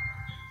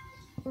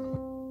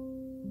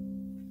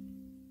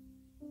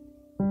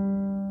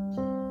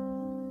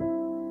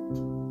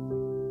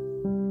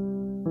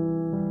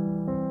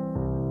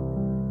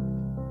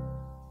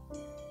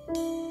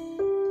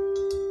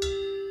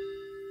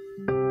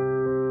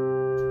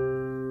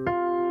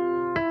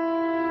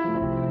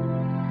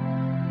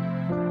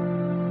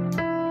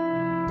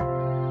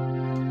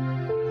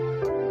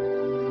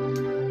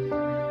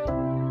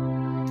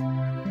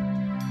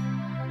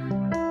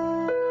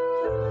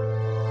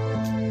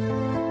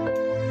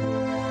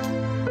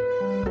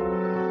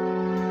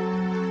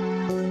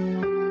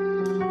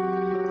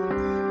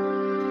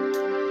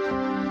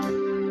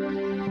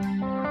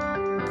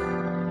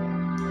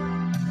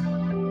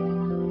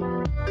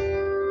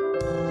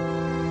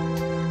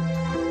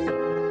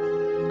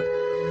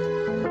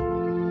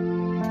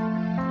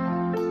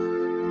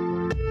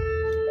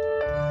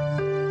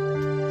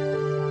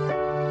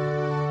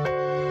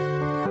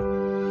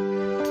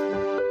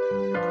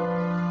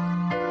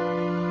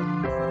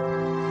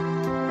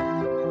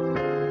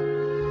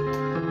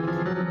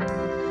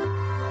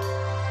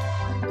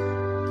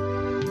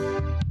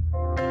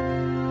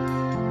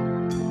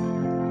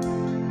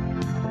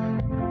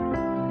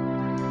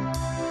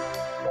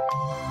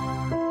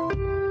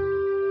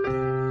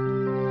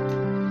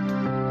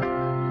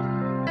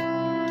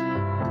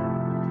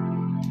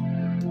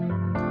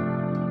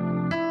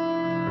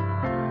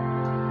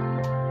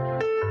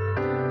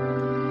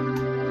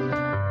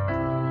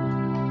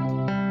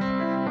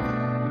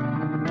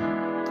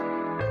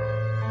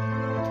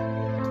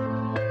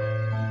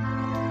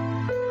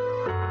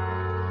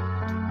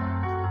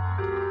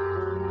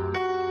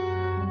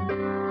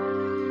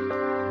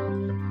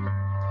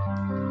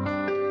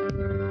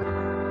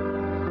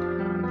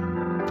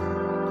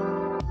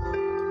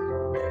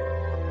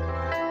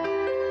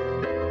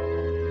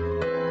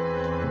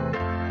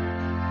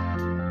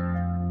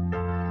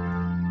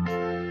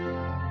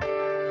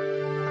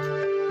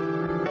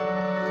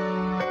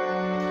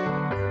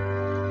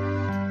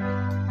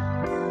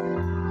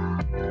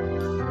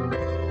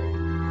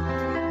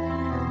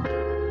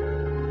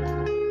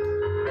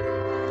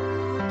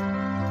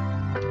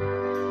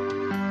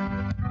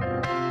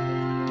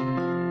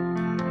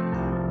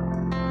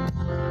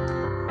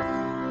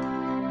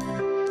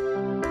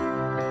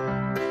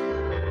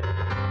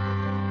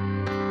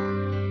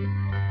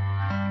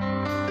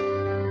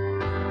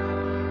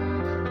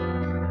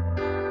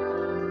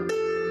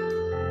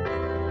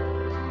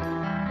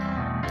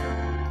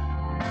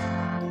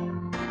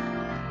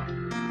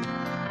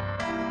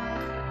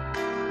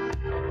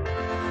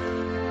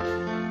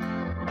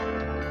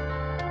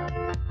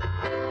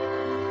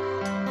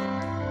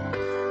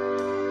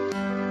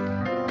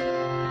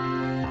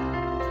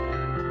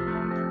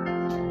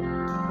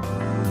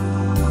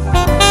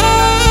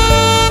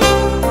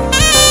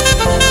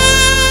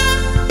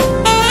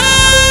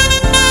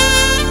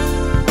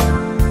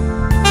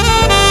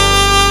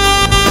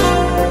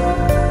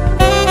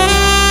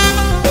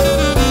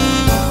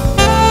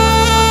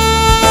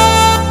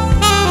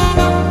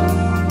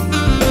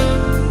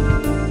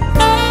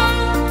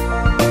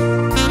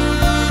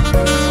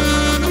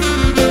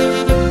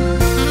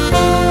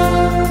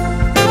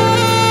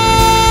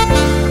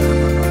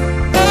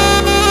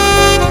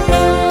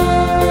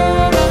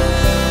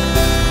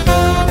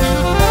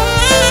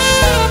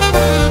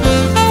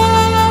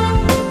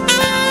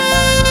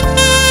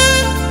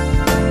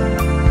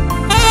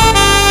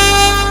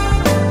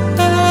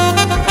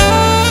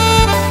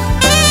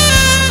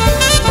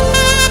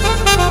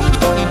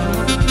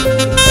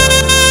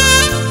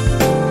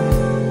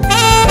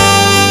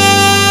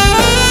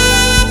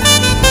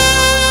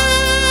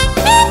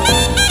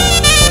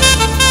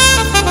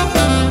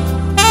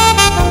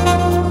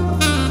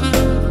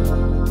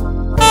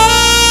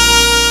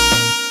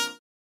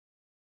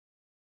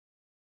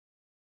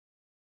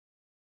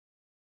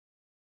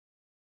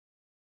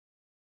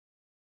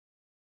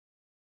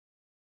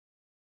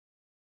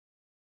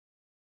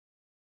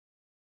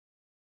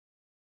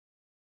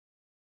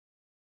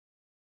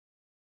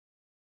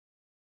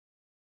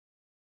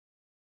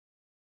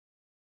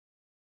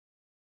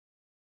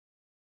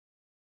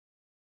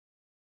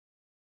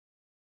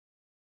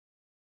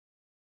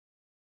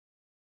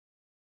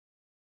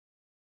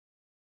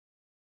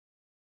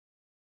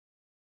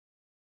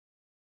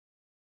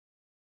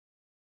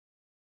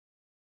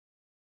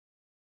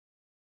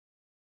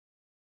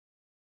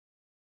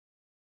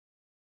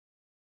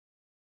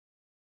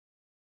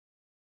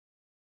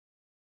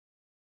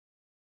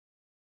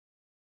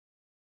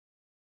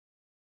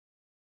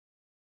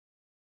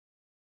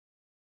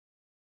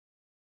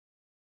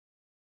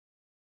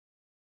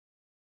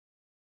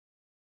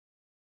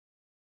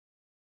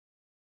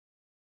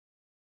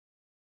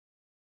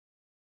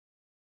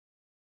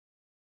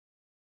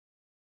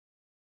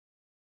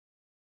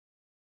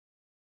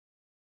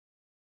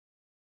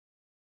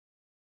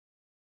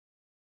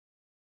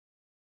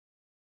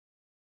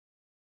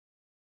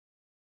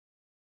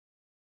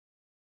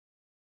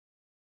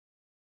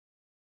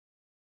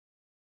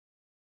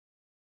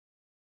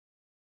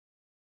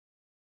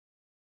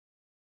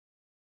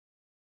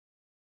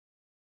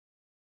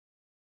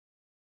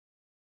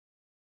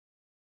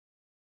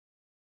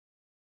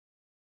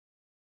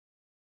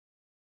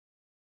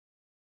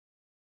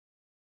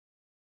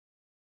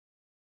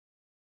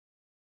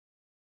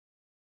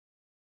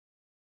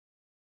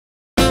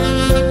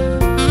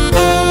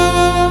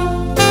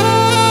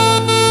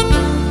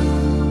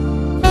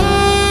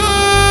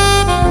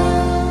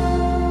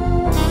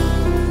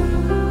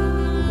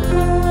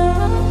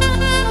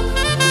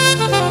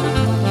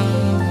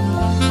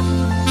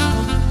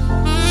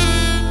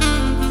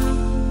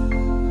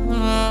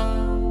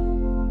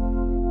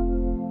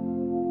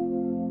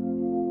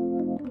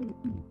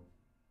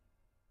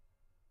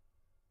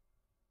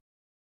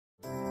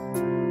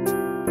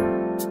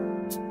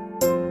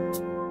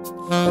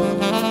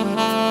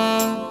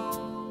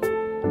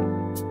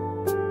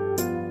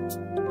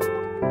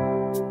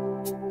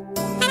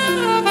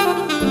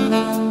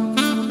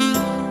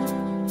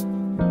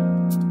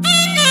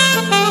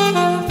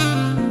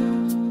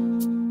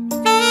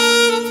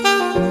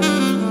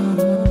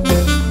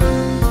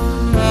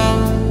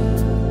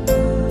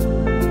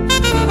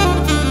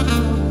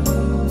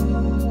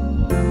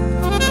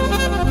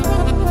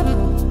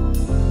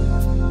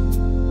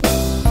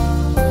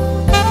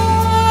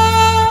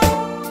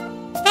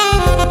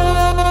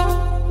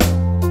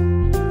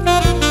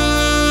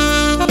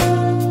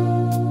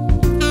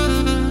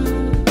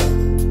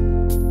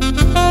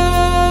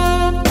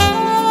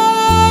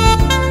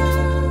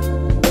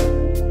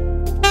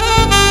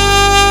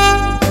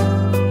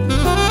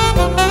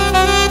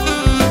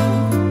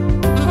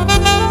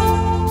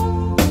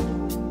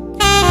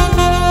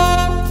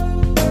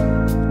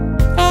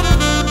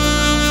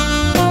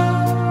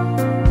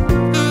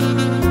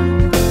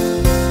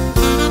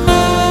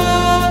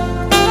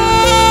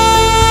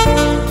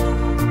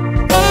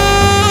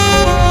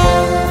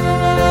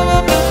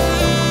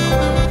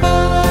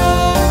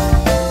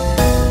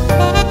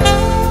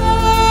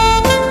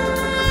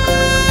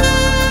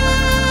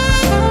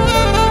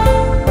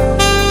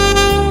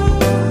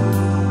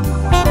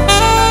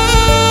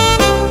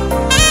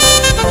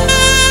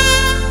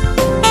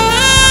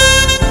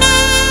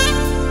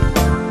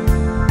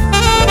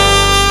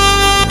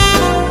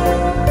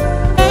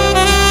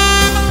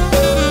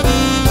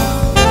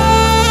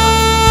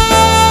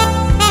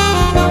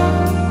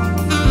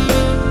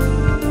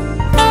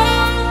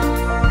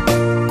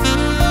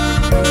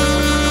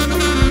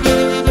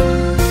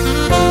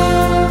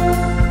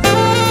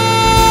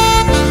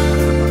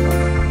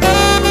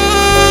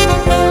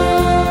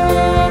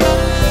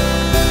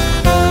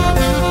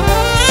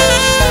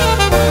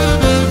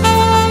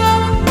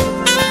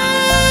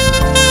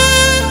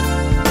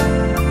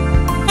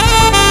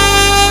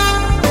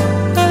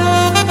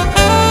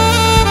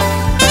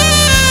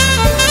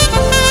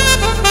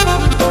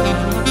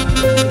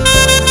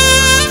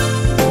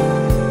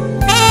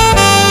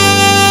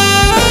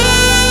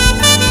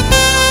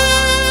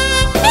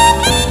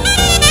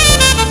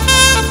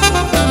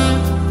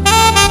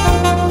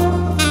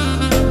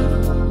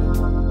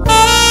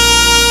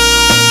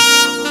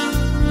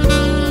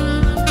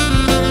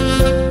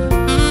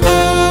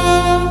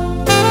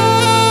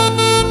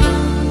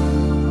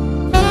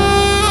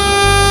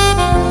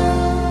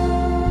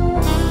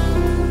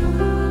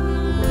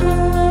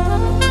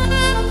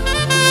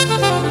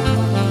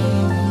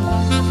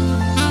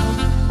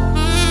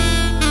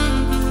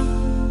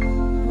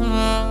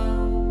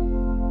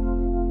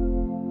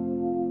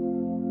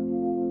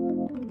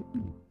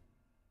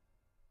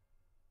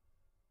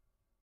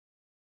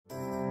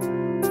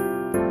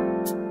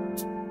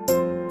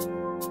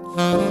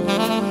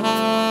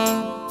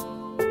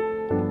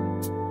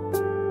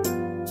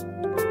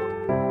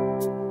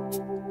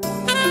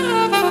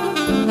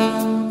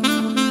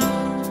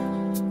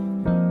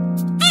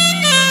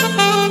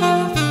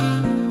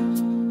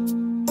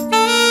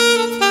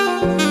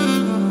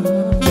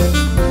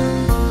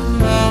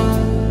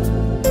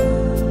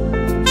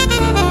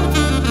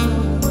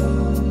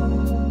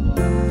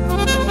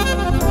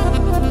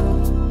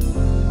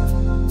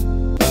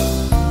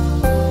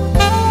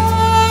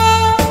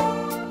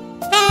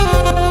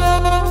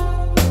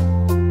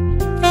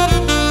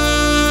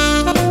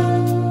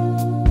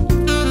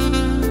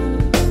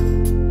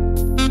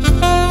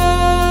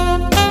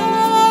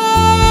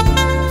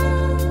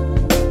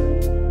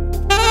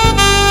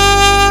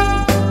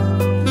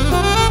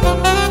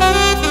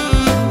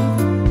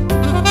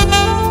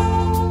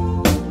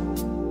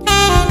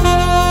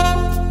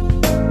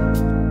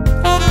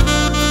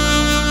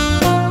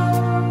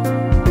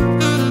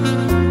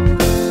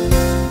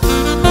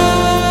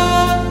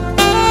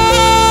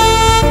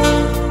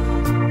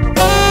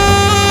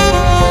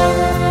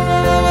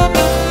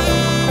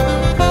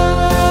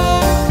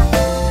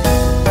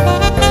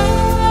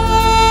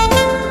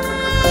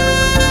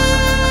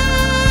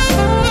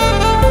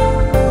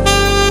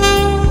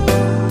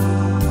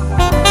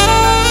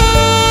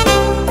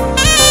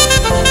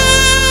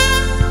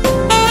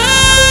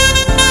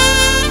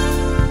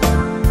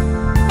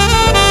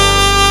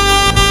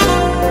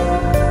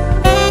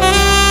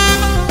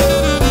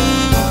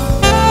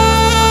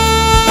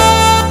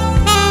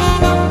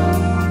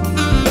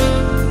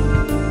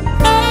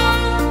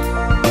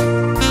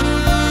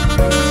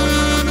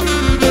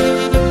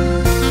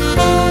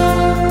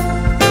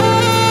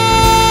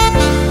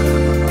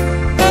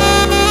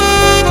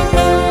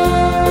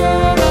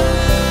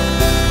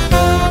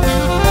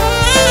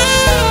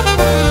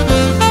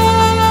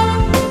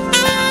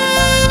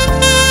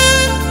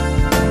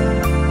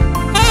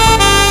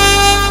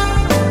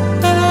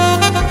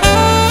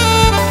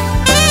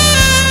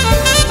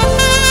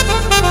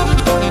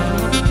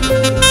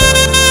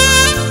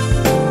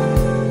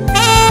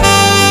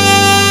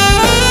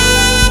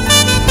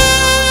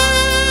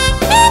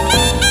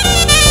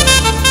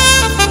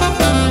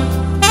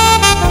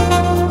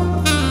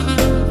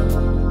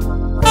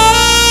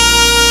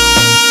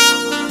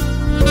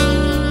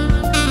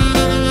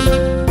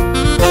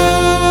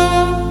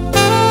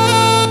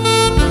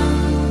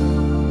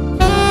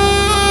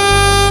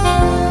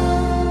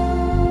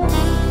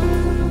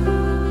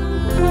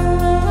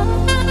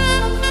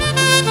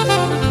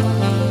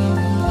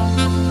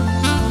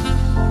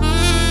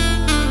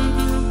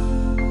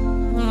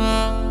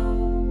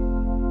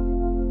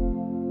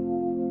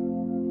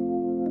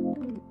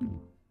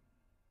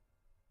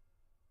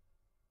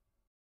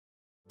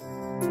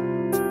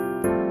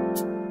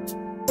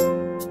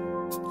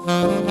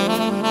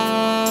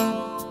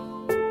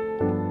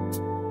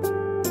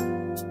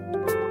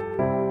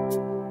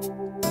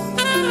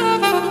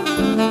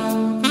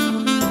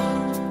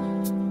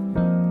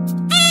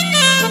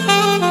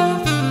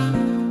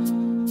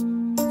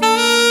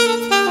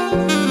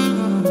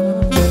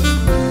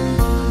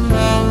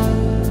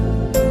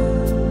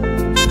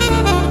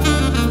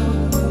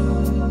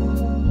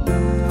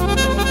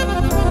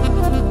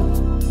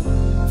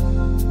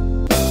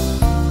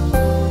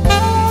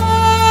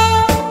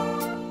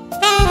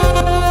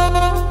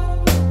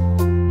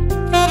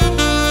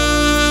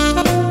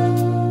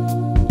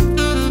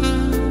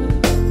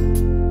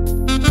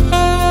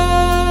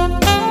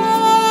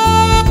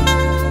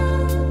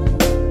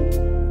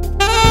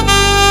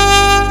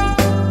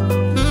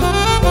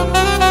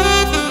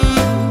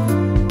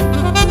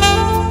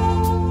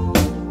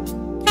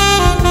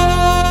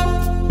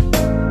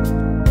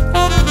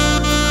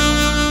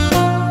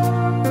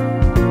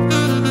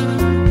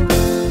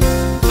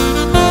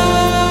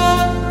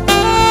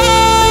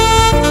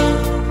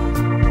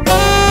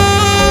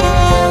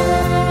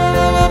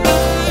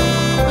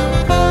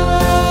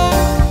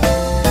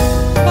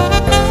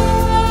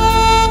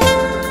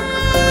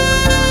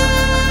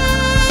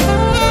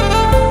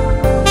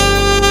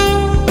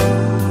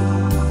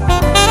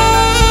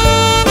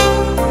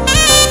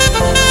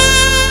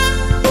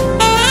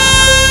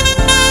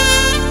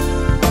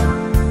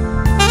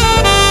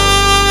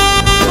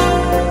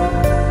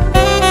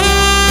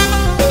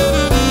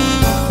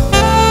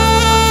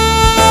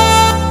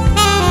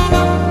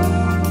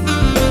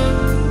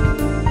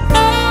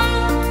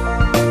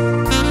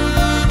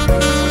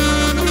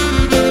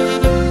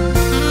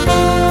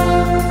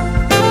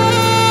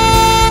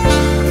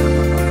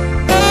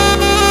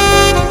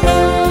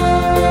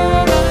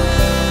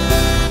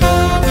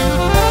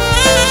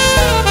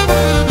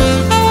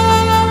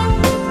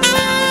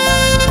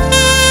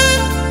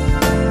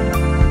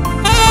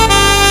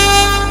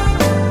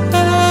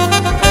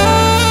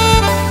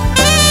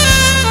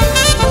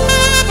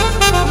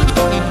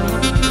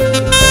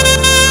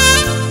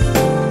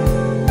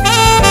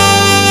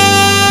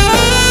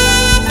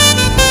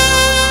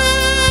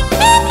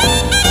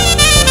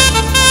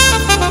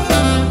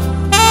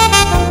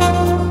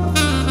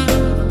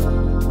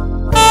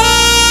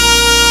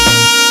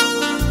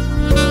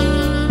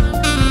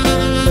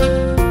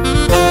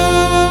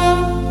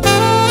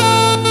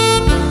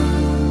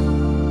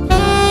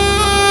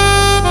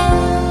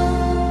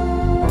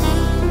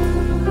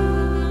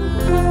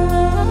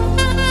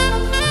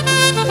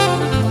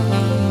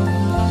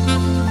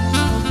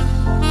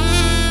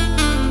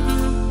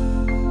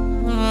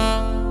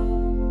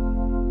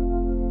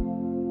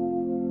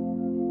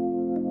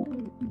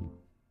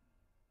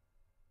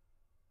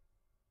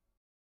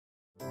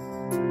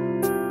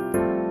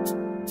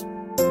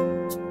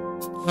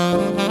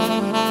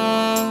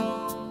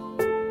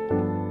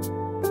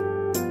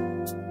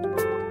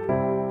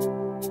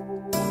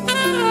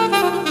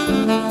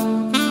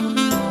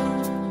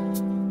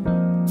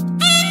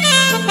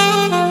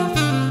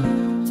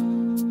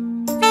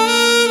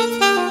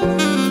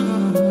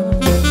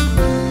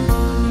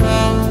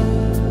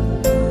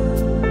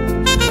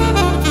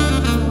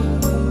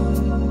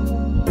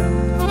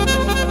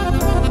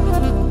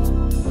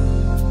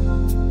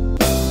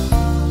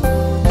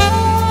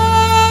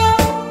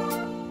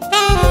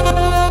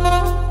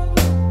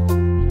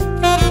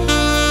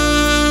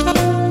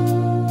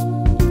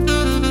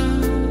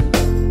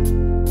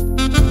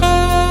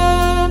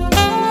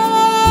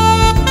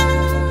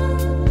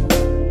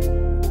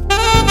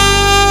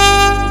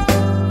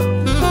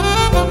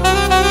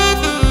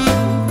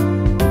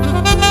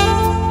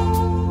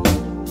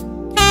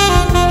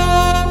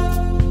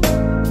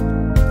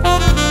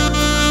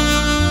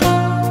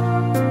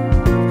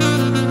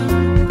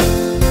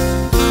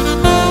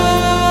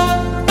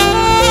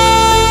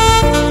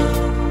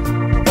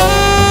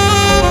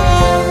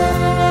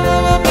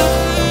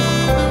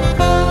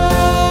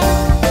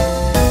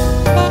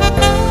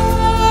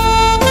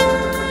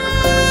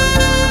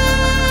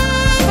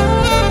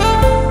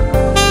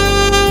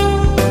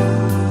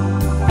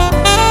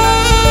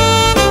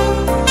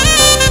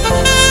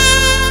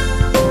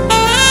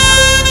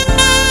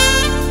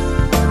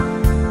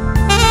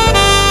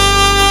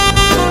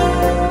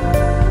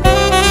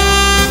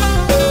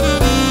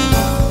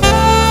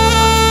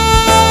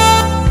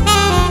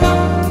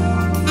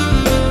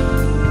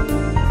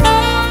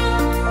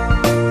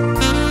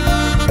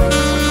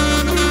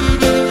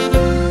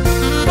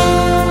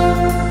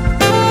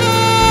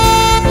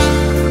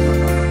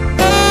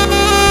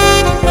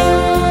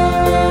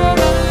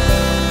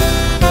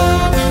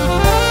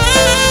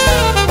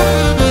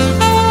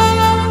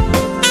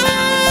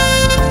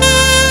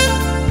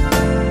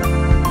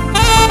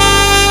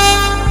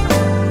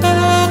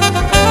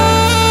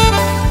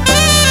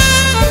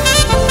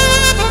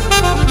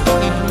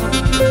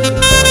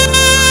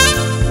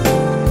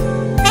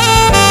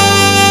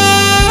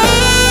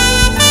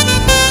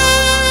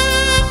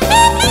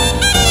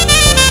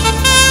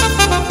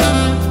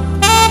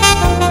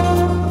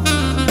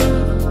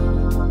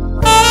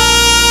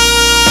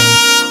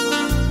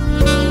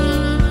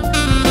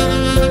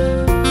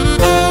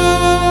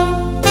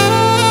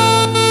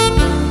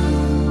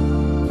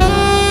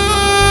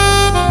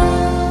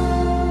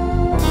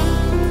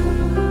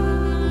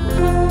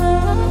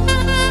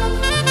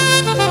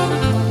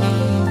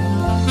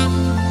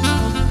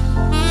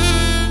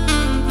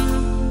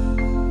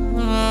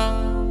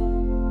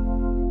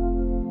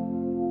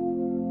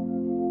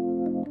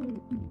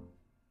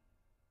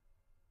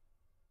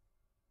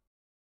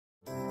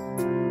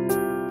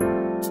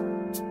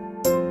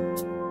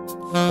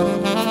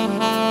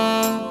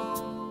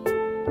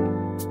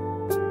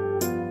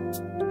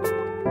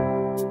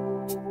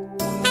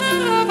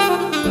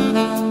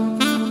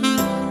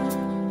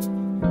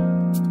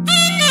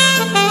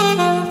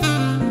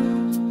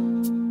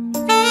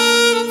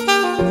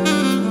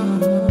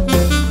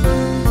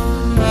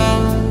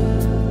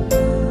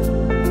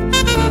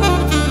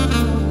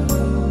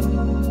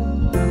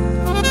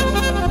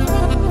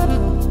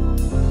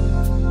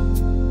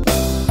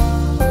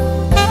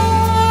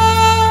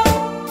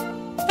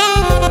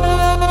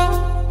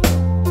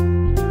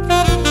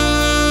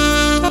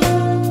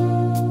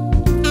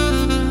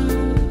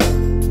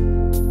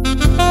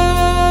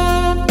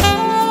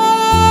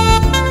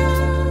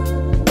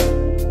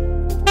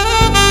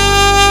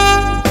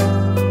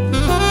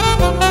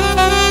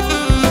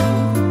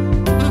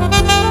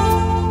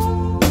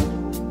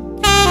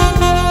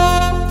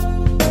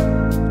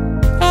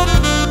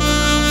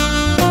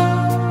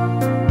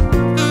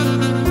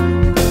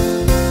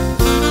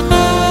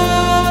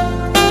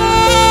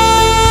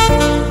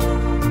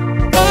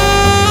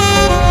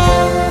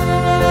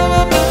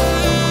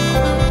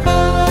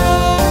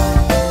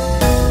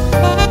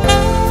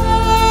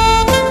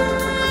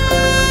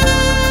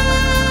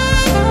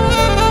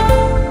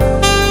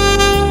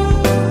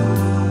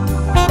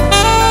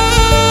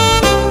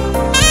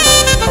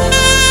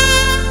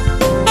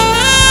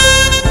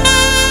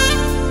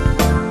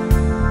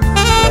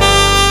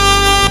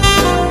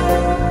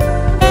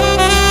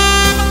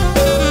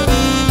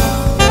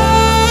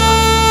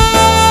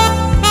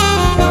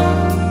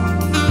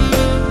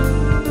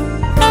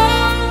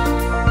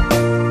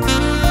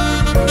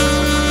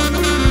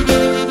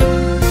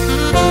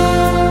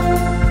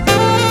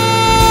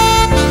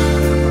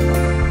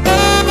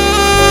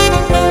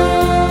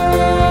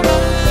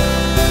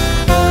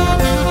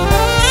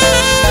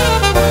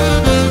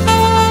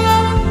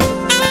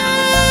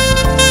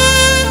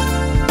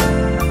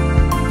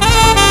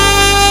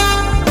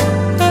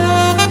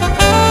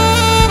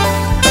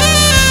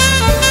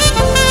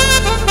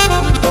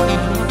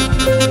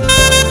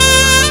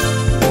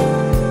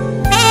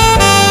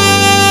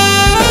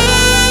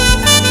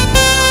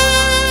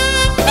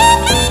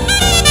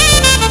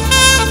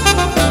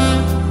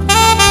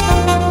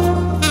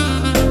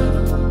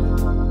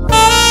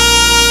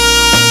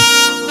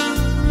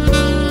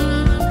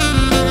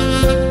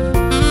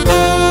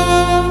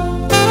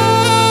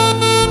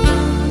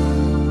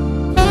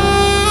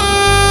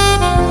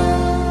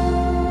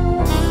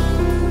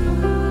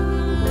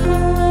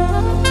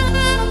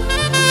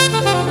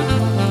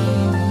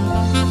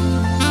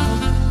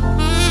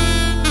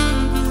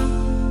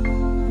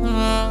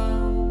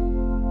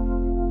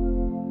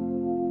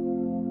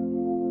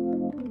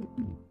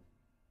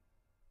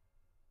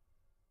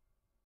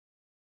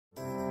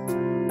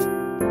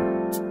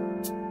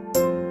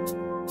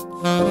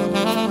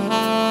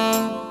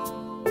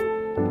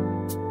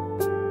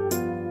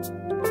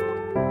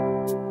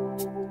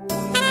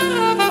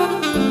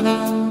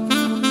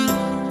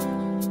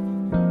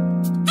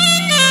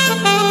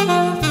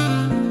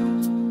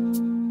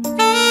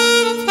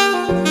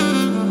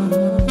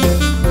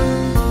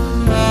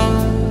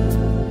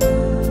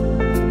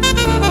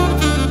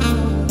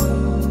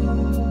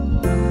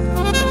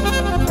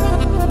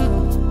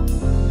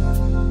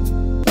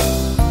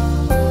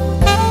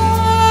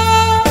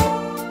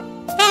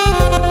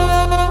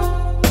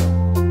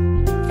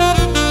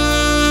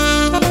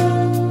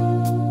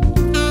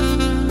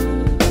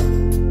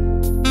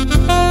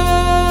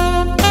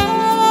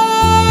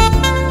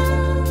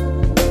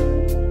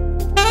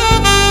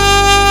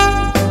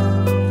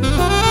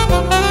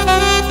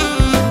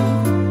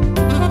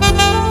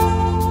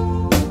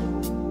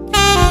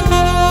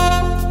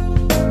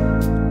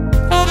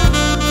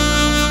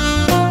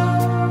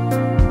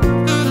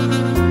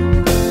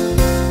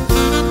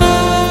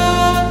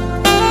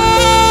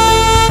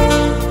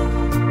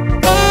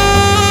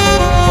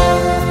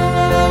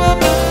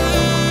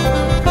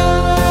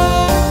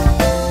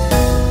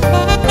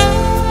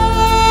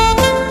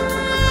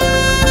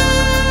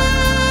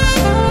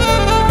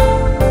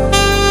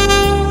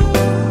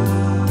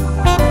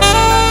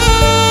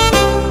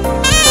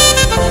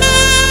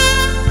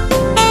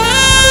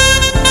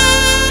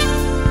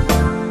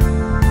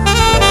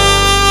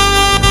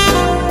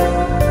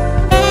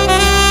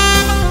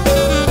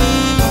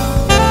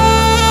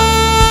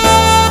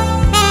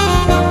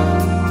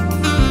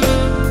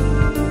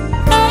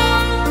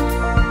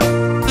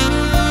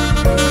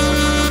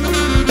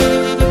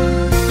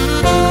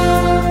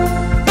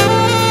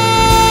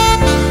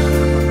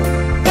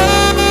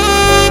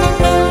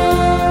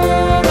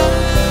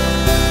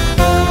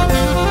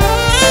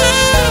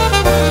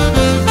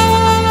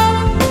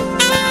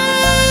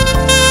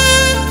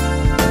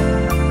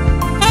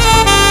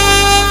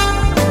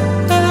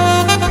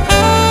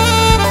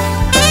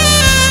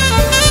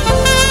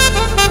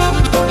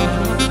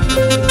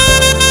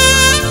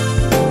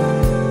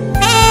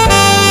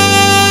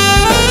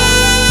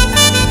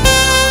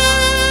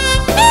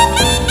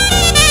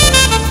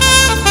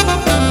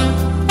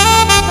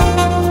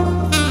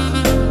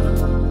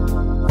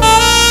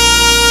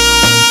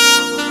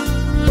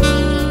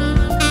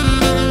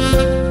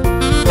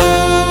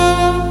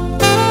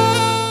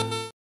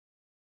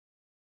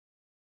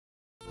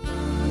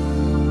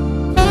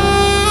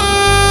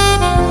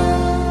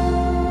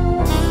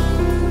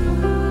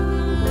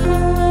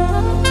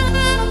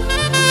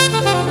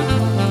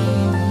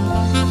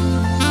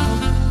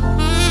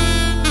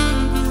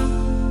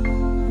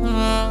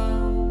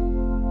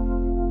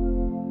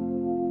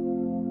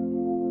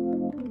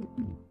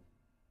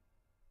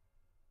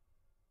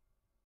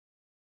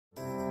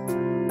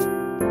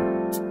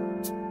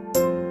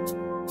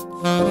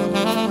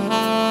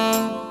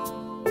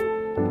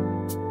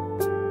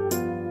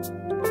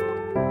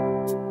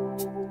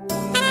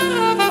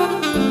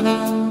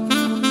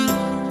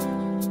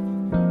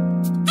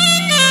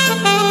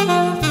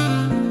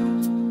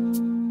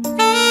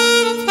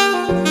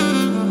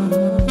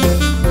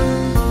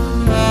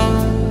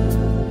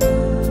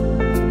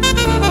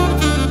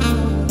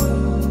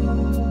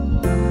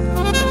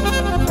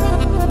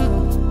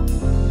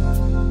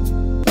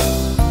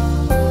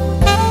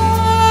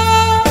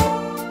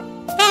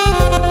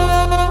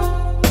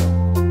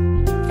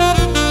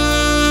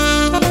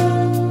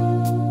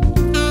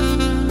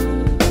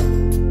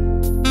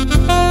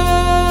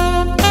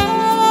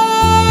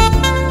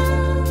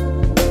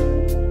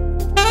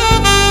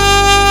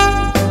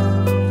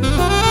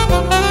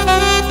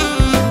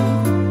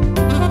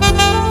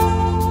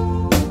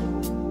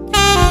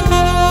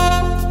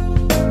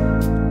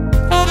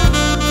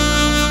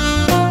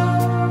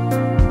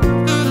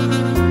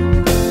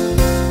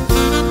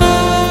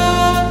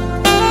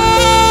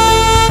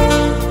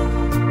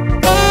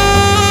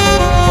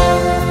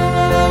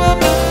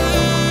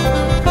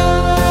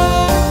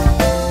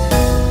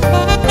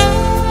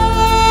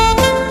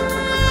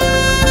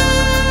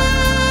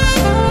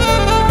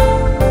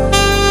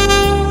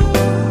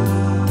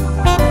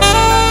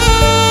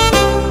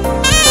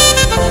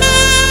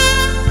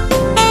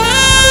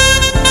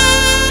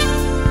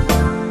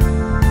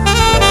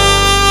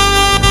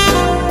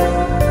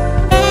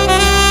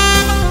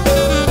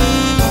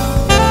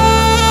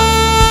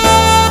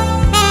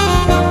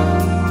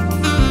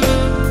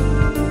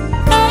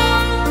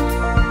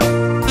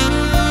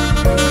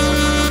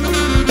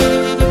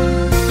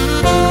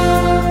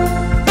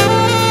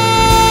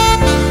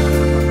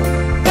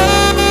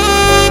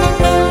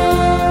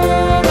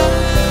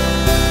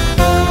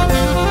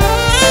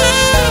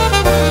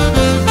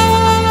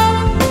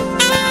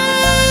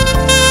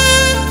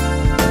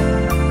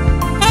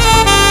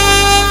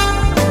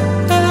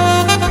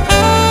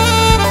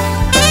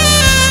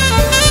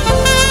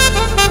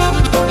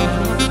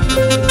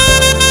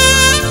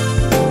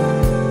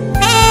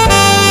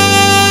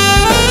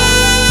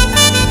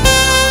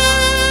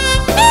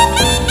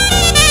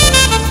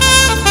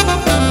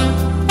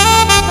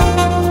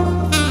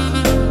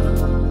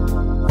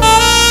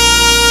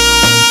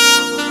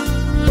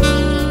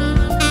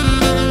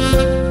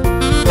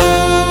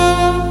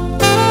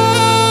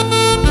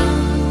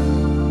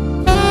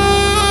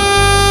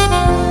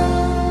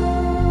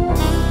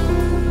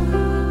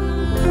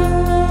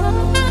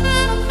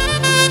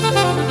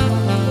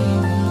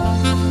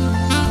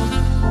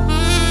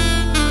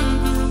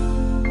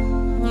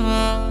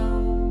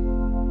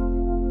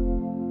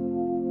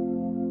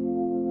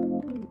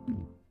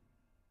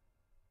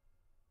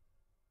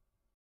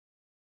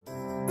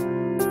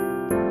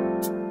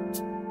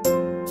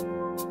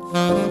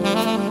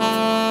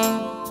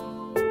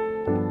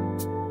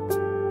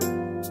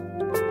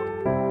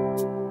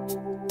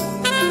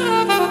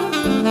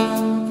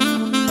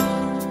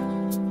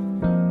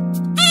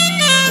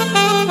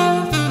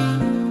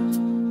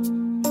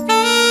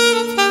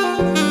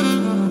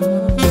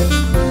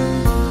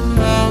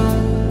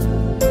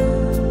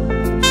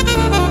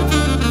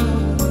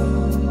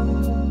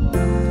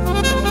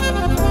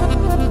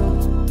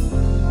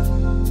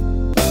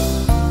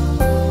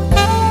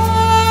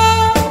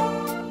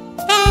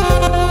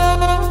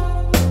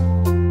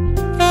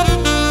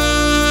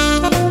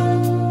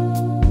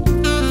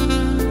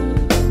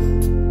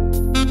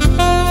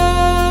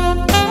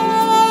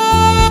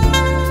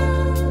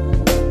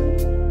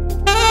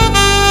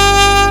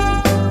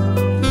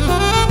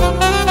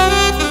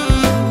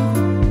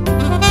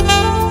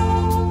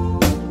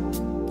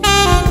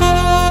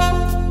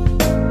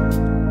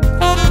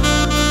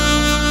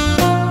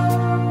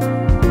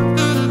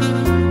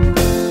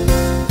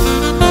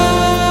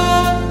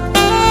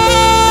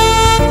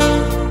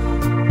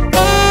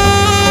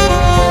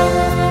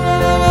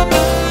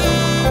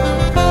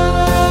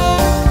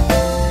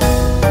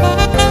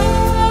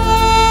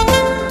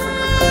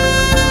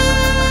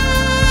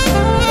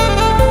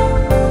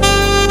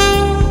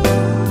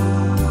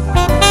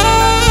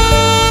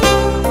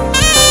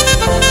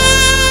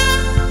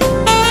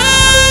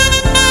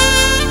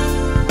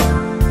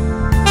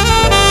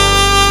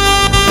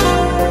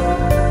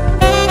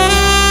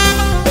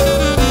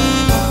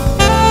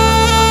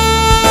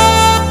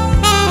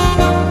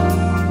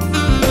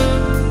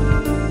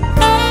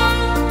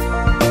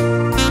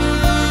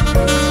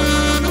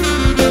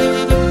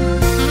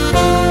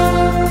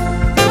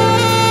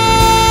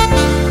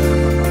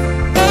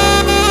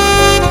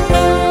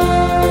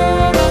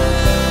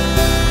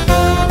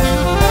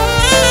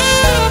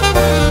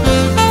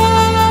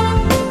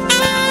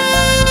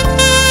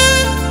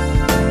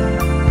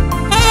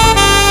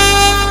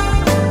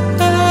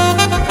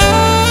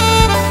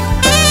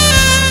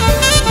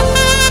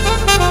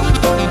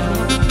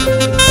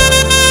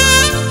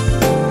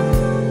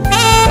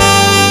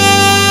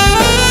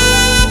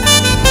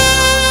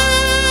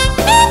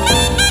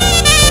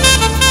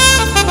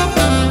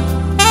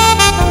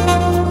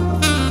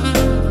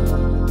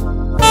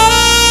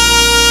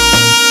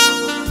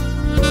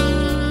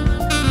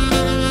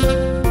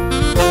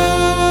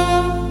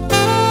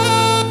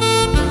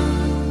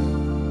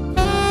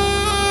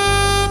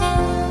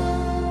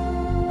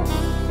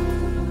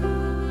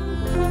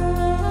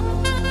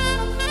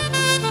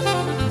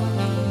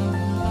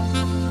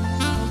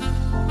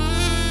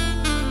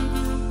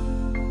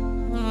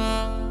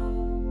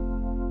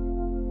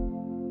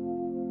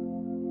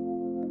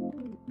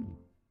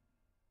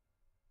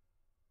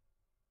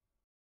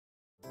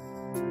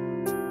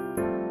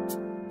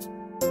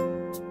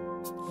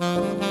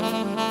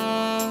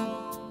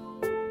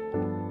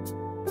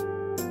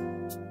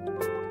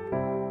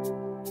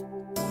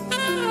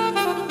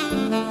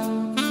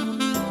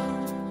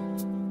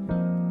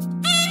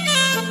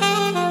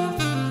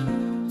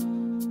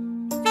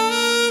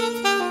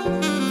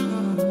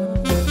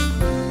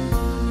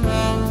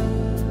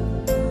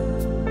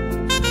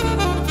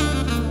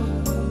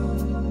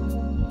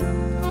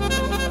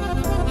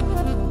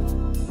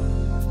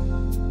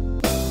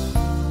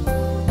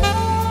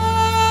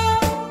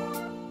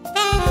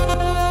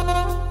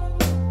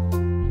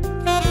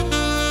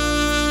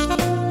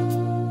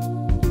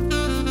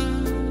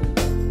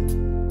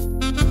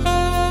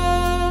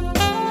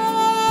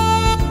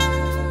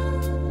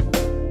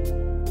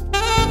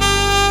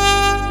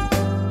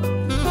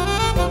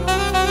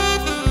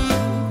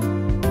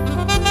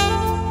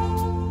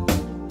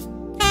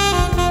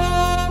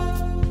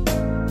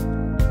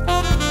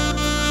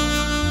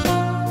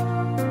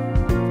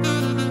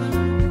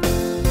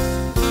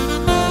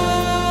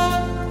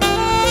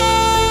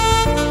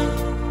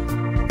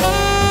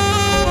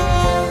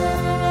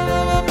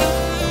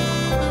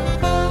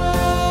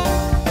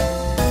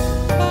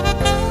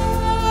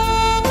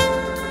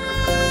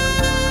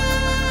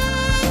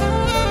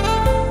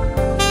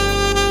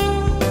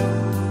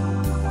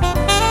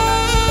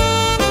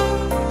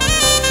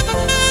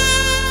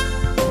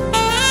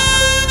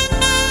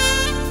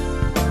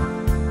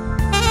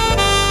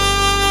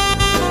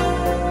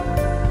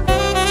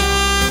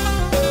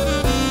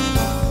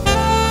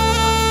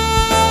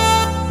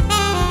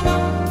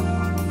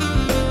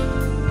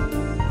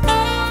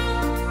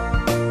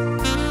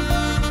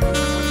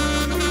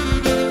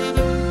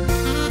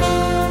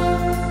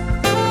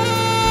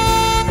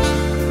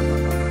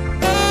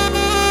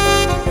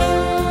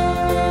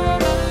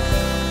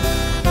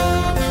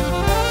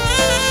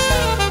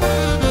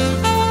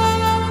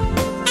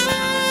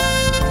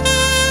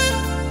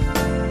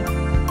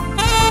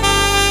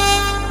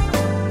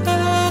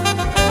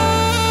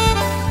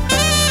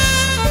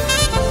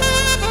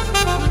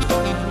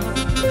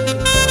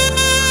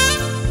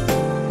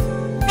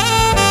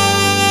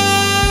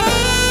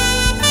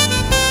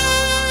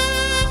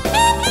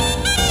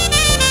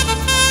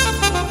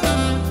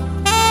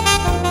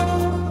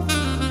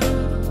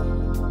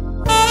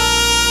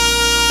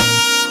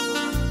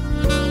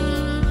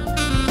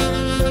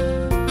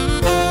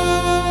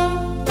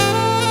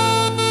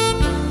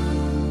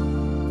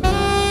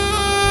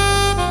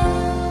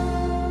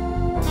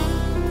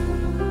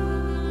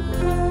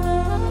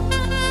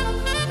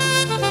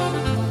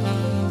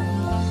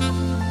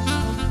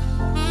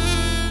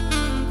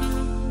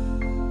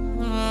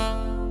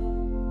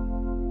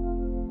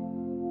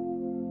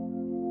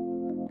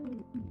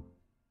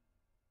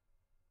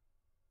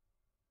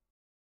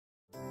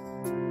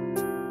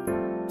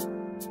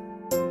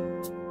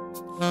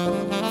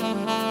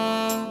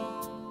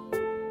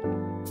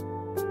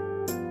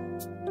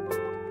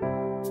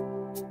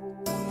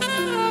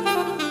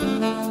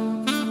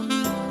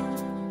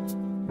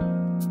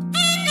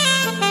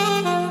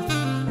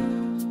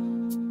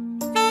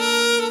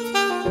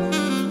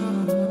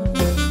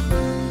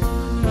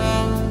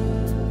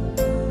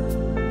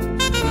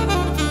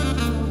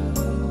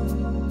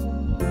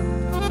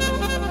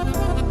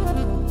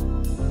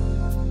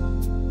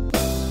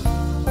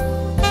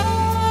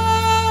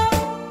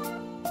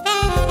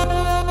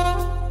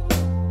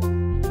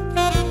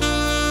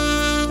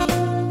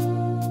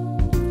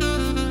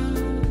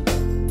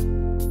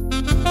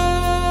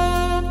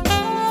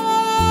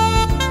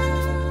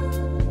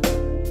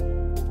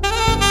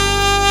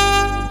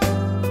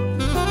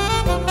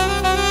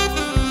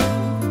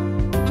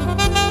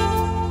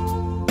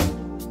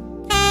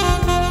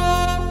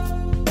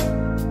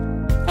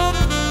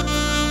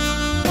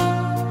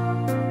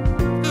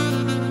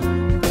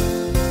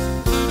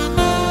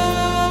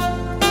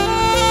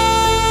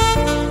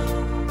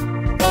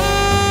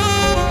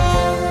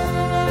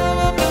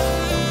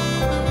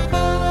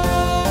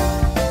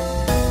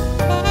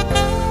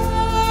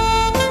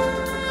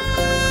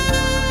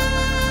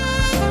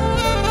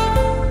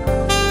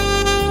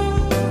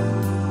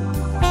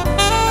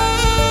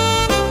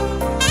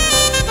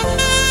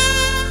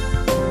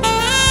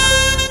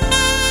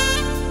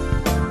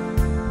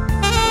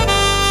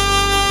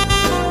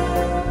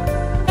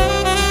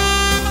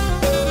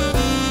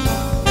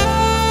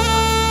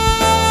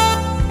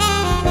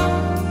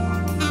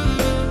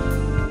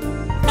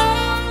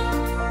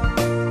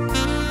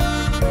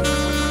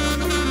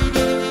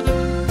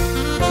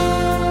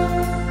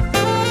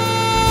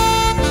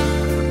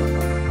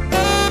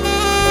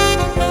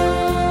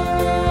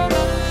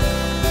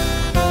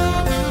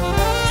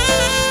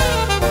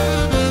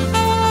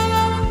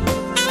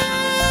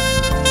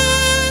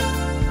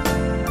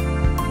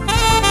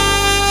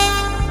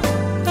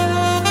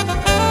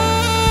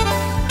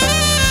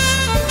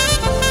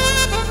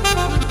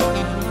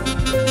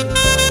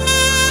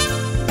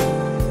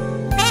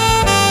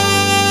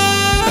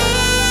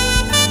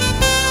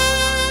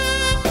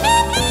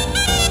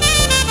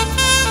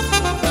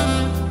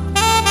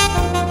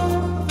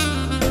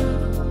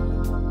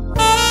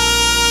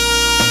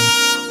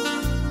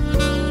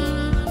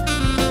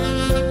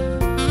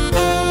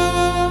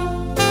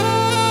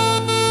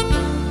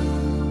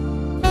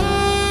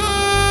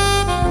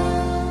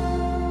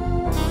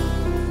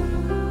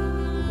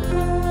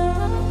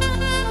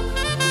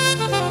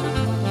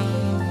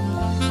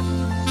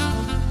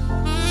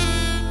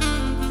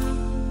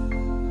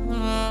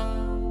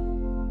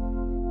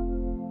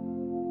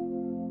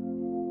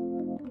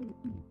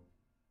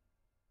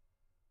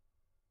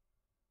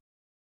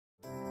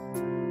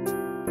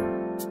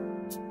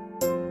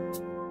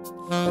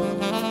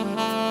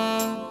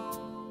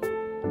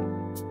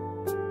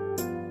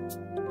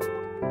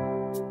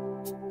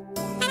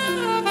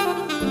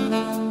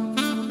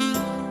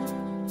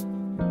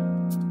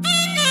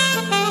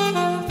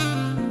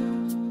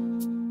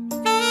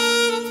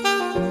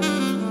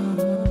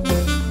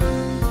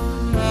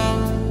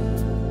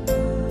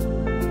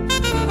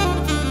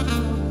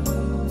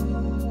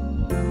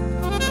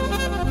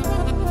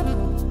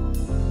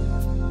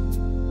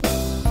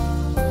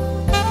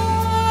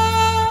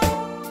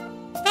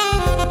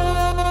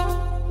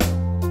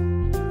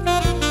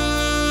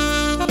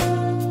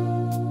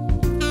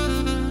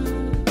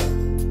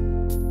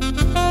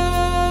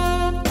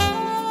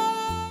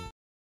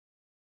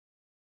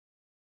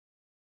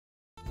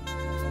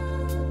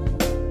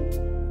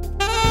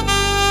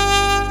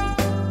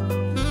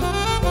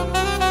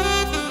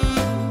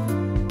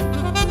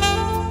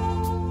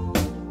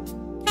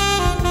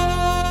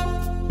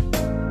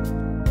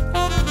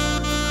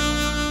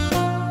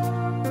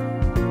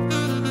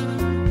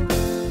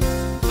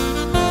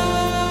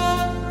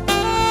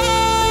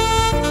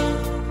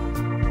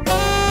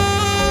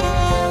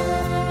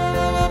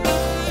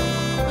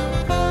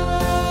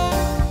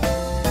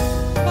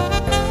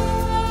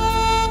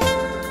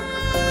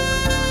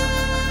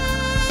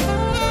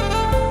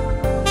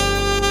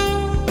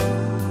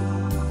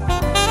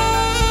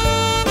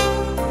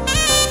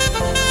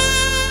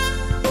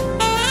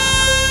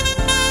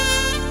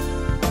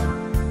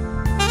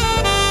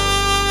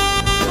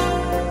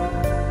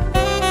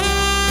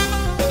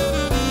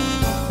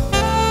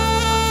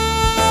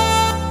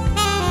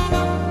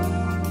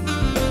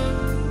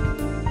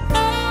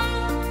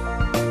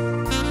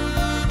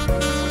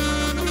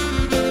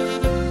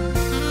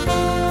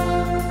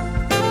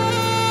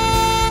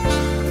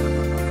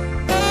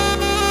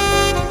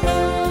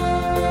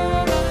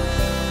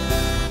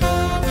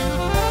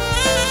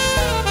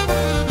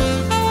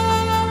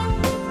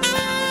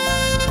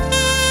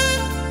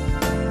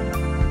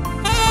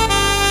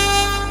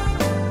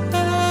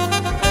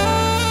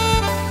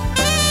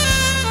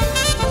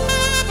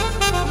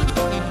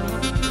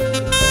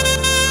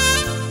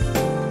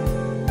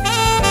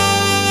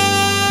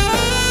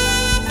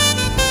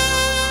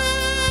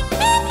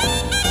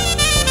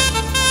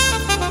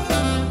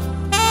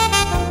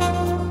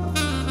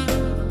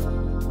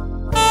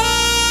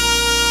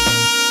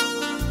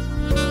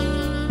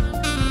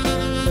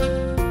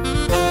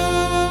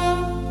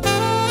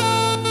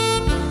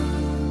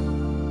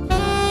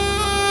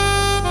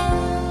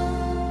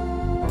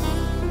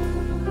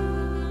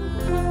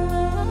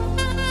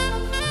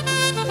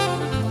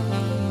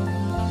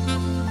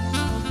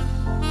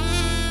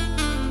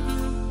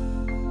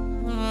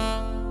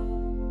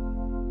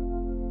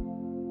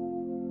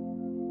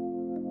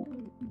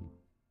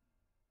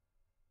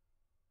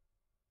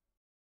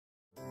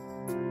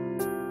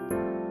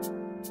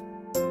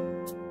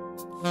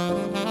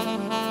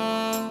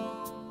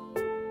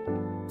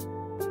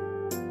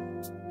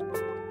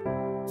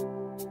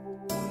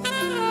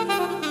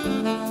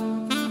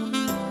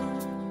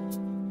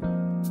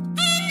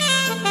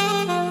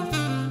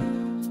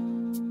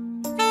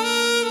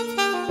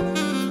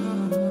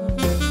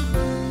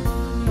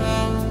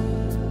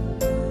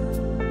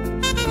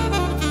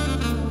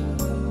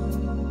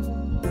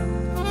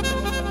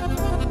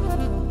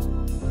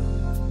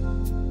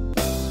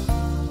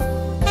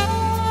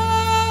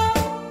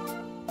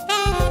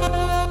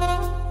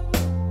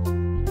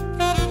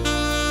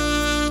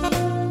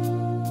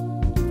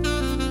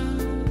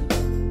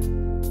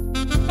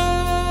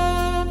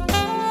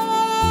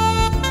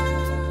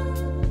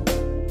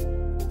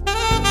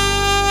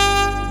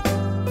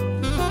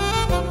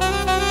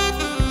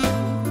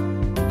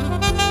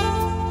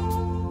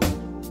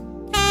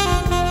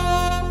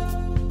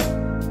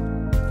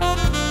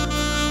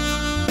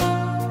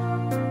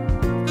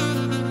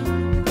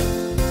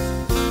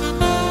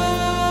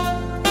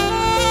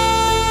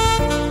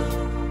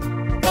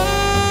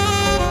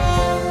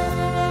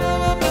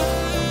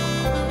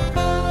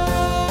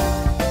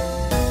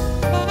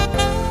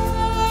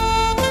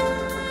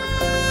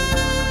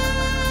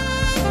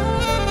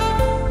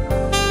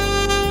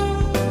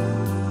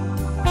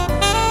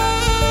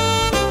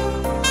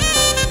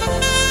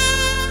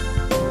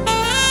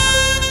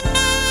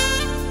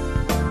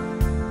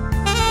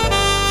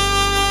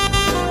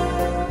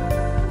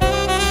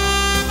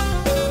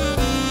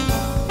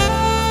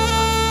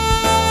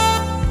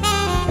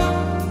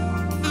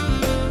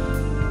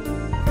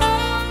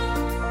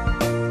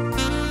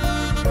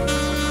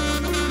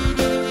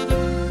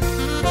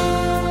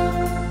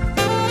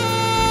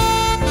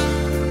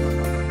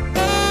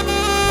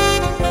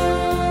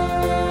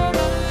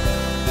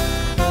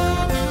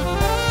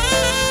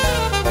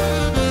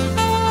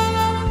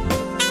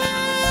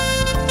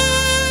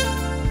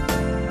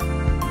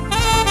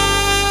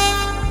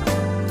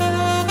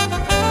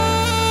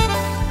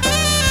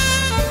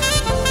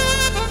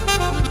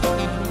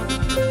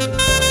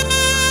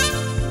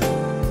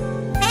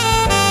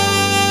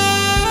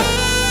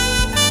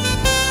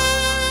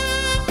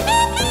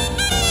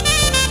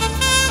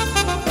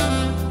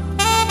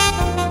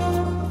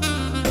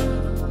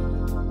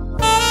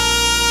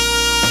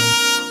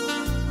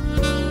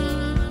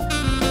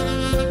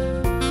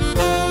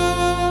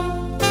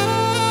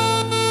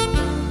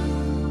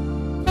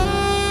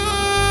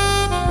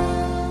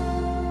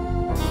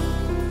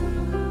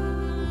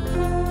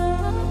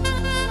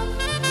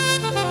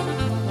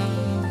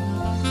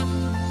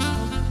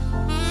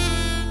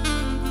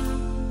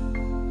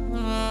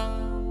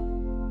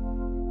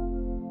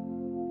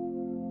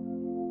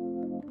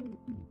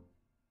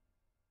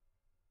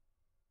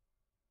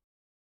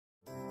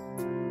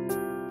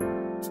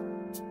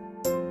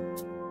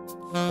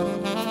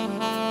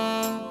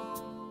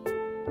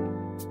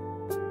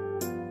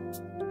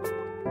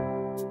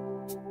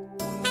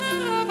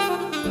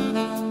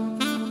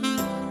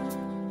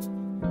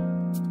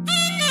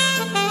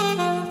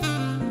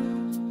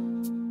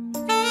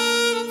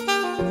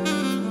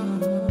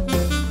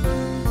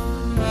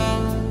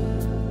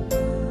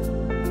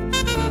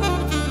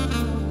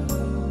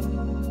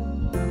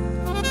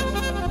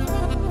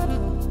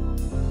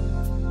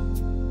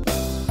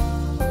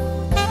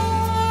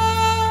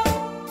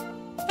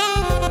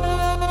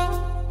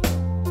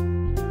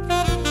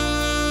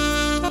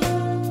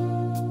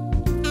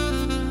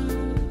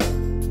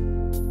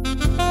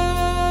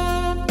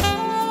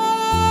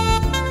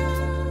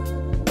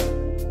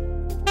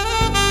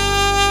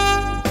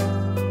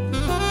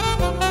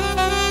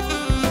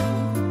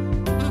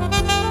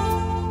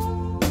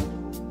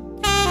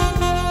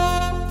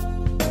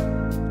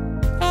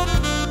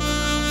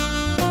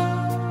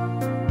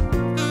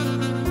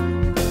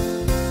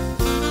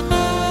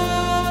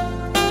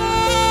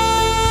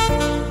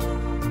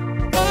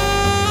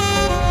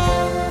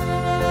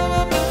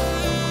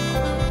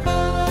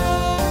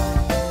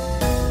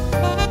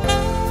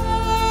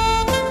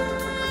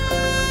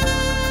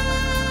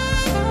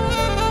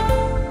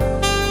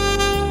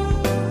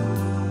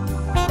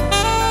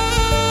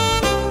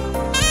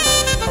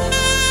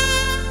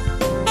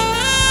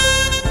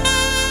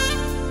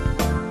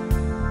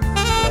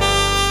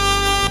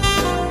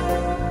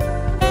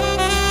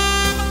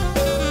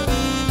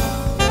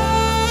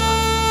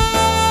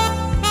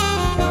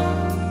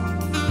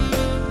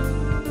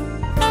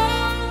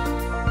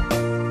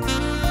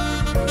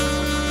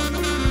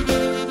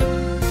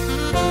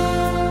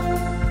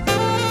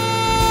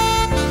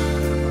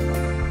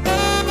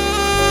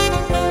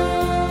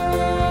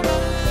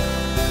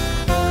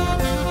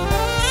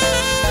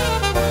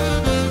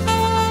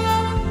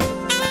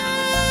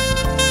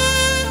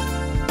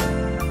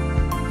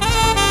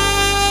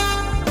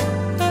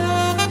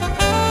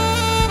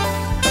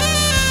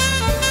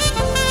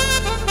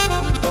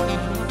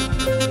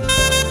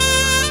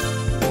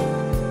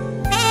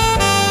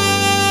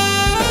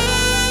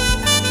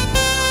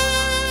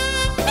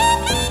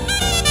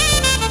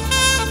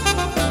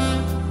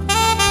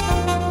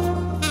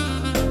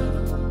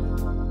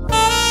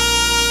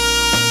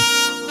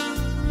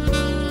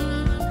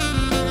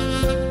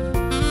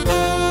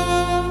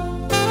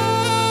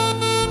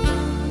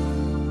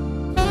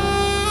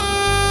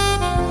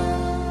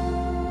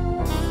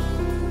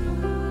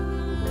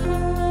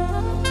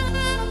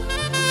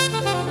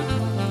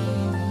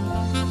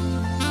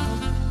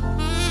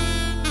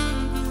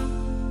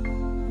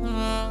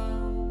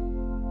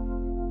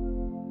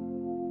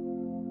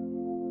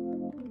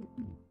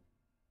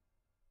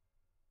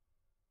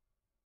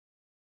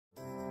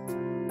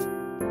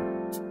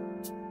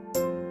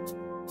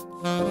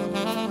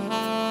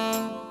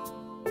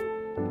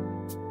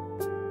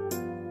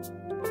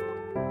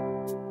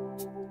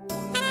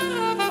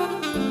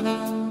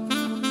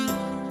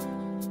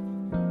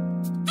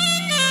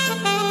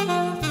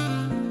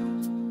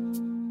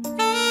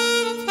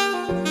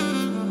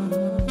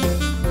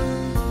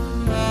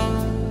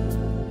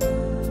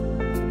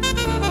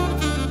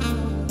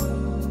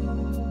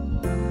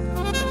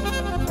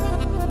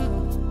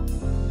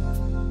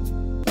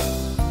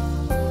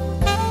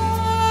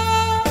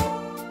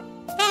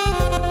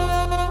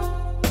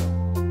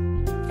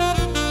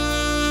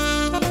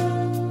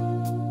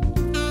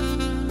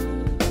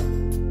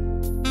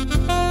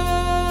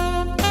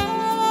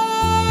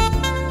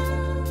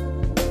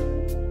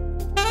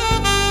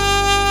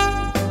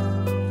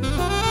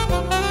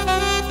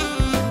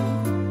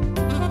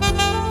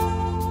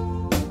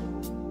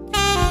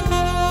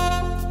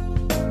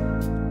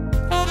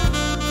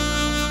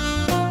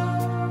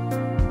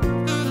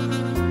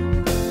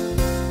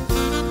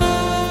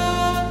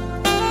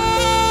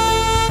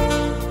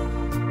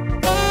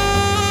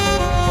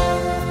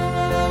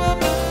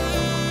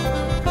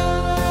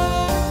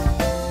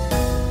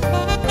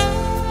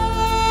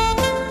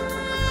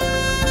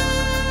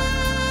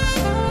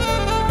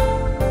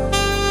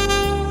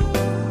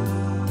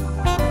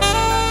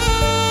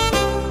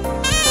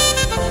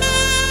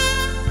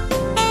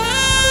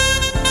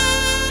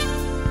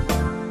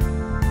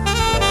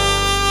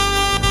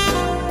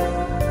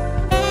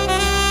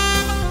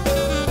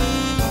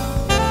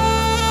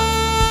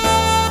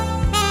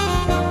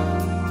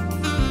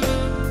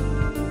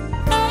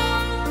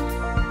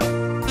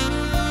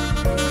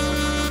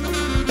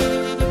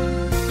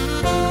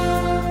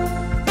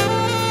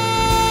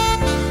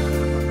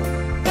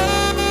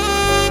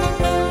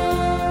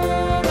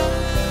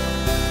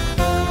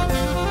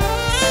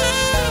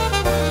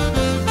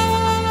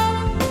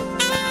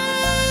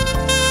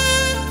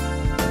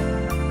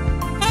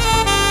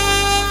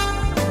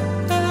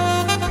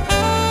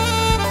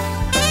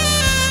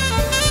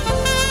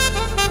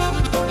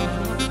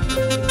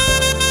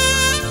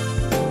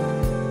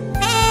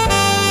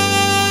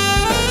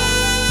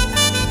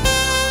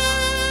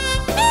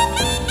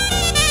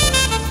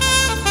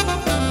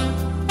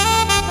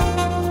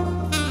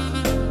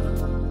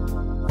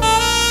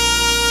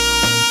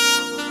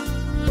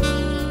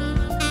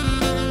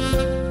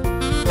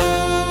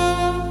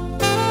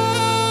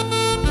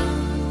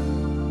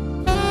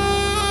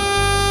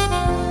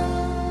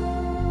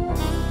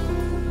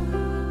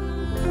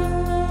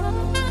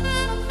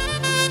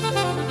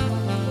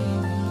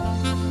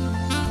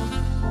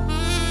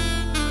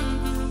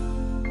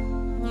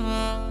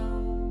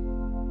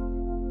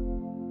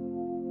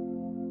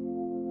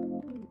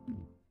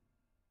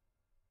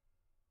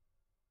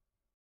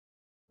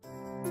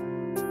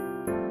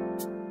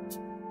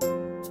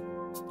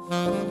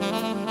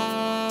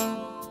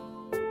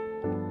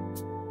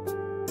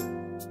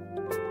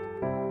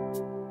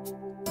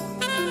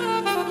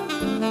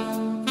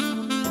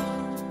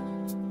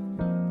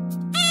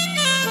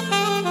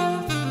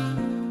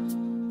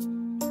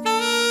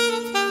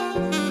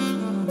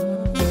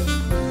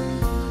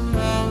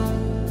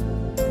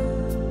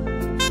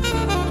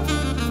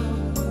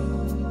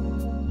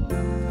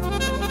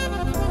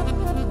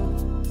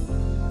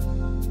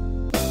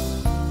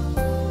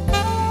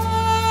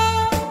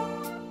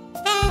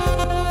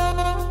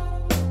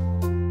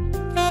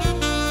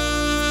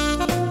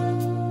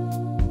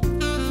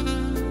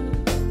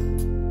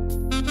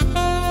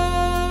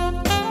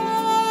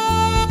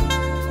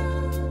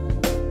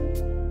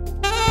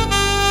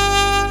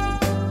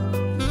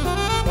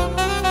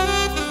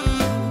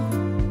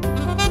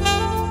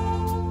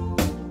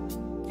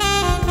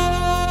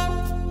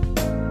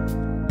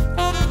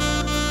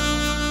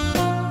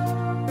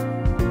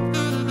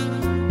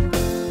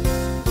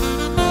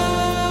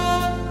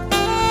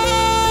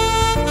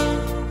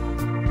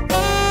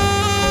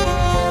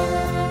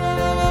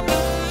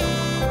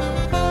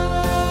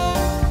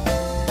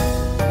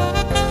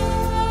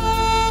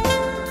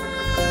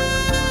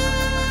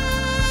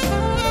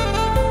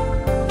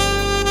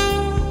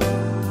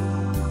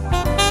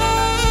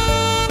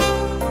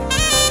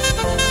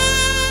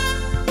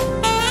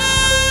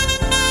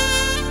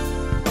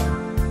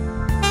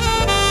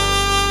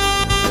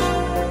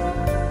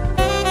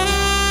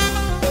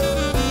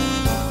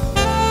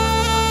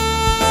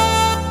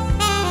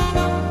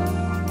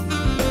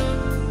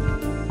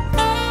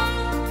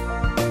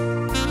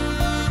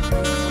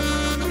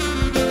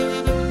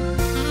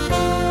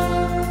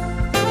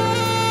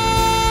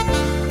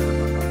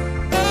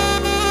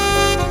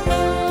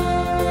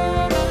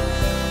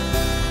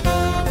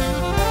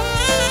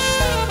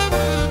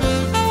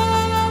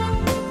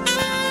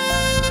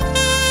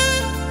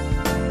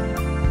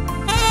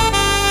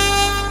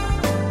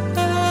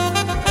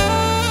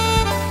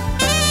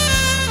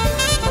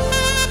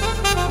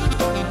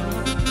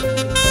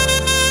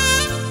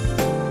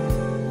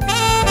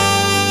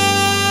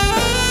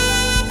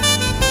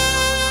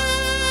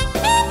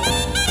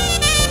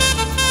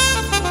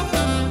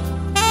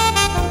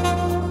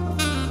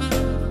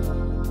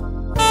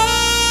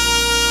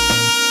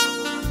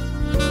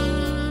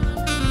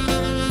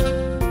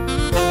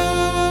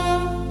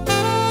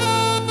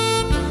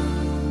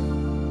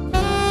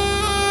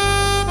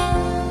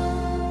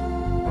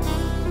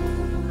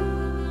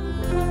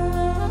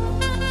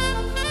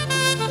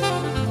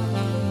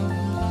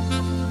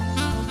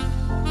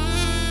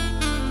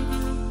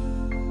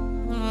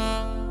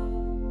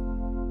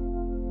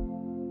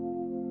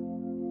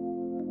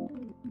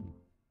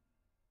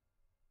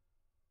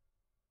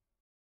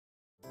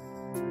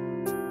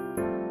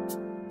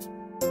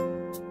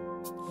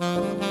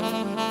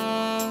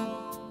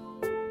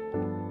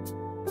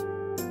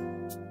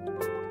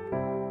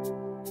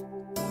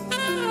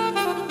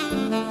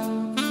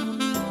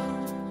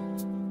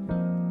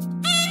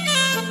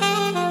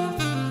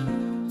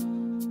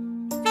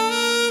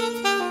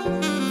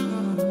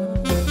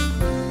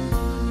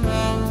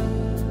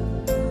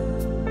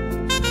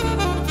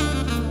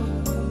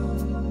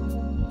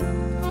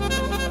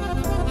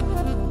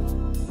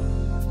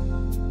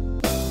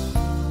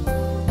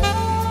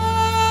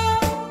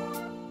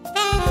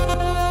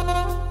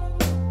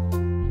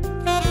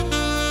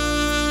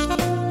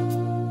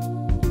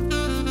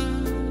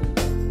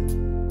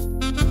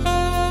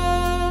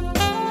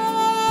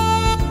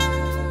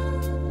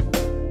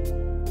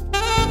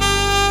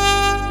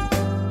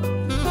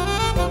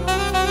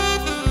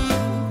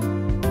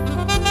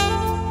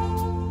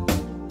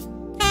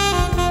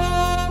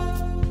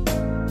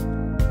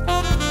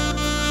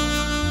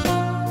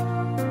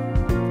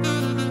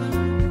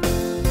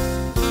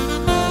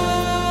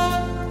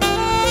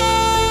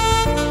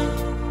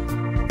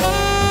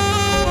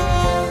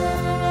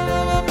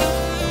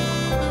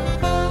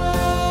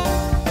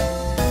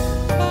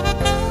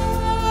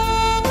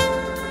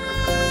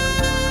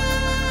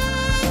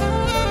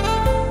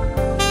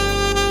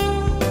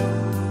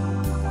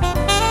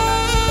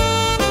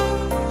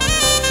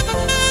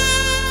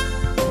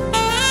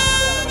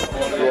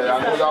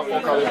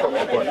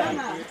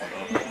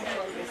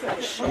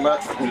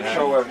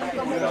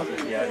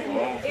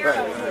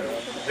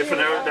 The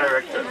funeral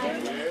director.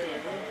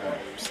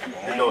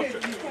 The daughter.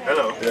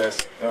 Hello. Yes.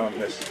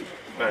 Yes.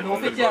 Right. No,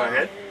 go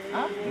ahead.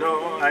 Huh?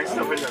 No, I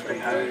stop with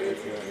nothing.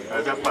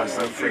 As a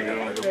pastor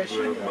figure, I don't do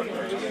it.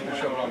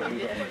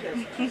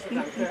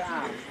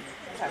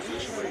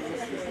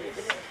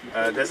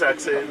 Just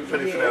asking for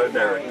the funeral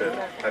director.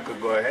 I could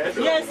go ahead?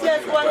 Yes,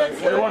 go ahead.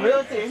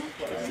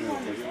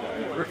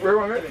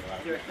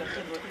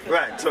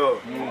 Right,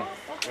 so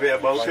we're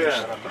about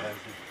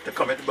to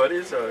commit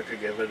bodies or to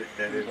give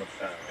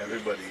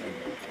everybody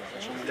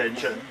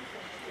attention.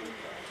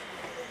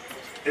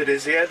 It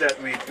is here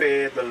that we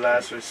pay the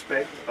last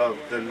respect of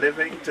the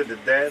living to the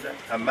dead.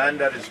 A man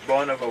that is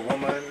born of a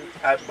woman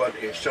had but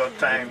a short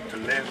time to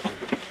live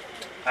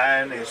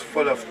and is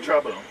full of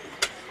trouble.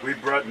 We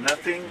brought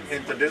nothing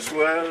into this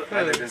world,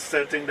 and it is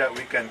certain that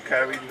we can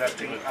carry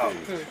nothing out.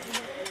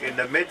 In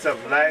the midst of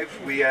life,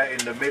 we are in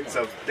the midst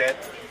of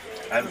death,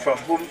 and from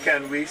whom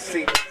can we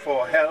seek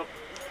for help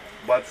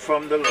but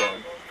from the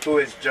Lord, who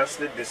is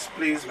justly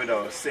displeased with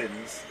our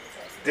sins?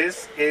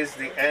 This is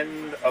the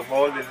end of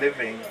all the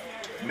living.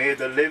 May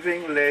the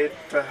living lay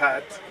to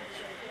heart.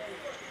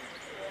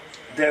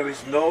 There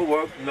is no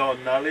work, nor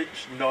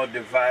knowledge, nor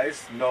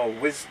device, nor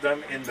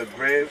wisdom in the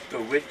grave to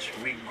which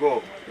we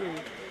go,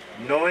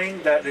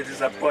 knowing that it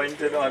is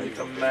appointed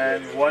unto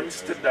man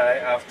once to die,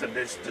 after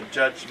this to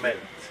judgment.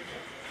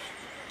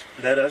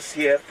 Let us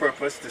here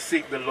purpose to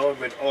seek the Lord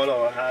with all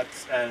our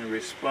hearts and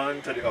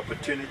respond to the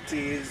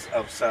opportunities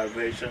of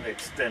salvation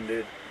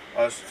extended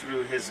us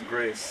through His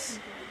grace.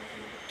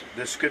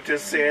 The scripture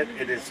said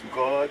it is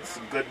God's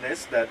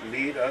goodness that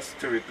lead us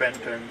to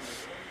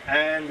repentance,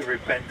 and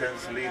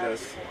repentance lead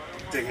us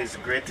to His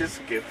greatest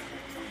gift,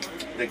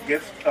 the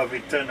gift of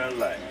eternal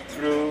life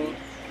through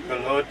the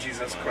Lord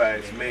Jesus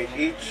Christ. May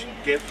each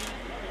gift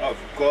of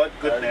God's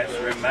goodness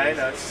remind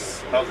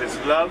us of His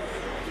love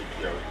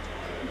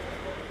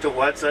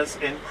towards us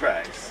in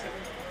Christ.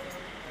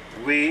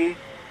 We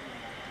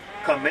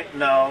commit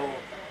now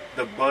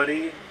the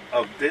body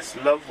of this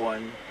loved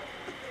one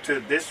to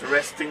this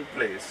resting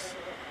place.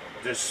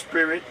 The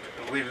spirit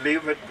we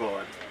leave with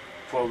God,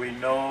 for we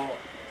know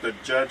the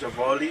judge of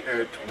all the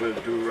earth will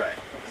do right.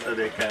 So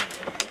they can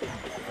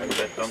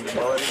let down the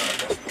body.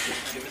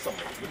 Give me some.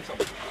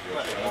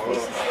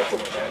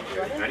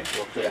 Ready?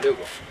 There you go.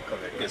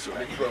 Yes,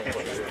 right.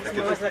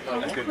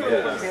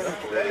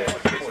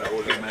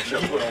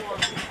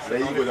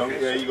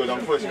 There you go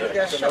down first. Take your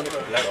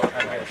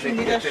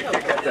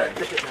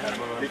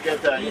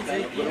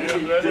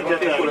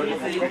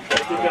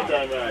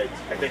time, right.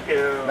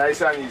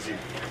 Nice and easy.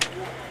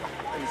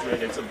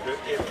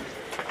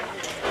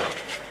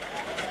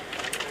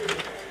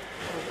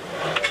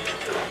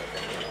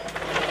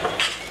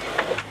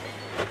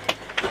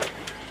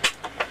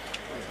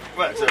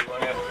 Right, so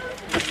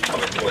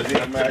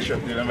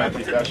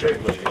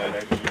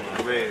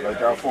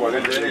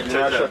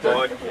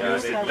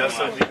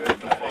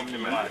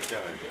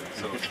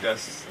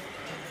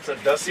so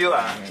thus you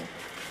are,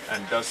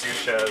 and thus you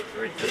shall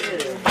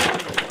return.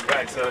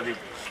 Right, so the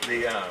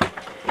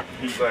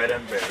go ahead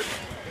and bear it.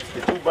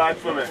 It's too bad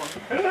for me.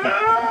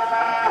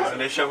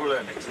 Isn't it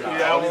shoveler next time?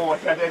 Yeah,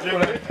 it's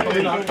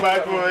too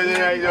bad for me.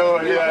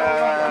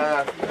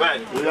 Yeah.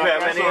 Right, do you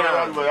have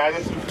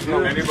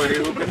anybody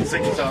who can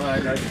sing a song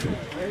like that?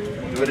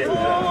 Do it.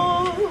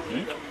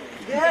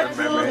 Get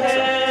to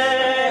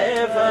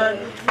heaven,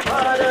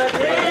 what a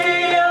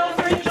day of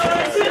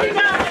rejoicing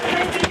that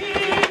will be,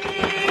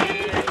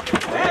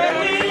 when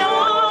we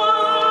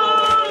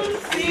all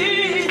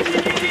see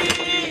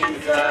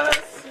Jesus,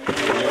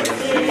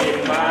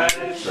 sing my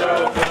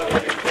shout of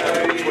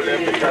victory.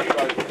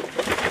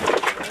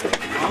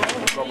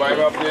 Go by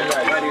up there,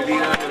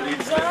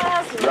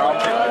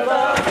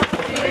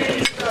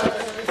 Jesus,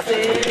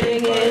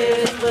 sing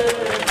His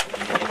word.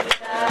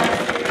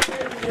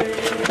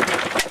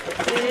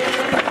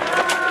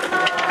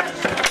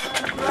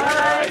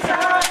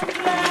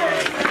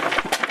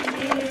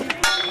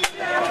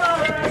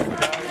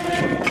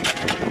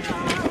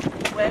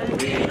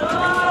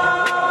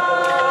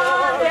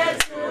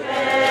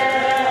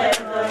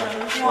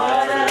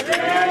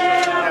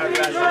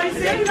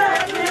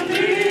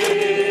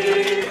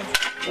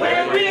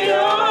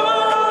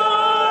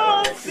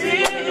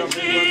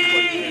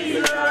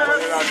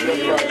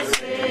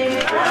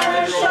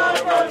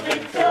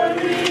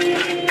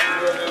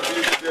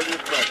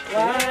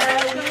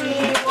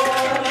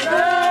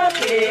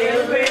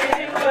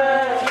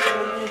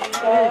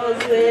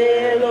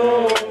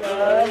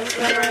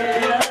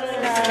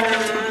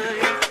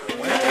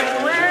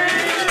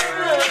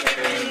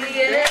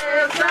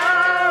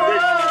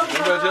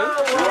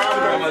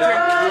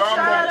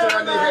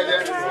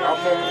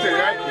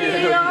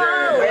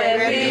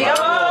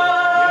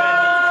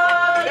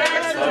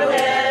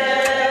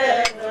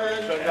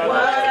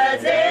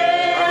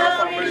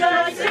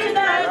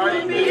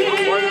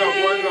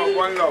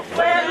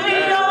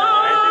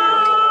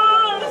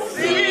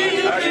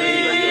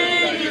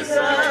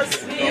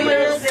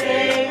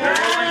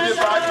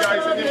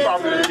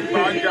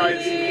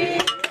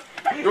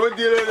 Don't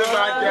deal with the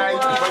bad guy,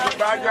 but the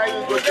bad guy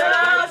is good.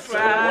 Just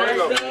right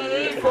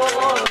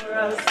before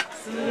us,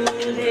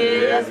 soon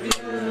His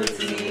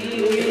beauty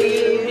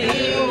will be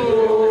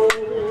known.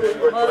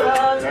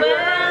 But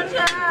when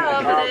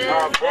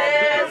darkness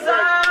days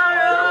are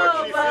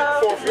over,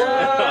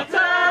 what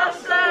a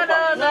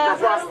shadow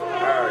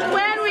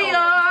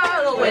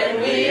when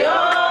we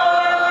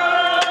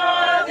all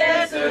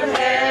get to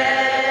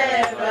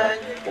heaven,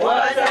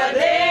 what a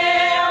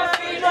day of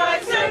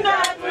rejoicing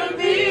that will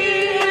be.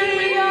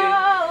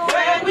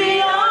 When we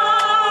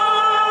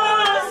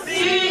all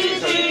see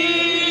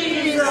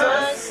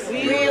Jesus,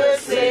 we will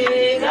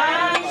sing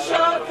and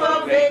shout for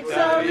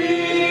victory.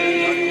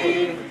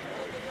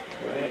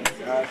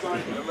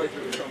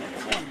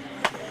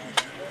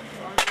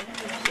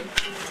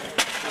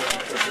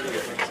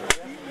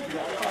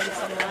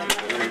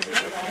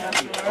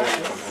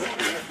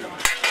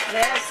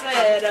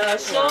 Blessed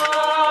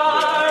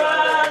assurance,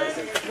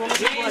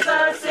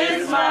 Jesus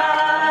is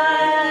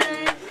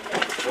mine.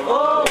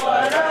 Oh,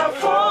 what a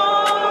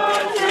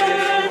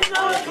fortune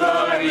of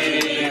glory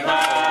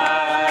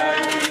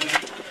divine.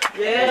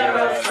 There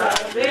of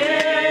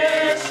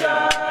salvation,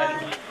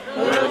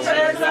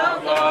 riches of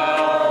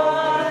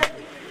God,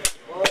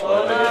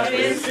 all of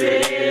His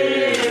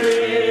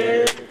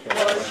Spirit,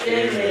 washed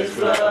in His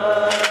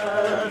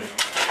blood.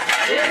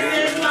 This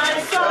is my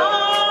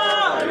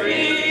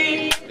story.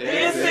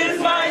 This is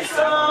my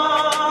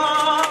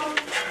song,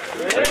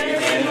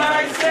 praising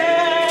my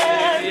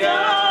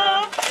Savior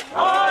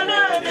all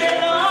the day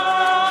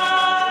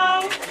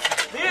long.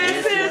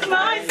 This is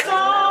my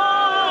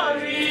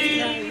story,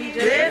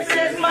 this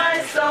is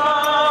my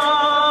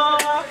song,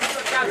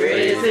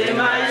 praising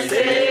my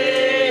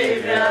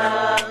Savior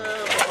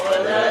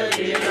all the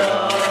day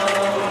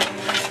long.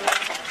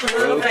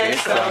 Perfect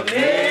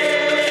submission,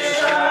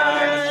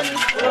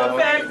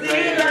 perfect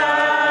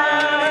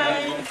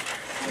delight.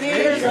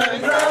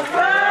 Visions of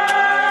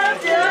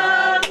rapture,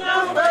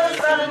 numbers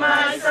on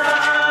my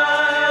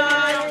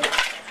side.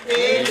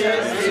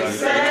 Angels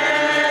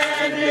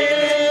descending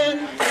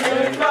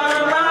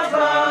from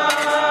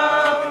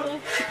above.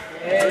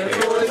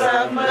 Echoes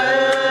of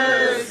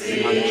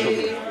mercy,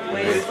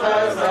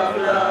 whispers of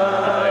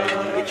love.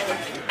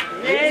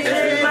 This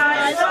is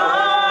my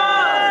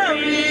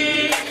story.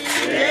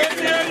 This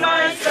is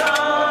my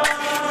song.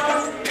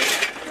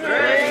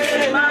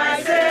 Praising my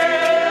Savior.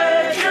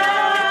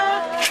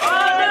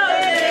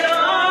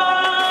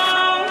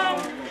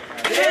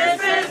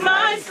 This is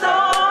my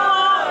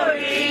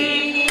story,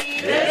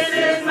 this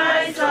is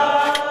my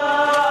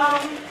song,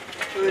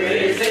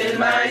 praising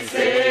my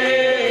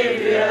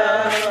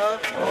Savior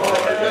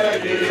all the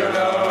day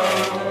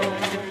long.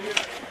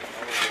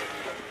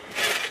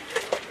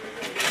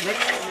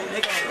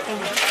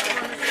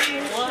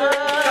 What a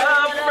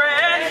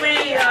friend we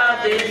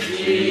have in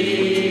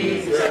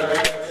Jesus,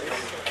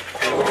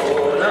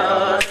 all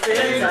our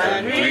sins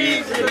and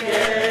griefs to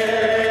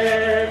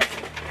bear.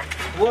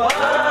 What a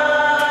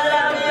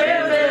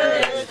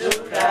privilege to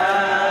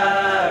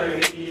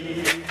carry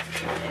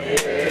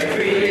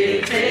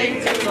everything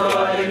to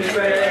God in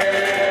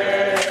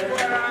prayer.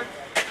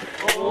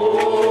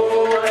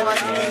 Oh, what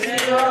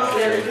Jesus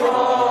is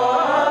going.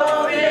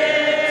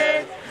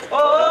 Oh,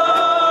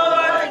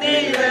 what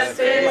needless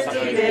space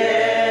to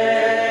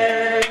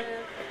bear.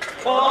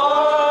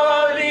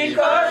 Oh,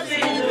 because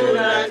we do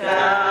not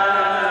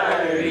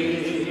carry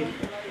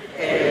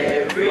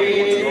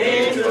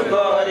everything to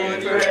God in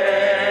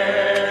prayer.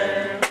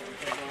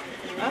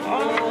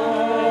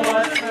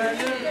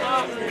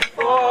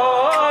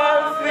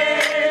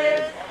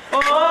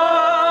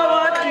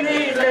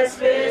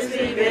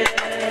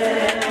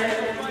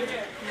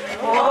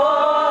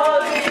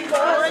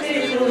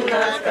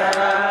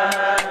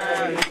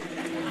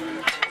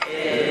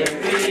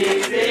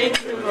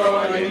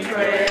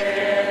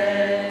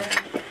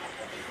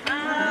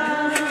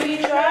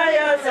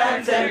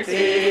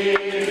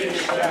 Temptation,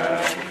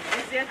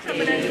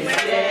 is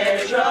there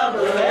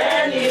trouble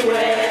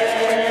anywhere?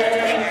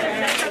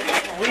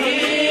 We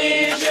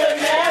should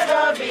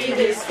never be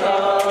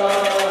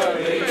discouraged.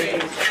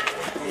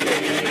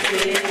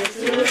 Seeking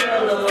to the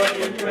Lord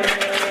in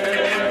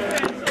prayer.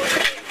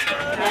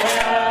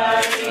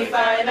 And we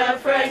find a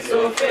friend so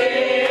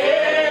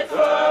faithful,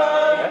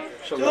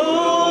 to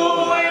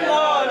him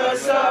all the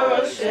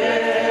sorrow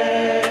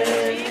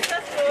share.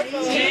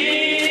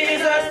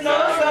 Jesus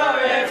knows our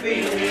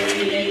every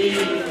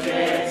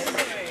weakness.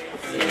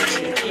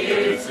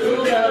 Seeking to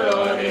the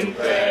Lord in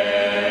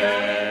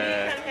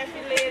prayer.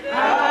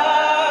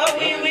 How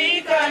we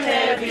weak and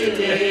heavy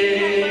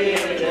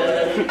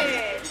laden,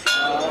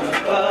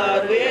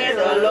 but with a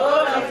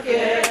load of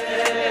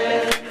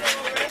care.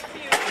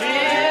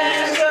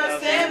 And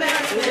trust Him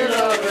and fill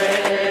our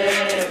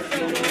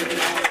refuge.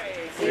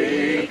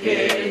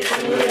 Seeking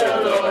to the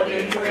Lord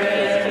in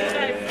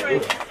prayer.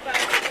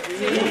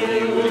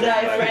 You,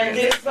 thy friend,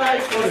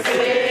 despite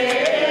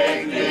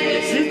forsake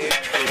thee.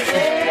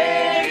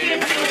 Take him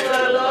to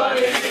the Lord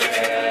in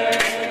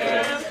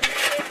prayer.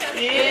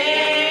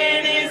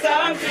 In His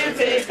arms you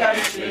take and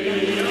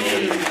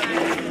shield.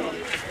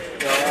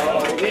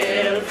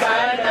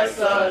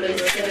 Lord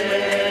is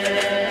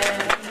there.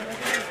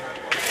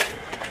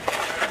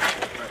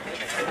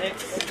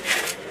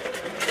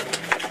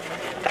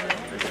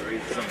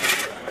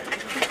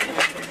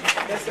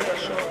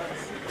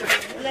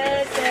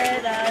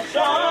 Blessed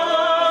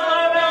assurance,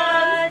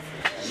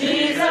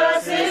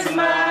 Jesus is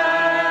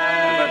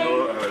mine.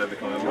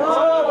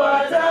 Oh,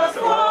 what a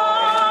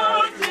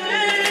fountain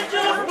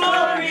of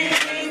glory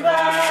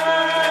divine.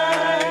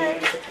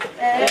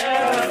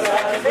 There is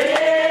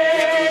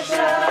salvation,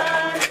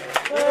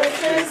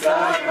 purchase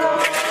of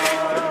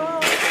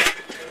God.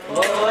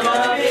 Born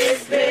of His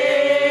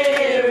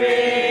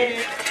Spirit,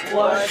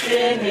 washed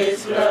in His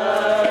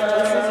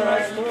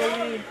blood.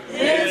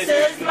 This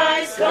is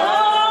my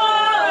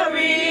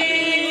story,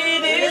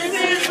 this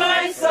is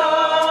my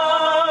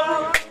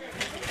song,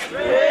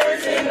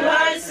 praising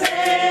my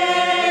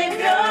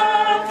Savior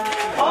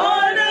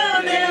all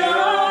the day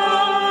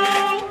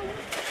long.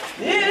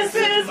 This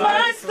is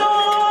my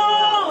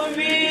story,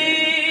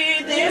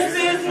 this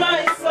is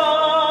my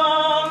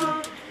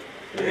song,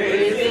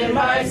 praising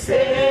my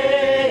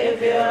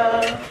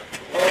Savior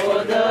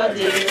all the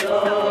day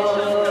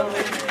long.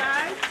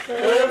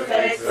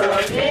 Perfect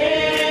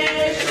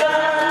submission,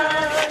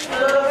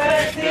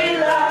 perfect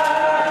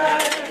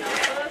delight,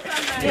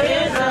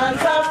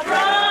 visions of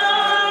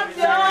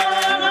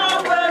fraction of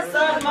words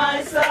on my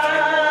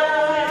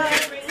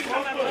side.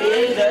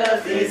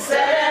 Angels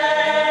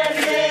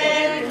descending,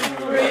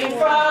 ring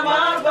from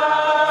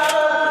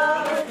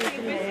above,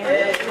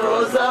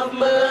 echoes of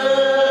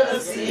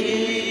mercy,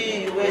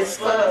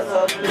 whispers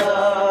of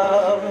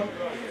love.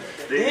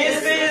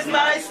 This is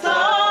my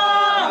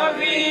story,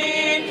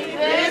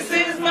 this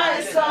is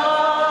my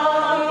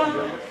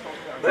song,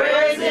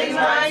 praising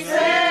my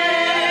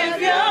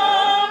Savior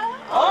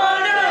all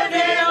the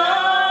day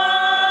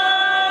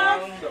long.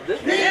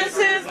 This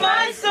is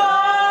my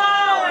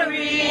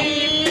story,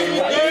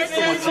 this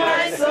is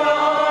my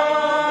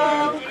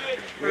song,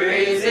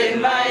 praising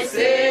my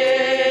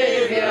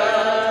Savior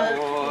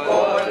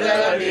all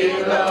the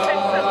day long.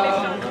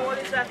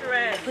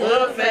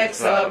 Perfect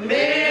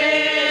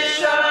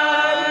submission,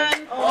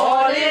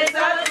 all is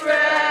at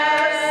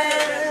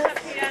rest.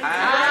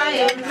 I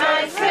am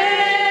my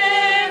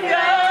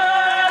Savior,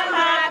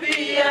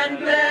 happy and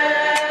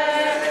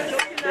blessed,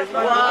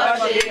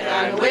 watching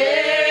and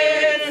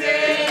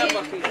waiting,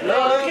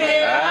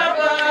 looking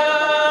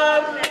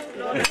above,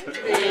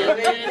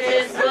 feeling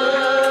His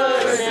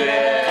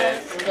goodness,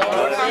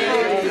 knowing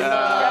His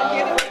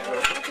love.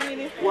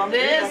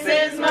 This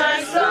is my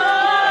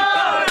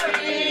story,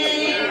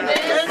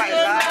 this is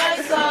my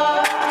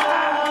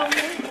song,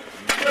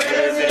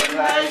 praising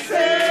my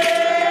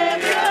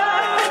Savior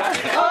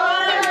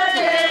all the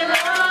day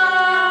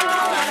long.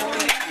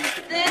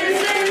 This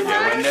is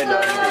my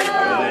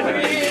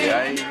story,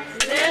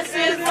 this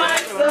is my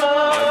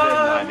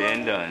song,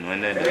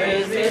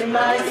 praising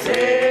my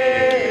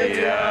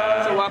Savior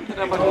all the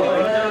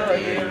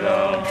day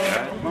long.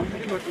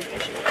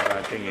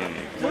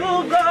 To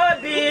God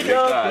be the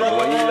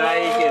glory,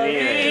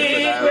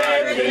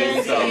 great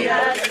things He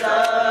has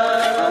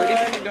done.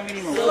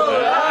 So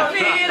loved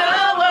He the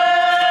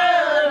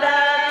world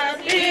that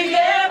He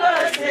gave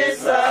us His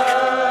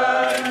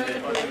Son,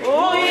 who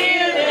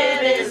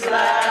yielded His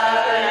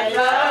life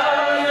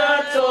an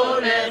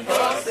atonement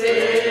for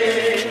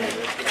sin,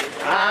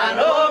 and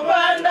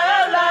opened the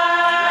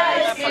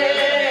life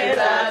gate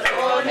that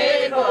only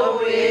go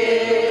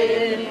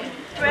in.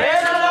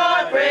 Praise the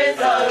Lord, praise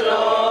the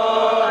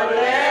Lord,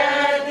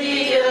 let the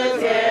earth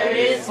hear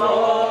His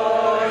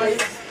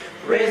voice.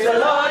 Praise the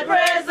Lord,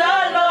 praise the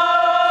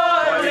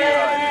Lord,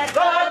 let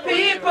God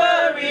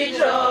people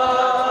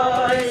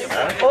rejoice.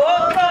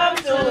 Oh, come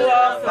to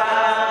our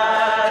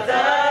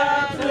Father,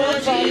 to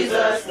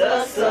Jesus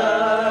the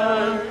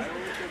Son,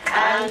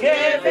 and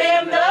give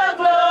Him the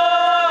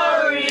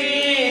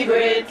glory.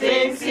 Great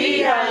things He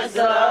has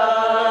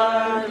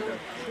done,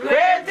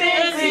 great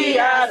things He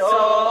has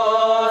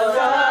taught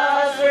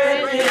us,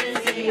 great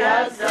things He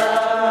has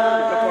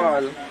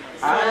done.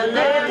 And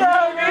let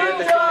us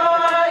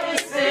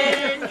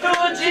rejoicing to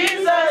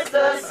Jesus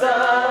the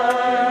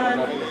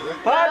Son,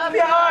 but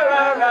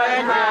purer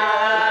and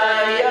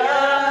higher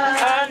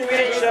and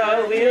richer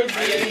will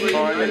be.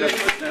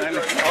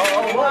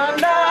 Oh,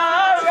 wonder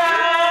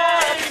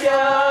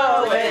rapture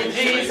when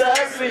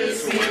Jesus will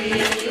see.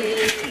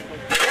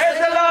 Praise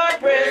the Lord,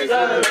 praise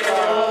the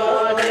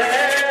Lord,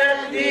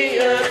 let the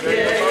earth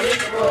hear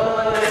His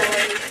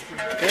voice.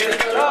 Praise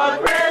the Lord,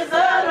 praise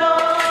the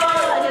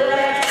Lord,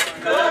 let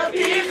the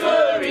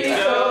people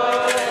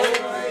rejoice.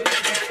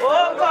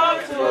 Oh, come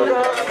to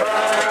the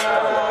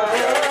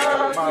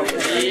Father,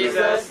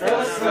 Jesus the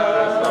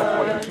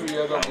Son,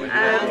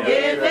 and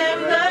give Him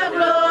the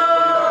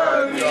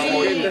glory.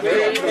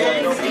 Great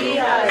things He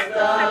has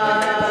done.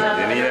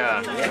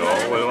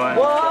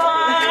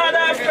 What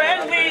a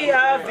friend we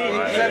have in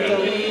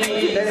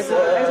Jesus.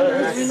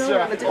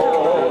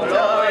 Oh,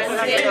 Lord,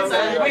 sins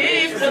and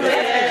griefs to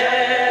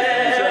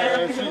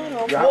bear.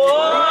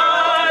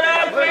 What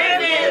a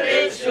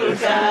privilege to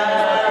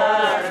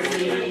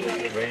carry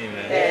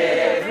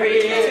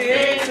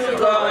everything to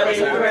God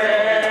in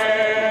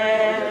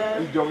prayer.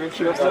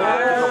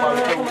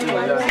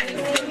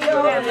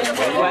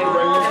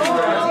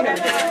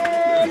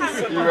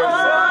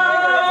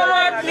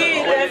 What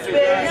needeth faith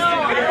in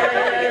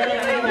prayer?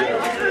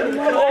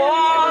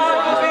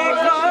 All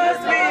because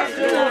we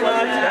do not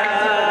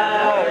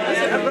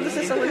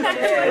have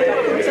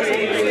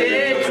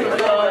faith to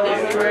God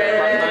in prayer.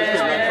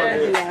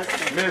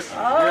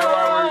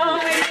 All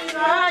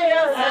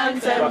trials and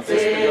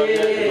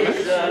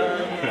temptations,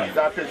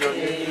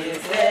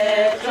 is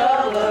there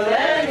trouble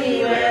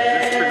anywhere?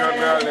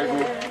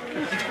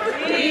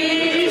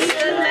 We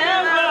should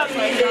never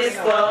be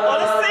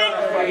discouraged.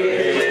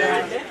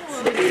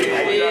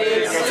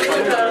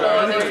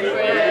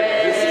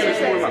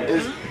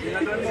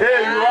 Hey,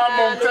 you are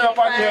mountain up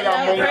on here,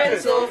 mountain.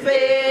 So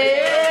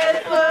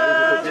faithful,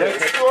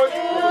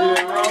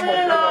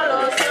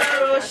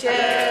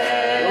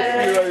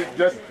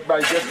 just by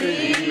just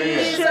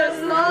Jesus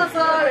knows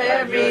our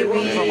every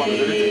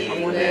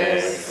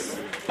weakness.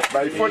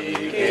 by foot.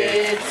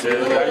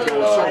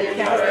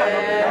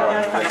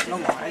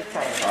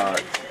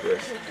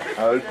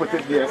 I'll put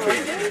it there for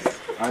you.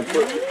 And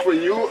for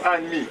you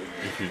and me.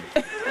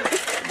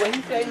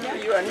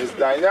 Miss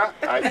Dinah,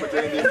 I put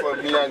it in there for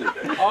me and you.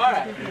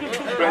 Alright.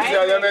 Plenty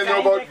of them know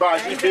about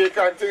Baji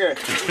bacon thing.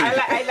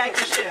 I like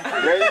to share.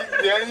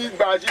 They eat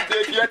Baji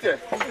bacon yet.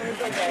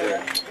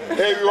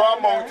 Hey, you are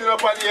mountain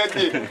up on the head.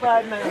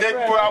 Nick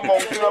put a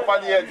mountain up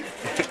on the head.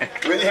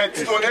 When the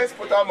headstone is,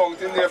 put a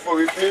mountain there for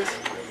me, please.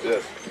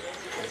 Yes.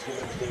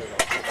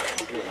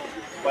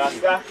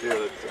 Pastor?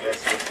 Yes.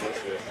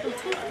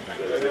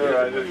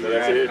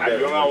 I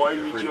don't know why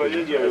you reach your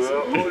age,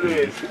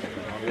 always.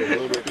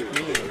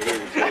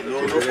 I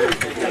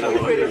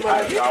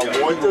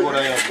want to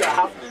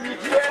have to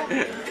reach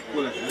there.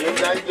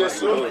 Like this,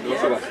 so.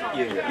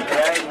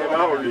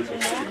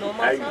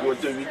 I go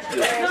to reach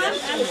there.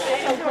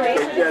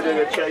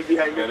 They try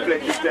behind the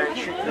pledge and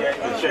shoot me and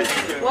try.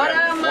 What a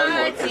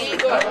mighty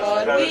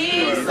God we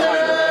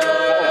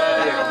serve.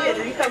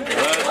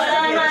 What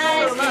a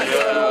mighty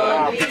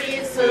God we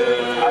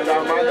serve. And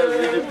our man is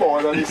really poor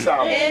on the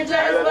psalm.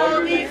 Angels bow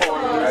before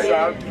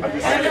him, and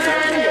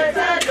planets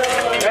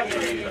adore him.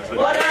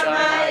 What a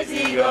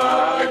mighty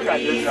God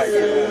we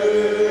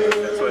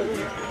serve.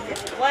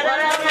 What a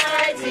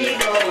mighty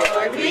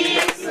God we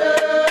serve.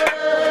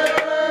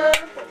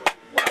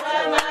 What a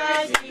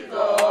mighty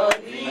God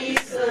we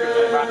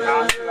serve.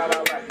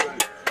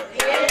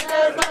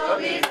 Angels bow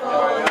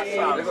before him,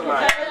 and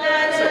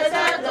planets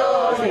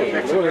adore him.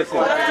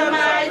 What a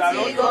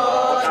mighty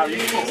God we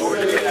serve.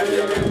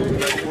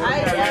 I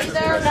see the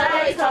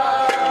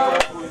lighthouse.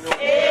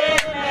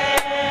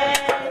 Amen.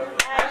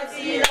 I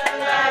see the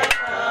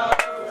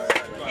lighthouse.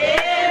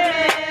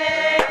 Amen.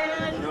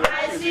 I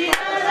see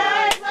the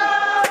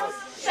lighthouse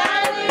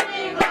shining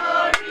in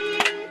glory.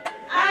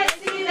 I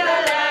see the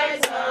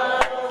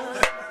lighthouse.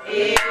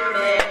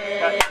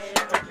 Amen.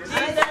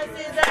 Jesus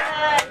is the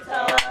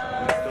lighthouse.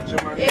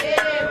 Amen.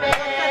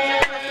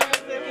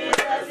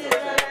 Jesus is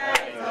the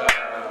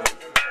lighthouse.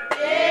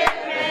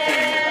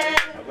 Amen.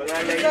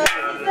 Jesus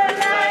is the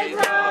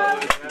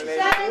lighthouse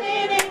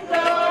shining in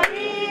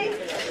glory.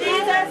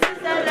 Jesus is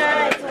the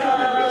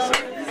lighthouse.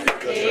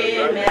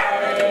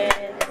 Amen.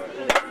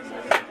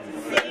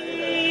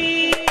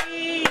 See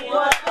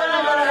what the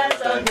Lord has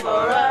done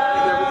for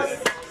us.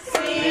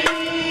 See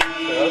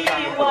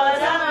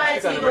what a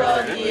mighty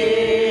God he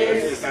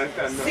is.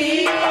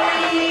 See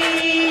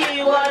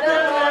what the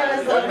Lord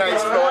has done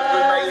for us.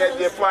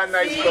 One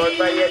nice Lord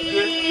by your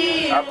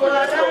head. I put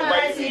this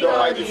down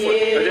by the foot.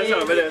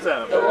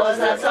 The walls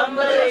are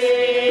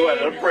tumbling. The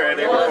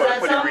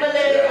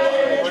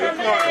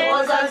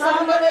walls are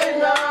tumbling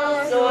down.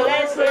 So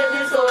let's praise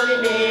his holy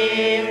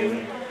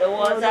name. The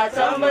walls are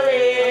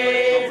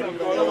tumbling.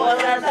 The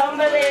walls are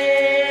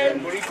tumbling.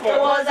 The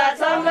walls are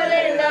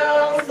tumbling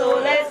down. So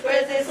let's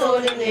praise his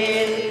holy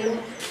name.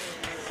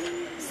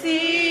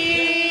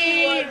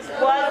 See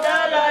what the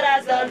Lord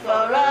has done for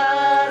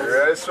us.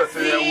 Yes, what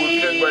you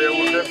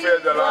would feel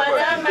the Lord.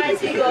 What a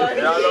mighty God he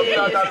is. I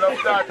love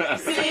that.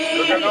 See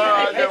what the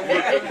Lord has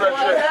done for us.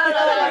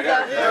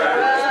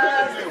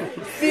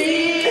 See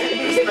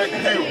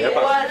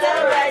what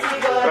a mighty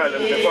God he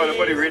is.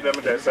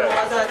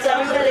 What a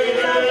tumbling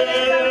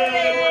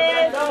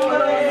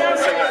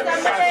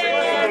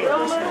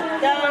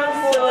down.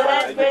 So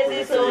let's praise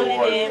his holy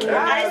name. I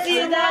see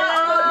the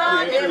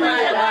Lord in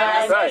my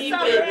life. Keep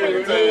it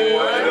pretty.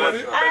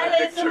 I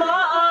lift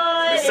more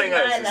oil in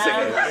my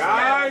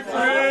life.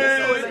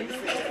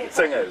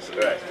 Singers,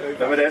 right.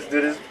 Now let's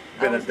do this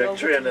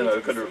benediction and then I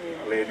could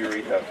lady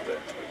read after.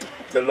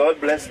 The Lord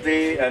bless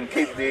thee and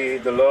keep thee.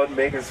 The Lord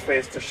make his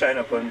face to shine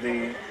upon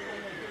thee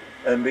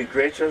and be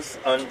gracious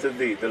unto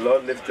thee. The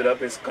Lord lifted up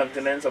his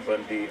countenance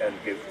upon thee and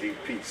give thee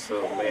peace.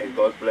 So may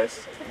God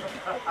bless.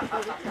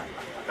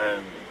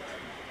 And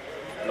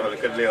now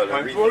look at Leo.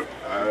 Alright.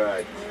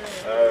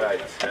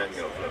 Alright. And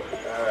your flow.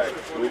 Alright.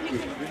 Okay.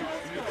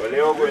 Well,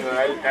 Leo,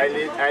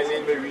 I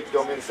need me read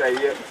down inside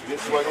here.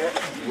 This one here.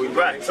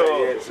 Right. So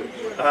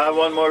I have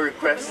one more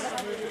request.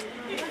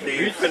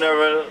 The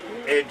funeral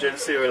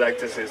agency would like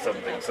to say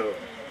something. So,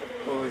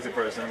 who is the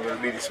person? Will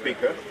be the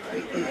speaker.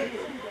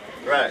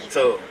 Right.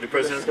 So the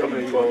person is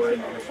coming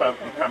forward. The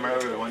camera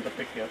will want to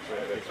pick you up. So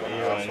that's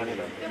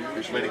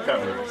which way the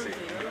camera will see.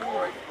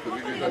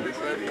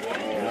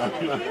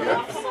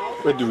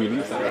 What do we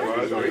need? I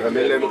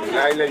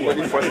like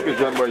the first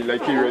pigeon boy,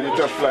 like he ready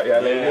to fly. I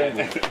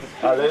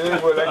let him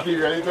go like he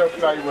ready to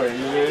fly, boy.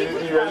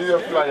 He ready to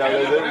fly. I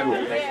let him go.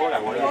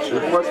 The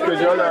first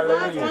pigeon, I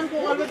let him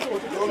go.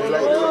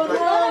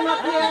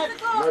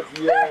 Not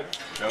yet.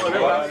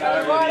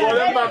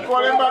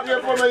 Call him back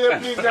here for me,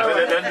 please.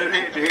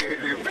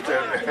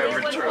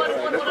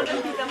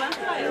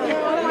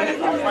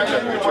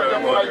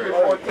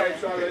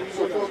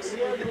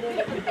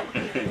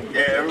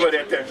 Yeah, everybody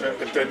attention.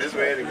 Turn this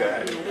way, the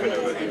guy.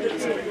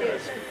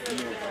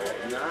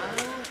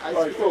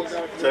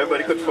 So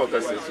everybody could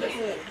focus this way.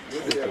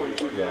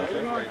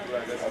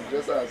 I'm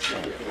just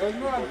asking.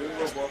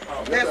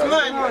 Yes,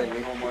 man.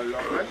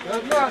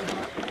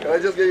 Can I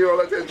just get you all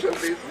attention,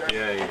 please?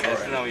 Yeah,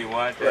 that's now you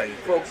want. Right,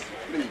 folks,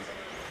 please.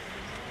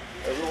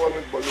 Everyone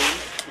with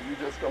balloons, could you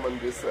just come on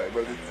this side?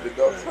 Well, the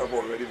dogs have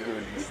already been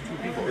released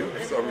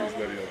for some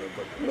reason or the other,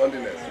 but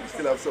nonetheless, we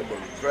still have some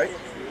balloons, right?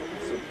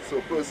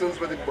 So persons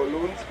with the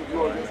balloons, could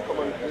you all just come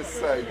on this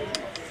side?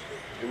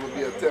 It will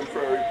be a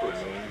temporary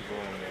person.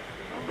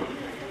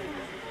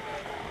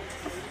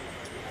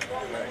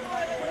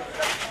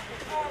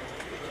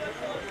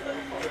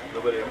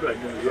 Nobody applied.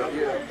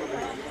 Yeah.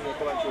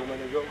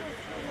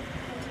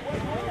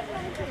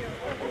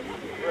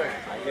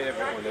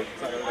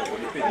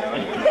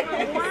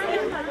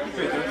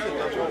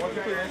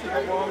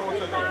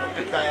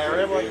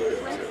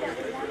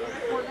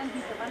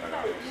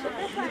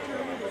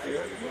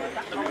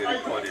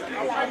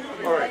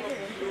 All right.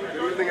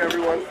 Good evening,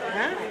 everyone.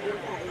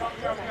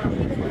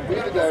 We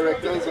are the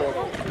directors of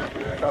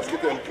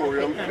Casket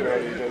Emporium Funeral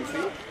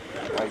Agency.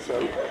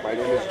 Myself, my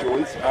name is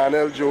Jones,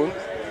 Arnell Jones.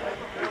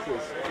 This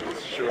is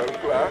Cheryl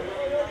Clark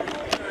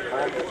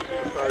and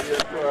Natalia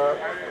Clark.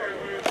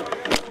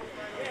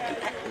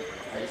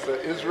 Mr.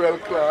 Israel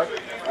Clark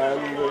and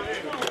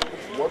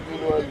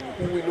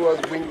who we know as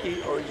Winky,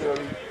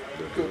 originally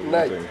Good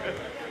Night.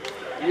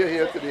 We are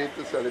here today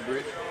to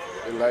celebrate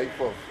the life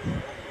of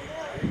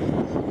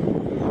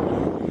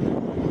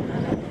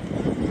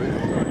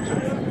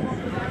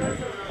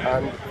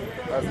and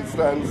as it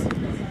stands,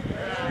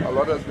 a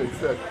lot has been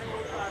said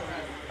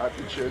at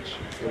the church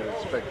in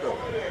respect of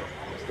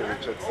Mr.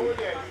 Richardson.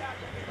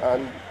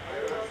 And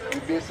we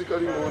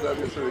basically know that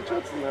Mr.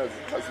 Richardson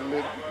has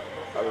lived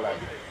a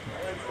life,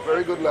 a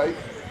very good life.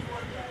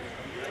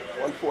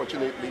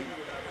 Unfortunately,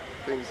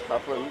 things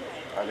happen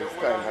and his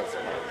time has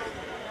passed.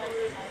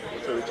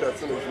 Mr.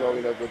 Richardson is now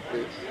in a good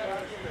place,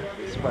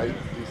 despite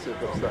these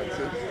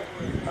circumstances.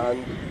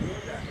 And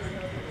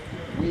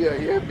we are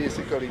here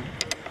basically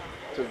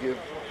to give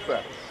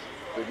thanks,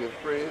 to give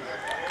praise,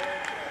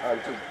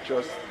 and to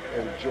just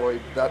enjoy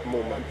that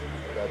moment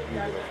that we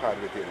would have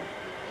had with him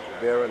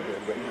there and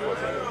then when he was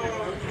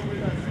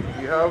alive.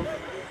 We have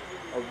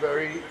a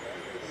very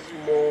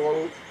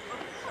small,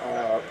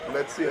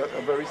 let's say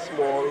a very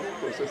small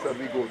process that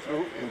we go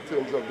through in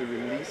terms of the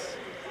release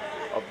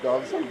of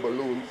doves and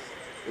balloons.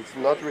 It's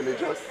not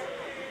religious.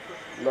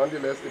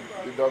 Nonetheless,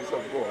 the doves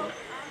have gone.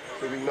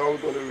 So we're now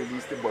going to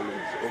release the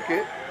balloons,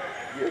 okay?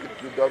 Yeah,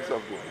 the doves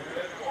have gone.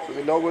 So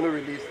we're now going to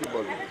release the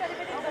balloons.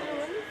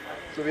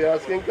 So we're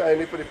asking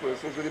kindly for the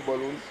persons with the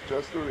balloons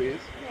just to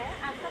raise.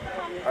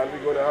 And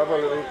we're going to have a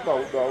little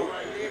countdown.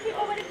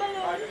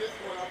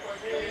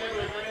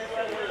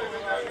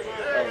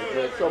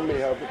 Well, some may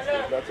have it,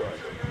 that's all right.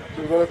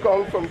 So we're going to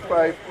count from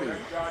 5,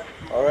 please.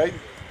 All right?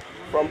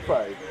 From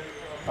 5.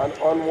 And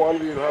on 1,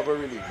 we'll have a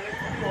release.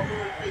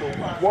 So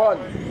 1,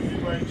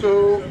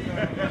 2,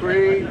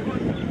 3,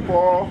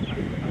 4,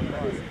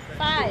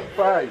 5.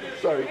 5,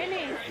 sorry.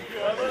 Release.